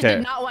 They just okay.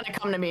 did not want to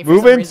come to me. For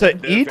Moving some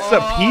to reason. Eats a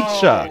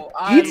Pizza. Oh,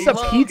 I Eats a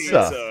love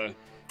Pizza.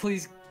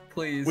 Please,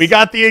 please. We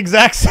got the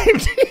exact same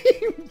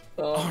team.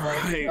 Oh my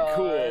Alright, God.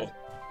 cool.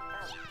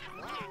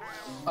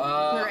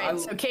 All right,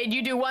 so Cade,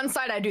 you do one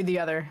side, I do the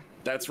other.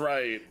 That's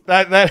right.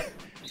 That.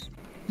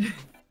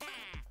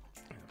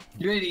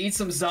 You ready to eat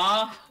some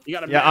za? You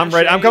gotta Yeah, I'm mash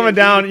ready. I'm A coming and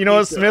down. eat You know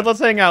what, pizza. Smith? Let's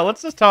hang out.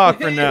 Let's just talk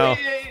for now.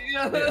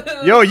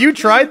 Yeah. Yo, you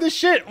tried this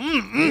shit?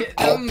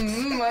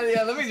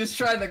 Yeah, let me just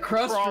try the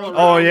crust. real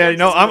Oh quick. yeah, you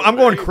know I'm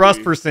going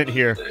crust percent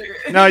here.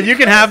 No, you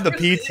can have the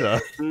pizza.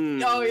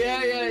 Oh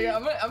yeah.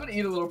 I'm gonna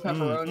eat a little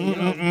pepperoni.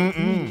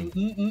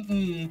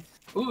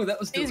 Ooh, that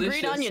was These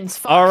delicious. green onions.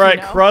 Fuck, All right,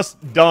 you know?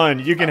 crust done.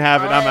 You can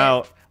have it. I'm Alright.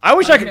 out. I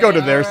wish I could go to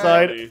Okay, their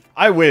alright. side.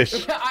 I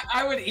wish.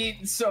 I would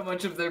eat so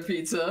much of their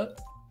pizza.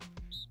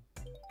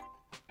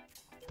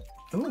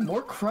 Ooh,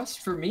 more crust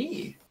for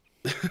me.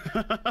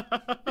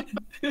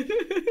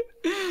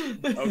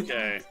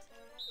 Okay.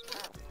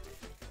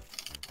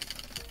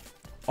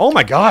 Oh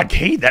my God,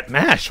 Kate, that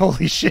mash!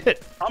 Holy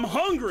shit! I'm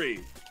hungry.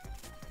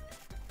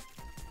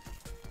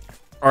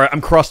 All right,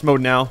 I'm crust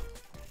mode now.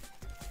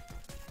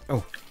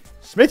 Oh,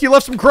 Smith, you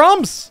left some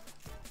crumbs.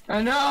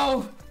 I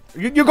know.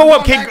 You go I'm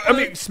up, going Kate. back I with-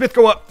 mean, Smith,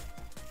 go up.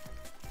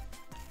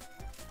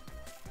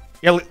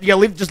 Yeah,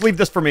 just leave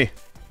this for me.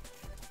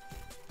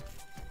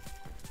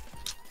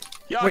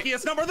 Yaki, Yaki,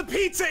 that's not where the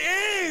pizza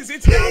is.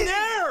 It's down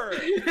there.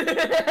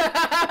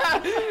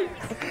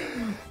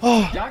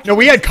 Oh, no,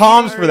 we had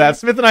comms for that.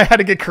 Smith and I had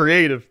to get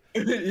creative.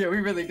 Yeah, we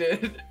really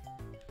did.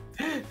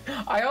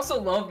 I also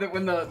love that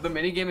when the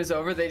minigame is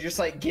over, they just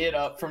like get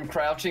up from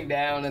crouching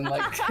down and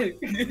like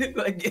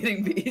like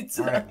getting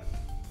pizza.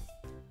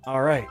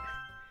 All right.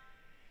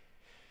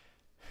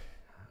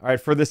 All right,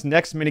 for this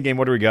next minigame,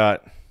 what do we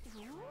got?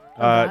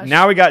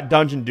 Now we got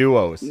Dungeon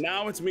Duos.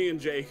 Now it's me and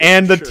Jake.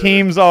 And the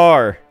teams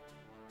are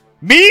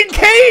me and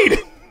Cade!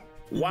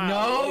 Wow.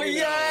 No,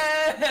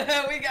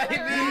 yeah! We got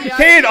it.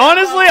 Cade,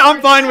 honestly,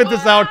 I'm fine with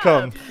this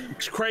outcome.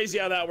 It's crazy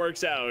how that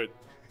works out.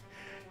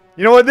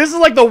 You know what? This is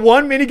like the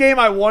one minigame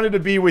I wanted to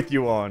be with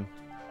you on.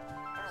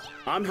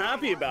 I'm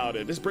happy about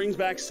it. This brings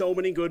back so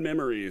many good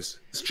memories.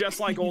 It's just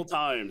like old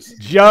times.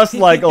 Just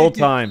like old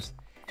times.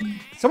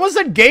 Someone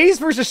said gays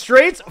versus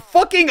straights?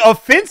 Fucking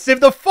offensive.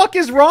 The fuck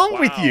is wrong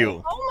with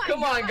you? Oh my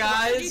Come on, God, guys.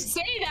 why did you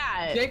say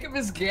that? Jacob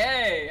is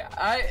gay.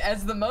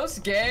 As the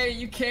most gay,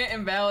 you can't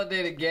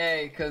invalidate a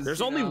gay because There's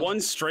only one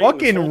straight. in this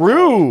Fucking whole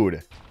rude.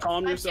 world.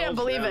 Calm I yourselves can't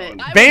believe down.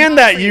 it. I Ban would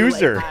that not treat you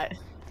user. Like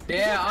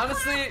Yeah,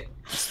 honestly,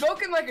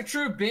 spoken like a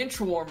true bench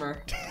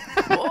warmer.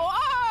 that.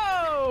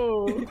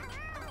 Whoa!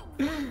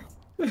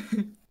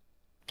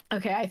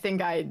 Okay, I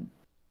think I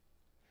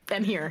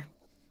am here.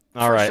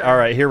 All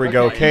right, here we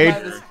go. Okay, you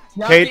Cade, got this.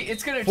 Yaki, Cade,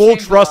 it's gonna full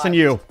change trust in lives.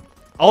 you.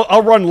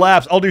 I'll run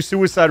laps. I'll do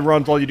suicide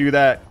runs while you do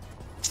that.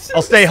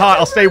 I'll stay hot.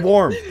 I'll stay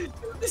warm.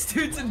 This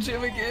dude's in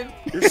gym again.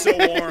 You're so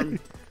warm.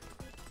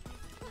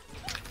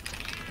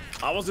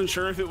 I wasn't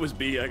sure if it was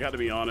B, I gotta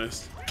be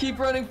honest. Keep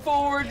running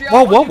forward, y'all.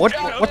 Whoa, whoa, You what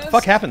got the this.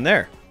 fuck happened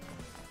there?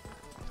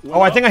 Oh,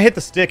 I think I hit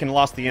the stick and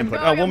lost the input.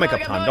 Oh, we'll make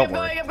up time. Don't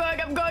worry.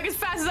 I'm going as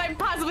fast as I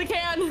possibly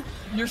can.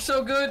 You're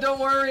so good, don't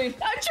worry.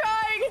 I'm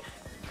trying.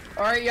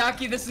 Alright,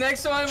 Yaki, this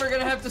next one, we're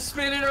gonna have to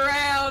spin it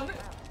around.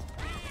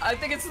 I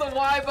think it's the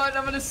Y button.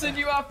 I'm gonna send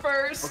you off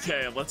first.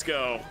 Okay, let's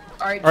go.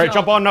 Alright, All right,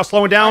 jump on now.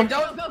 Slowing down.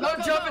 Don't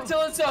jump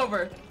until it's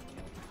over.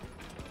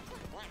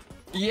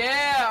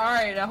 Yeah,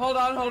 alright, now hold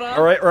on.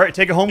 All right.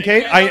 Take it home,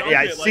 Kate. can't jump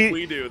I it like see.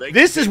 we do. They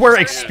This can is where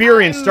stand.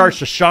 experience starts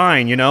to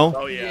shine. You know.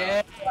 Oh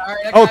yeah.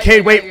 Alright,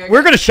 Okay, wait.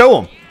 We're gonna show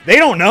them. They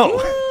don't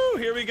know. Woo,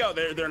 here we go.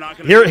 They're not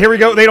gonna. Here we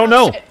go. They don't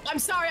know. Shit, I'm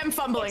sorry, I'm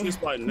fumbling. This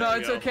button. No, There we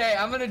it's go. okay.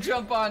 I'm gonna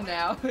jump on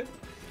now.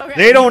 Okay.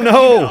 They don't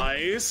know.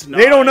 Nice.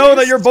 They don't know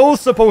that you're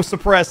both supposed to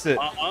press it.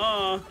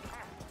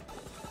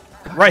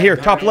 Right here,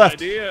 top Good left.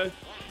 idea.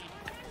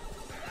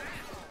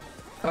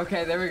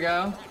 Okay, there we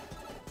go.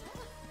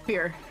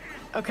 Here.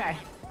 Okay.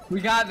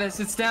 We got this.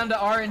 It's down to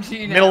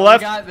RNG now. Middle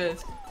left. We got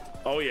this.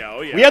 Oh yeah.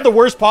 Oh yeah. We had the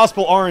worst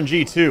possible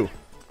RNG too.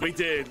 We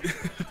did.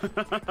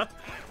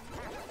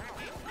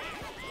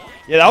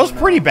 Yeah, that was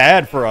pretty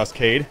bad for us,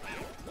 Cade.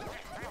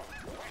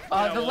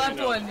 The left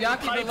one,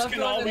 Yaki, the Pipes left can one in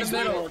the always be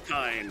middle. more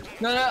kind.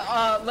 No,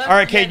 left. All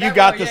right, Cade, you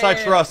got this. I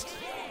trust.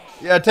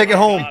 Yeah, take it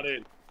home. Got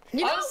it.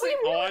 You know, Honestly,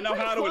 we Oh, were I know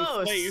pretty how to close.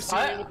 inflate. You see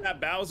me with that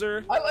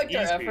Bowser? I like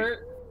their Easy.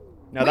 effort.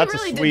 Now that's we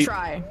really a did sweet.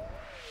 try.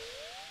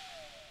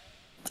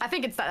 I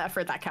think it's that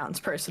effort that counts,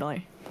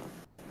 personally.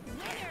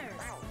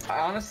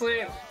 Honestly,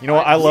 You know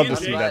what? I love to Me and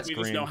see Jake, that We just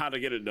screen. know how to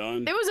get it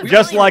done. It was a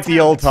Just brilliant like the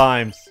old attempt.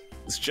 times.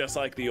 It's just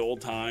like the old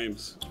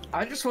times.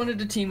 I just wanted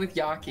to team with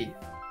Yaki.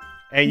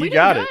 And We you did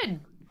got it. good.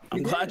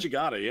 I'm glad you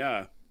got it.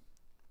 Yeah.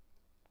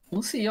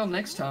 We'll see y'all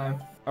next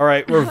time. All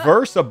right,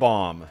 reverse a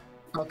bomb.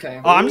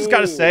 Okay. Oh, I'm just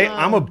gotta say, Ooh.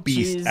 I'm a Oh,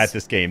 beast jeez. at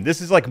this game.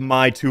 This is like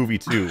my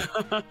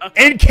 2v2.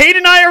 And Kate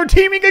and I are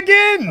teaming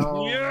again!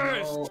 Oh,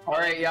 Yes! no. All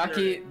right,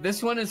 Yaki.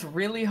 This one is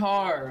really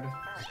hard.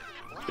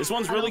 This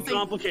one's really don't think-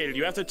 complicated.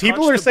 You have to.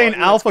 People touch are the saying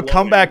button alpha that's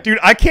comeback. glowing.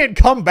 Dude, I can't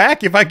come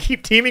back if I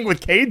keep teaming with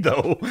Cade,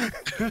 though.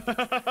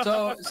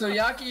 So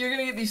Yaki, you're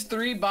gonna get these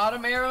 3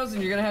 bottom arrows,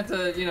 and you're gonna have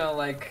to, you know,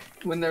 like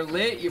when they're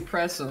lit, you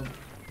press them.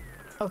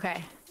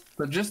 Okay.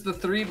 So just the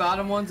 3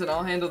 bottom ones, and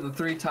I'll handle the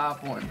 3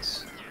 top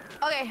ones.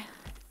 Okay.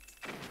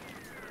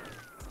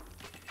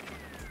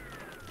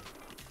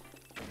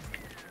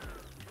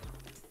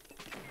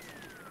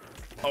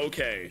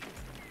 Okay.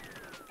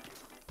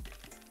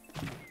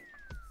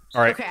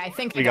 All right. Okay, I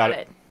think We I got got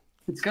it. it.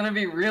 It's gonna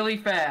be really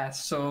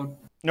fast. So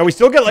No, we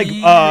still get like,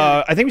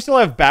 Yeah. I think we still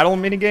have battle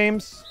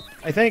minigames,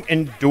 I think,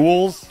 and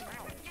duels.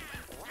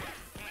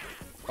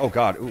 Oh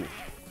god, ooh.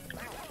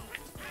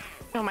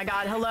 Oh my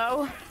god,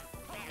 hello?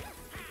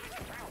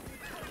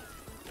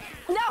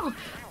 No!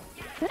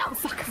 No,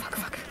 fuck.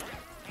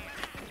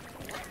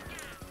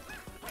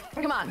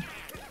 Come on.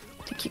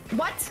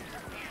 What?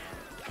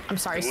 I'm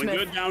sorry, Going Smith.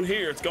 good down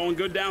here. It's going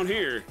good down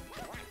here.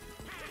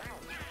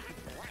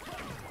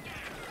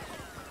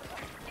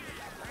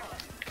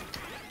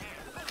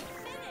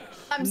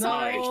 I'm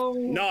sorry. no.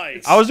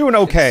 Nice. I was doing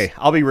okay.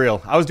 I'll be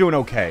real. I was doing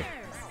okay.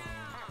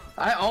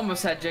 I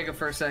almost had Jacob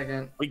for a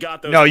second. We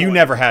got those. No, you points.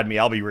 never had me.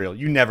 I'll be real.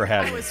 You never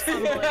had I me. was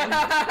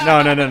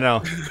fumbling.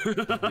 No.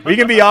 We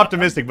can be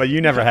optimistic, but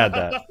you never had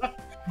that.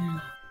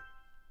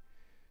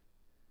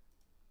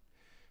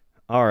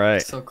 All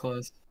right. So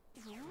close.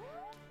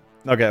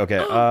 Okay.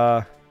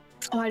 Oh,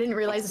 I didn't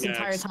realize this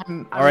entire Next.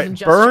 time. I All right, wasn't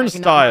just burn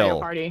striking up Mario style.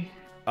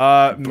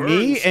 Party.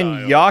 Me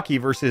and style. Yaki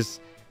versus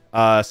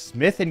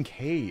Smith and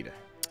Cade.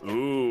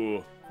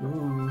 Ooh.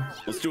 Ooh.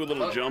 Let's do a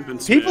little jump and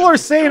People are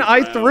saying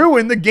I threw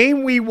in the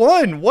game we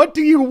won. What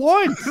do you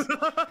want?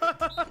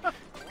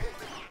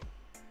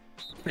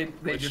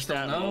 They just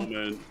don't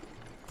know.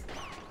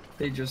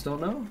 They just don't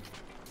know.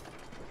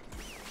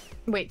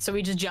 Wait, so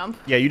we just jump?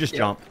 Yeah, you just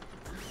jump.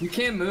 You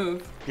can't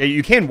move. Yeah,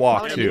 you can walk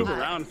Why would I too. do Move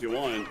around if you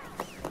want.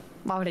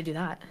 Why would I do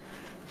that?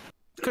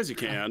 Because you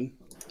can.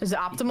 Is it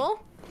optimal?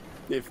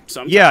 If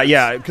sometimes.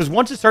 Yeah, because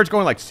once it starts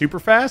going like super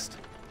fast,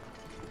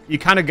 you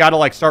kind of got to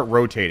like start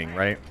rotating,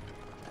 right?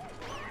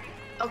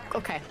 Oh,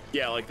 okay.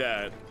 Yeah, like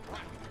that.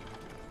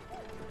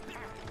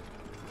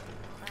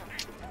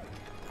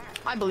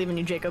 I believe in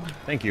you, Jacob.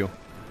 Thank you.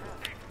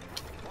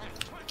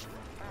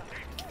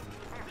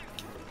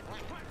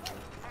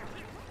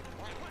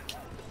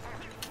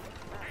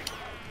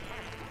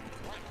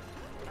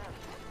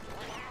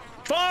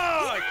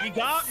 Fuck! He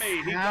got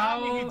me. He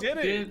got me. He did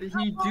it. Did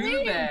he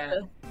do that?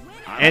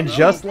 And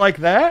just like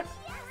that,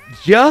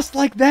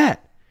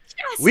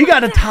 we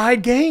got a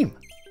tied game.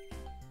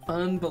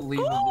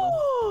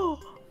 Unbelievable.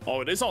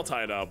 Oh, it is all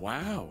tied up.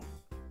 Wow.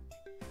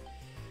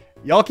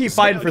 Y'all keep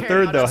fighting for Okay,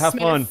 third how though. does Have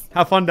fun. Smith-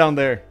 Have fun down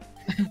there.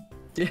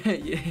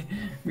 Yeah.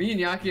 Me and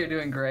Yaki are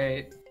doing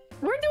great.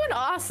 We're doing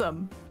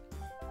awesome.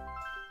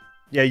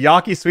 Yeah,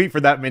 Yaki's sweet for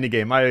that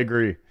minigame. I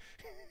agree.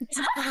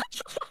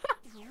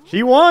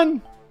 She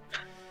won.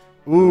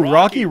 Ooh,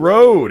 Rocky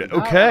Road.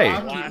 Okay.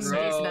 Rocky Amazing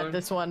at Road.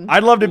 this one.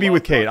 I'd love to be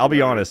with Kate. I'll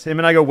be honest. Him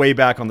and I go way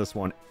back on this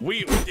one.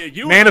 You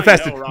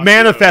Manifested. and I know Rocky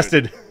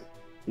Manifested. Road.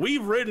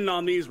 We've ridden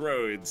on these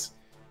roads.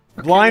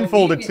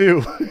 Blindfolded well,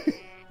 too.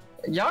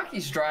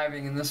 Yaki's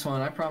driving in this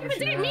one. I promise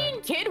you Didn't me that.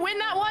 and Kid win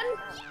that one?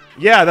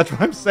 Yeah, that's what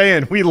I'm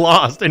saying. We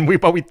lost,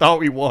 but we thought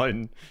we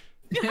won.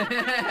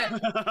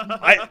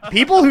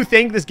 People who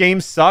think this game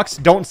sucks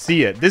don't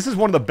see it. This is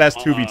one of the best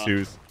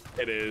 2v2s.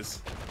 It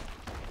is.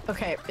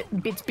 Okay,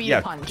 it's beat Yeah,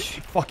 a punch.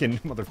 fucking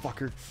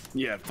motherfucker.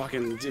 Yeah,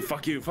 fucking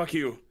fuck you, fuck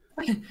you.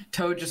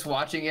 Toad just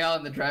watching out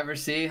in the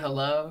driver's seat.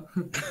 Hello.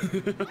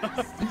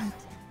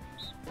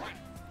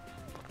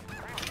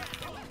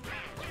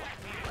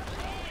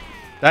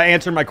 That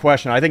answered my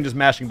question. I think just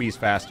mashing B is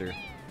faster.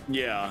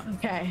 Yeah,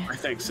 Okay. I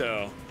think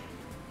so.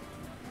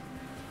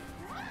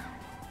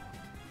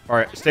 All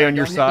right, stay on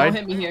your Don't side.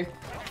 hit me here.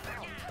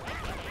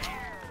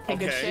 Hey,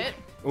 good Okay. shit.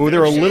 Oh,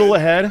 they're a little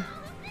ahead.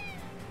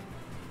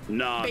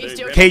 Nah. Base they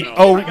Joe- don't Kate, know.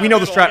 oh, I got we know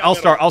the middle, strat. I got I'll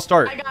start. middle. I'll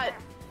start. I got.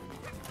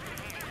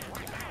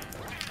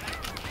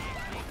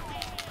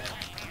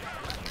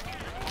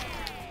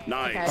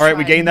 Nice. Okay. All right,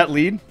 we Fine. gained that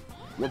lead.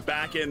 We're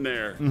back in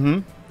there. Mm-hmm.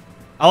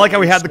 I like how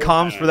we had the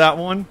comms for that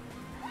one.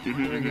 Here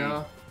we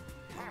go.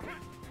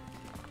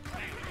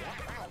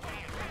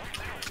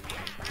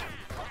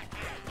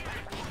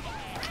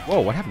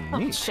 Whoa, what happened to Oh,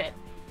 me? shit.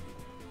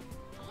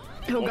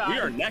 Oh, Well, God. we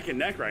are neck and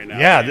neck right now.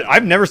 Yeah, man.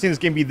 I've never seen this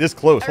game be this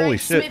close. All Holy right,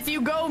 shit. Smith,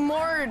 you go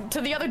more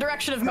to the other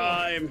direction of me.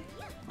 Time.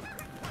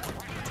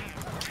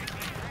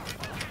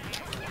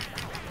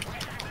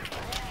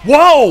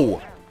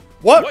 Whoa!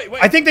 What? Wait.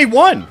 I think they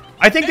won.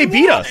 I think they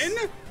beat us.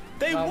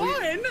 They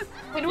won.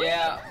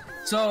 Yeah.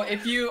 So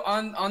if you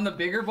on the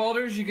bigger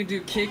boulders, you can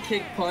do kick,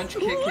 punch,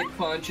 kick,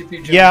 punch. If you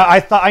jump.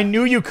 Yeah, I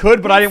knew you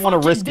could, but I didn't want to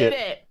Fucking risk did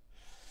it.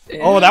 it.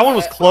 Oh, that one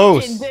was Fucking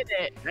close. did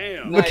it.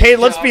 Damn. Nice Okay,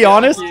 let's job, be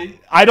honest. Yaki.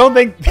 I don't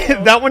think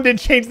that one didn't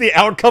change the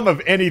outcome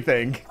of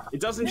anything. It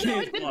doesn't No,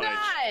 change it did much.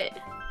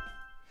 not.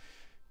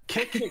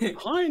 Kick,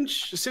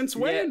 punch. Since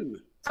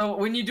when? So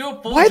when you do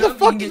a full Why the jump, you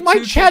fuck can does get my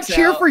 2 chat kicks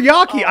cheer out. for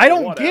Yaki? Oh, I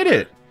don't whatever. get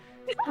it.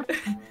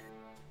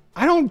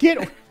 I don't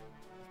get.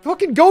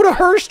 Fucking go to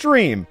her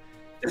stream.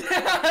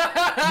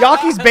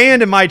 Yaki's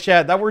banned in my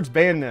chat. That word's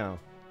banned now.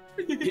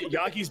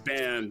 Yaki's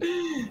banned.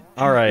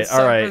 All right,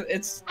 all right.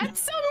 It's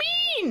That's so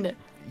mean.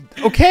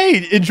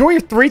 Okay, enjoy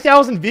your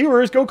 3,000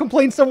 viewers. Go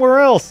complain somewhere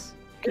else.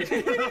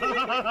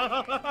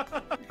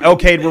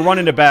 Okay, we're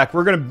running it back.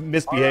 We're gonna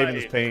misbehave in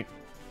this Alright. paint.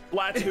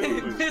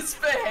 Platoon.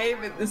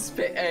 misbehave in this.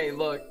 Hey,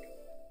 look.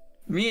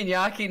 Me and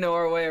Yaki know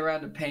our way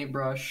around a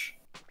paintbrush.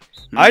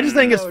 I just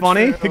think it's Oh,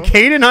 funny. true.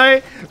 Kate and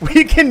I,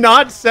 we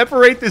cannot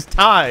separate this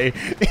tie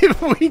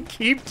if we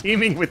keep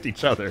teaming with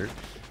each other.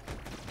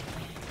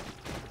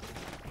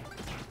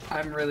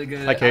 I'm really good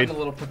Hi, at it. Cade. I'm a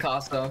little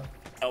Picasso.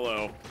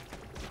 Hello.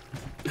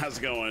 How's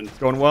it going? It's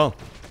going well.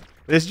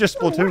 This is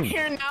just We're Splatoon.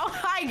 here now.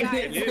 Hi,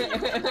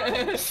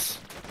 guys.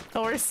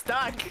 Oh, we're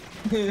stuck.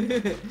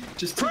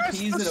 Just 2 Press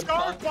peas the in a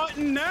start pot.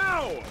 button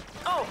now.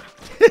 Oh,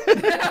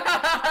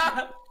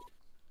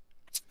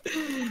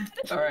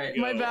 All right,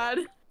 my bad.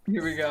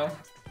 here we go.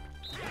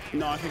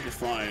 No, I think you're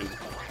fine.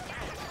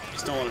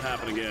 Just don't let it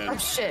happen again. Oh,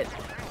 shit.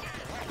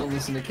 Don't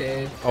listen to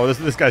Cade. Oh,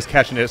 this guy's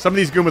catching it. Some of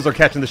these Goombas are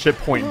catching the shit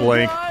point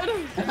blank. God.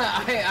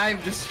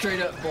 I'm just straight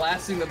up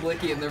blasting the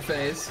blicky in their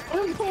face.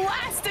 I'm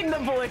blasting the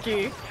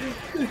blicky.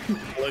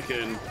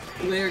 Licking.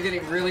 They are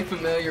getting really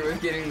familiar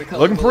with getting the color.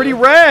 Looking pretty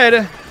blue.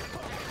 red.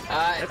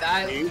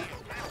 I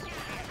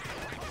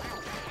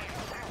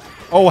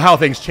Oh, how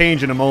things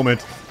change in a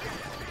moment.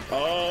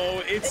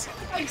 Oh, it's. do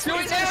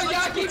it now,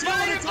 Yaki!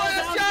 Find it,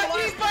 blast!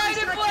 Yaki, find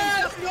it,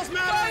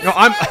 blast! No,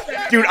 I'm.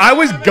 Dude, I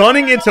was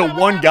gunning into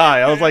one guy.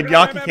 I was like,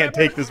 Yaki can't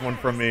take this one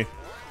from me.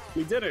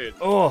 We did it.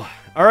 Oh,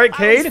 all right,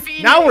 Cade.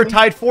 Now we're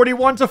tied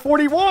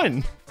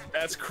 41-41.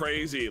 That's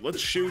crazy. Let's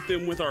shoot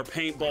them with our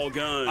paintball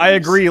guns. I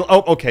agree.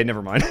 Oh, okay,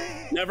 never mind.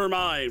 Never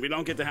mind. We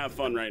don't get to have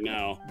fun right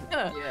now.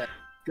 Yeah,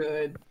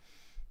 good.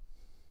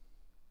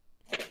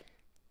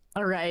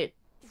 All right.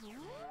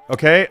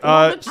 Okay,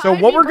 so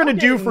what we're gonna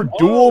do for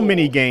dual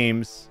mini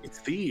games It's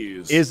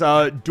these. is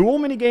dual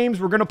mini games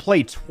we're gonna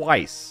play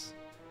twice.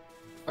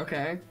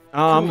 Okay.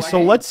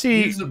 So let's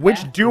see Use the which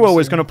bathroom duo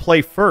is soon. gonna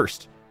play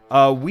first.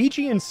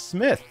 Ouija and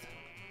Smith.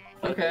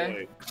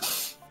 Okay.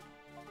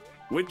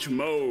 Which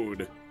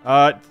mode?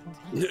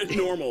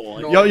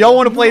 Normal. Y'all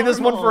want to play this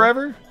one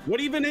forever? What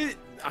even is?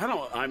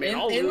 I mean,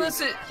 I'll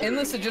lose.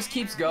 Endless, it just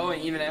keeps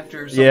going even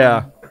after.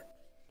 Yeah.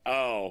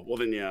 Oh, well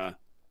then, yeah.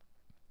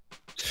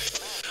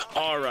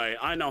 All right,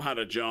 I know how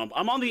to jump.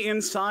 I'm on the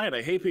inside.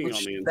 I hate being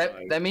on the inside.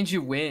 That means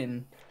you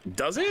win.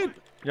 Does it?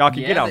 Y'all can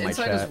Yeah, get out the my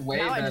inside chat. is way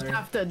Now I better.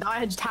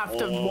 just have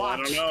to Oh, I watch.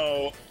 don't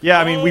know. Yeah,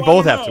 I mean, we Oh,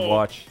 both I have to know.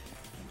 watch.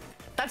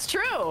 That's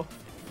true.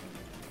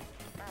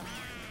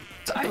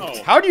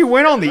 Oh, How do you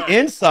win on the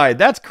inside?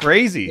 That's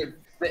crazy.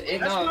 that's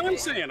what I'm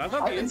saying. I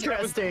thought the inside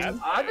was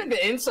Interesting. I think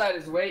the inside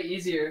is way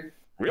easier.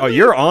 Oh,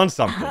 you're on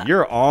something.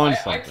 You're on I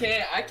something.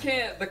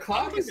 can't. The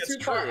clock think is that's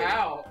too far true.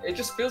 out. It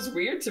just feels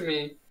weird to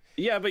me.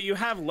 Yeah, but you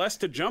have less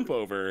to jump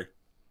over.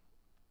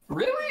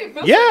 Really? It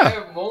feels Yeah. like I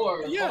have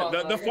more. Yeah, Hold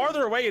on, the I gotta-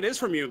 farther away it is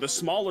from you, the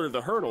smaller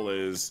the hurdle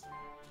is.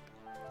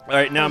 All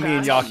right, now me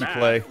and That's Yaki not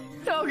play.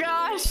 Oh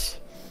gosh.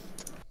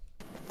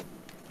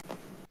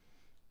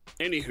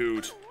 Any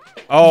hoot.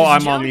 Oh,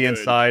 Just I'm on the jump.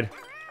 inside.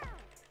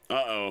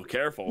 Uh-oh,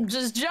 careful.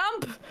 Just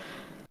jump.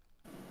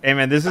 Hey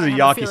man, this is a I have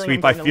a Yaki feeling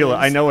sweep. I'm I gonna feel it.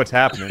 I lose. know what's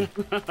happening.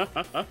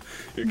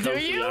 Here comes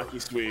the you?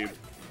 Yaki sweep.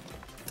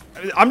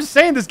 I'm just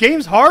saying this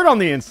game's hard on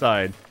the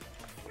inside.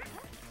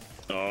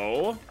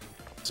 Oh.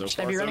 So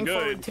Should I far, be so running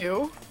forward good.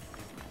 too?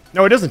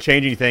 No, it doesn't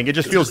change anything. It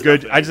just feels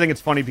good. I just think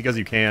it's funny because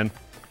you can.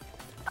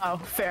 Oh,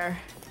 fair.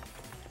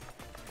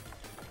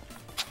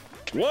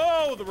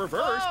 Whoa, the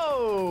reverse.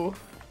 Oh,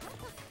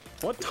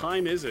 What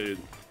time is it?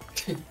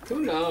 Who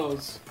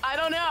knows? I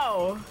don't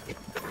know.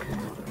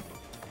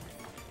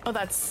 Oh,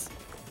 that's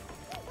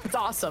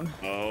awesome.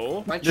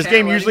 Oh. My This chat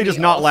game letting usually does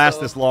me not last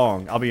also- this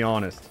long. I'll be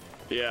honest.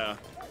 Yeah.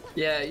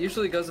 Yeah, it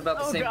usually goes about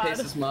the Oh, same God. pace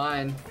as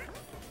mine.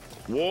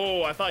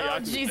 Whoa, I thought Oh, Yaki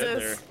was dead there.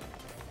 Jesus.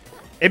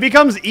 It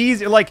becomes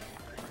easy. Like,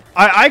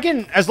 I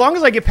can, as long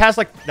as I get past,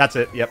 like, that's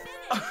it. Yep.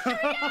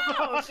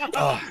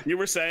 You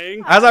were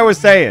saying? As I was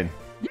saying,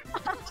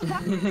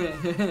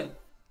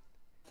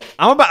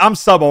 I'm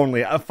sub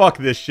only. Fuck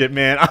this shit,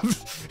 man.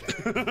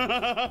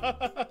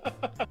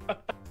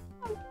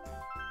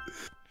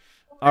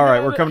 All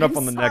right, we're coming up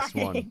on the next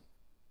one.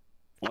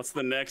 What's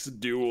the next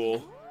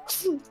duel?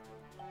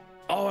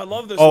 Oh, I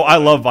love this Oh, one. I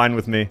love Vine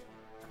with me.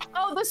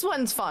 Oh, this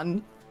one's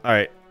fun. All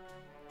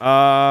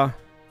right.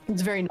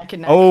 It's very neck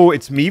and neck. Oh,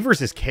 it's me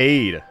versus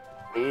Cade.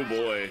 Oh,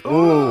 boy.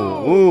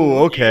 Ooh,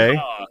 okay.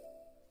 Yeah.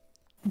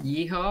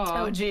 Yeehaw.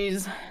 Oh,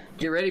 jeez.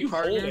 Get ready, You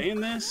hold partner.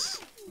 in this?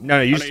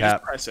 No, you Oh, just no, you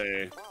tap. press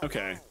A.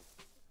 Okay.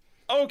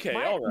 Okay,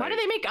 all right. Why do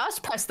they make us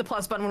press the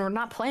plus button when we're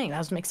not playing? That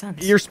doesn't make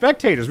sense. You're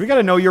spectators. We got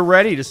to know you're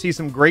ready to see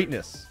some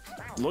greatness.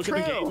 Look at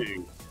the True.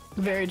 gaming.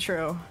 Very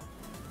true.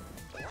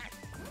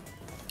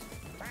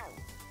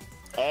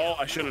 Oh,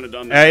 I shouldn't have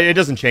done that. It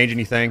doesn't change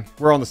anything.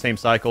 We're on the same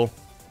cycle.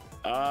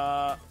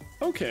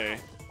 Okay.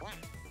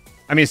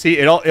 I mean, see,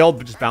 it all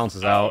just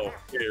bounces out. Oh,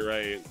 yeah, you're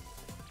right.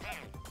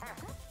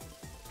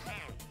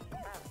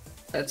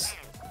 That's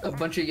a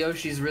bunch of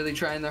Yoshis really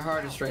trying their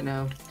hardest right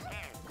now.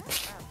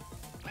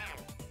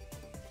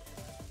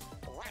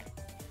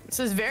 This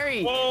is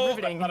very Whoa, I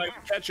riveting. thought I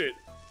could catch it.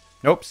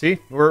 Nope. See,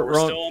 we're We're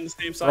on. still on the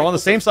same cycle. we're on the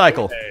same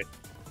cycle. Okay.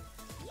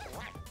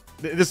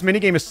 This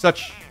minigame is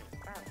such.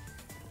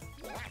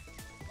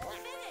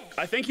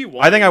 I think you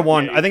won. I think I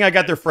won. Yeah, I think I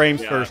got their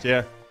frames yeah. first.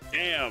 Yeah.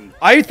 Damn.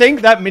 I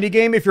think that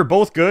minigame, if you're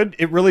both good,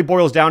 it really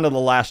boils down to the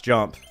last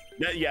jump.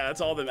 Yeah,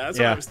 that's all. That's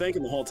what Yeah. I was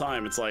thinking the whole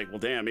time. It's like, well,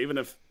 damn. Even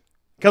if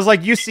Because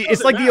like you see, it's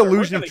doesn't like the matter. We're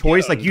illusion of gonna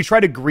choice. get Like 'em. you try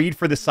to greed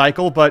for the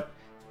cycle, but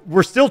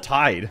we're still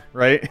tied,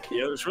 right?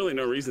 yeah, there's really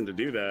no reason to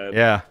do that.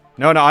 Yeah.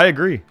 No, I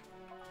agree.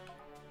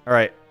 All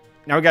right.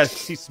 Now we got to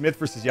see Smith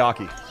versus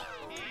Yaki.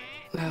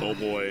 Oh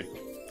boy,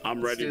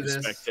 I'm ready to do this.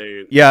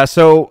 spectate. Yeah.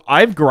 So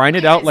I've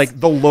grinded out like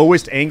the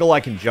lowest angle I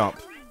can jump.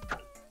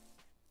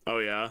 Oh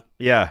yeah,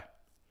 Yeah.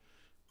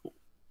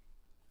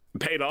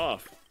 paid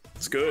off.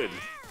 It's good.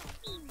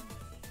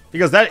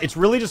 Because it's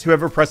really just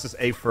whoever presses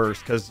A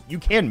first, because you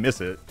can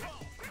miss it.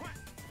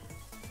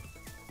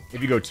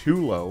 If you go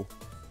too low,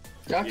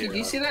 Yaki, do Yeah.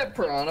 you see that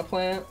piranha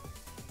plant?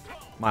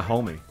 my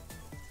homie.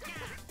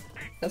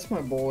 That's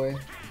my boy.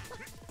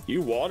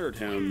 You watered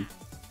him.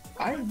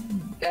 I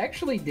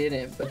actually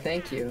didn't, but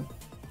thank you.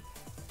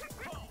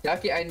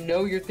 Yaki, I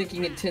know you're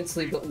thinking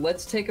intensely, but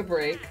let's take a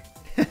break.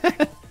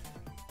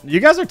 You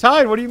guys are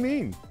tied. What do you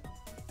mean?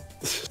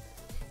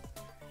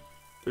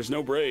 There's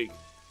no break.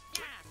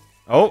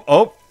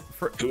 Oh.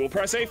 Who will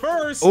press A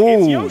first? Ooh.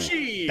 It's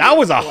Yoshi. That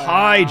was a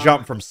high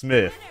jump from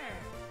Smith.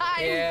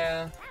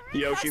 Yeah.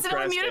 Yoshi Yes, and I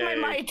pressed muted my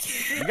A.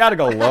 mic. You gotta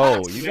go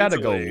low. You gotta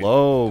go Mentally.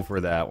 low for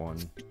that one.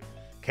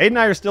 Cade and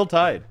I are still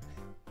tied.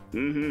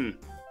 Mm-hmm.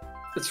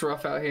 It's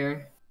rough out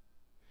here.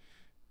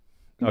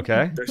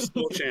 Okay. There's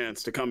still a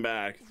chance to come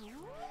back.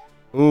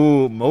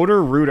 Ooh,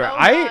 motor rooter. Oh,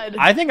 God.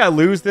 I think I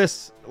lose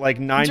this like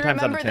 9 Do you times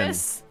out of remember 10.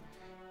 this?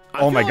 I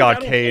Oh feel my like God, I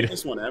don't play Cade.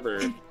 This one ever.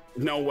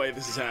 No way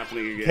this is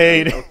happening again.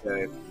 Cade.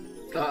 Okay.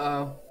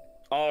 Uh-oh.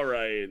 All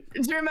right.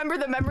 Do you remember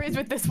the memories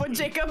with this one,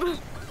 Jacob?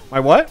 My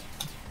what?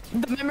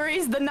 The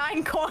memories, the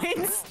 9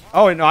 coins.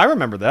 Oh, no, I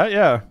remember that.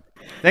 Yeah.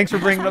 Thanks for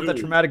bringing up that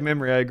traumatic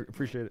memory. I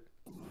appreciate it.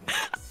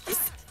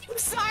 I'm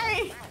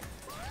sorry.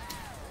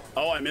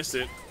 Oh, I missed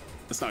it.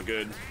 That's not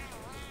good.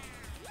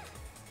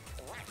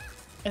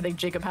 I think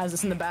Jacob has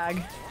this in the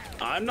bag.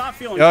 I'm not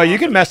feeling. Oh, you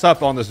can confident. mess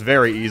up on this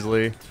very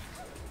easily.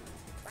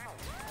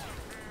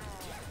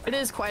 It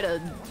is quite a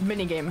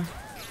mini game.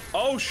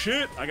 Oh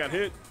shit! I got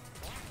hit.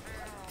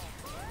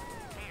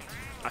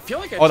 I feel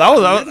like. I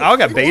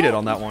got baited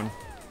on that one.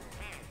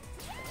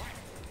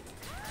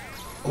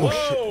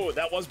 Whoa!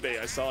 That was bait.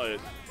 I saw it.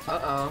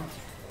 Uh-oh.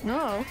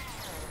 No.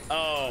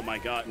 Oh my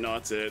god! No,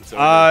 that's it. It's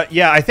over.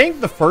 Yeah, I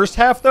think the first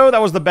half though,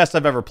 that was the best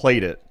I've ever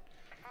played it.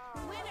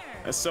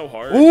 That's so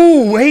hard.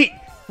 Ooh, wait!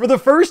 For the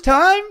first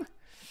time,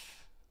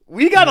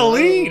 we got a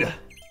lead.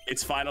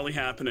 It's finally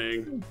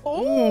happening.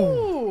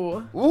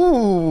 Ooh.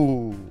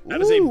 Ooh. That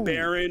is a Ooh.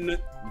 Baron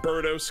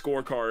Birdo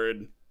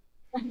scorecard.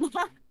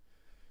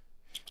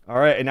 All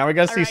right, and now we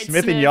gotta see All right,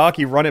 Smith and Smith.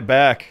 Yaki run it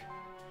back.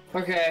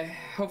 Okay,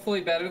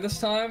 hopefully better this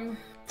time.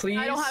 Please.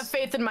 I don't have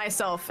faith in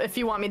myself, if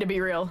you want me to be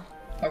real.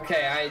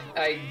 Okay,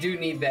 I do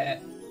need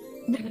that.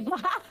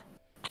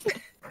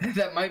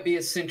 That might be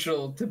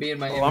essential to be in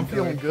my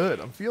inventory. good.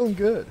 I'm feeling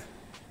good.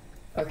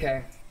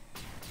 Okay.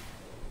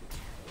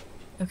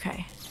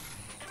 Okay.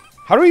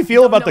 How do we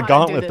feel about know the how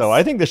to do gauntlet though? this.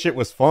 I think this shit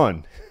was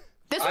fun.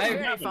 This was I'm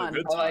very having a fun.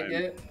 good I like time.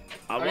 it.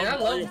 I mean, love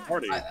Mario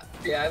Party.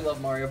 I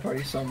love Mario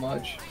Party so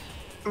much.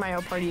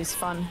 Mario Party is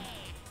fun.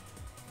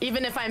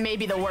 Even if I may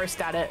be the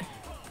worst at it.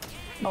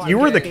 Oh, You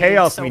I'm were the getting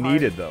chaos so we hard.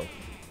 needed though.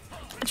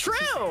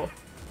 True!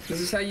 This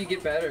is how you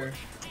get better.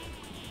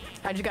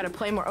 I just gotta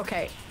play more.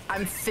 Okay,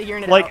 I'm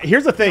figuring it Like, out.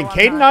 here's the thing. No, I'm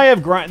Cade and not. I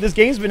have grind. This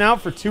game's been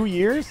out for 2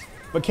 years,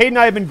 but Cade and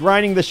I have been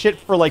grinding this shit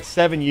for like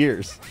 7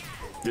 years.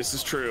 This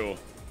is true.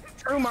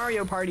 True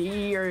Mario Party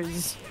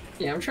years.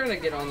 Yeah, I'm trying to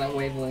get on that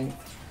wavelength.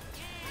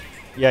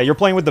 Yeah, you're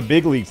playing with the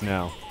big leagues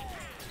now.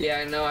 Yeah,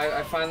 I know.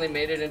 I finally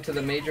made it into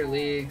the major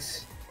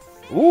leagues.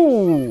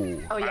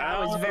 Ooh. Oh yeah,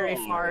 I was very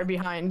Wow. far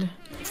behind.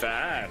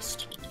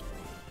 Fast.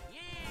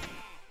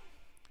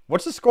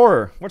 What's the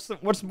score?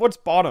 What's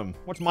bottom?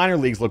 What's minor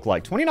leagues look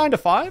like?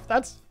 29-5?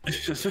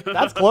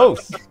 That's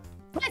close.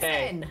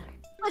 Listen!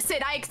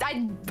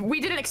 Listen, we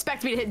didn't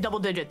expect me to hit double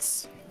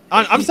digits.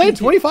 I'm saying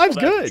 25's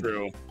That's good.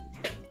 true.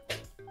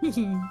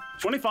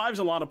 25 is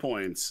a lot of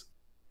points.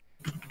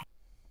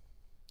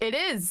 It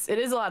is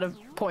a lot of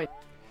points.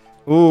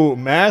 Ooh,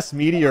 mass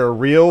media,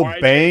 real All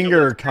right, banger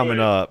Jacob, let's coming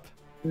do it. up.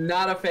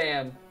 Not a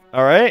fan.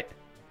 All right.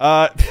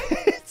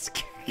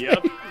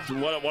 Yep.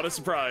 What a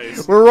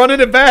surprise. We're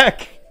running it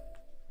back.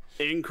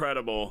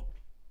 Incredible.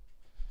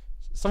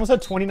 Someone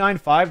said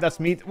 29-5. That's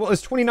me. Well,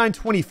 it's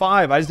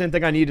 29-25. I just didn't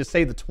think I needed to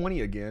say the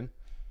 20 again.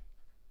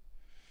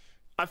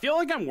 I feel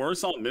like I'm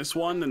worse on this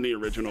one than the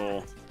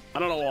original. I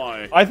don't know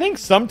why. I think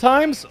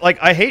sometimes, like,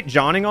 I hate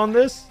Johnning on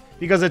this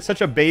because it's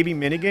such a baby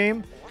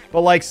minigame,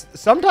 but, like,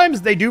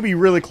 sometimes they do be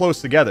really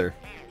close together.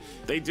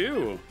 They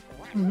do.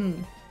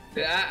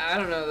 I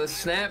don't know. The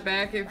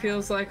snapback, it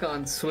feels like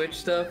on Switch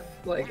stuff,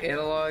 like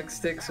analog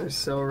sticks are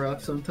so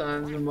rough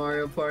sometimes in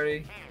Mario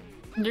Party.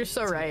 You're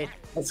so right.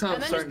 That's how I'm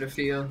And then starting to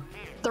feel.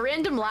 The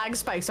random lag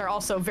spikes are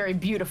also very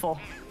beautiful.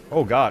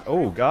 Oh, God.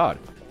 Oh, God.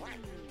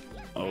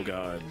 Oh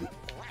god.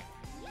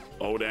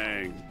 Oh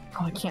dang.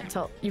 Oh, I can't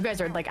tell. You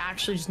guys are like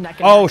actually just neck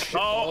and Oh, neck. shit.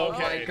 Oh, Oh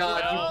okay. my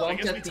God, you Well, I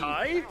bumped guess at we the-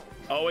 tie?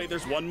 Oh wait,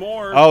 there's one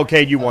more.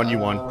 Okay, you won. You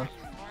won.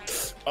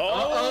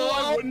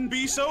 I wouldn't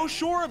be so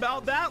sure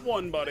about that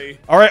one, buddy.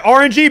 All right,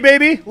 RNG,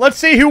 baby. Let's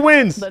see who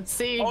wins. Let's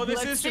see. Oh, this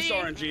Let's is just see.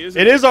 RNG,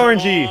 isn't It is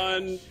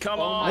RNG. Come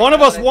Oh on. my One of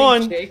God, us I think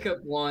won.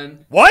 Jacob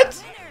won.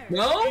 What?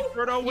 No?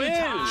 Birdo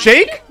wins.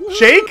 Shake?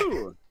 Shake?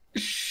 Woo!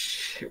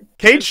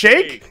 Cade,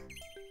 shake?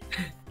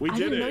 We I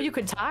did didn't it. know you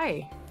could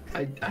tie.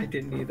 I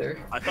didn't either.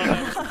 I thought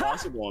that was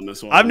impossible on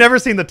this one. I've never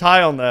seen the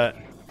tie on that.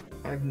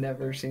 I've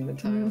never seen the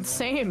time.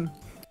 Same.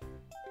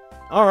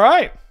 All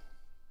right.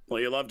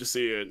 Well, you love to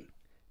see it.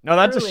 No,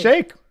 that's a Truly.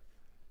 shake.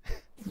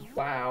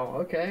 Wow,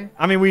 okay.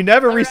 I mean, we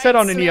never All reset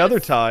right, on any Smith. other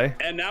tie.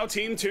 And now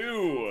team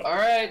 2.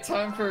 Alright,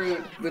 time for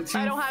the two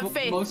I don't have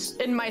faith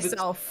most... in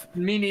myself.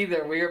 Me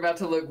neither. We are about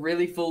to look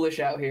really foolish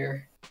out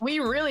here. We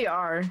really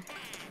are.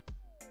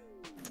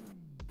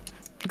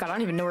 God, I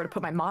don't even know where to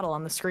put my model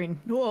on the screen.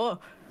 Whoa.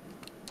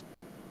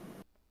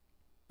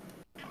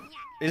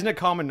 Isn't it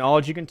common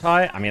knowledge you can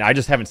tie? I mean, I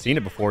just haven't seen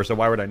it before, so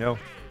why would I know?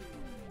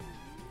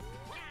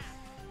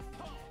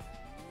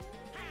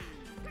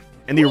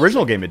 In the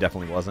original game, it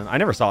definitely wasn't. I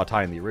never saw a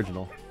tie in the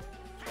original.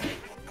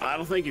 I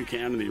don't think you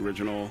can in the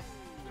original.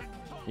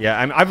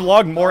 Yeah, I've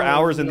logged more Oh,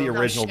 hours in the no.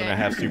 original than I Shit.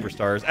 have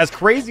Superstars. As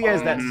crazy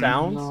as that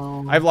sounds,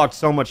 no. I've logged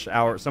so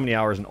many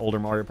hours in older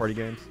Mario Party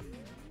games.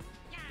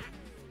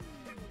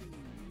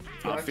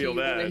 I feel Rocky, you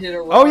wanna that. hit a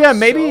Oh yeah, rock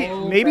maybe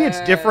so maybe it's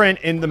bad. different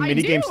in the I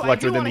minigame do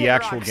selector than wanna the hit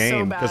actual rocks so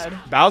game because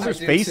bad.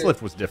 Bowser's I do too.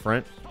 facelift was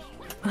different.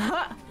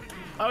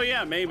 Oh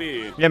yeah,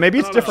 maybe. Yeah, maybe I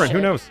it's don't different. know.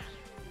 Who knows?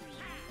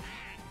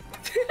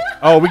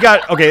 Oh, we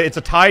got okay. It's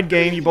a tied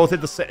game. You both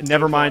hit the.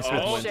 Never mind.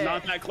 Smith Oh, wins. Shit.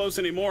 not that close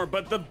anymore.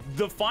 But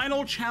the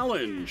final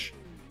challenge.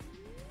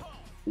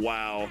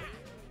 Wow.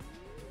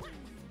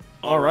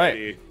 All right.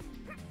 Alrighty.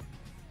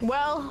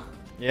 Well,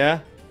 Yeah.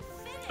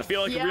 I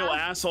feel like a Yeah. real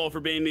asshole for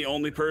being the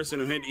only person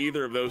who hit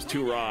either of those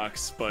 2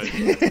 rocks, but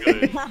it's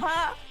good.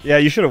 Yeah,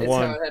 you should have It's how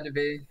won. it had to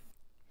be.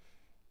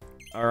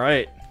 All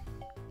right.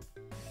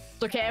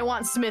 okay, I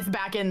want Smith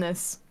back in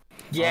this.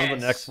 Yes. On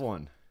the next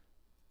one.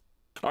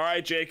 All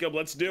right, Jacob,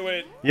 let's do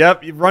it.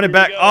 Yep, you run it Here we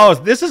back. go. Oh,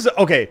 this is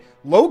okay.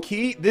 Low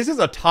key, this is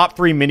a top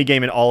 3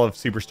 minigame in all of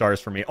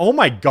Superstars for me. Oh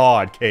my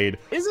god, Cade.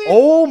 Is it?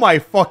 Oh my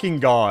fucking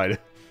god.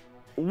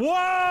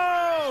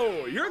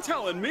 Whoa! You're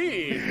telling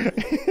me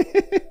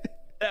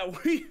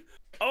that we.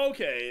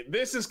 Okay,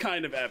 this is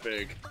kind of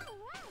epic.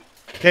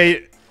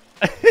 Okay.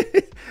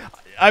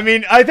 I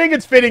mean, I think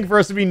it's fitting for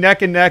us to be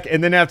neck and neck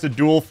and then have to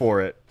duel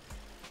for it.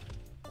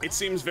 It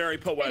seems very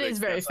poetic. It is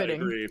very yes, I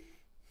fitting. agree.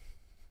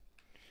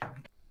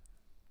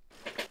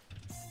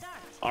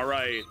 All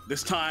right,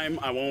 this time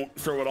I won't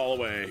throw it all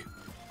away.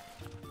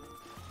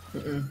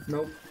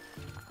 Nope.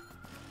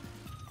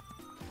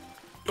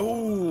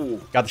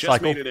 Ooh, Got the just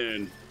cycle? made it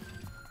in.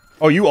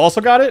 Oh, you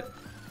also got it?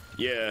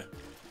 Yeah.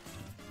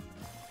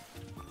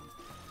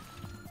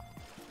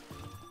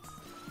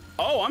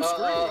 Oh, I'm screwed.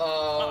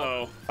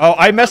 Uh-oh. Oh,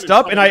 I messed in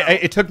up and trouble now.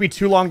 it took me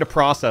too long to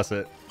process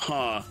it.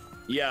 Huh.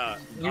 Yeah.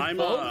 You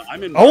both?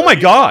 I'm in. Oh my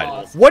very god.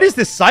 trouble. What is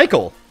this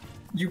cycle?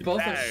 You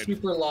both are Bad.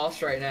 super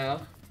lost right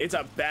now. It's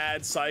a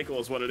bad cycle,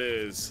 is what it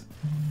is.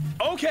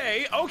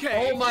 Okay.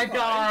 Okay. Oh my fine.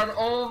 god.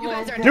 Oh You my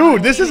guys are god.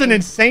 Dude, this is an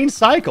insane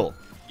cycle.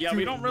 Yeah, we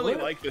Dude, don't really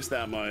what? like this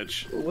that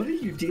much. What are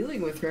you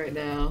dealing with right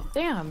now?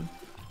 Damn.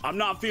 I'm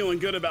not feeling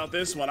good about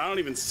this one. I don't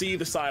even see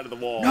the side of the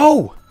wall.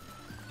 No.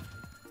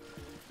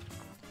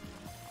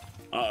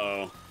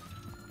 Uh-oh.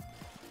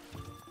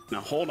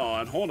 Now hold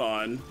on, hold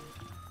on.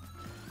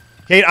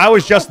 Kate, I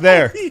was just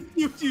there.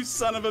 you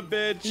son of a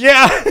bitch.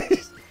 Yeah.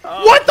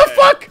 What the Okay.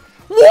 fuck?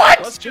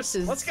 What?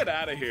 Let's get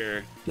out of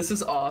here. This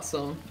is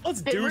awesome.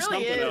 Let's It do really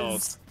something is.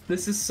 else.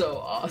 This is so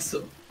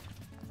awesome.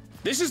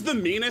 This is the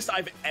meanest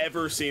I've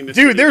ever seen this.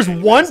 Dude, video there's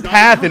game. one It's not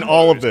path even in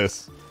all of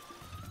close. this.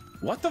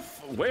 What the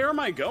where am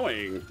I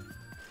going?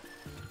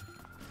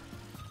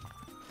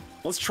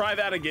 Let's try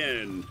that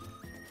again.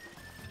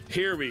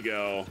 Here we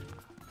go.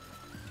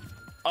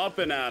 Up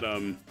and at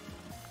 'em.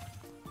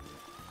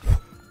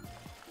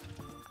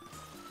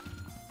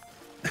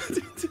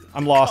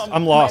 I'm lost.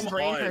 I'm lost. Come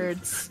Brain on.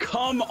 hurts.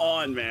 Come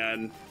on,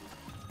 man.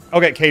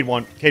 Okay, Cade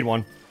won. Cade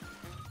won.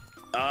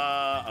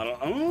 I don't.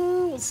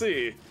 Oh, let's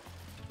see.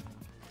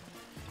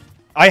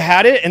 I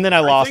had it and then I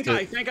lost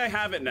I it. think I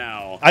have it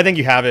now. I think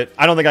you have it.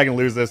 I don't think I can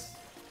lose this.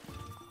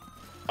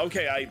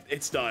 Okay,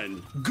 it's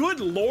done. Good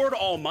Lord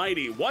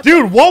Almighty! What?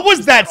 Dude, the what fuck was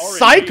is that RNG?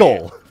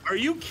 cycle? Are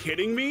you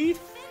kidding me?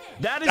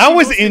 That That the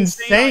was most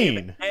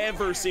insane. I have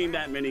ever seen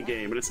that mini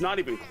game, and it's not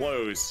even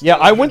close. Yeah,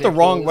 I went the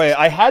wrong ridiculous.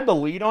 way. I had the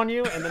lead on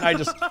you and then I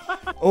just...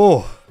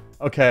 Oh,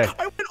 okay.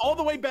 I went all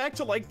the way back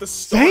to like the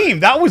start. Same.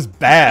 That was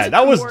bad.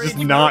 That was worried just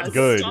you not were.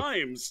 good.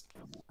 Times.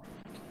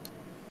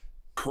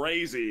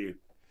 Crazy.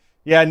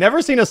 Yeah,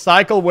 never seen a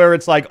cycle where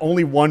it's like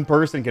only one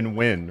person can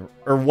win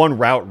or one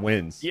route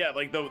wins. Yeah,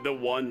 like the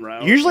one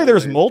round. Usually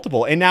there's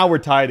multiple, and now we're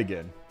tied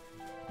again.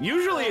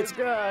 Usually it's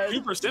God.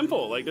 super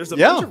simple. Like there's a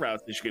Yeah. bunch of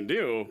routes that you can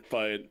do,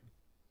 but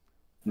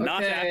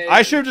not Okay. that.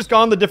 I should have just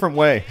gone the different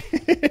way.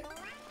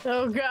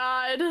 Oh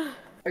God.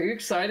 Are you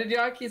excited,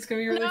 Yaki? It's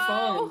gonna be really No.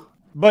 fun.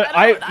 But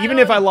I don't- even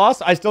if I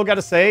lost, I still got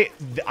to say,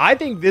 I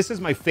think this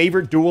is my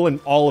favorite duel in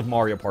all of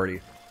Mario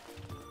Party.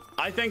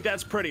 I think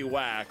that's pretty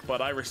whack,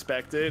 but I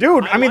respect it.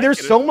 Dude, I mean, like there's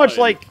it, so it's much fun.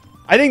 like...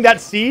 I think that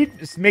seed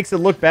just makes it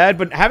look bad,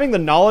 but having the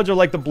knowledge of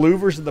like the blue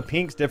versus the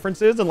pink's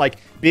differences and like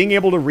being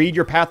able to read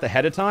your path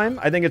ahead of time,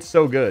 I think it's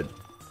so good.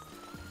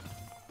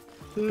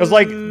 Because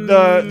like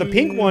the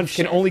pink ones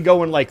can only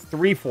go in like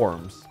 3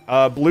 forms.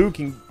 Blue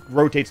can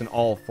rotates in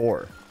all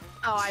 4.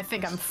 Oh, I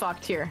think I'm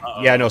fucked here.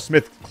 Yeah, no,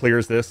 Smith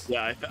clears this.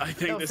 Yeah, I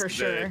think Oh, this for is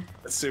sure. it.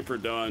 It's super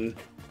done.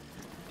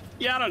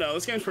 Yeah, I don't know.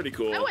 This game's pretty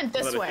cool. I went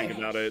this now that I way. think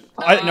about it.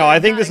 No, I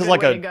think not this a is good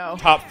like way a to go.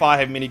 top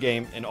 5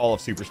 minigame in all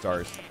of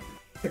Superstars.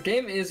 The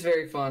game is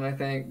very fun, I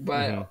think,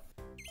 but Mhm.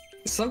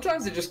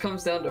 sometimes it just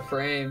comes down to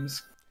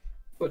frames.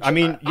 Which I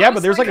mean, yeah,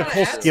 but there's like a honestly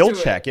whole kinda adds skill to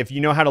it. check if you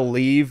know how to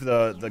leave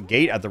the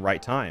gate at the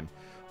right time.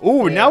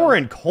 Ooh, now we're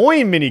in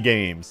coin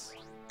minigames.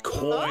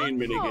 Coin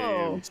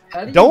minigames.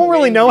 How do you Don't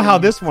really win know how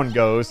these? this one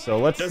goes, so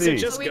let's Does see. it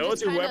just So we go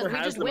just to kinda- whoever we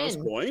has just the most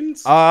win.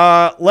 coins?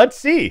 Let's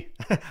see.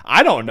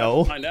 I don't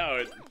know. I know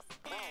it.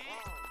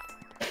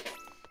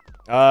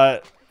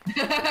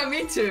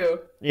 Me too.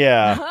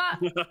 Yeah.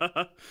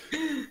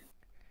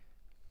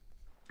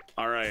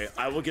 All right,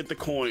 I will get the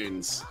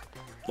coins.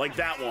 Like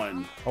that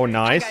one. Oh,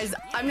 nice. Guys,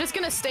 I'm just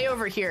gonna stay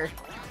over here.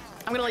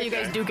 I'm gonna let you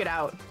guys duke it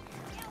out.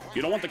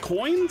 You don't want the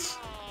coins?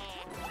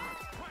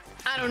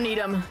 I don't need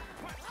them.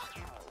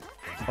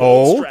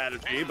 Oh.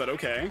 Strategy, but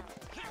okay.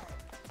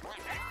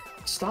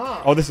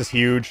 Stop. Oh, this is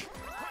huge.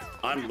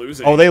 I'm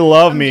losing. Oh, they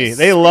love me. just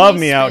They love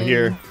spinny me out spin.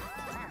 here.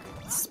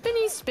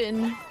 Spinny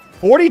spin.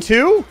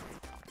 42?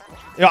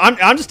 Yeah,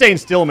 I'm just staying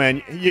still,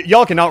 man.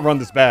 Y'all can outrun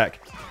this back.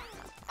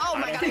 Oh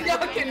my god.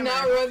 Y'all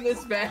cannot run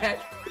this back.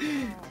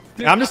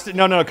 I'm just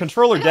no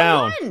controller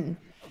down. Run.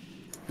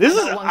 This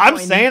is got one I'm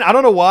coin. saying I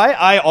don't know why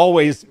I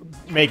always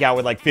make out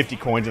with like 50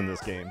 coins in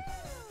this game.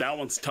 That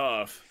one's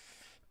tough.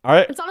 All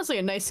right, It's honestly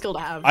a nice skill to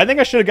have. I think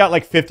I should have got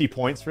like 50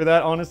 points for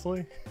that,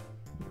 honestly.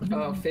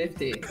 Oh,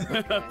 50.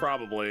 Okay.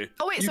 Probably.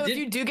 Oh wait, You so if did-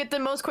 you do get the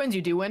most coins,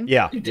 you do win?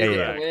 Yeah, You yeah, did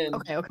yeah. win.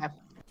 Okay, okay.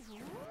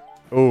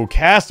 Ooh,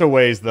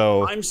 Castaways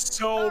though. I'm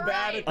so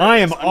bad at this. I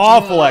am I'm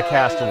awful at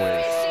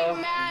Castaways.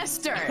 Fishing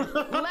master,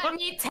 let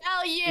me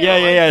tell you.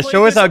 Yeah. I've played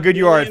Show us this how a good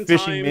you are at million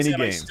fishing times, mini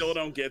and I games. still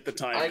don't get the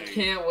timing. I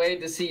can't wait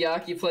to see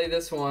Yaki play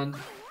this one.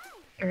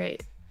 All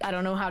right, I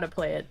don't know how to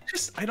play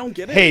it. I don't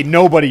get it. Hey,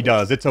 nobody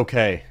does. It's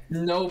okay.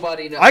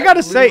 Nobody knows. I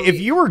gotta say, if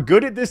Literally- you were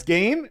good at this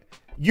game,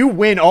 you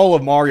win all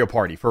of Mario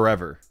Party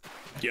forever.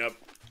 Yep.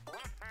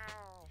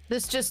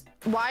 This just,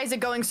 why is it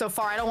going so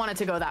far? I don't want it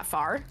to go that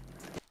far.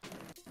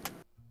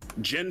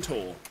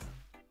 Gentle.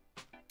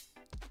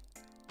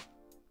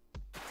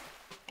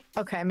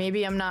 Okay,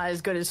 maybe I'm not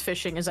as good as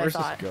fishing as Where's I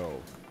this thought. go?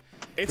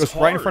 It's Goes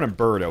right in hard. front of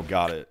Birdo.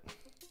 Got it.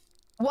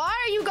 Why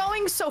are you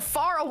going so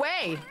far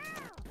away?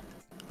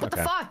 What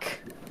Okay. the fuck?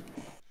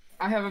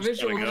 I have a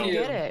visual gotta go. I don't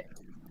cue. get it.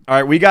 All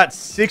right, we got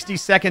 60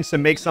 seconds to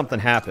make something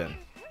happen.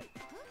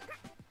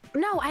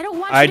 No, I don't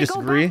want I you to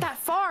disagree. go back that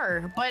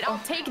far, but I'll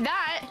take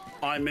that.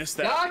 I missed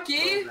that.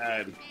 Yaki! So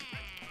bad.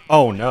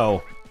 Oh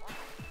no.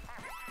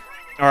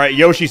 All right,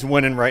 Yoshi's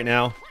winning right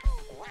now.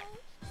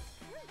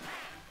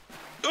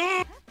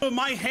 Ugh,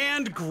 my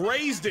hand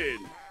grazed it.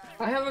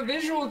 I have a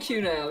visual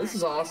cue now. This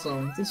is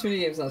awesome. This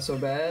minigame's not so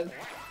bad.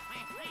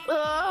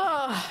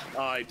 Ugh.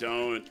 I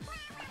don't.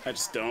 I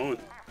just don't.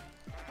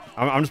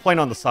 I'm just playing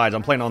on the sides.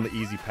 I'm playing on the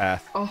easy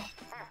path. Oh,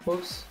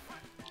 whoops.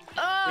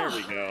 There Ugh.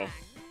 we go.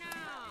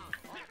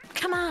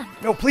 Come on.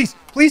 No, please,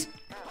 please.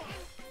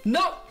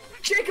 No!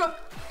 Jacob!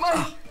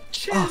 My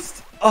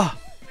chest! Oh,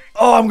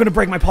 I'm gonna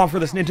break my palm for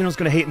this. Nintendo's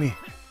gonna hate me.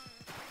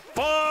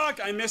 Fuck!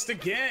 I missed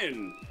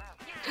again.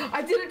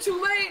 I did it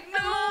too late!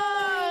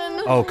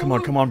 No! Oh, come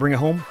on, bring it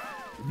home.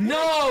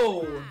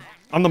 No!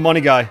 I'm the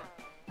money guy.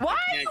 Why are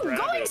Can't you grab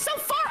going it. so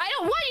far? I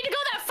don't want you to go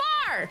that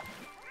far.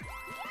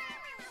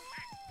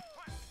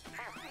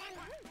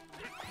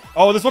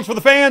 Oh, this one's for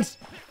the fans.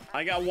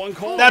 I got one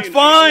coin. That's I got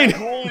fine.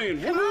 one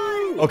coin.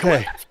 Woo!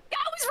 Okay.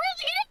 I was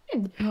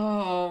really in.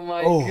 Oh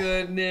my Oh.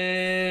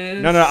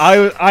 goodness. No,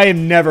 I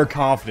am never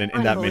confident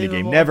in that minigame.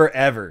 Unbelievable. Never,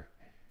 ever.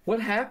 What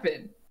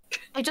happened?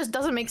 It just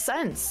doesn't make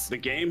sense. The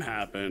game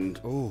happened.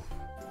 Ooh.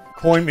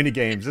 Coin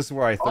minigames. This is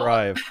where I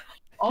thrive.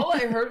 All I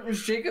heard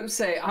was Jacob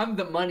say, I'm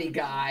the money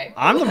guy.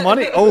 I'm the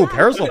money. Oh,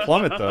 Parasol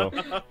Plummet, though.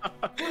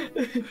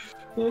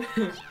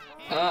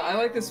 I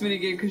like this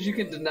minigame because you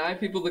can deny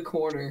people the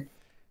corner.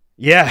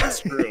 Yeah. That's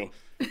true.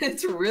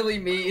 It's really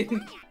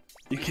mean.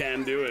 You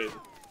can do it.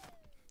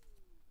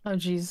 Oh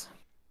jeez.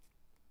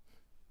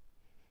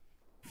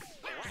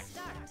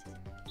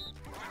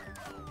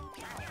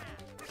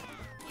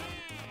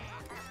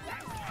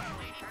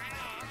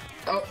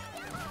 Oh.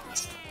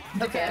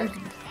 Okay.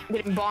 I'm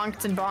getting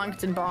bonked and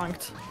bonked and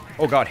bonked.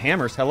 Oh, God.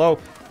 Hammers. Hello.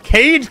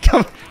 Cage.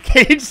 Come.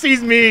 Cage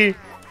sees me.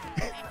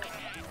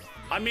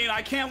 I mean,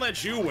 I can't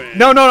let you win.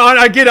 No,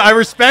 I get it. I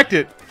respect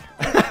it.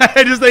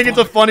 I just think it's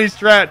a funny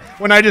strat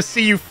when I just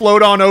see you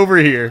float on over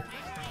here.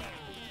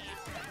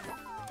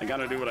 I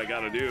gotta do what I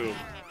gotta do.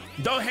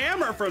 The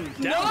hammer from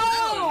down.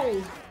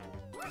 No!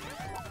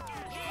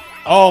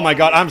 Oh my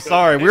God, I'm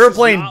sorry. We This were is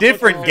playing not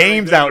different looking very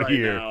games good out right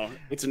here. now.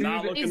 It's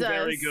not looking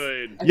very Jesus.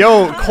 good.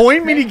 Yo,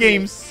 coin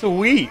minigame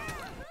sweep.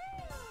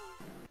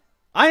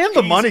 I am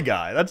the He's- money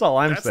guy. That's all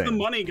I'm That's saying. the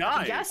money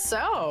guy. I guess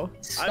so.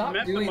 I've Stop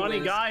met the doing money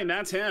this. guy, and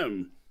that's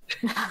him.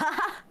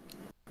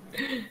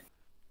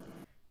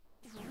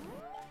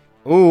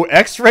 Ooh,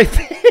 X-ray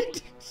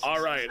pit.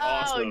 All right, Oh,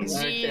 awesome.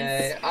 jeez.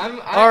 Okay.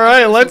 All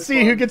right, I'm let's so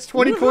see who fun. gets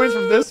 20 coins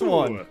from this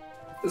one.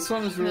 This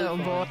one is really Oh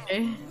fun.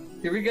 boy.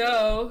 Here we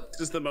go.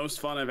 This is the most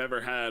fun I've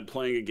ever had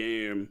playing a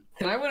game.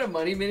 Can I win a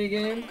money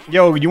minigame?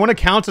 Yo, you want to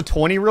count to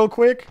 20 real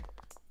quick?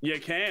 You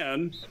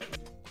can.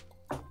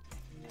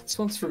 This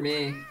one's for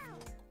me.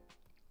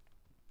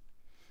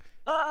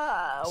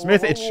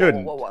 Smith, it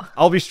shouldn't.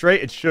 I'll be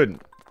straight, it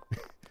shouldn't.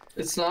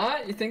 It's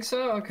not? You think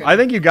so? Okay. I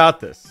think you got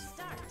this.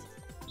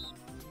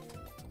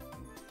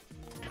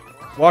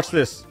 Watch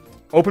this.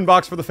 Open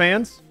box for the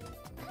fans.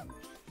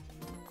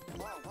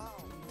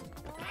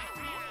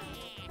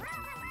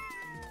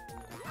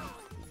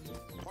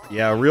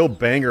 Yeah, a real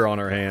banger on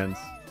our hands.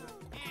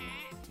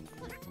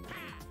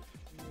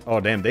 Oh,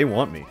 damn, they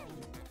want me.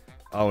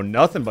 Oh,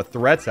 nothing but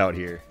threats out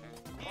here.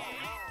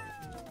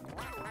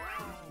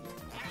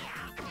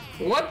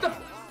 What the?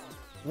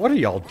 What are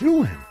y'all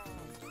doing?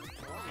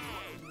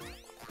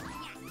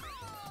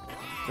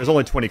 There's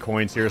only 20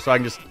 coins here, so I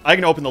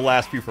can open the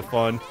last few for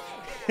fun.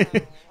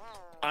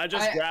 I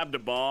just grabbed a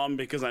bomb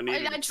because I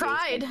needed. I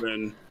tried.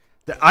 Something.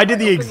 I did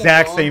the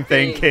exact same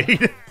thing,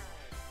 Kate.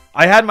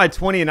 I had my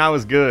 20 and I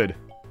was good.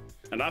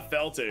 And I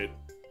felt it.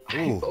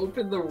 I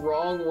opened the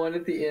wrong one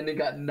at the end and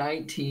got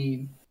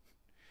 19.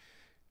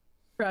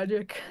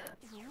 Tragic.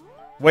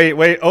 Wait,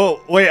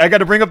 I got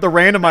to bring up the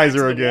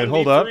randomizer again.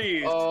 Hold up.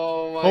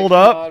 Oh my Hold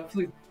god. Up.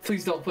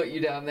 Please don't put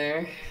you down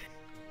there.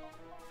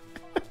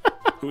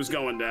 Who's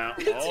going down?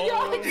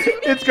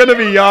 It's gonna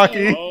be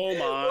Yaki. Oh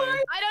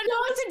my. I don't know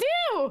what to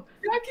do.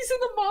 Yaki's in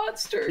the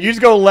monster. You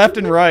just go left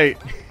and right.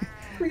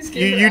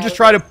 You just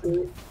try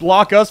to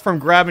block us from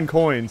grabbing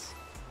coins.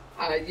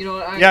 You know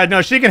what? Yeah,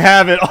 no, she can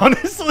have it,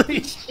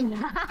 honestly.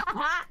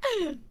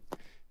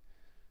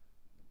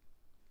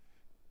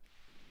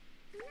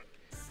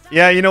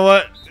 Yeah, you know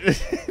what?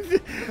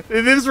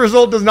 This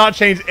result does not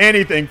change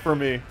anything for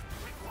me.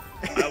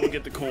 I will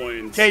get the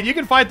coins. Kate, you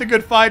can fight the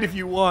good fight if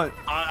you want.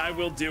 I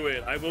will do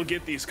it. I will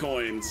get these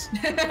coins.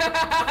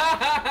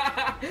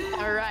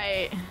 All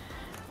right.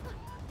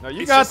 No,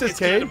 you got this,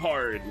 Kate. Kind of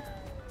hard.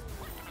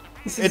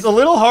 It's a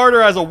little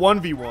harder as a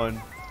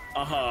 1v1.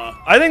 Uh-huh.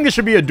 I think this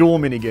should be a duel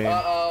minigame.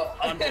 Uh-oh.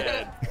 I'm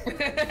dead.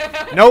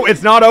 No,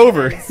 it's not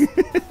over.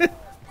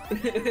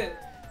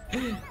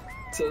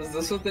 So is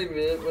this what they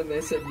meant when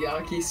they said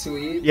Yaki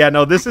sweep? Yeah,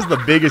 no, this is the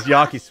biggest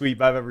Yaki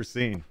sweep I've ever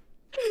seen.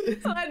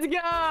 Let's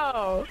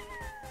go.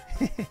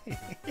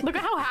 Look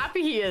at how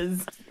happy he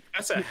is.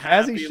 That's a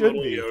As he happy should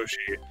little be.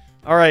 Yoshi.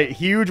 All right,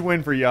 huge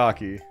win for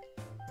Yaki.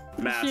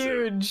 Massive.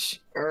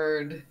 Huge.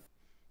 Earned.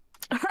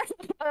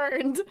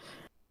 Earned.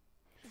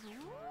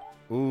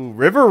 Ooh,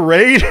 River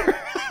Raider.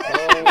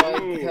 Oh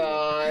my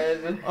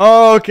god.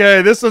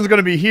 Okay, this one's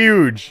gonna be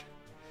huge.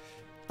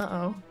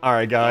 Uh-oh. All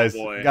right, guys.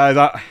 Oh, boy.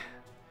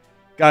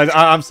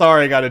 I'm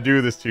sorry I got to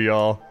do this to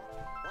y'all.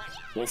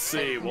 We'll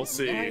see. We'll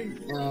see.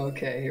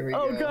 Okay, here we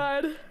go. Oh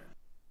god.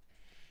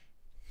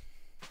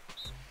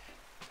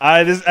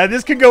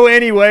 This could go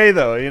any way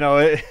though, you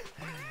know.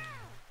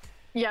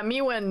 Yeah,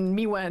 me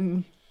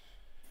win.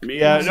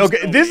 Yeah,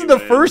 okay. This is the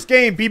first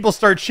game people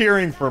start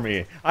cheering for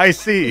me. I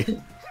see.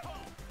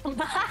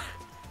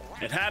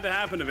 It had to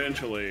happen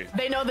eventually.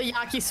 They know the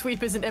Yaki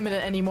sweep isn't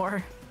imminent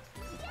anymore.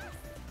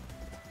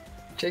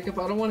 Jacob,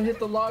 I don't want to hit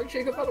the log.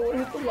 Jacob, I don't want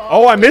to hit the log.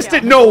 Oh, I missed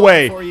it. No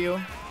way. For you.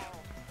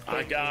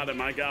 I got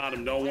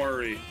him. Don't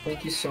worry.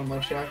 Thank you so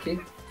much,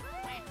 Yaki.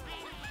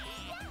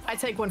 I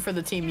take one for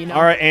the team, you know.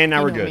 All right, and now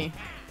You we're know good. me.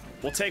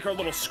 We'll take our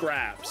little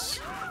scraps.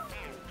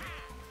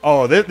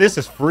 Oh, this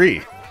is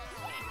free.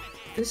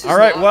 This is All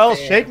right, not well,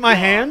 fair. shake my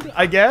hand,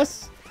 I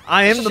guess.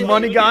 I am the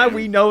money guy.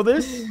 We know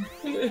this.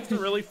 It's a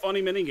really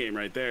funny minigame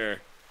right there.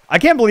 I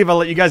can't believe I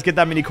let you guys get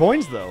that many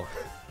coins, though.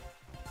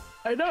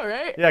 I know,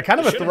 right? Yeah, kind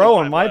of a Should've throw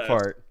been on my my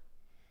part.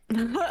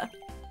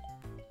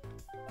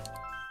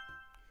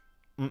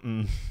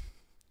 Mm-mm.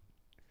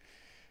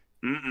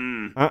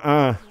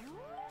 Uh-uh.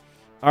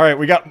 All right,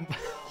 we got...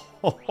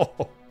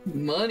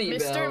 Money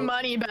Mr. belt.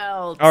 Money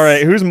Belt. All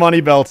right, who's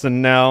money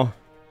belting now?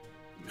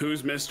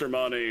 Who's Mr.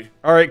 Money?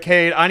 All right,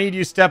 Kate, I need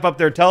you to step up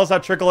there. Tell us how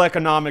trickle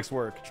economics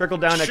work. Trickle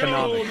down Show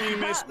economics. me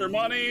Mr.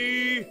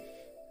 Money.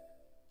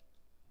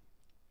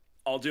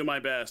 I'll do my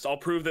best. I'll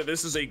prove that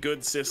this is a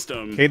good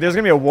system. Okay, there's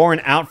gonna be a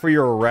warrant out for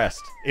your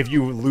arrest if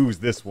you lose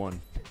this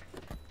one.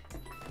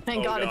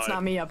 Thank Oh, God it's God.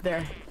 not me up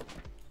there.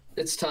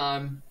 It's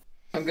time.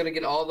 I'm gonna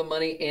get all the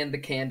money and the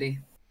candy.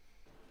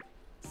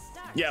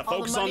 Yeah, All the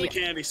focus on money, the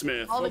candy,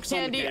 Smith. All the Focus on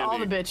candy, all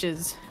the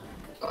bitches.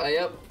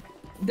 Yep.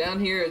 Down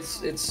here,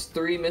 it's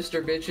 3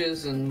 Mr.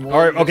 Bitches and 1. All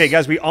right, okay,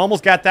 guys, we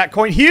almost got that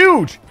coin.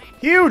 Huge!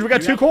 Huge! We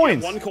got 2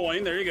 coins. 1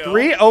 coin. There you go.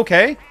 3,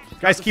 okay.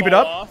 Guys, keep it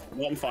Fall up. off.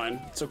 Well, I'm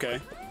fine. It's okay.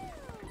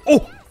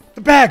 Oh,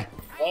 the bag!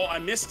 Oh, I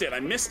missed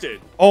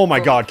it. Oh my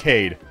God,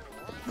 Cade.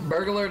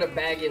 Burglar to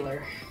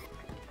bagular.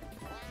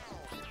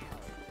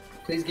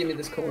 Please give me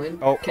this coin.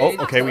 Oh, Cade,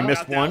 okay, we stop.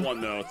 missed Got one. that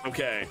one though. It's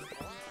okay.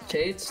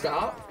 Cade,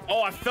 stop.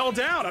 Oh, I fell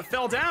down.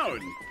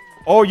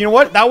 Oh, you know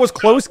what? That was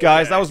close,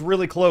 guys. That was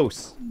really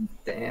close.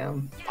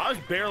 Damn. I was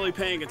barely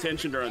paying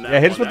attention during that.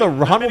 Yeah, hit us one. with the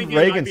That Ronald minigame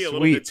Reagan might be a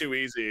little sweep. bit too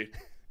easy.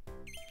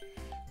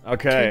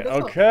 Okay, Dude,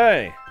 that's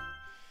okay.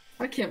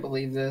 I can't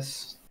believe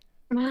this.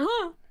 In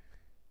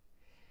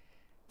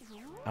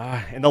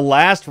the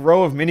last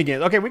row of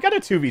minigames. Okay, we got a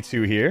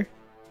 2v2 here.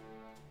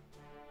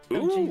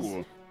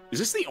 Ooh. Is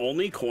this the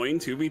only coin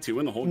 2v2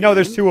 in the whole game? No,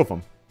 there's 2 of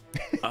them.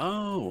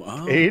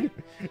 Oh. Cade?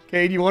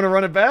 Cade, you want to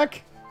run it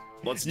back?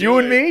 Let's do You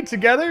it. and me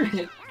together?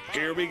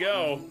 Here we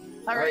go.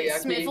 All right, Yaki.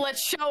 Smith,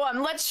 let's show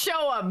him. Let's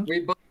show him.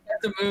 We both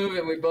have to move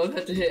and we both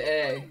have to hit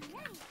A.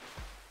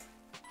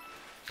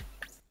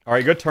 All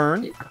right, good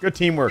turn. Good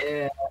teamwork.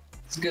 Yeah.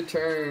 It's good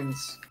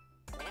turns.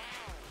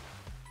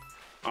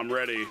 I'm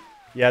ready.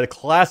 Yeah, the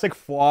classic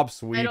FWOB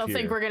sweep I don't here.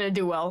 think we're gonna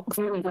do well.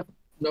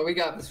 No, we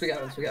got this. We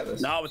got this. We got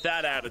this. Not with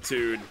that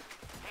attitude.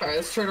 All right,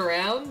 let's turn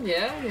around.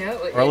 Yeah, yeah.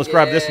 All right, let's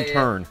grab this and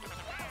turn.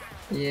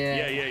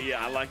 Yeah.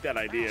 I like that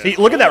idea. See,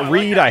 look at that I like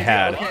read that I idea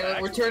had. a lot, Okay,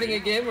 we're actually. turning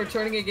again. We're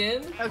turning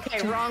again.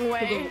 Okay, wrong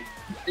way.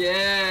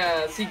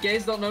 Yeah. See,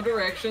 gays don't know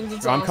directions.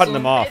 It's I'm cutting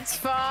them awesome. off. It's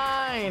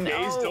fine. Gays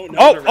Oh. don't know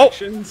Oh,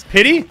 directions.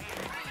 Pity?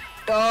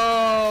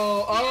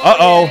 Oh.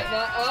 Uh-oh.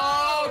 Yeah.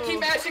 Oh, keep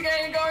mashing it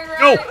and going right.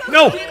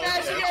 No. Keep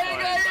mashing it and going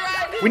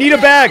right. We need a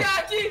bag.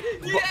 Yaki,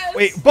 yes.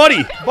 Wait,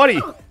 buddy.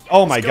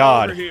 Oh my Let's go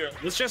God. over here.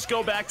 Let's just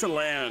go back to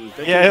land.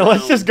 They Yeah, can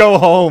let's roam. just go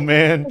home,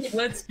 man.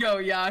 Let's go,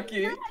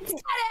 Yaki. Let's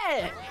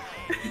get it.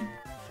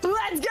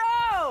 Let's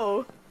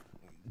go.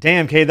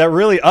 Damn, Kay, that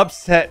really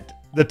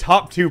upset the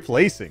top 2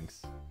 placings.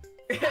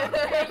 You know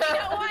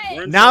what?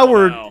 We're in Now trouble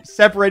we're now.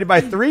 separated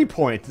by 3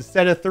 points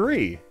instead of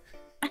 3.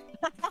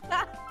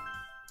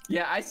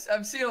 Yeah,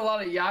 I'm seeing a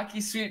lot of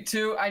Yaki Sweet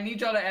too. I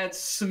need y'all to add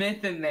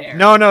Smith in there.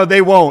 No,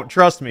 they won't.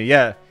 Trust me.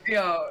 Yeah.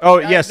 Yo, Oh,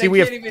 guys, yeah. they See, we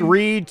have can't even-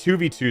 3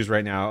 2v2s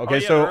right now. Okay,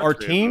 yeah, so there are our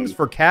 3 of teams them.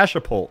 for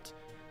Cashapult.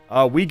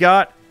 We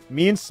got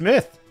me and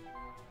Smith.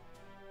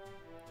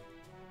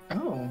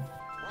 Oh.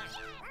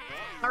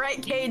 All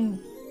right, Cade.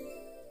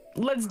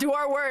 Let's do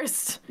our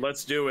worst.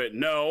 Let's do it.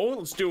 No,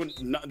 let's do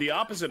the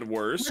opposite of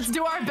worst. Let's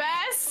do our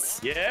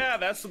best. Yeah,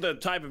 that's the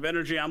type of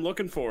energy I'm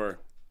looking for.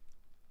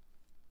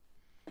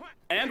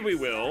 And we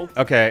will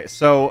Okay,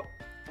 so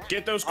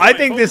get those. I coins.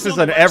 think this Focus is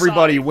on an the left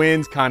everybody side.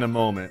 wins kind of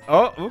moment.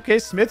 Oh, okay,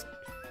 Smith.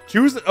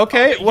 Choose.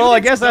 Okay, You well, I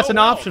did guess that's so an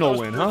well. optional That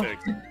was win, huh?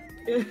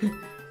 perfect.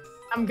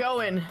 I'm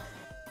going.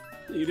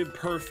 You did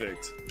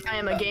perfect. I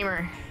am a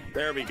gamer.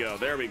 There we go.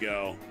 There we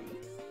go.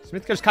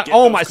 Smith just caught. Get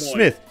Oh those my,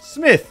 coins.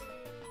 Smith.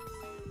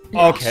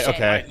 Okay, shit.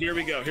 okay. Here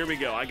we go. Here we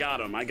go. I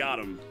got him. I don't think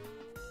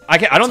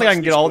I Touch can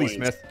get these all these,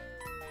 coins. Smith.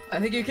 I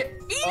think you can.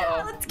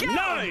 Yeah, let's go.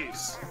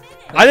 Nice.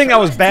 I think that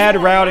was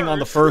bad routing on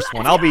the first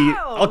one.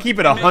 I'll keep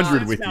it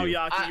 100 with now, you.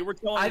 Yaki, you were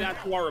telling I-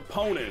 that to our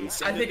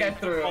opponents. I and think then I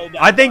threw it. called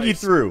that I think you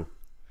twice. threw.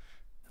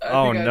 I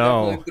Oh, think I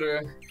no.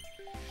 definitely threw.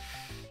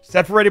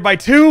 Separated by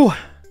 2.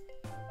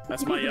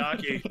 That's my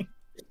Yaki.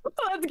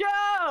 Let's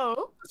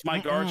go. That's my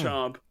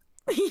Garchomp.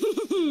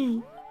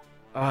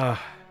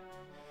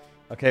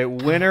 Okay,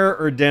 winner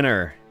or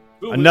dinner?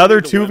 Who Another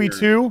would be the winner?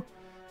 2v2?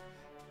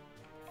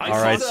 I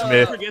All right, sometimes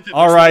Smith. forget that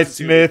All this right, is a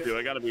Smith. 2v2,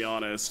 I gotta be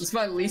honest. It's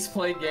my least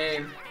played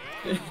game.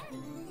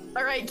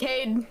 All right,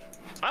 Cade.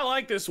 I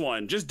like this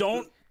one. Just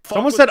don't. fuck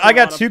Someone with said I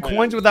got Piranha 2 Plant.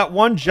 coins with that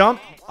one jump.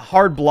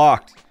 Hard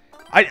blocked.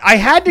 I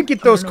had to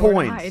get those I don't know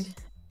where to coins. hide.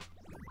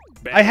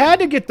 Bad. I had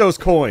to get those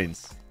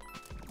coins.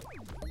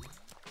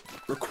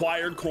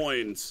 Required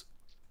coins.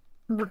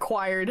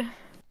 Required.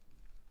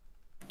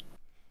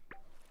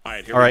 All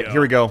right, All right,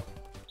 here we go.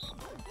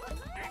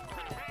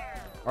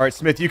 All right,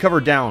 Smith, you cover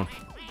down.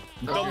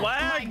 The Oh my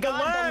lag. The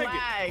God, lag.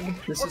 the lag.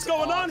 This What's is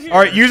going on awesome. here? All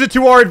right, use it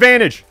to our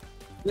advantage.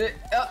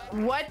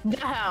 What the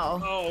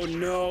hell? Oh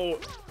no.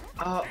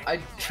 I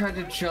tried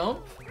to jump.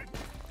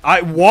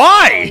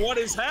 Why? What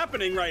is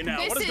happening right now?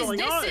 What is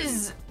going on?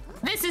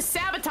 This is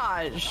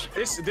sabotage.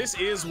 This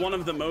is one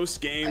of the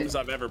most games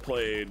I've ever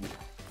played.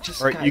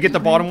 Just All right, got you get the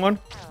eaten. bottom one.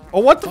 Oh,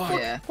 what the Oh, fuck?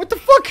 yeah. What the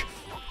fuck?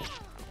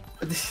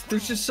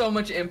 There's just so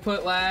much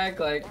input lag.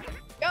 Like,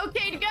 Go,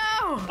 Cade, go.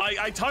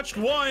 I touched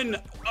one.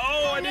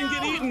 Oh, I didn't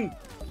get no. eaten.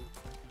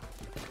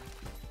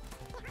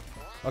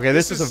 Okay,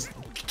 this is a.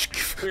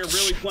 We're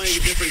really playing a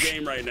different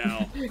game right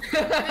now.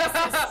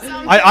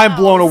 I'm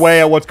blown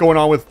away at what's going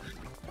on with.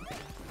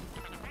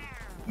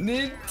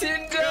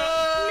 Nintendo.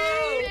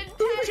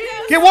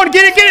 Get one!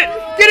 Get it! Get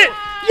it! Get it!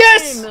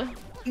 Yes!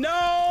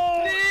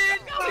 No.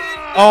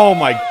 Oh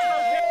my.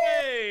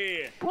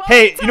 Hey.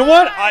 Hey, you know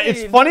what?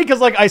 It's funny because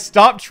like I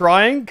stopped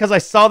trying because I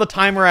saw the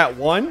timer at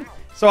 1,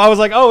 so I was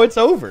like, oh, it's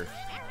over.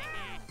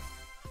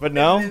 But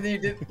no.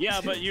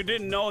 Yeah, but you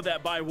didn't know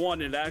that by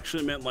 1 it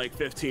actually meant like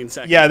 15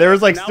 seconds. Yeah, there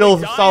was like Now still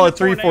we die in solid a 3-4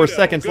 tornado.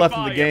 seconds left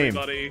in the Goodbye, game.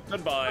 Everybody.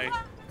 Goodbye.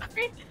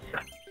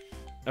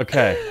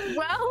 Okay.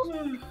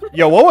 Well,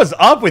 Yo, what was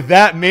up with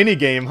that mini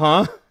game,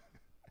 huh?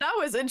 that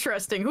was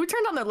interesting. Who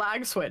turned on the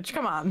lag switch?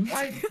 Come on.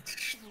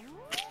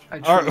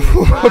 All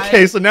right,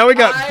 okay, so now we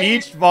got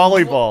beach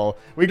volleyball.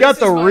 We got This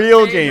the is my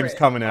real favorite. games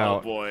coming Oh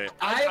out. boy.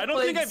 I I don't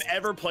think played- I've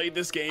ever played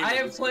this game. I in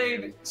have this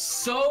played game.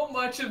 so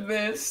much of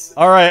this.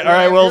 All right,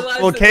 I well,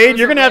 realized well, that there Cade, was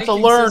you're a gonna have to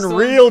ranking learn system.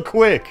 real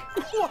quick.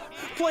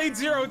 Played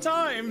 0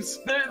 times.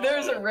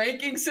 There's a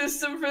ranking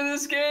system for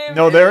this game.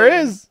 No, there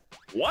and- is.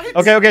 What?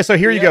 Okay, so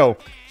here you Yeah. go.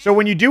 So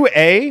when you do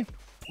A,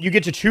 you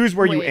get to choose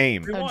where you Wait.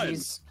 aim. Oh, One.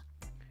 jeez.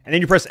 And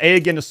then you press A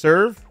again to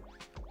serve.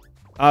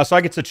 So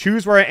I get to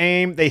choose where I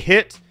aim, they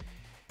hit,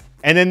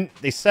 and then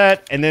they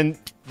set, and then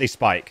they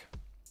spike.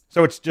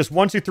 So it's just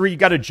 1, 2, 3. You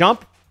got to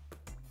jump.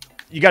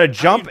 You got to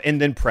jump and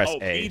then press Oh,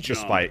 A B to jump.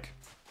 spike.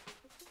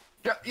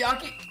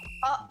 Yaki.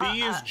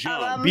 B is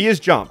jump. B is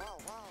jump.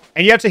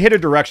 And you have to hit a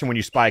direction when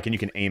you spike, and you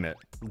can aim it.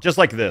 Just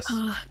like this.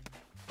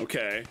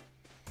 Okay.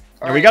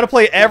 And we got to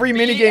play every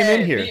mini game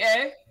in here.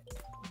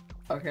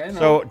 BA. Okay. No.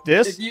 So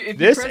this, If you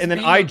this, press and then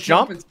B, I you'll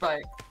jump, and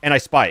spike. and I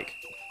spike.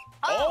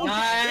 Oh,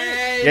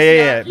 Nice.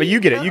 Yeah. Yaki. But you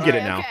get it. You get it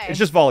Okay, now. okay. It's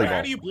just How do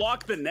volleyball. you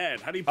block the net?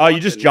 How do you? Oh, you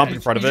block just the jump net?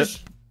 in front of You it.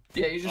 just-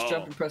 Yeah, you just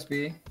jump and press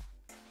B.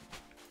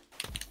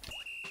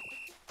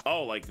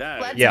 Oh, like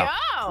that. Let's Yeah.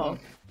 go.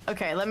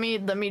 Okay, let me. You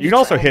can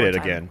also hit it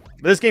again.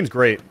 This game's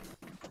great.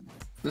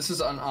 This is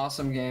an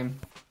awesome game.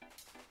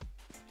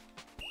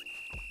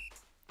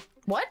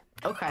 What?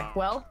 Okay,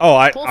 well. Oh,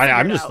 we'll figure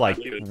I'm it just out. like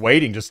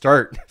waiting to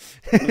start.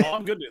 No,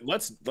 I'm good.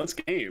 Let's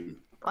game.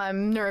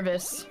 I'm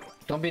nervous.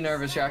 Don't be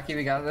nervous, Yaki.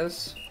 We got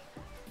this.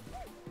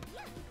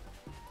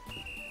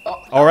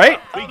 All right.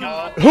 We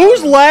got.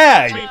 Who's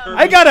lagged?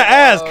 I gotta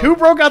ask, who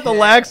broke out the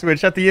lag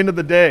switch at the end of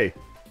the day?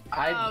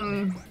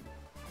 I'm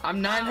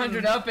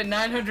 900 up and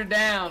 900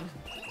 down.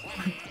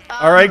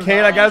 All right,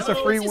 Kate, I got us a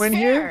free this is win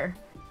here.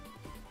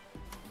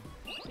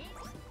 fair.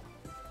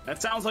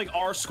 That sounds like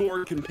our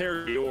score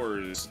compared to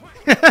yours.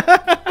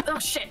 Oh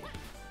shit.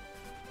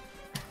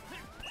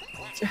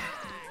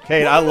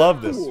 Kate, I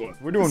love this.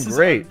 We're doing This is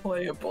great.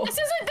 unplayable. This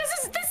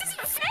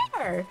isn't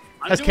fair.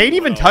 Has I'm Kate doing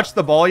even well. touched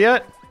the ball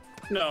yet?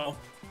 No.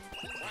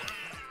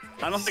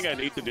 I don't think I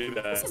need to do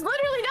This is that.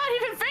 literally not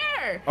even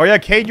fair. Oh yeah,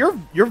 Kate,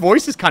 your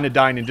voice is kind of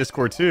dying in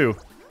Discord too.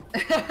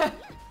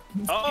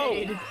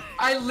 Oh.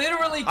 I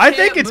literally. I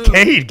think can't it's move.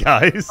 Kate,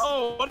 guys.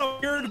 Oh, what a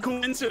weird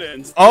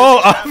coincidence.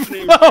 Oh, This is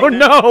happening oh right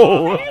now.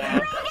 no!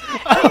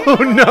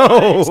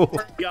 Oh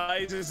no!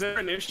 Guys, is there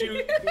an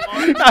issue?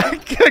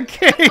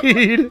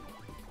 Kate!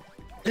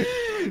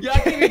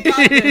 Yaki, we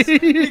got this.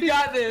 We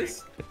got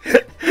this.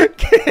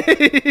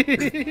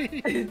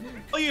 Kate!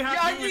 All you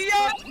have to do is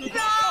touch the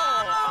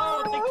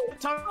ball. They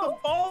can't touch the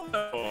ball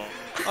though.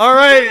 All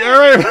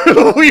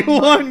right, we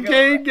won,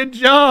 Kate. Good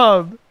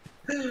job.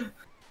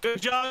 Good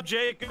job,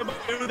 Jacob.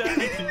 I knew that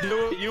you can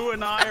do it. You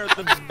and I are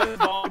the best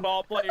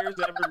volleyball players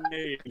ever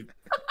made.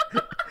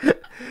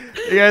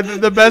 Yeah,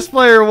 the best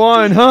player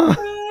won, huh?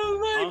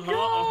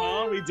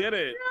 Oh We did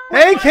it.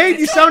 Hey, Kate,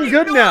 you sound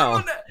good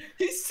now.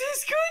 He's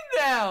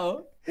good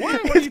now. What are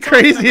It's you talking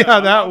crazy how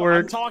about? that I'm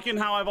works. talking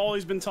how I've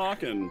always been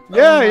talking.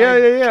 Yeah.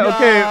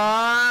 Okay,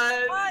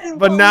 God.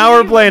 but now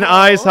we're playing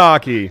ice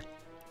hockey,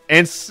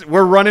 and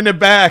we're running it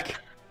back.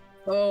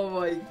 Oh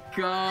my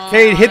god.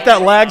 Kate, hit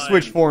that lag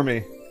switch for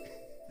me.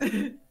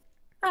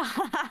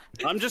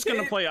 I'm just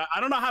gonna play. I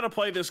don't know how to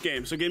play this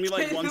game, so give me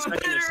like Kate, 1 do second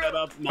to better. set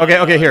up my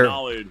Okay, here.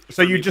 knowledge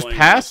So for you me just playing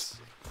pass.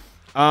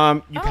 You I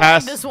don't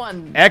pass. like this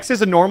one. X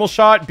is a normal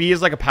shot. B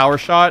is like a power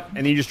shot, and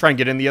then you just try and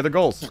get in the other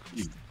goals.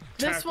 This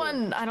Tackle.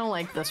 one, I don't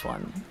like this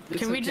one. It's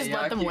Can we okay, just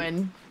let them Yaki.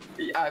 win?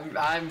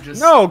 I'm just.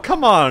 No,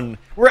 come on.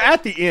 We're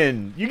at the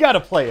end. You got to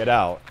play it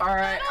out. All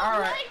right, I all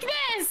don't right. like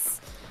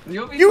this.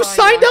 You'll be You fine,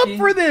 signed Yaki. up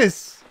for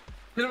this.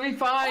 It'll be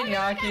fine,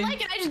 I Yaki.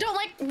 like it. I just don't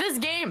like this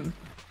game.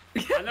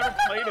 I never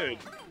played it.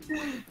 I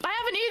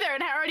haven't either,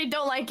 and I already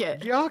don't like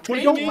it. Yuck,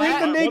 Kate, don't you like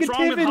the lag- what's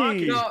wrong with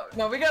hockey? negativity.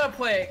 No, we gotta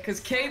play it because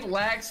Kate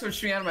lag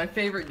switched me out of my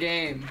favorite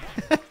game.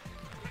 All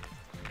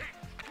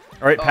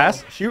right,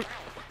 pass, shoot.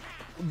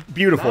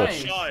 Beautiful.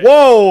 Nice.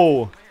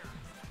 Whoa.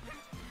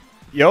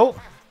 Yo.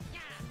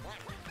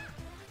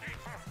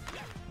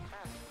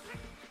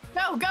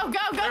 Go, go, go,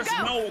 go,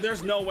 go.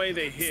 There's no way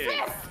they hit.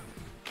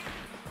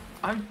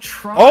 I'm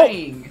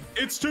trying.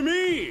 It's to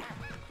me.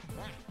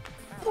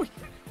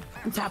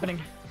 What's happening?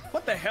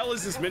 What the hell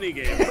is this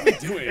minigame? What are we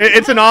doing?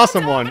 It's an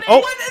awesome one. Oh,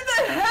 What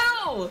in the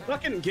hell,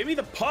 Fucking give me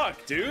the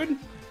puck, dude.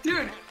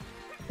 dude?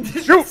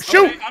 shoot.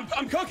 Okay,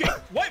 I'm cooking.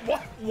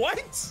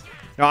 What?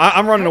 No,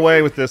 I'm running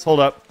away with this. Hold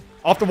up.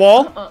 Off the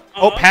wall.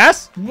 Oh,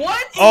 pass.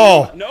 What?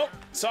 Oh, Nope.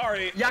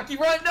 Sorry. Yaki,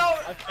 run! No.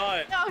 I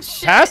thought. Oh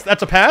shit. pass.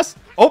 That's a pass.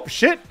 Oh,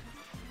 shit.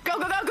 Go,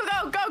 go, go,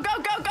 go, go,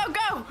 go, go, go,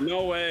 go.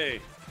 No way.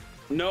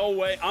 No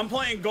way. I'm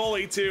playing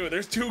goalie too.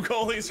 There's 2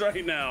 goalies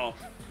right now.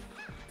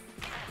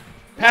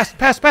 Pass.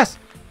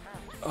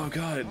 Oh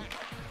god.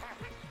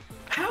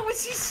 How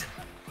is he? s-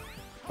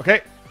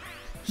 Okay.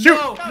 Shoot.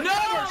 No! Power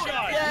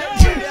shot.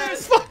 Yes! No.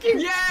 Yes! Fucking-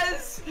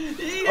 Yes!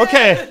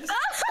 Okay. Yes!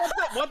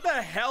 What the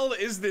hell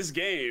is this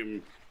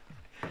game?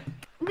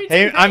 We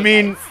Hey, did I great,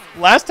 mean, guys.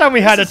 last time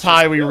we had a This is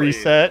tie, just we silly.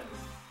 reset.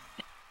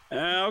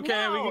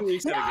 Okay, we can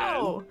reset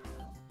no,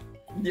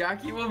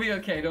 Yaki will be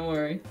okay. Don't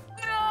worry.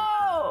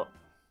 no.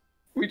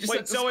 We just Wait,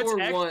 have to so it's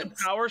score X once.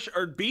 to power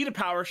or B to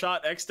power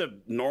shot, X to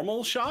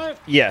normal shot?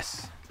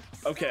 Yes.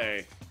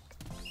 Okay.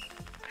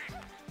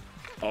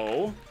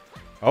 Oh.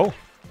 Oh.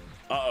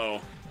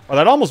 Uh-oh. Oh,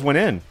 that almost went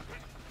in.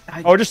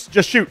 Oh, just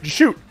shoot. Just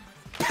shoot.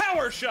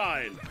 Power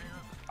shine.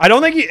 I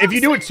don't think if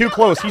you do it too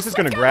close, he's just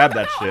gonna grab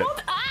that shit.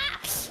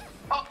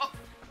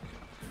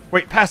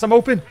 Wait, pass. I'm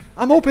open.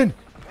 I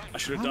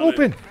should have I'm done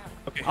open. it.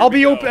 Okay, I'll here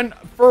be we go. open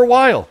for a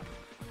while.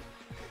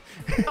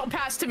 Don't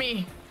pass to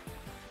me.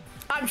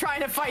 I'm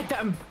trying to fight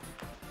them.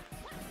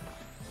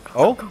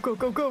 Oh, Go,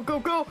 go, go, go,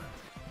 go.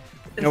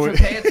 It's No,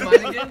 okay. It's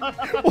mine again.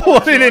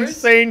 what an Yours?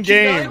 insane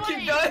game.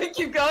 Keep going.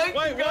 Keep going.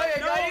 Wait, Keep going. what? I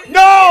got you.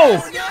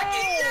 No! Yaki,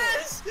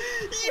 yes!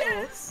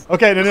 Yes!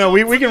 Okay, no,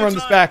 we can run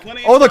this back.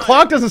 Plenty of Oh, the time.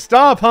 clock doesn't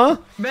stop, huh?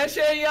 Meche,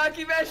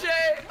 Yaki, Meche!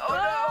 Oh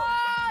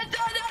Ah, no,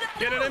 no, no,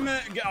 Get it no. in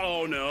the.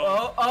 Oh no.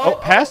 no! Oh,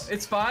 pass?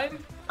 It's fine.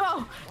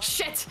 Oh,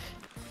 shit.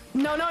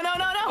 No, no, no,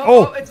 no, no.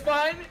 Oh. It's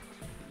fine.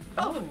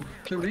 Oh,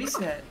 the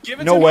reset. Give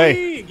it No to way.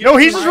 me. Give No,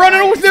 it he's to just me.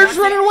 running away. They're just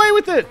running away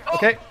with it.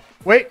 Okay,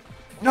 wait.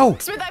 No.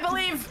 Smith, I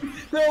believe.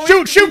 No,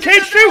 Shoot,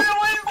 Kate, shoot!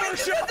 Power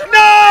shot.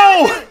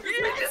 No!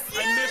 Yes!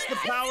 I missed the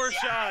power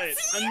shot.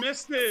 I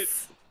missed it.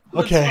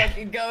 Okay. Let's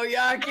fucking go,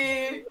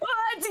 Yaki.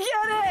 Let's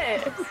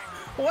get it.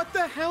 What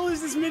the hell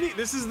is this mini?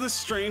 This is the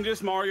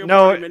strangest Mario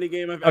No, Party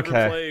minigame I've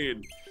ever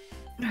played.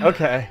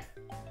 Okay.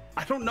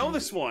 I don't know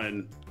this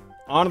one.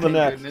 On to the Thank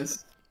next.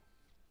 goodness.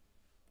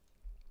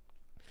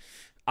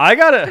 I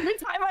gotta Every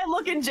time I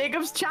look in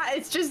Jacob's chat,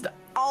 it's just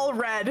all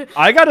red.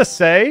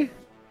 say,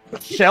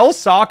 Shell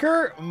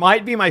Soccer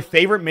might be my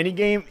favorite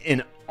minigame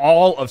in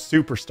all of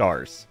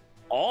Superstars.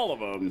 All of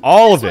them.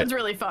 All This of one's it.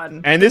 really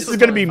fun. And this is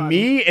gonna really be fun.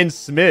 me and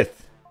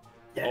Smith.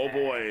 Oh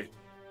boy.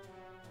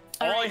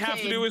 All I Alright, have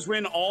to Cade. do is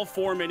win all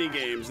 4 mini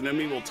games, and then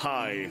we will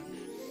tie.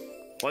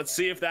 Let's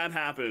see if that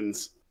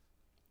happens.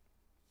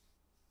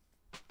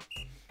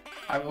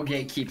 I will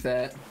gatekeep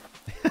that.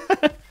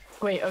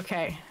 Wait,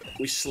 okay.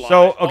 We slide.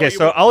 So okay, Oh,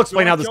 so you I'll explain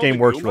wanna how this kill game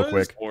the works real Goombas,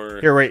 quick. or-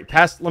 Here, wait,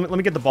 pass. Let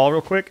me get the ball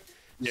real quick.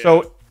 Yeah.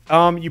 So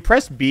you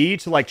press B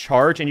to like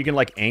charge, and you can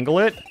like angle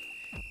it,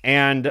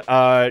 and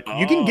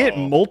you can get Oh.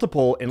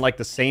 multiple in like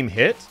the same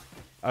hit.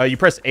 You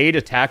press A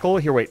to tackle.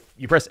 Here, wait.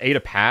 You press A to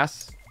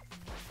pass.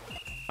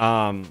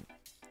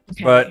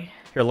 But Okay.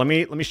 here, let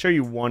me show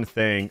you one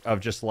thing of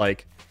just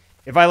like,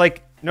 if I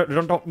like, no,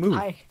 don't move.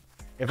 Hi.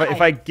 If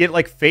Hi. I get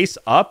like face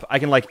up, I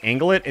can like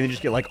angle it and then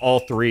just get like all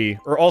 3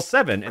 or all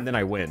 7, and then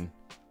I win.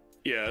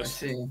 I Yes.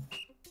 see.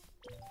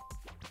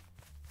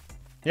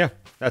 Yeah,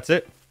 that's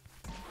it.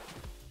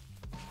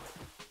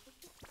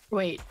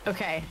 Wait,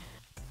 okay.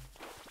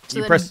 So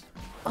You then- press.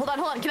 Hold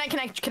on. Can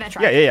I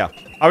try? Yeah.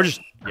 I was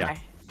just yeah.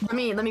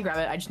 Okay. Let me grab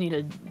it. I just need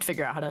to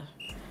figure out how to.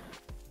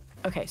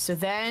 Okay, so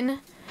then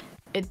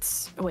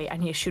it's wait. I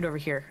need to shoot over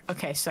here.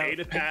 Okay, so A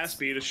to pass, it's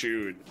B to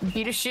shoot.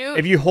 B to shoot.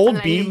 If you and hold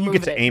then I B, need you move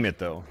get to it. aim it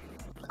though.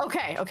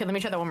 Okay. Let me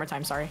try that one more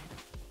time. Sorry.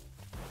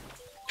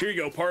 Here you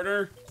go,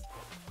 partner.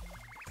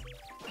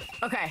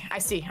 Okay, I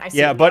see.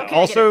 Yeah, but Okay, I get it.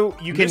 also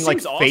you can This like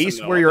seems awesome, face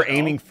though. where you're What the hell?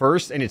 aiming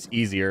first, and it's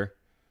easier.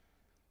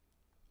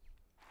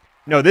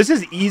 No, this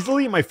is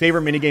easily my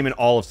favorite minigame in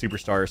all of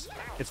Superstars.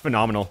 It's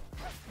phenomenal.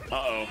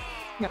 Uh-oh.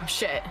 Oh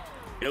shit!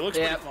 It looks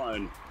Yep. pretty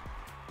fun.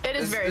 It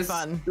is very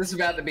fun. This is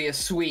about to be a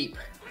sweep.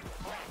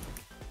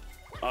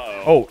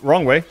 Uh-oh. Oh,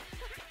 wrong way.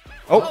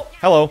 Oh, Oh.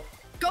 hello.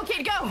 Go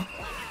kid, go!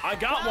 I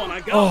got one. I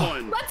got Oh.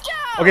 one. Let's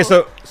go! Okay,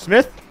 so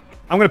Smith,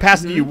 I'm gonna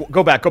pass it to you.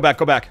 Go back.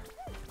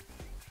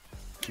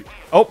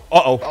 Oh,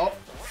 uh-oh. Oh,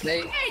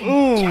 they.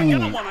 Ooh. I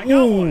got one. I got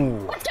one.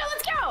 Ooh. Let's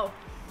go!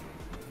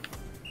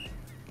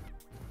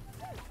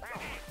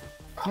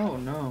 Oh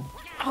no.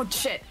 Oh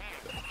shit!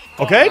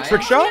 Okay, Oh,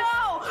 trick I- shot.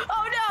 No!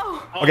 Oh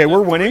no! Okay, we're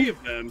there's winning. 3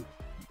 of them.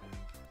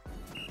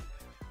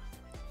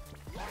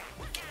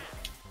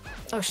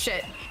 Oh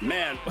shit!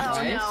 Man, Oh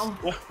Nice.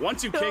 no!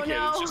 once you Oh, kick it,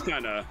 no. it's just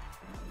kind of...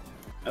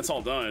 That's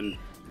all done.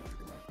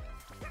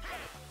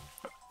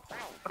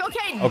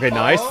 Okay. Okay,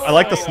 nice. Oh, I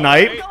like the okay,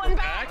 snipe. okay, Going we're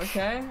back.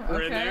 Okay.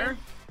 We're in okay. there.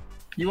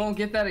 You won't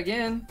get that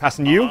again.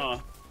 Passing to you.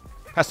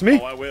 Pass to me.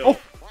 Oh, I will.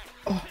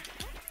 Oh.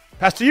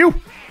 Pass to you.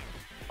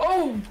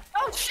 Oh.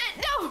 Oh shit!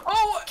 No!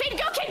 Oh. Kid,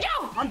 go! Kid,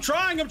 go! I'm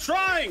trying.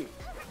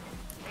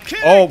 Kick!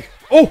 Oh.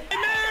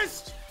 I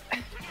missed!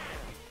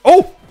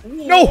 Oh.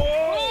 No.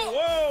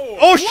 Whoa!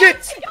 Oh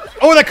shit.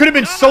 Oh, that could have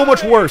been so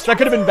much worse. That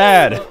could have been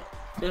bad.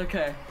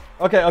 Okay.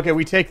 Okay,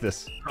 we take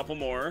this. Couple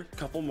more.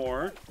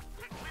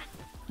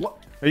 What?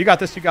 Oh, you got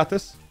this.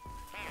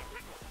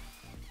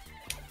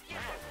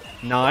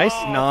 Nice,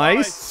 Oh, I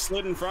nice.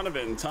 slid in front of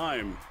it in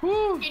time.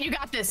 Kid, you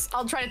got this.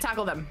 I'll try to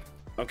tackle them.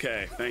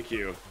 Okay, thank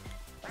you.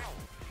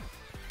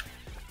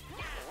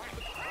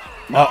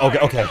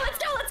 Okay. Let's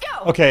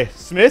go! Okay,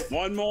 Smith.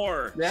 One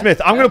more. Yeah. Smith,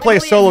 I'm gonna play a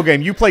believe- solo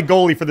game. You play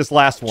goalie for this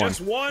last one.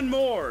 Just one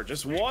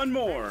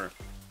more.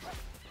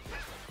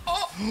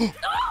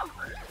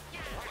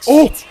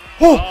 Oh,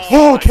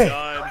 Oh, okay, my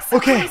God.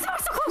 okay, So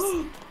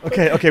close.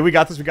 okay. We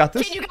got this. Kid, you got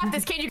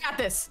this. Kid, you got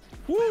this.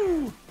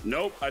 Woo!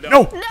 Nope, I don't.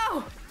 No,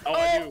 No! Oh,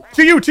 I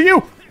do. to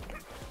you.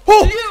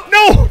 Oh,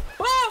 no,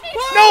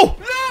 no. No.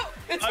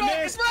 It's I fine.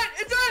 missed. It's fine.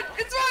 It's fine.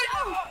 It's fine.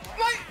 Oh,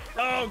 my.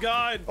 Oh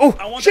God. Oh,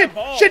 I want shit, that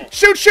ball.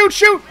 shit,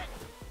 shoot.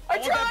 I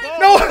want that tried.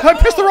 ball. No, I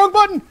pressed the wrong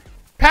button.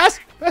 Pass.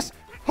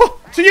 Oh,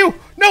 to you.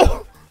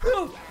 No.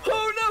 Oh,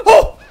 no.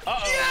 Oh,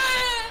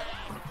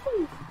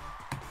 Yeah.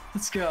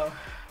 Let's go.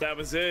 That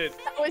was it.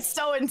 That was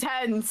so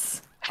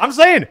intense. I'm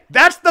saying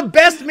that's the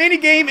best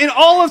minigame in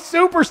all of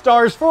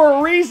Superstars for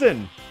a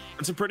reason.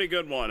 It's a pretty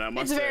good one, I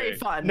must It's say. very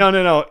fun.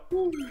 No.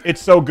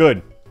 It's so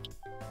good.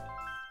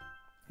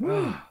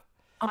 Oh,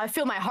 I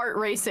feel my heart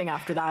racing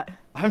after that.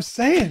 I'm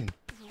saying.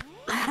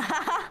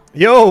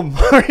 Yo,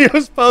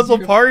 Mario's Puzzle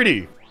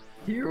Party.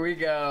 Here we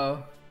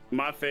go.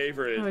 My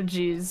favorite. Oh,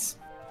 jeez.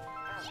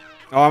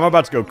 Oh, I'm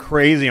about to go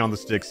crazy on the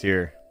sticks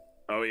here.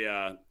 Oh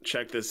yeah.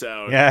 Check this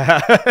out.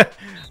 Yeah,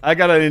 I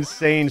got an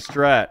insane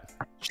strat.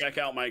 Check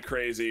out my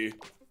crazy.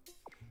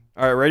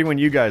 All right, ready when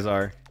you guys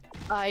are.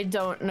 I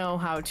don't know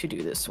how to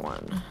do this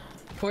one.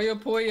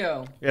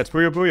 Puyo. Yeah, it's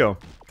Puyo Puyo.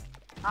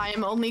 I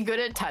am only good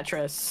at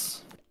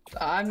Tetris.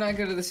 I'm not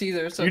good at this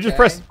either. So You just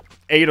press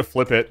A to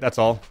flip it. That's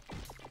all.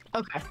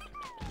 Okay.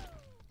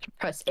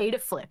 Press A to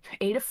flip.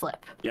 A to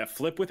flip. Yeah,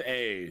 flip with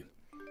A.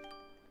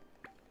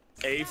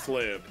 A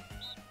flip.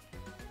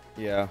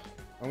 Yeah.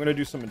 I'm gonna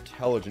do some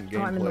intelligent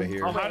I'm in gameplay the-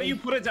 here. Oh, how do you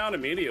put it down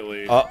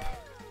immediately? Up.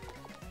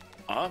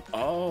 Up?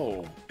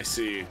 Oh, I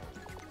see.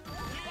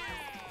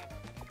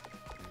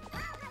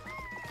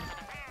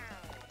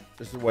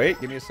 Just wait.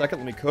 Give me a second.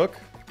 Let me cook.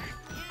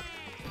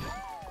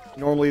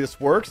 Normally this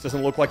works.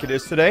 Doesn't look like it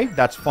is today.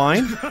 That's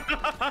fine.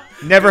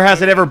 Never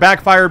has it ever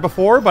backfired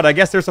before, but I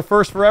guess there's a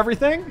first for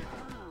everything.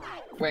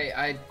 Wait,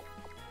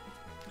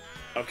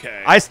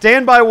 Okay. I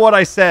stand by what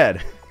I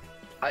said.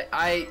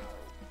 I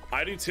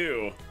do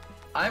too.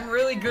 I'm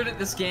really good at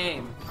this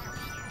game.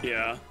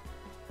 Yeah.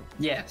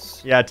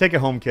 Yes. Yeah, take it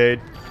home, Cade.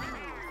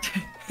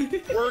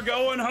 We're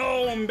going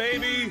home,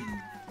 baby.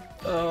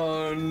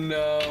 Oh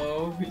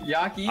no,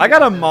 Yaki. I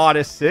got a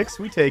modest 6.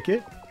 We take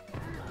it.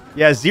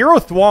 Yeah, 0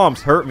 thwomps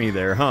hurt me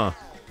there, huh?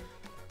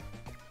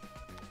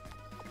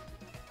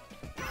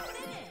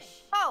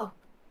 Oh,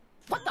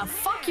 what the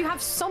fuck? You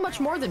have so much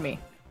more than me.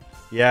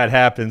 Yeah, it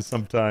happens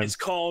sometimes. It's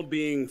called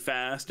being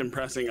fast and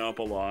pressing up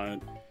a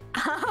lot.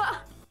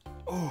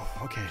 Oh,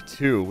 okay,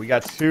 2. We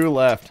got 2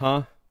 left,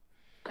 huh?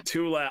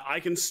 2 left. I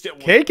can still.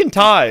 Cade can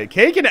tie.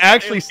 Cade can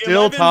actually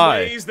still 11 tie.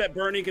 ways that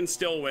Bernie can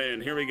still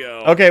win. Here we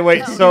go. Okay,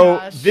 wait. Oh, So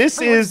gosh. this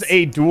Wait, is what's-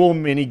 a dual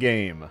mini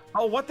game.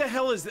 Oh, what the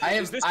hell is this? I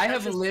Is this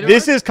have just- literally.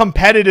 This is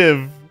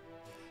competitive.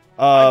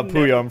 I've never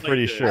Puyo, I'm played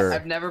pretty this. sure.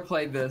 I've never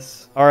played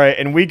this. All right,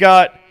 and we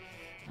got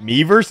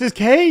me versus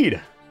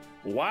Cade.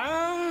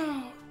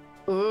 Wow.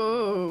 Ooh.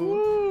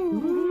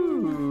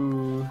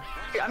 Ooh.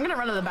 I'm gonna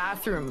run to the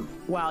bathroom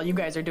while you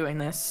guys are doing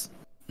this.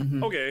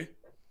 Okay.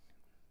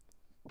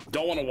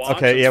 Don't want to watch.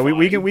 Okay, it's yeah,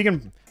 we fine.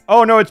 can.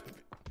 Oh no, it's.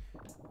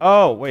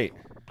 Oh wait.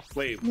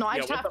 Wait. No, I yeah,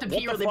 just what have the- to what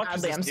pee the really fuck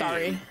is badly. this I'm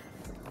sorry. game?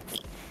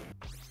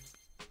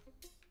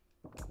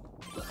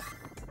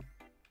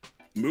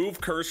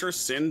 Move cursor,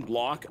 send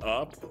block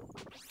up,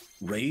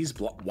 raise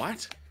block.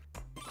 What?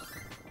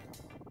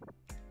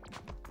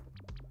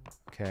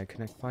 Okay,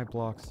 connect 5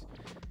 blocks.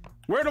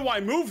 Where do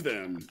I move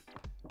them?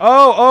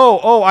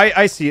 Oh,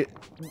 I see it.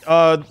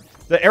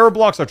 The error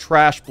blocks are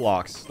trash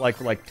blocks, like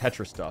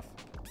Tetris stuff.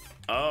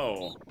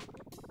 Oh.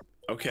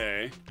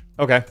 Okay.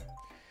 Okay.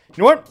 You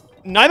know what?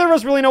 Neither of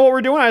us really know what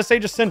we're doing. I say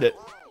just send it.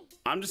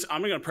 I'm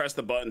gonna press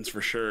the buttons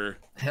for sure.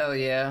 Hell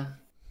yeah.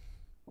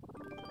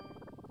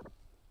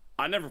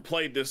 I never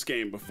played this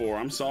game before.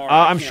 I'm sorry.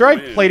 I'm can't sure I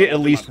win, played but it at I'll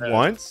do my least best.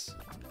 once.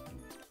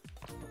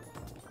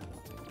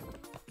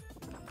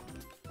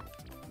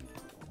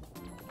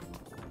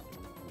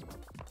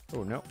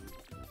 Oh no.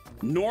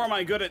 Nor am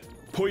I good at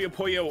Puyo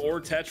Puyo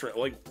or Tetra.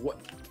 Like what?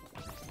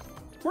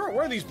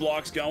 Where are these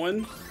blocks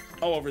going?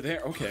 Oh, over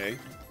there. Okay.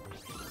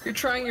 You're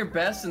trying your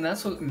best, and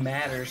that's what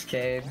matters,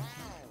 Cade.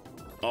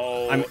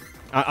 Oh,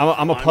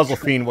 I'm a puzzle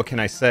tr- fiend. What can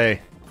I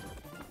say?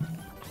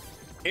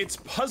 it's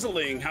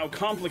puzzling how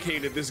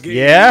complicated this game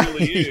Yeah,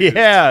 really is.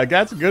 yeah,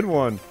 that's a good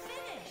one.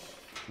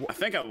 I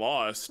think I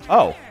lost.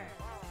 Oh,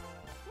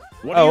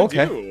 What do Oh, you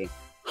okay. do?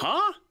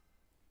 Huh?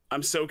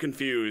 I'm so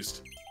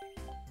confused.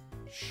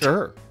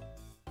 sure.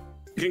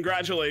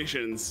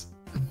 Congratulations.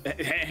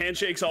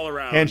 Handshakes all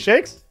around.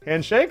 Handshakes,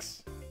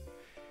 handshakes.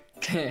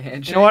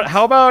 Handshake. You know what?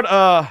 How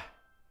about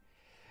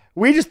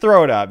we just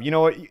throw it up. You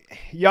know what,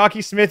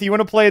 Yaki Smith, you want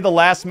to play the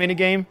last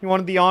minigame? You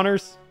wanted the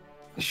honors?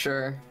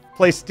 Sure.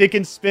 Play stick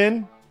and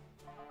spin.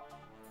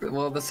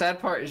 Well, the sad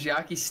part is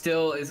Yaki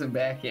still isn't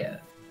back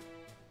yet.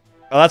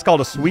 Oh, that's called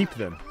a sweep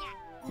then.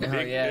 Oh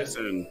Big yeah.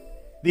 listen.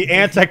 The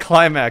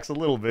anticlimax, a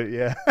little bit,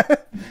 yeah.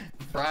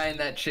 Frying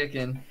that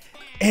chicken.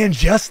 And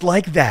just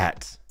like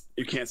that.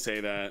 You can't say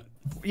that.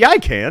 Yeah, I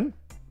can.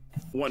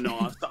 What? No,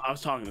 I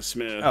was talking to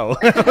Smith. Oh.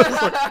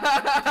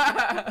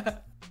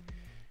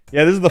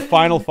 Yeah, this is the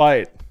final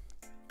fight.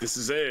 This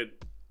is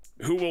it.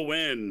 Who will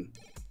win?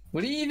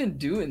 What do you even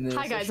do in this?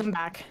 Hi guys, I'm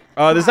back.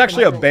 This is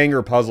actually a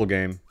banger puzzle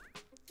game.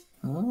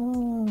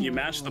 Oh. You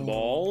match the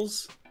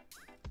balls?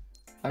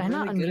 I'm Am I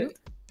not really good on at-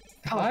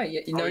 Hi. Yeah,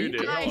 you know Oh, you you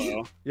did. did. Hi.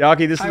 Hello.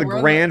 Yaki, this is Hi, the we're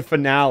on grand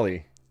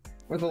finale.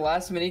 With the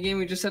last minigame,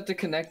 we just have to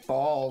connect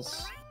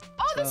balls.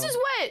 Oh, this So-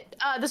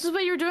 is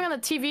what you were doing on the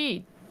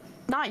TV.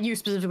 Not you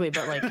specifically,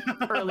 but like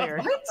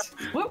earlier.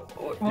 What?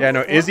 Yeah, no,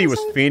 what Izzy was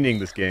it? fiending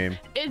this game.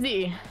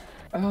 Izzy.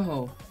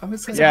 Oh, I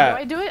was gonna. So Yeah. how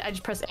do I do it? I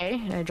just press A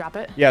and I drop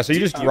it. Yeah, so you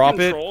just you drop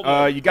it. control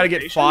the You gotta get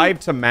rotation? 5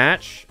 to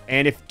match,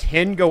 and if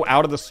 10 go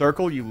out of the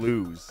circle, you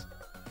lose.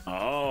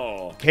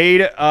 Oh.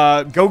 Cade,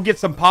 go get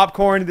some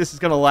popcorn. This is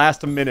gonna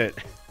last a minute.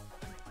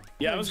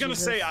 Yeah, I Oh, was gonna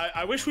Jesus. say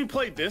I wish we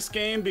played this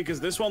game because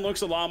this one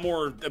looks a lot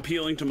more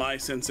appealing to my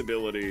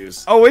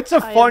sensibilities. Oh, it's a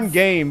I fun have-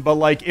 game, but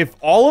like if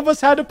all of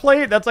us had to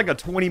play it, that's like a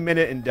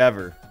 20-minute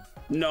endeavor.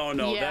 No,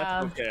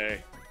 Yeah. that's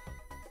okay.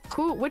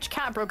 Which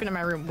cat broke into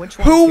my room? Which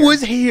one? Who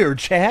was here,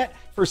 chat,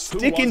 for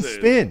stick and was it?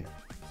 spin?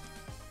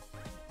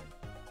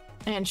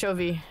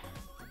 Anchovy.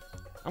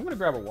 I'm gonna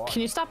grab a water.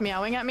 Can you stop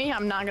meowing at me?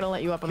 I'm not gonna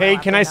let you up on the Hey,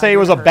 lap can right I now. say it You're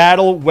was a hurt.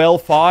 battle well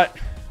fought?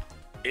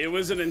 It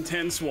was an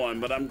intense one,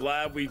 but I'm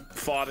glad we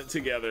fought it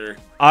together.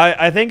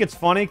 I think it's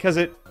funny because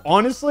it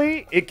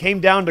came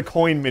down to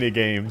coin mini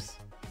games.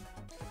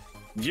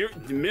 You're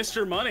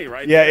Mr. Money,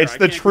 right Yeah, there. it's I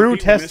the can't true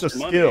compete with test of Mr.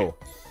 Money. skill.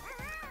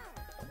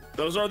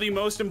 Those are the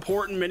most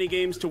important mini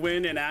games to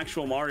win in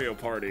actual Mario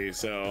Party.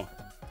 So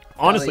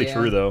Honestly, yeah.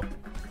 true though.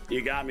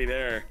 You got me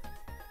there.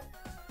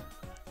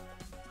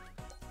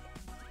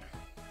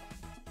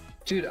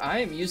 Dude, I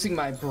am using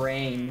my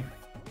brain.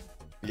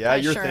 Yeah, I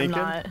you're sure am thinking.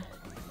 not.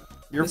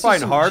 You're This is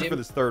fighting some hard gym- for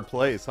this third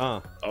place,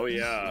 huh? Oh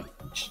yeah.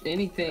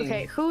 Anything.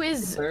 Okay, who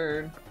is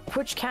Third.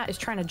 which cat is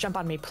trying to jump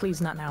on me?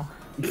 Please, not now.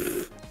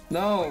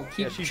 No,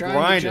 keep Yeah, she's trying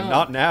grinding, to jump.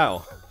 not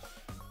now.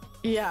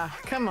 Yeah,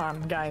 come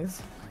on,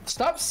 guys.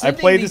 Stop I sending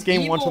played these this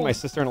game once with evil- my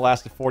sister and it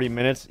lasted 40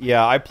 minutes.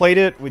 Yeah, I played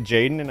it with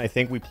Jaden and I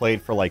think we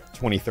played for like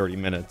 20, 30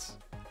 minutes.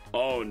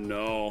 Oh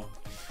no.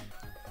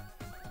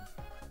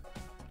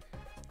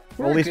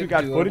 We're Well, at a least we good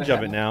got duo, footage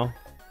of man. it now.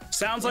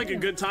 Sounds like a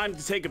good time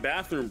to take a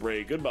bathroom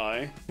break.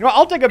 Goodbye. You know what,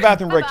 I'll take a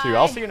bathroom break too. Bye-bye.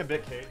 I'll see you in a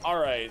bit, Kate. All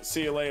right.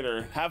 See you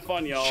later. Have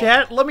fun, y'all.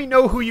 Chat, let me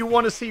know who you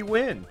want to see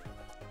win.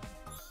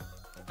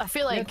 I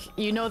feel like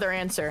you know their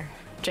answer,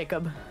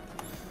 Jacob.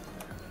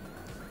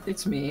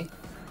 It's me.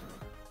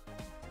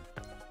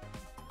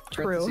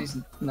 True.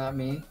 Parentheses, not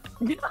me.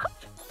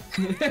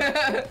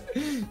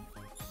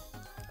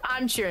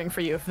 I'm cheering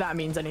for you if that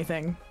means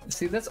anything.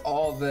 See, that's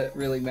all that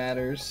really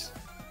matters.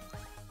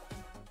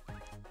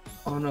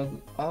 Oh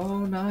no.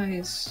 Oh,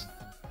 nice.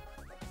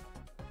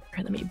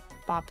 Here, let me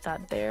bop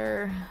that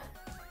there.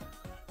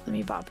 Let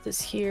me bop this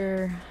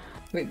here.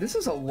 Wait, this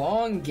is a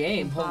long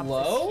game. Bop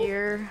Hello? this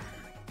here.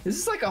 This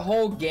is like a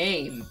whole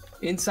game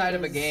inside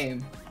of a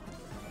game.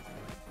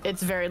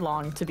 It's very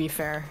long, to be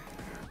fair.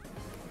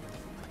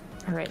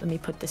 All right, let me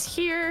put this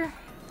here.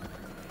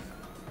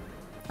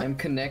 I'm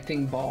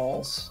connecting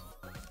balls.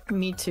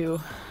 Me too.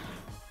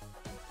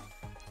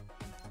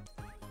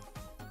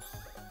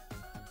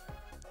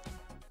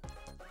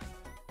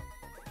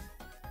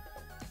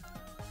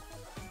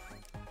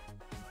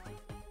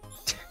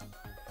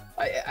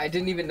 I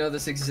didn't even know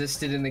this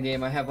existed in the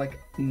game. I have like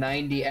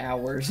 90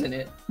 hours in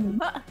it.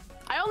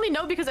 I only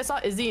know because I saw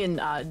Izzy and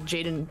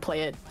Jaden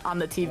play it on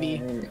the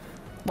TV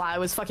while I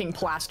was fucking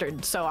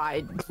plastered, so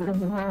I...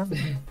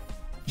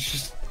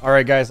 All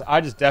right, guys, I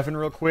just deafened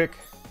real quick.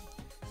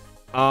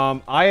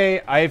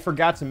 I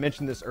forgot to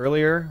mention this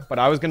earlier, but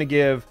I was gonna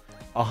give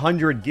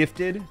 100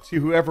 gifted to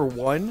whoever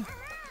won.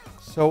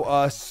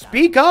 So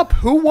speak up.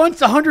 Who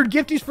wants 100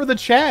 gifties for the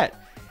chat?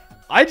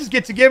 I just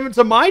get to give them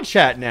to my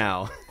chat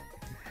now.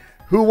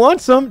 Who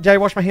wants them? Did I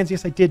wash my hands?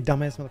 Yes, I did,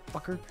 dumbass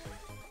motherfucker.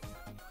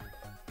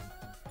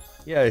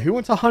 Yeah, who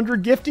wants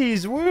 100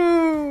 gifties?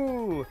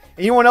 Woo!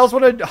 Anyone else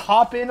want to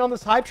hop in on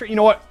this hype train? You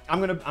know what?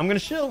 I'm gonna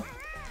chill.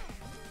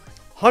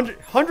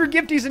 100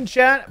 gifties in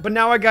chat, but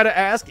now I gotta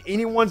ask,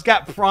 anyone's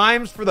got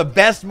primes for the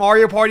best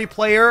Mario Party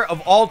player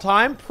of all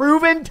time?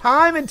 Proven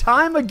time and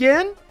time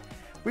again?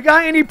 We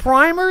got any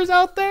primers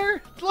out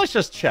there? Let's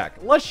just check.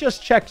 Let's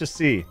just check to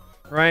see,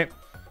 right?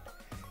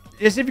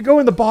 Is if you go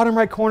in the bottom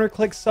right corner,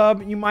 click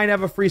sub, you might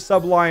have a free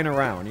sub lying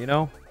around, you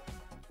know?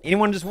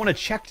 Anyone just want to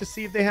check to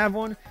see if they have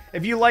one?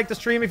 If you like the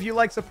stream, if you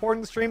like supporting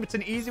the stream, it's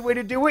an easy way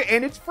to do it,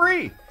 and it's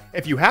free.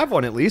 If you have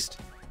one, at least,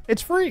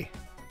 it's free.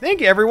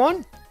 Thank you,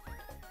 everyone.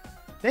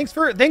 Thanks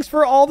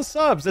for all the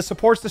subs. This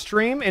supports the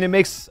stream, and it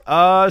makes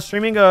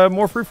streaming a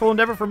more fruitful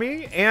endeavor for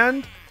me.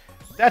 And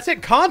that's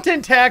it.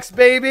 Content tax,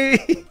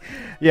 baby.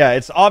 Yeah,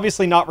 it's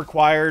obviously not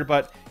required,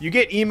 but you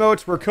get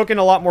emotes. We're cooking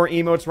a lot more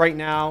emotes right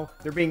now.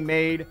 They're being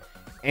made.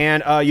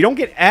 And you don't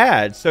get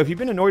ads. So if you've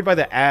been annoyed by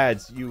the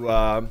ads, you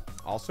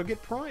also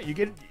get prime. You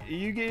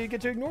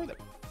get to ignore them.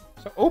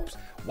 So, oops.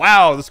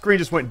 Wow, the screen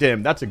just went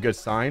dim. That's a good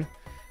sign.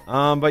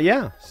 But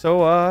yeah,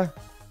 so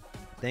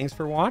thanks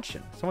for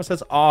watching. Someone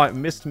says, "Oh, it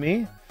missed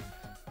me."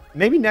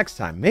 Maybe next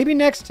time. Maybe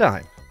next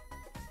time.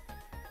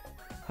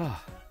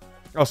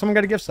 Oh, someone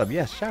got a gift sub.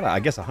 Yes, shout out. I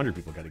guess 100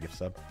 people got a gift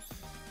sub.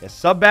 Yes,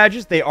 sub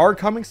badges. They are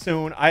coming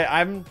soon.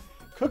 I'm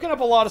cooking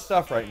up a lot of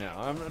stuff right now.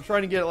 I'm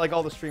trying to get like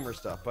all the streamer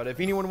stuff. But if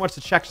anyone wants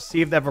to check to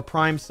see if they have a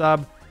prime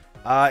sub,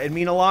 it'd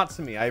mean a lot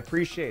to me. I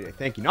appreciate it.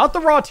 Thank you. Not the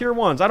raw tier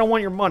ones. I don't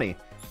want your money.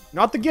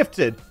 Not the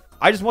gifted.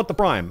 I just want the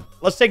prime.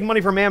 Let's take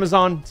money from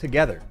Amazon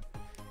together.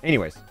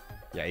 Anyways,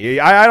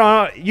 yeah, I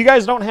don't. You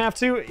guys don't have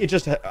to. It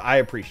just I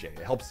appreciate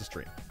it. It helps the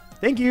stream.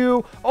 Thank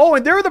you. Oh,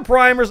 and there are the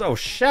primers. Oh,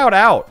 shout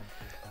out.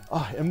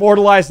 Oh,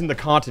 immortalizing the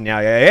content now.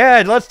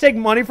 Yeah. Let's take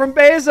money from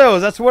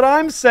Bezos. That's what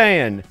I'm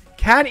saying.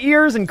 Cat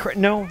ears and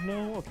no.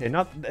 Okay,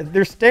 not.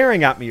 They're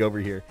staring at me over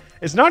here.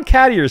 It's not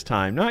cat ears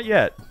time. Not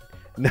yet.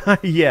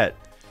 Not yet.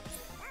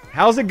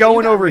 How's it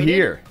going over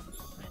here?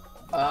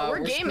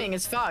 We're gaming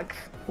as fuck.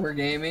 We're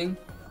gaming.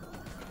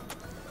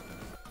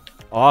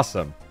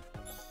 Awesome.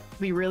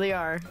 We really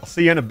are. I'll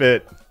see you in a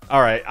bit.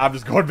 All right, I'm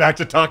just going back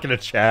to talking to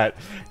chat.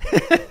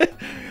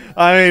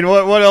 I mean,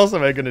 what else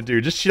am I going to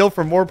do? Just shield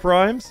for more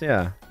primes?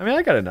 Yeah. I mean,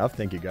 I got enough.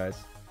 Thank you, guys.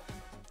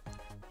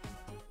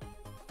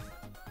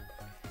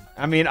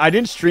 I mean, I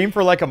didn't stream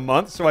for like a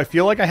month, so I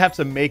feel like I have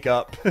to make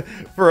up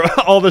for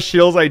all the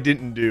shills I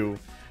didn't do.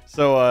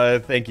 So,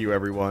 thank you,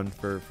 everyone,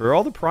 for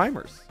all the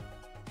primers.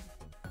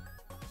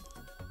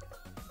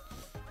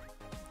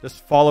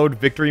 Just followed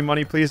victory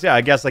money, please. Yeah, I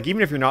guess, like,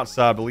 even if you're not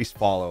sub, at least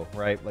follow,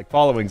 right? Like,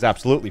 following's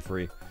absolutely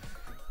free.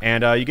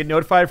 And you get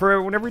notified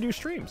for whenever we do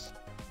streams.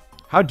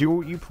 How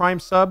do you prime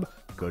sub?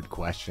 Good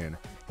question.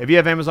 If you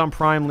have Amazon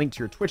Prime linked to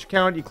your Twitch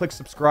account, you click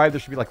subscribe.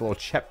 There should be like a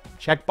little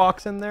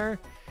checkbox in there.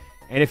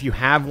 And if you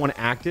have one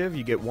active,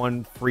 you get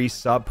one free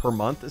sub per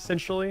month,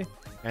 essentially.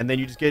 And then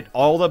you just get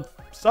all the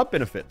sub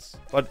benefits.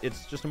 But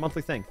it's just a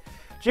monthly thing.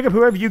 Jacob,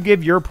 whoever you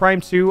give your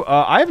Prime to,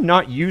 I have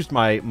not used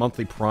my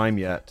monthly Prime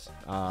yet.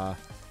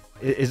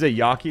 Is it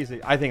Yaki's?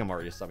 I think I'm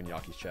already subbing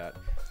Yaki's chat.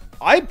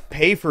 I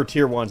pay for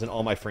tier 1s in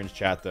all my friends'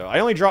 chat, though. I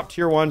only drop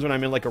tier 1s when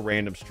I'm in, like, a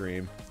random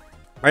stream.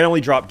 I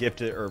only drop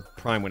gifted or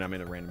Prime when I'm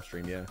in a random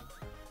stream, yeah.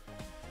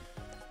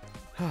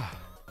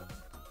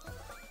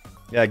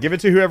 Yeah, give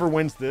it to whoever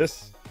wins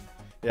this.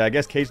 Yeah, I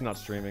guess Kate's not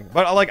streaming.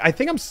 But, like, I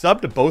think I'm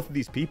subbed to both of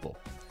these people.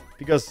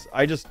 Because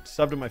I just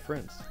subbed to my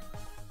friends.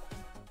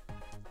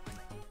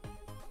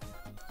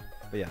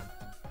 But, yeah.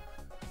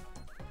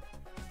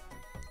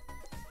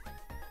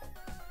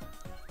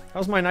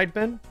 How's my night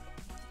been?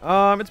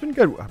 It's been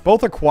good.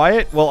 Both are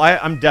quiet. Well,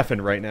 I'm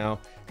deafened right now.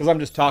 Because I'm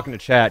just talking to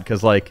chat.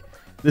 Because, like,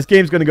 this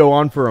game's going to go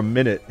on for a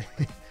minute.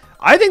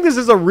 I think this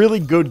is a really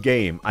good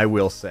game, I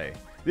will say.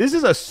 This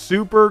is a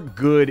super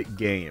good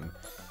game.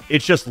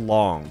 It's just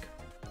long.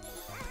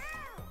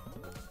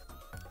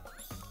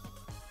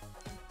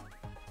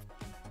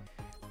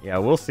 Yeah,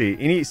 we'll see.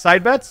 Any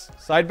side bets?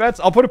 Side bets?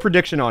 I'll put a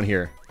prediction on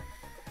here.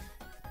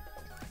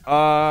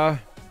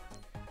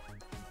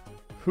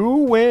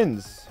 Who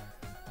wins?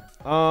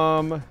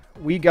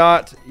 We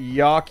got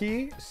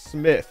Yaki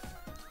Smith.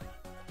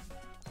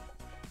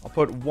 I'll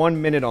put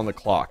 1 minute on the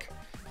clock.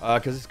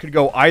 Because this could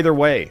go either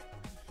way.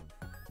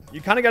 You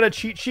kind of got a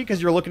cheat sheet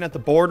because you're looking at the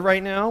board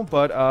right now.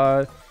 But,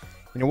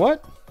 you know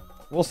what?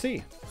 We'll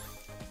see.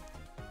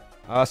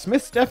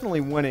 Smith's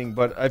definitely winning,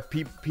 but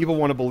people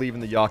want to believe in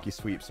the Yaki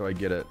sweep, so I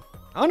get it.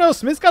 I don't know.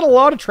 Smith's got a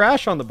lot of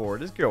trash on the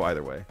board. This could go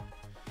either way.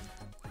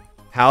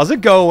 How's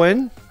it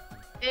going?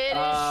 It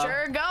is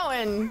sure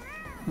going.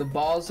 The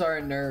balls are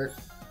inert.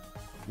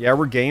 Yeah,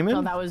 we're gaming.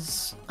 No, that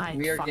was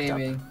We are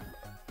gaming.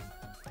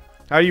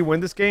 How do you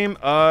win this game?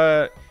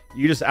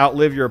 You just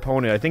outlive your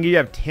opponent. I think you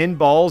have 10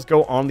 balls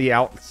go on the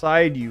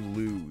outside, you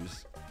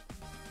lose.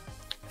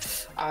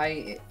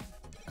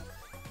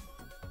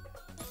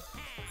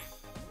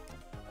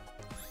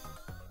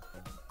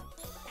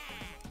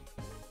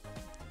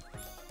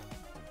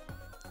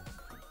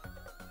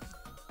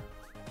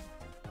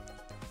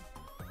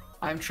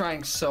 I'm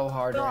trying so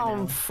hard right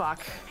now. Oh,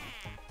 fuck.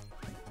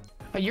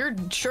 But you're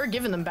sure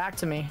giving them back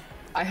to me.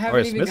 I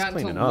haven't even Smith's gotten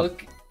cleaning to up.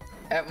 look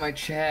at my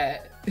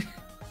chat.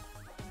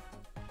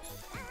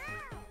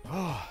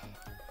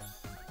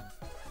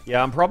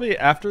 Yeah, I'm probably,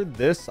 after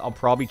this, I'll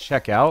probably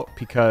check out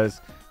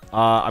because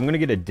I'm going to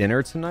get a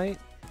dinner tonight.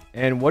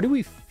 And what do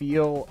we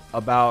feel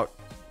about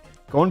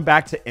going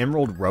back to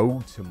Emerald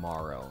Road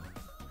tomorrow?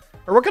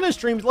 Or what kind of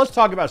streams? Let's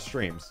talk about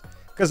streams.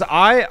 Because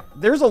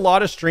there's a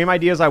lot of stream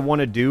ideas I want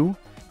to do,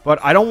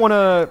 but I don't want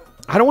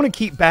to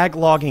keep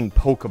backlogging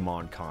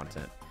Pokemon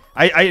content.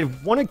 I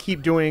want to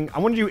keep doing, I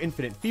want to do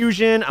Infinite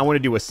Fusion. I want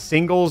to do a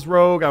singles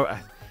rogue.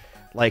 I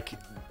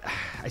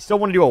still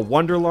want to do a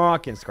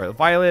Wonderlock and Scarlet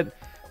Violet.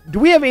 Do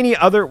we have any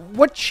other...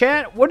 What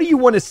do you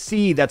want to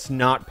see that's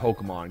not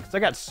Pokemon? Because I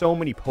got so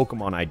many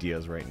Pokemon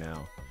ideas right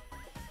now.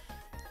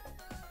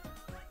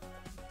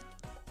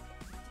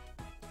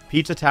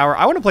 Pizza Tower.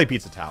 I want to play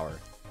Pizza Tower.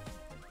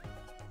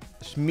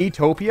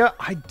 Miitopia.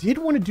 I did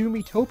want to do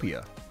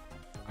Miitopia.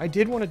 I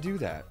did want to do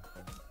that.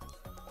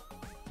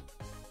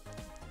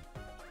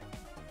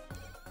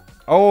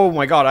 Oh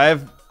my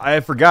god, I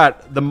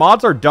forgot. The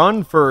mods are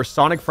done for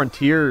Sonic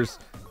Frontiers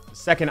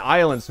Second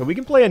Island, so we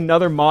can play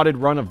another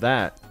modded run of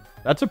that.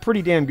 That's a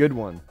pretty damn good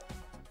one.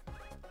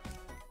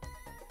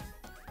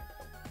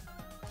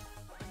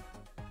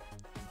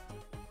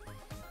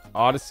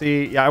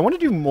 Odyssey. Yeah, I want to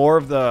do more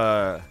of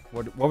the...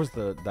 What was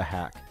the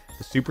hack?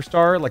 The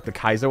Superstar? Like the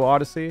Kaizo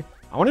Odyssey?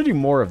 I want to do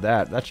more of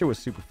that. That shit was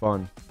super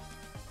fun.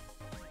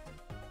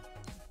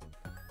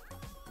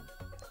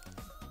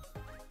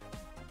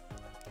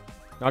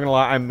 Not gonna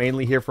lie, I'm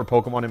mainly here for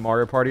Pokemon and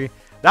Mario Party.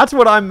 That's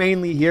what I'm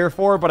mainly here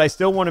for, but I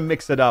still want to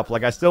mix it up.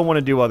 Like, I still want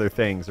to do other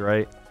things,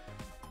 right?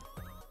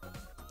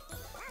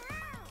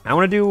 I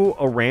want to do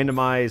a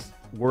randomized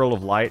World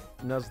of Light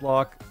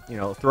Nuzlocke. You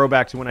know,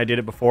 throwback to when I did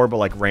it before, but,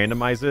 like,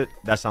 randomize it.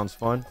 That sounds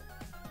fun.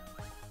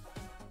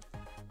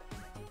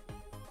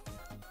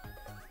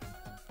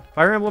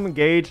 Fire Emblem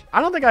Engage.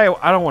 I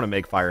don't want to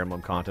make Fire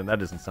Emblem content. That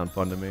doesn't sound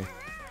fun to me.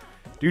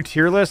 Do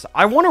tier lists.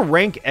 I want to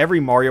rank every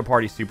Mario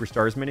Party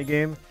Superstars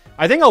minigame.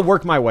 I think I'll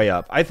work my way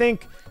up. I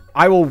think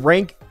I will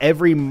rank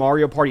every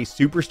Mario Party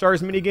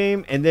Superstars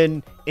minigame, and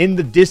then in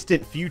the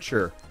distant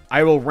future,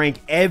 I will rank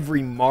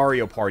every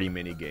Mario Party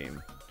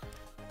minigame.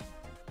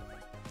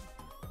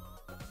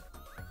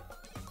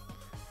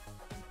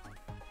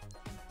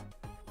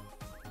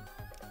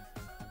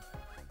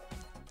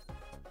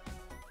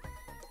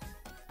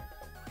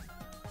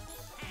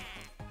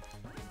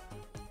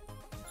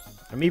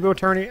 Amiibo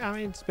tourney, I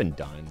mean, it's been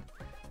done.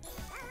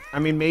 I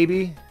mean,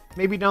 maybe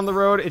down the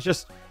road.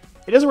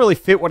 It doesn't really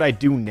fit what I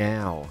do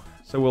now.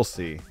 So we'll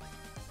see.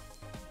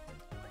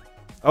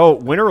 Oh,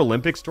 Winter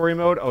Olympics story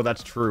mode? Oh,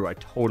 that's true. I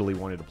totally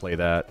wanted to play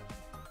that.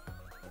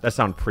 That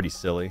sounded pretty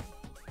silly.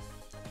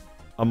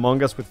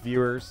 Among Us with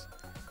viewers.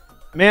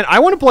 Man, I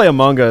want to play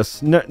Among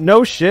Us.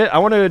 No shit. I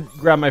want to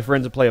grab my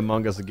friends and play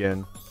Among Us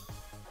again.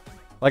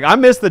 Like, I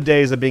miss the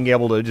days of being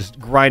able to just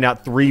grind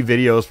out 3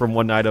 videos from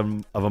one night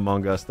of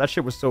Among Us. That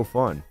shit was so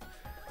fun.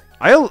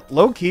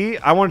 Low-key,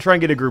 I want to try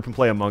and get a group and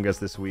play Among Us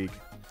this week.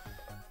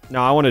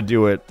 No, I want to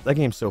do it. That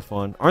game's so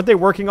fun. Aren't they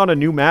working on a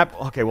new map?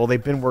 Okay, well,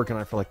 they've been working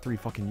on it for like 3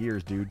 fucking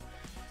years, dude.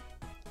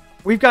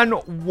 We've gotten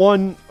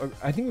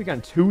I think we've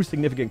gotten 2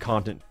 significant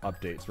content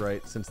updates,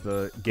 right? Since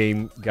the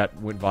game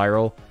went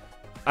viral.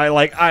 I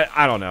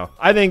don't know.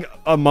 I think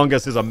Among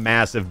Us is a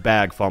massive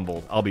bag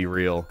fumbled. I'll be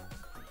real.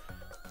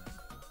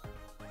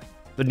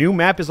 The new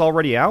map is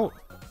already out?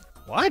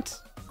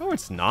 What? No,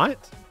 it's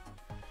not.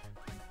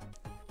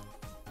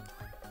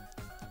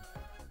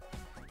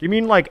 Do you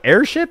mean like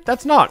Airship?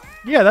 That's not.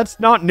 Yeah,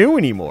 that's not new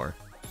anymore.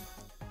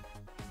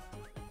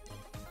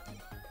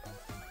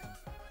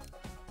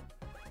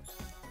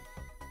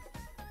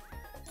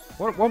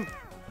 What?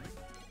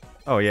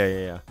 Oh,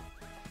 yeah.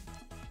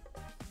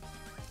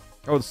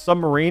 Oh, the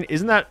submarine.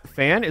 Isn't that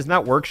Fan? Isn't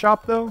that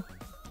Workshop, though?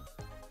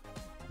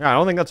 Yeah, I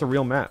don't think that's a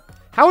real map.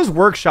 How is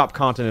Workshop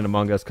content in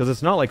Among Us? Because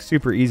it's not, like,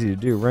 super easy to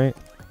do, right?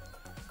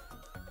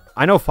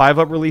 I know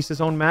 5UP released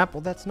his own map.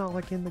 Well, that's not,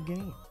 like, in the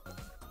game.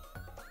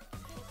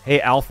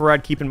 Hey,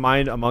 Alpharad, keep in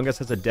mind Among Us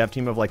has a dev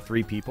team of, like,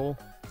 3 people.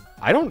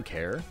 I don't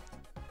care.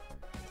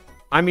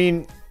 I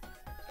mean,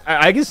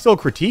 I can still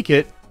critique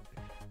it.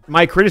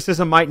 My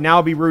criticism might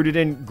now be rooted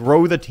in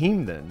grow the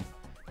team then.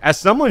 As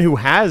someone who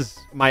has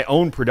my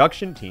own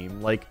production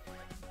team, like,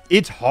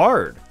 it's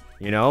hard,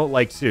 you know,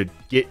 like, to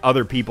get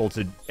other people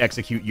to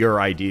execute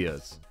your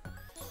ideas.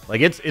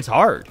 Like, it's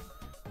hard.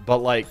 But,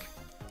 like,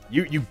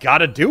 you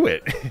gotta do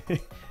it.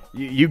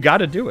 you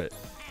gotta do it.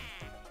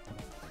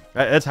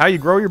 That's how you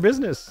grow your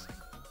business.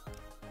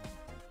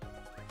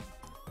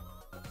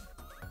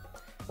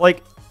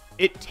 Like,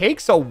 it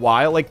takes a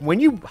while. Like, when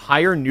you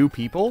hire new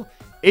people,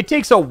 it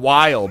takes a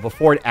while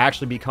before it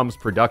actually becomes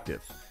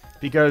productive.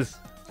 Because,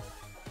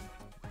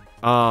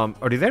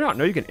 or do they not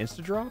know you can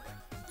insta-drop?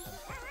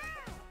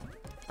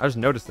 I just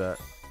noticed that.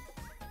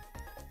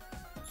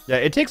 Yeah,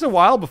 it takes a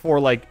while before,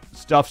 like,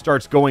 stuff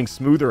starts going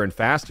smoother and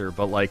faster.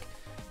 But, like,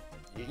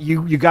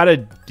 you gotta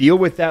deal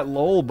with that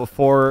lull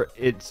before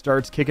it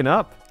starts kicking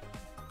up.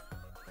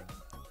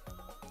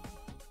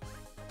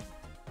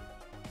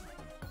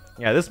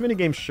 Yeah, this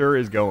minigame sure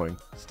is going.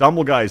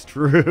 Stumble Guy's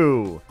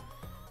true.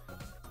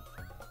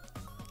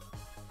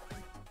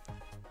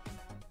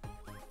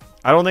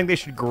 I don't think they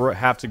should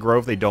have to grow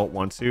if they don't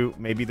want to.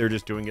 Maybe they're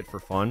just doing it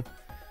for fun.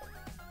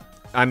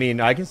 I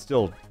mean, I can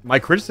still... My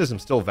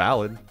criticism's still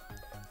valid.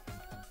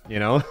 You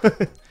know?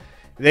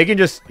 They can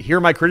just hear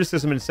my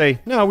criticism and say,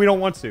 no, we don't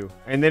want to.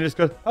 And then just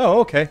go, oh,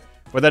 okay.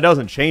 But that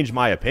doesn't change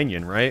my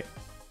opinion, right?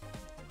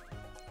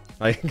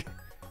 Like,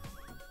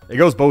 it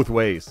goes both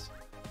ways.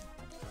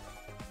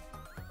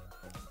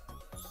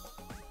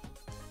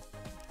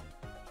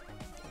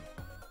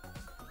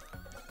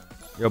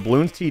 Yo,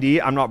 Bloons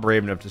TD, I'm not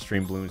brave enough to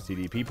stream Bloons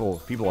TD.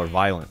 People are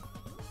violent.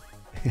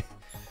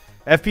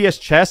 FPS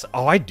chess?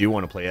 Oh, I do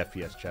want to play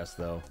FPS chess,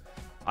 though.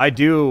 I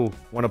do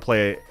want to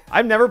play...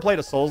 I've never played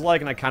a Souls-like,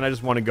 and I kind of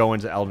just want to go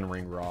into Elden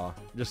Ring raw.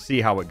 Just see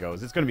how it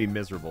goes. It's going to be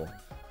miserable,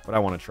 but I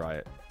want to try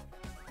it.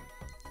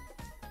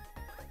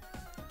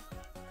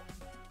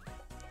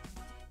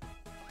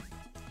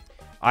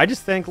 I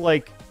just think,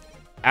 like,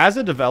 as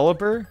a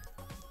developer...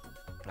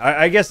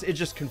 I guess it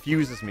just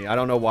confuses me. I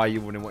don't know why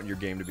you wouldn't want your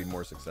game to be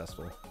more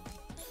successful.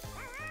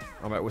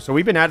 All right, so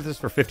we've been at this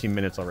for 15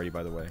 minutes already,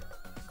 by the way.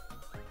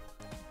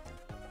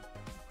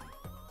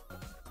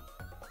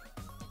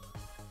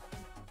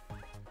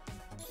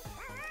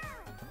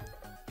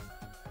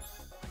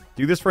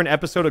 Do this for an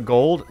episode of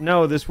Gold?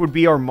 No, this would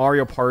be our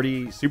Mario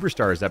Party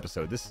Superstars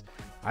episode. This,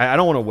 I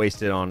don't want to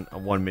waste it on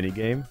one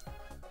minigame.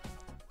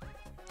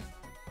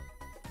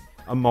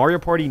 A Mario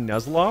Party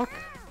Nuzlocke?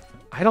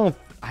 I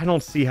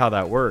don't see how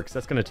that works.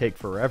 That's going to take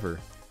forever.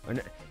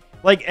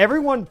 Like,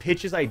 everyone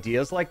pitches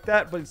ideas like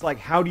that, but it's like,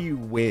 how do you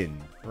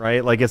win,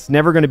 right? Like, it's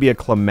never going to be a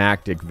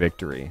climactic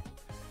victory.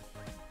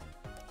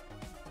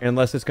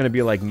 Unless it's going to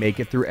be like, make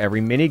it through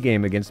every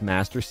minigame against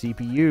master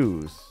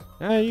CPUs.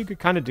 You could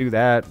kind of do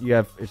that.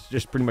 It's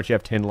just pretty much you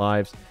have 10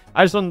 lives.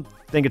 I just don't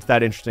think it's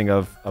that interesting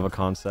of a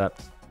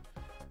concept.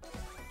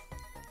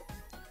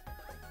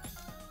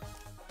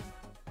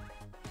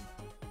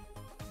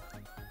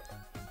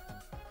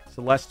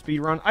 Celeste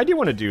speedrun? I do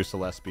want to do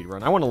Celeste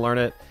speedrun. I want to learn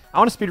it. I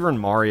want to speedrun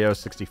Mario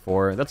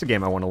 64. That's a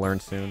game I want to learn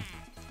soon.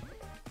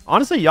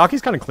 Honestly,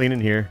 Yaki's kind of clean in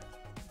here.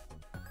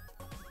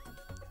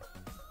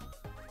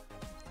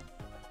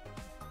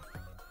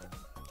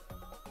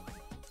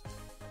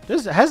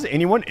 Has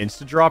anyone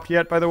insta-dropped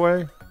yet, by the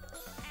way?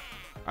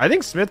 I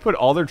think Smith put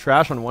all their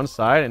trash on one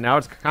side, and now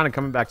it's kind of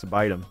coming back to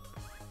bite him.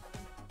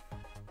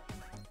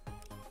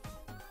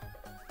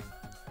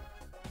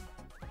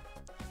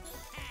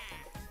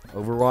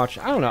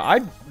 Overwatch? I don't know.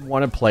 I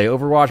want to play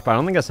Overwatch, but I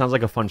don't think that sounds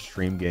like a fun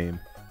stream game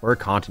or a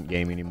content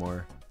game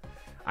anymore.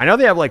 I know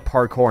they have like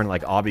parkour and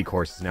like obby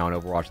courses now in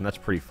Overwatch, and that's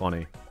pretty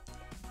funny.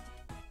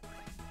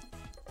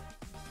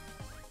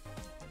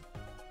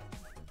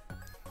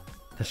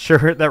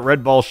 Sure, that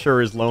red ball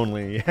sure is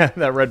lonely. Yeah,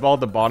 that red ball at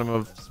the bottom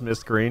of Smith's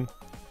screen.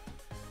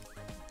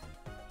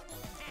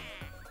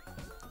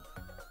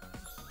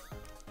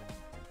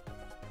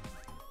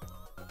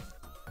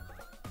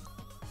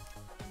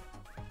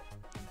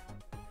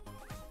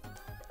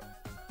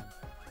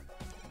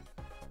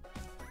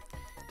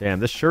 Damn,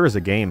 this sure is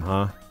a game,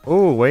 huh?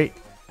 Oh, wait.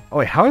 Oh,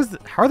 wait, how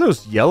are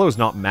those yellows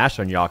not matched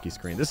on Yaki's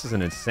screen? This is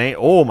an insane...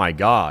 Oh, my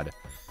God.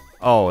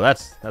 Oh,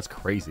 that's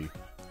crazy.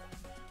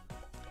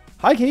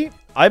 Hi, Kate.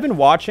 I've been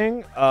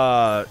watching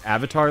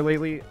Avatar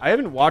lately. I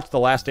haven't watched The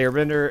Last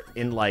Airbender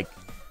in, like,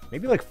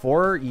 maybe, like,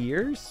 4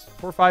 years?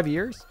 4 or 5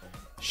 years?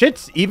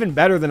 Shit's even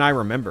better than I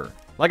remember.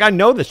 Like, I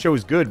know the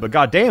show's good, but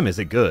goddamn is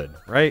it good,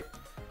 right?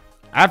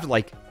 After,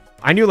 like...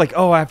 I knew, like,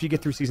 oh, after you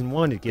get through season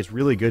 1, it gets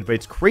really good, but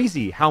it's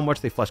crazy how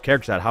much they flesh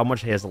characters out, how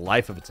much it has a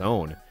life of its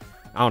own.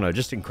 I don't know,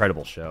 just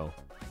incredible show.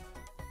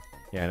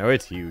 Yeah, no,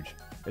 it's huge.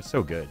 It's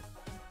so good.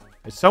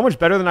 It's so much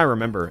better than I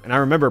remember, and I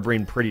remember it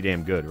being pretty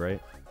damn good,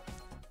 right?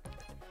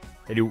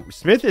 Hey, dude,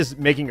 Smith is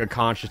making a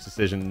conscious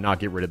decision to not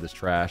get rid of this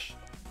trash.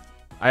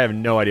 I have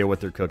no idea what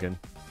they're cooking.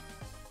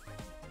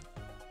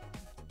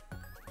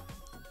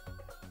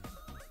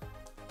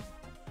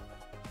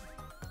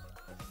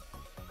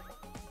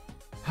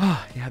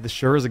 Yeah, this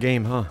sure is a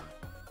game, huh?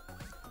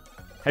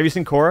 Have you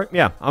seen Korra?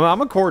 Yeah,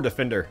 I'm a Korra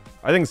defender.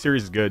 I think the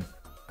series is good.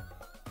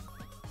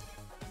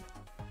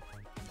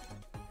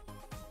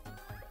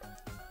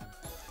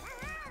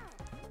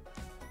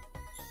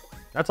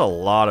 That's a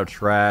lot of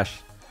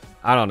trash.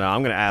 I don't know.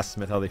 I'm going to ask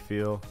Smith how they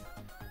feel.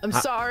 I'm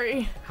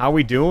sorry. How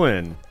we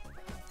doing?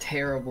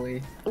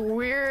 Terribly.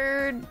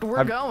 We're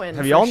going.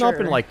 Have y'all for not sure.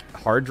 been, like,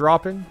 hard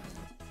dropping?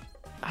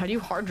 How do you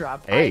hard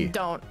drop? A. I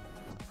don't.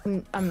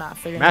 I'm not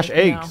figuring Smash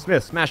anything A, out.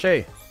 Smith. Smash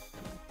A.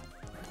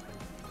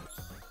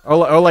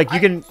 Oh, like, you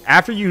can...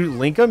 After you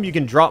link them, you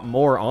can drop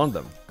more on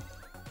them.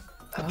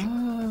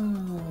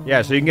 Oh.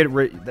 Yeah, so you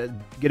can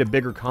get a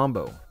bigger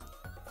combo.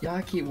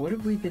 Yaki, what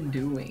have we been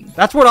doing?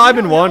 That's what I've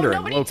been No, wondering,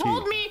 Nobody low-key.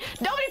 told me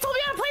how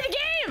to play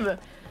the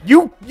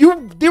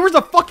game. There was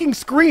a fucking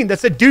screen that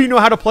said, "Do you know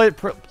how to play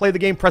the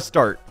game? Press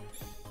start."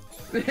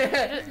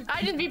 I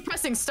didn't be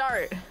pressing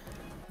start.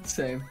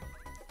 Same.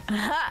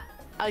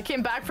 I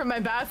came back from my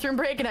bathroom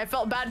break and I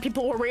felt bad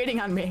people were waiting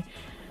on me.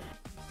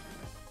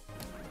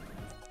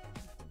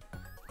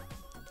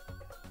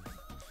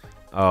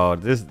 Oh,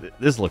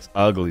 this looks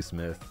ugly,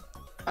 Smith.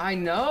 I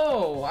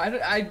know.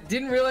 I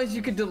didn't realize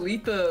you could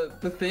delete the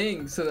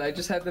thing, so I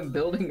just had them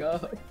building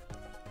up.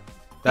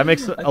 That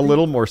makes a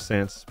little more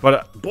sense.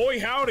 But Boy,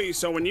 howdy.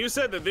 So when you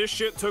said that this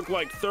shit took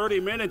like 30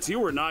 minutes, you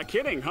were not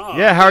kidding, huh?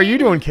 yeah, how are you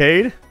doing,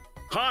 Cade?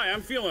 Hi,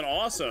 I'm feeling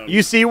awesome.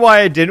 You see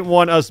why I didn't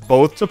want us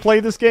both to play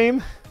this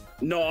game?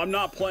 No, I'm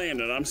not playing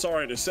it. I'm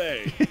sorry to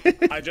say.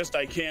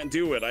 I can't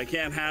do it. I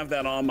can't have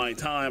that on my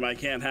time. I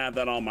can't have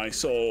that on my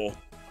soul.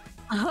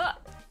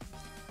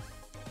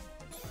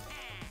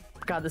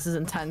 God, this is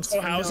intense. So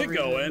for how's no it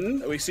reason.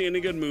 going? Are we seeing any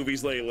good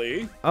movies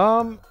lately?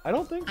 I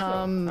don't think so. I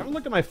haven't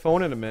looked at my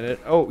phone in a minute.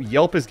 Oh,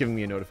 Yelp is giving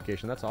me a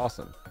notification. That's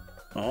awesome.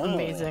 Oh.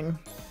 Amazing.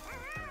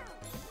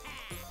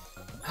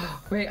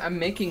 Wait, I'm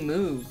making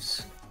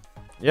moves.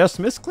 Yeah,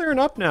 Smith's clearing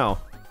up now.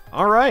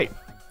 All right.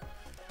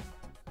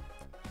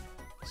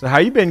 So how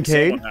you been,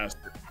 Cade? Someone has to.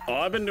 Oh,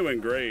 I've been doing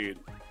great.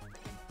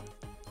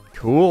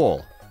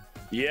 Cool.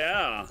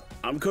 Yeah,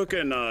 I'm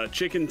cooking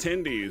chicken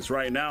tendies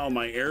right now in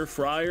my air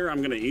fryer.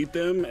 I'm gonna eat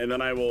them, and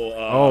then I will.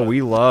 Oh,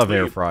 we love sleep,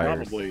 air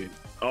fryers. Probably.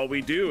 Oh,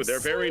 we do. They're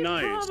very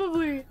nice.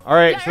 Probably. All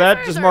right, Yeah, so that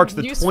air just fryers marks are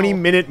the useful.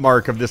 20-minute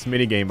mark of this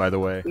minigame, by the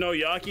way. No,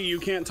 Yaki, you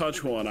can't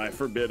touch one. I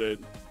forbid it.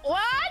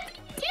 What?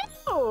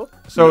 Ew.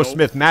 So, Nope.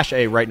 Smith, mash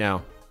A right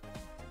now.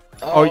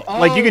 Oh,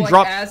 like you can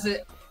drop- as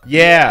it.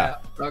 Yeah.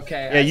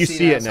 Okay. Yeah, I you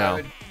see it so now. I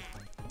would-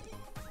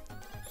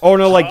 Oh,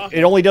 no, like,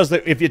 it only does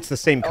that if it's the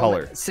same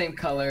color. Oh, same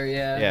color,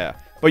 yeah. Yeah.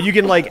 But you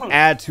can, like,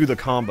 add to the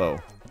combo.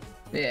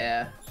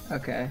 Yeah.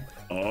 Okay.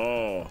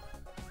 Oh.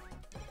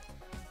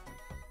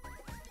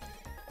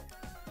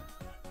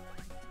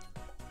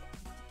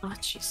 Oh,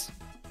 jeez.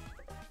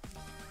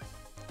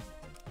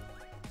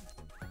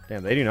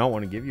 Damn, they do not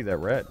want to give you that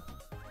red.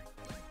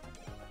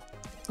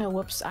 Oh,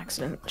 whoops,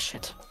 accident.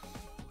 Shit.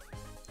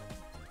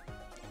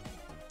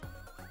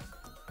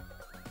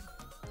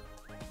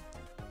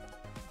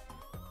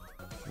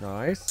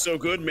 Nice. So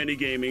good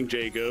minigaming,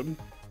 Jacob.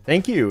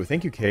 Thank you,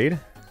 Cade.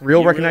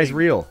 Real You recognize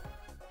really- real.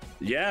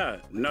 Yeah.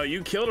 No,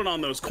 you killed it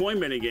on those coin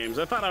minigames.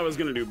 I thought I was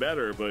gonna do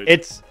better, but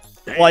It's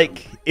Damn.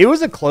 like it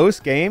was a close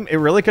game. It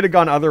really could have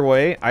gone either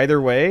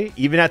way,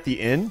 even at the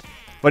end.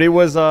 But it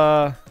was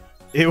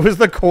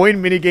the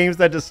coin mini games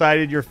that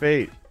decided your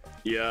fate.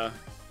 yeah.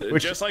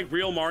 Which- Just like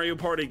real Mario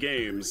Party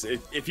games.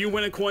 If you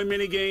win a coin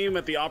minigame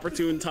at the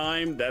opportune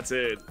time, that's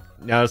it.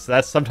 No, so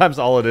that's sometimes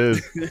all it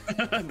is.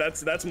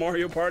 that's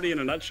Mario Party in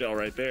a nutshell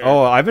right there.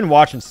 Oh, I've been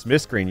watching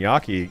Smith screen.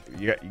 Yaki,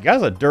 you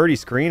guys a dirty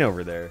screen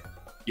over there.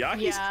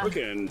 Yaki's Yeah.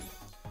 cooking.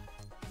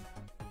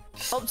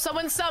 Oh,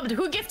 someone subbed.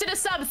 Who gifted a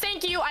sub?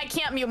 Thank you. I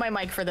can't mute my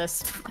mic for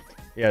this.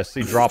 Yeah,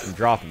 see, drop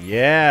him.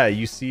 Yeah,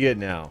 you see it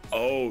now.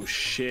 Oh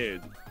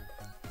shit.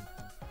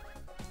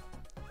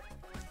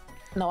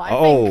 No, I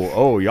think.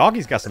 Oh,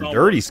 Yaki's got some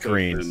dirty Almost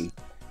screens. open.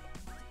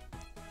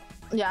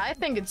 Yeah, I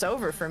think it's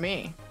over for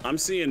me. I'm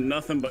seeing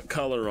nothing but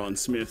color on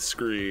Smith's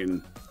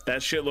screen.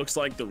 That shit looks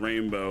like the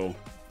rainbow.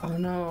 Oh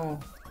no.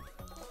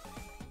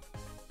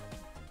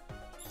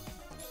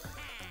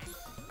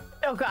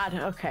 Oh God.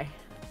 Okay.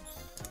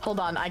 Hold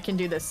on. I can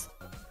do this.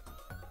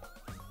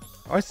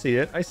 Oh, I see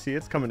it. I see it.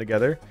 It's coming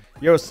together.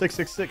 Yo,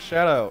 666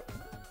 shout out.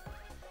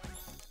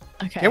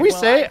 Okay. Can we well,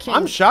 say I can...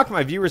 I'm shocked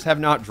my viewers have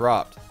not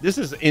dropped. This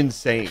is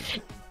insane.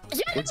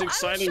 Yeah, It's no,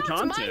 exciting I'm shocked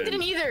content. Mine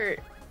didn't either.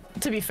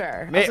 To be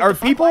fair. I May, was like, are the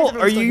fuck, why is people?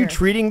 everyone Are still you here?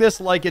 treating this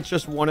like it's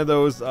just one of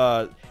those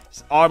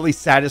oddly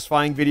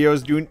satisfying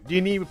videos? Do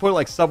you need to put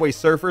like Subway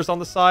Surfers on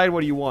the side?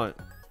 What do you want?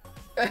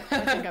 I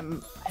think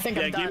I'm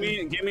Yeah,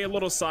 done. give me a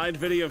little side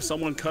video of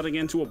someone cutting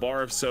into a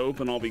bar of soap,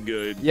 and I'll be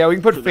good. Yeah, we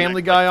can put for the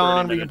Family next, Guy like, 30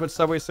 on. We can minutes. put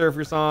Subway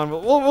Surfers on.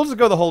 We'll just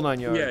go the whole 9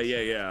 yards.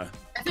 Yeah.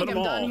 I think Put 'em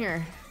I'm done all.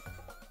 here.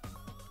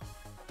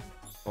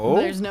 Oh.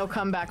 There's no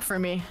comeback for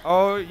me.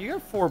 Oh, you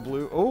got 4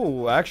 blue.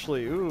 Oh,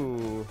 actually,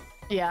 ooh.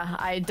 Yeah,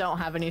 I don't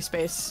have any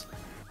space.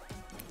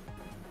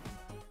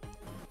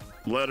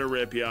 Let her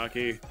rip,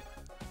 Yaki.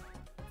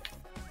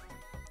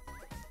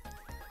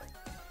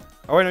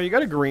 Oh, wait, no, you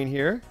got a green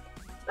here.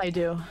 I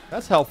do.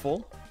 That's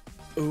helpful.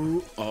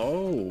 Ooh,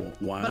 oh,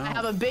 wow. But I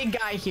have a big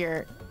guy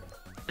here.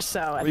 So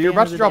at Well, the you're end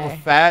about of to the drop day, a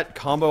fat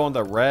combo on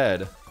the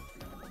red.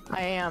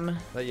 I am.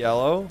 That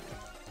yellow.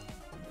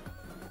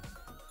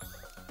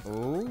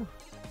 Ooh.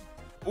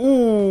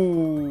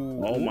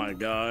 Ooh. Oh my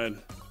god.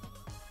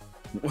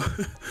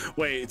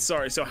 Wait,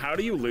 sorry. So how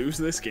do you lose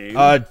this game?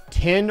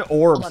 10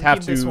 orbs Hold on, have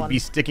keep this to one. be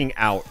sticking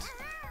out.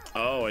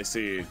 Oh, I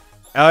see.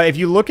 If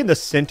you look in the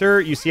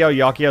center, you see how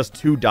Yaki has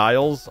 2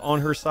 dials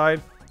on her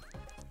side?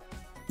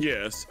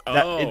 Yes.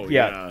 That- Oh, it-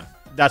 yeah.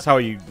 That's how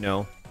you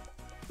know.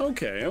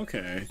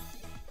 Okay.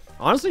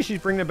 Honestly, she's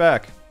bringing it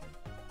back.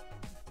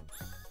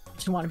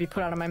 Just want to be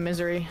put out of my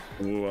misery.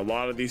 Ooh, a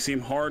lot of these seem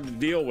hard to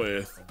deal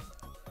with.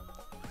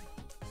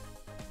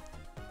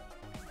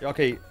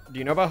 Okay, do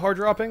you know about hard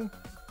dropping?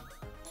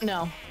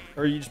 No.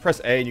 Or you just press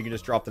A and you can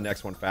just drop the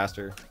next one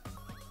faster.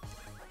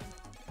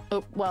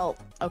 Oh, well,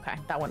 okay.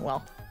 That went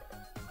well.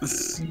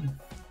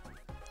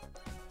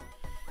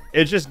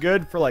 It's just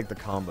good for, like, the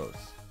combos.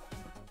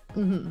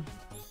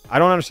 I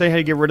don't understand how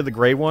you get rid of the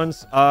gray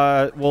ones.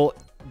 Well,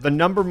 the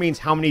number means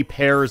how many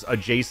pairs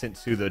adjacent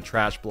to the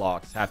trash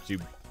blocks have to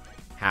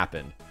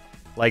happen.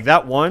 Like,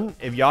 that one,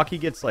 if Yaki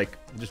gets, like,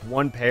 just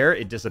 1 pair,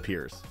 it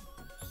disappears.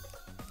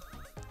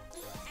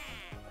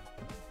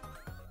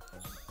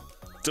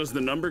 Does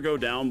the number go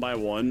down by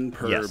 1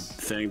 per Yes.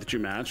 thing that you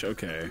match?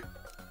 Okay.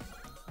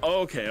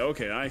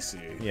 Okay, I see.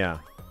 Yeah.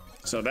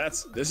 So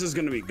this is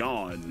gonna be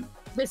gone.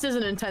 This is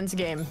an intense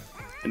game.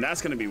 And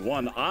that's gonna be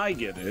 1. I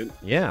get it.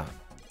 Yeah.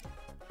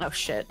 Oh,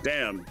 shit.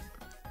 Damn.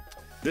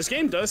 This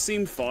game does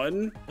seem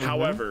fun.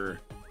 However,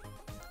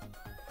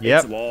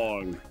 Yep. it's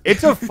long.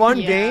 It's a fun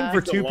Yeah. game for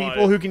It's a 2 lot.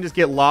 people who can just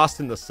get lost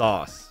in the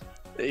sauce.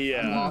 I'm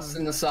Yeah, lost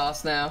in the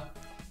sauce now.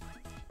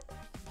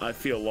 I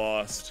feel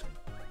lost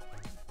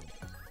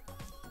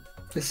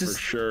This for is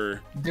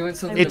sure. doing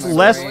something. It's to my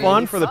less brain.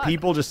 fun for the Fuck.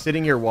 people just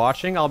sitting here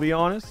watching, I'll be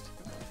honest.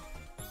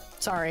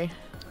 Sorry.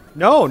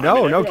 No, mean,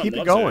 everyone keep it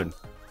loves going.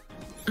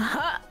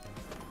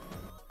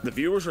 The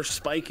viewers are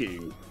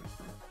spiking.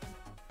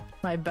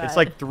 My bad. It's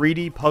like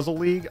 3D Puzzle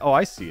League. Oh,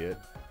 I see it.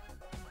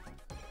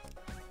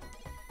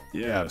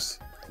 Yes.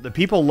 The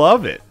people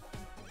love it.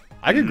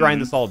 I could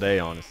grind this all day,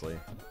 honestly.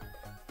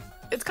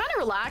 It's kind of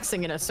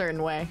relaxing in a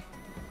certain way.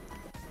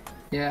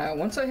 Yeah,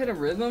 once I hit a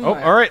rhythm. Oh,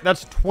 I- all right.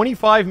 That's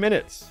 25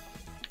 minutes.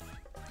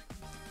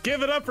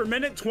 Give it up for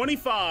minute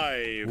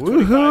 25. 25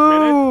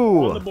 Woohoo!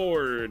 minutes on the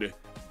board.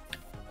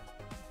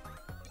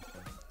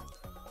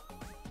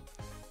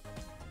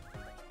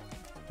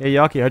 Hey,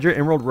 Yaki, how'd your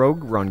Emerald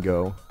Rogue run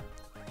go?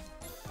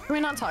 Can we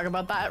not talk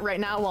about that right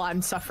now while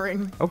I'm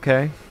suffering?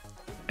 Okay.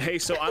 Hey,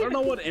 so I don't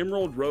know what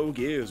Emerald Rogue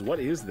is. What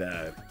is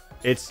that?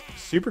 It's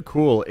super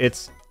cool.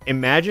 It's,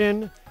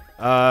 imagine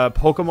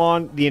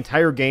Pokemon, the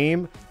entire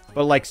game,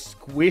 but like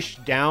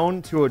squished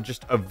down to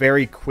just a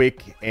very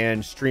quick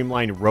and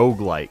streamlined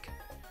roguelike.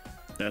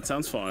 That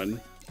sounds fun.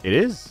 It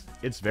is.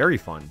 It's very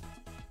fun.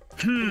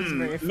 It is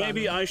very fun.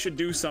 Maybe I should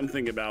do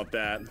something about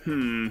that.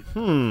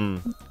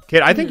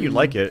 Kid, I think you'd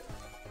like it.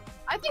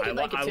 I think you'd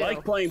like it I too.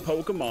 like playing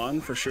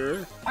Pokemon for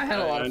sure. I had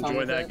a lot of fun enjoy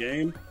with that it.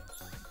 game.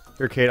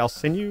 Here, Kate, I'll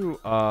send you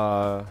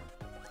Yeah,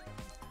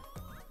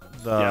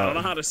 I don't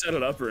know how to set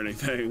it up or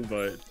anything,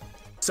 but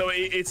so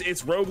it's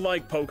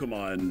roguelike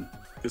Pokemon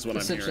is what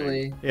I'm hearing.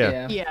 Essentially.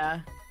 Yeah. Yeah.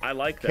 I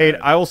like that. Kate,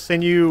 I will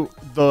send you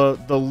the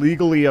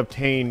legally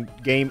obtained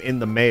game in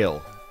the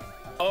mail.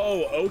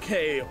 Oh,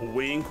 okay.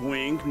 Wink,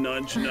 wink,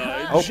 nudge,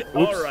 nudge. Oh, oops.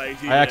 All right.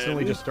 I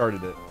accidentally just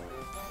started it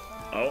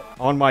Oh,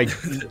 on my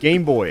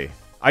Game Boy.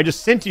 I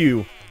just sent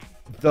you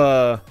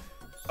the.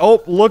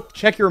 Oh, look!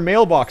 Check your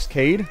mailbox,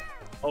 Cade.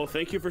 oh,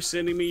 thank you for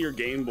sending me your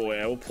Game Boy.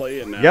 I will play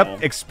it now.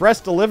 Yep,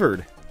 express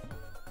delivered.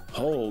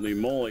 Holy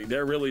moly,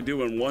 they're really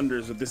doing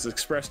wonders with this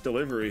express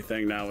delivery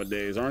thing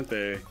nowadays, aren't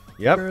they?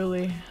 Yep,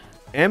 Early.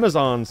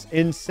 Amazon's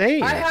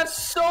insane. I have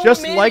so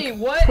just many. like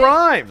What?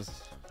 Primes.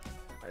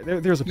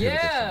 There's a pin.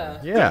 Yeah.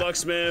 Good Yeah. luck,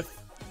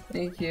 Smith.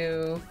 Thank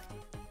you.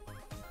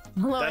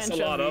 Hello, That's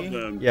Anchovy. a lot of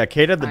them. Yeah,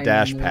 Kate had the I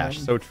dash know. patch.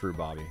 So true,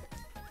 Bobby.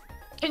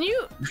 Can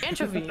you,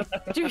 Anchovy?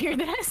 Do you hear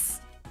this?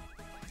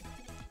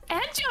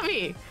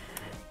 Anchovy!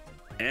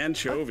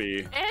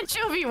 Anchovy.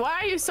 Anchovy, why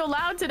are you so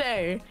loud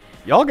today?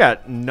 Y'all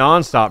got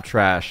non-stop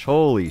trash.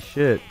 Holy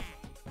shit.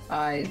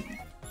 I'm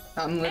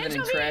living in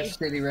Anchovy! Trash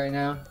City right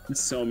now.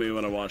 It's so me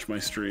when I watch my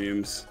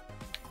streams.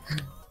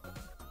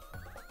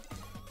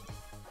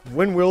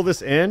 When will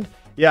this end?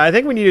 Yeah, I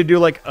think we need to do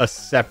like a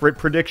separate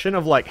prediction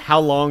of like how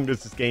long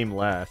does this game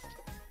last.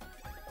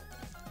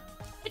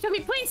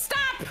 Anchovy, please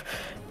stop!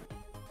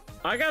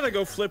 I gotta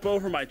go flip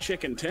over my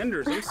chicken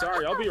tenders. I'm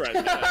sorry, I'll be right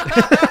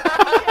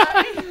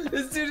back.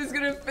 This dude is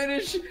gonna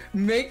finish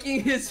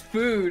making his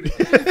food.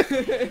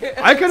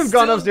 I could have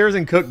gone upstairs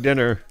and cooked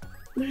dinner.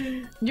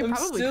 You I'm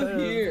probably still could've.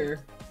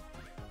 here.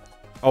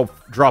 Oh,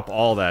 drop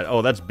all that.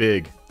 Oh, that's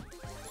big.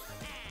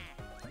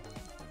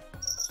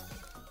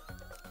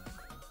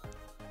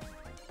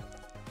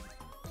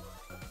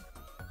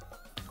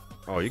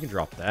 Oh, you can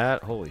drop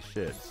that? Holy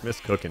shit. Smith's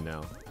cooking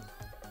now.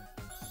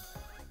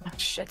 Oh,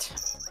 shit.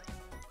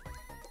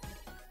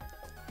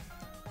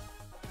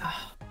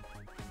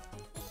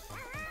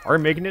 Are we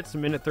making it to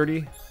minute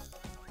 30?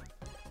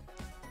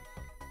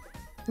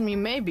 I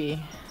mean,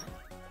 maybe.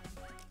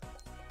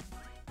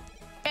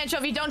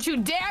 Anchovy, don't you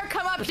dare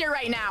come up here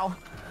right now!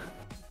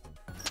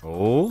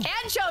 Oh.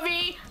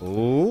 Anchovy!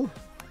 Oh.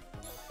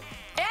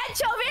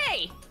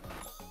 Anchovy!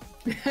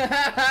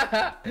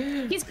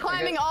 He's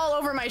climbing all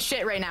over my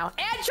shit right now.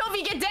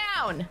 Anchovy, get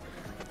down!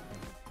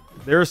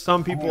 There are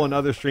some people in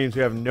other streams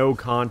who have no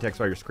context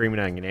while you're screaming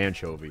at an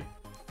anchovy.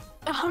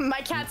 My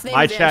cat's name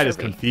My is chat is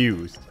Anchovy.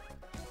 confused.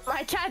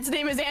 My cat's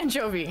name is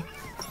Anchovy.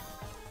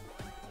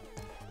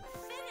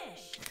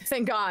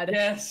 Thank God.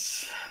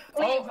 Yes.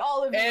 Leave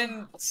all of you.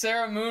 And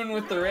Sarah Moon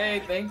with the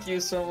raid. Thank you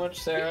so much,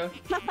 Sarah.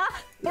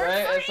 We're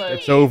Right? It's free! like-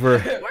 It's over.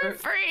 We're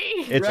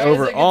free! It's Right as I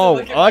over. get to Oh,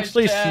 look at my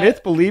actually, chat.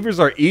 Smith believers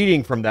are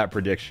eating from that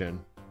prediction.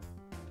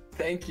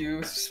 Thank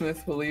you,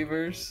 Smith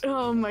believers.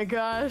 Oh my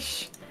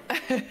gosh.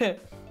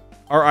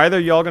 Are either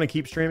y'all gonna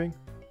keep streaming?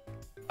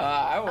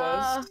 I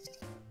was.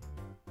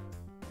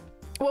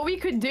 What we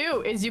could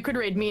do is you could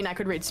raid me and I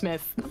could raid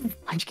Smith.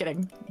 I'm just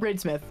kidding. Raid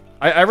Smith.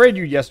 I read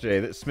you yesterday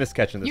that Smith's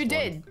catching this You one.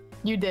 did.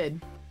 You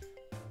did.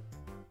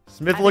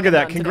 Smith, I look think at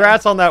I'm that. done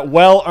Congrats on that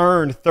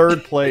well-earned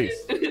third place.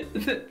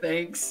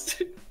 Thanks.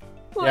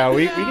 Yeah,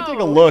 we can take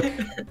a look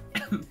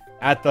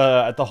at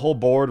the whole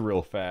board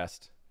real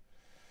fast.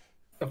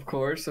 Of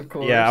course, of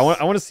course. Yeah, I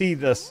want to see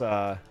this.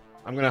 I'm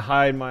gonna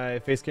hide my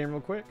face cam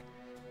real quick.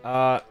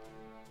 I'll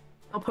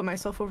put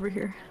myself over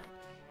here.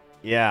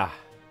 Yeah.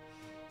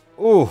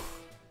 Ooh.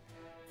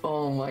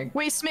 Oh my.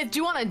 Wait, Smith, do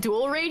you want a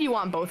dual raid? You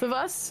want both of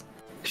us?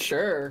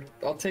 Sure.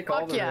 I'll take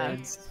all Fuck the yeah.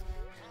 raids.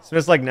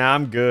 Smith's like, nah,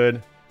 I'm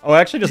good. Oh, it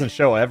actually doesn't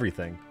show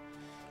everything.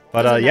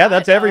 But Does it yeah, not?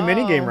 that's every Oh.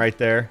 minigame right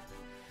there.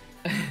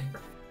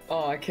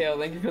 Oh, Kale,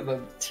 thank you for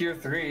the tier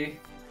 3.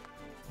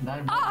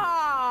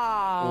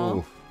 Oh.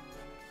 Ooh.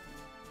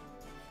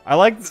 I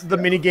like the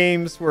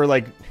minigames where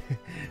like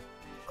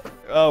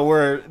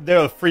where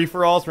they're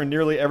free-for-alls where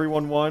nearly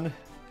everyone won.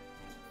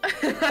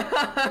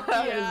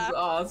 That Yeah. is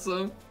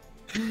awesome.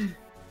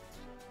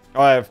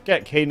 Oh, I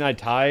forget Kate and I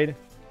tied.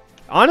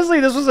 Honestly,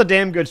 this was a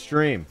damn good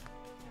stream.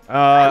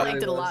 I Uh,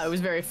 liked it a lot. It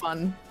was very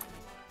fun.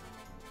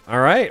 all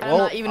right. I'm Well,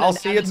 not even I'll an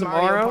see you avid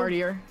Mario tomorrow.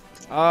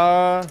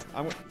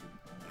 partier.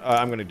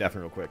 I'm gonna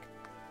deafen real quick.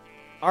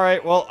 All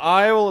right. Well,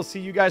 I will see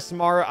you guys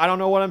tomorrow. I don't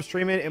know what I'm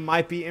streaming. It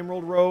might be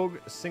Emerald Rogue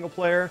single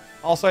player.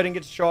 Also, I didn't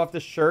get to show off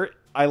this shirt.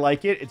 I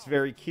like it. It's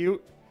very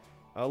cute.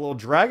 A little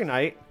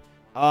Dragonite.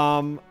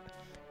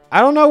 I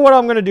don't know what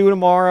I'm gonna do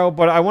tomorrow,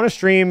 but I want to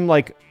stream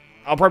like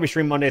I'll probably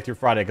stream Monday through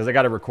Friday because I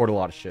got to record a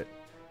lot of shit.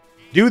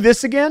 Do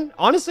this again?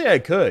 Honestly, I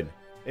could.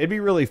 It'd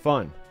be really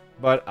fun.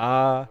 But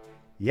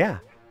yeah,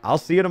 I'll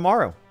see you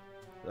tomorrow,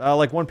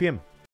 like 1 p.m.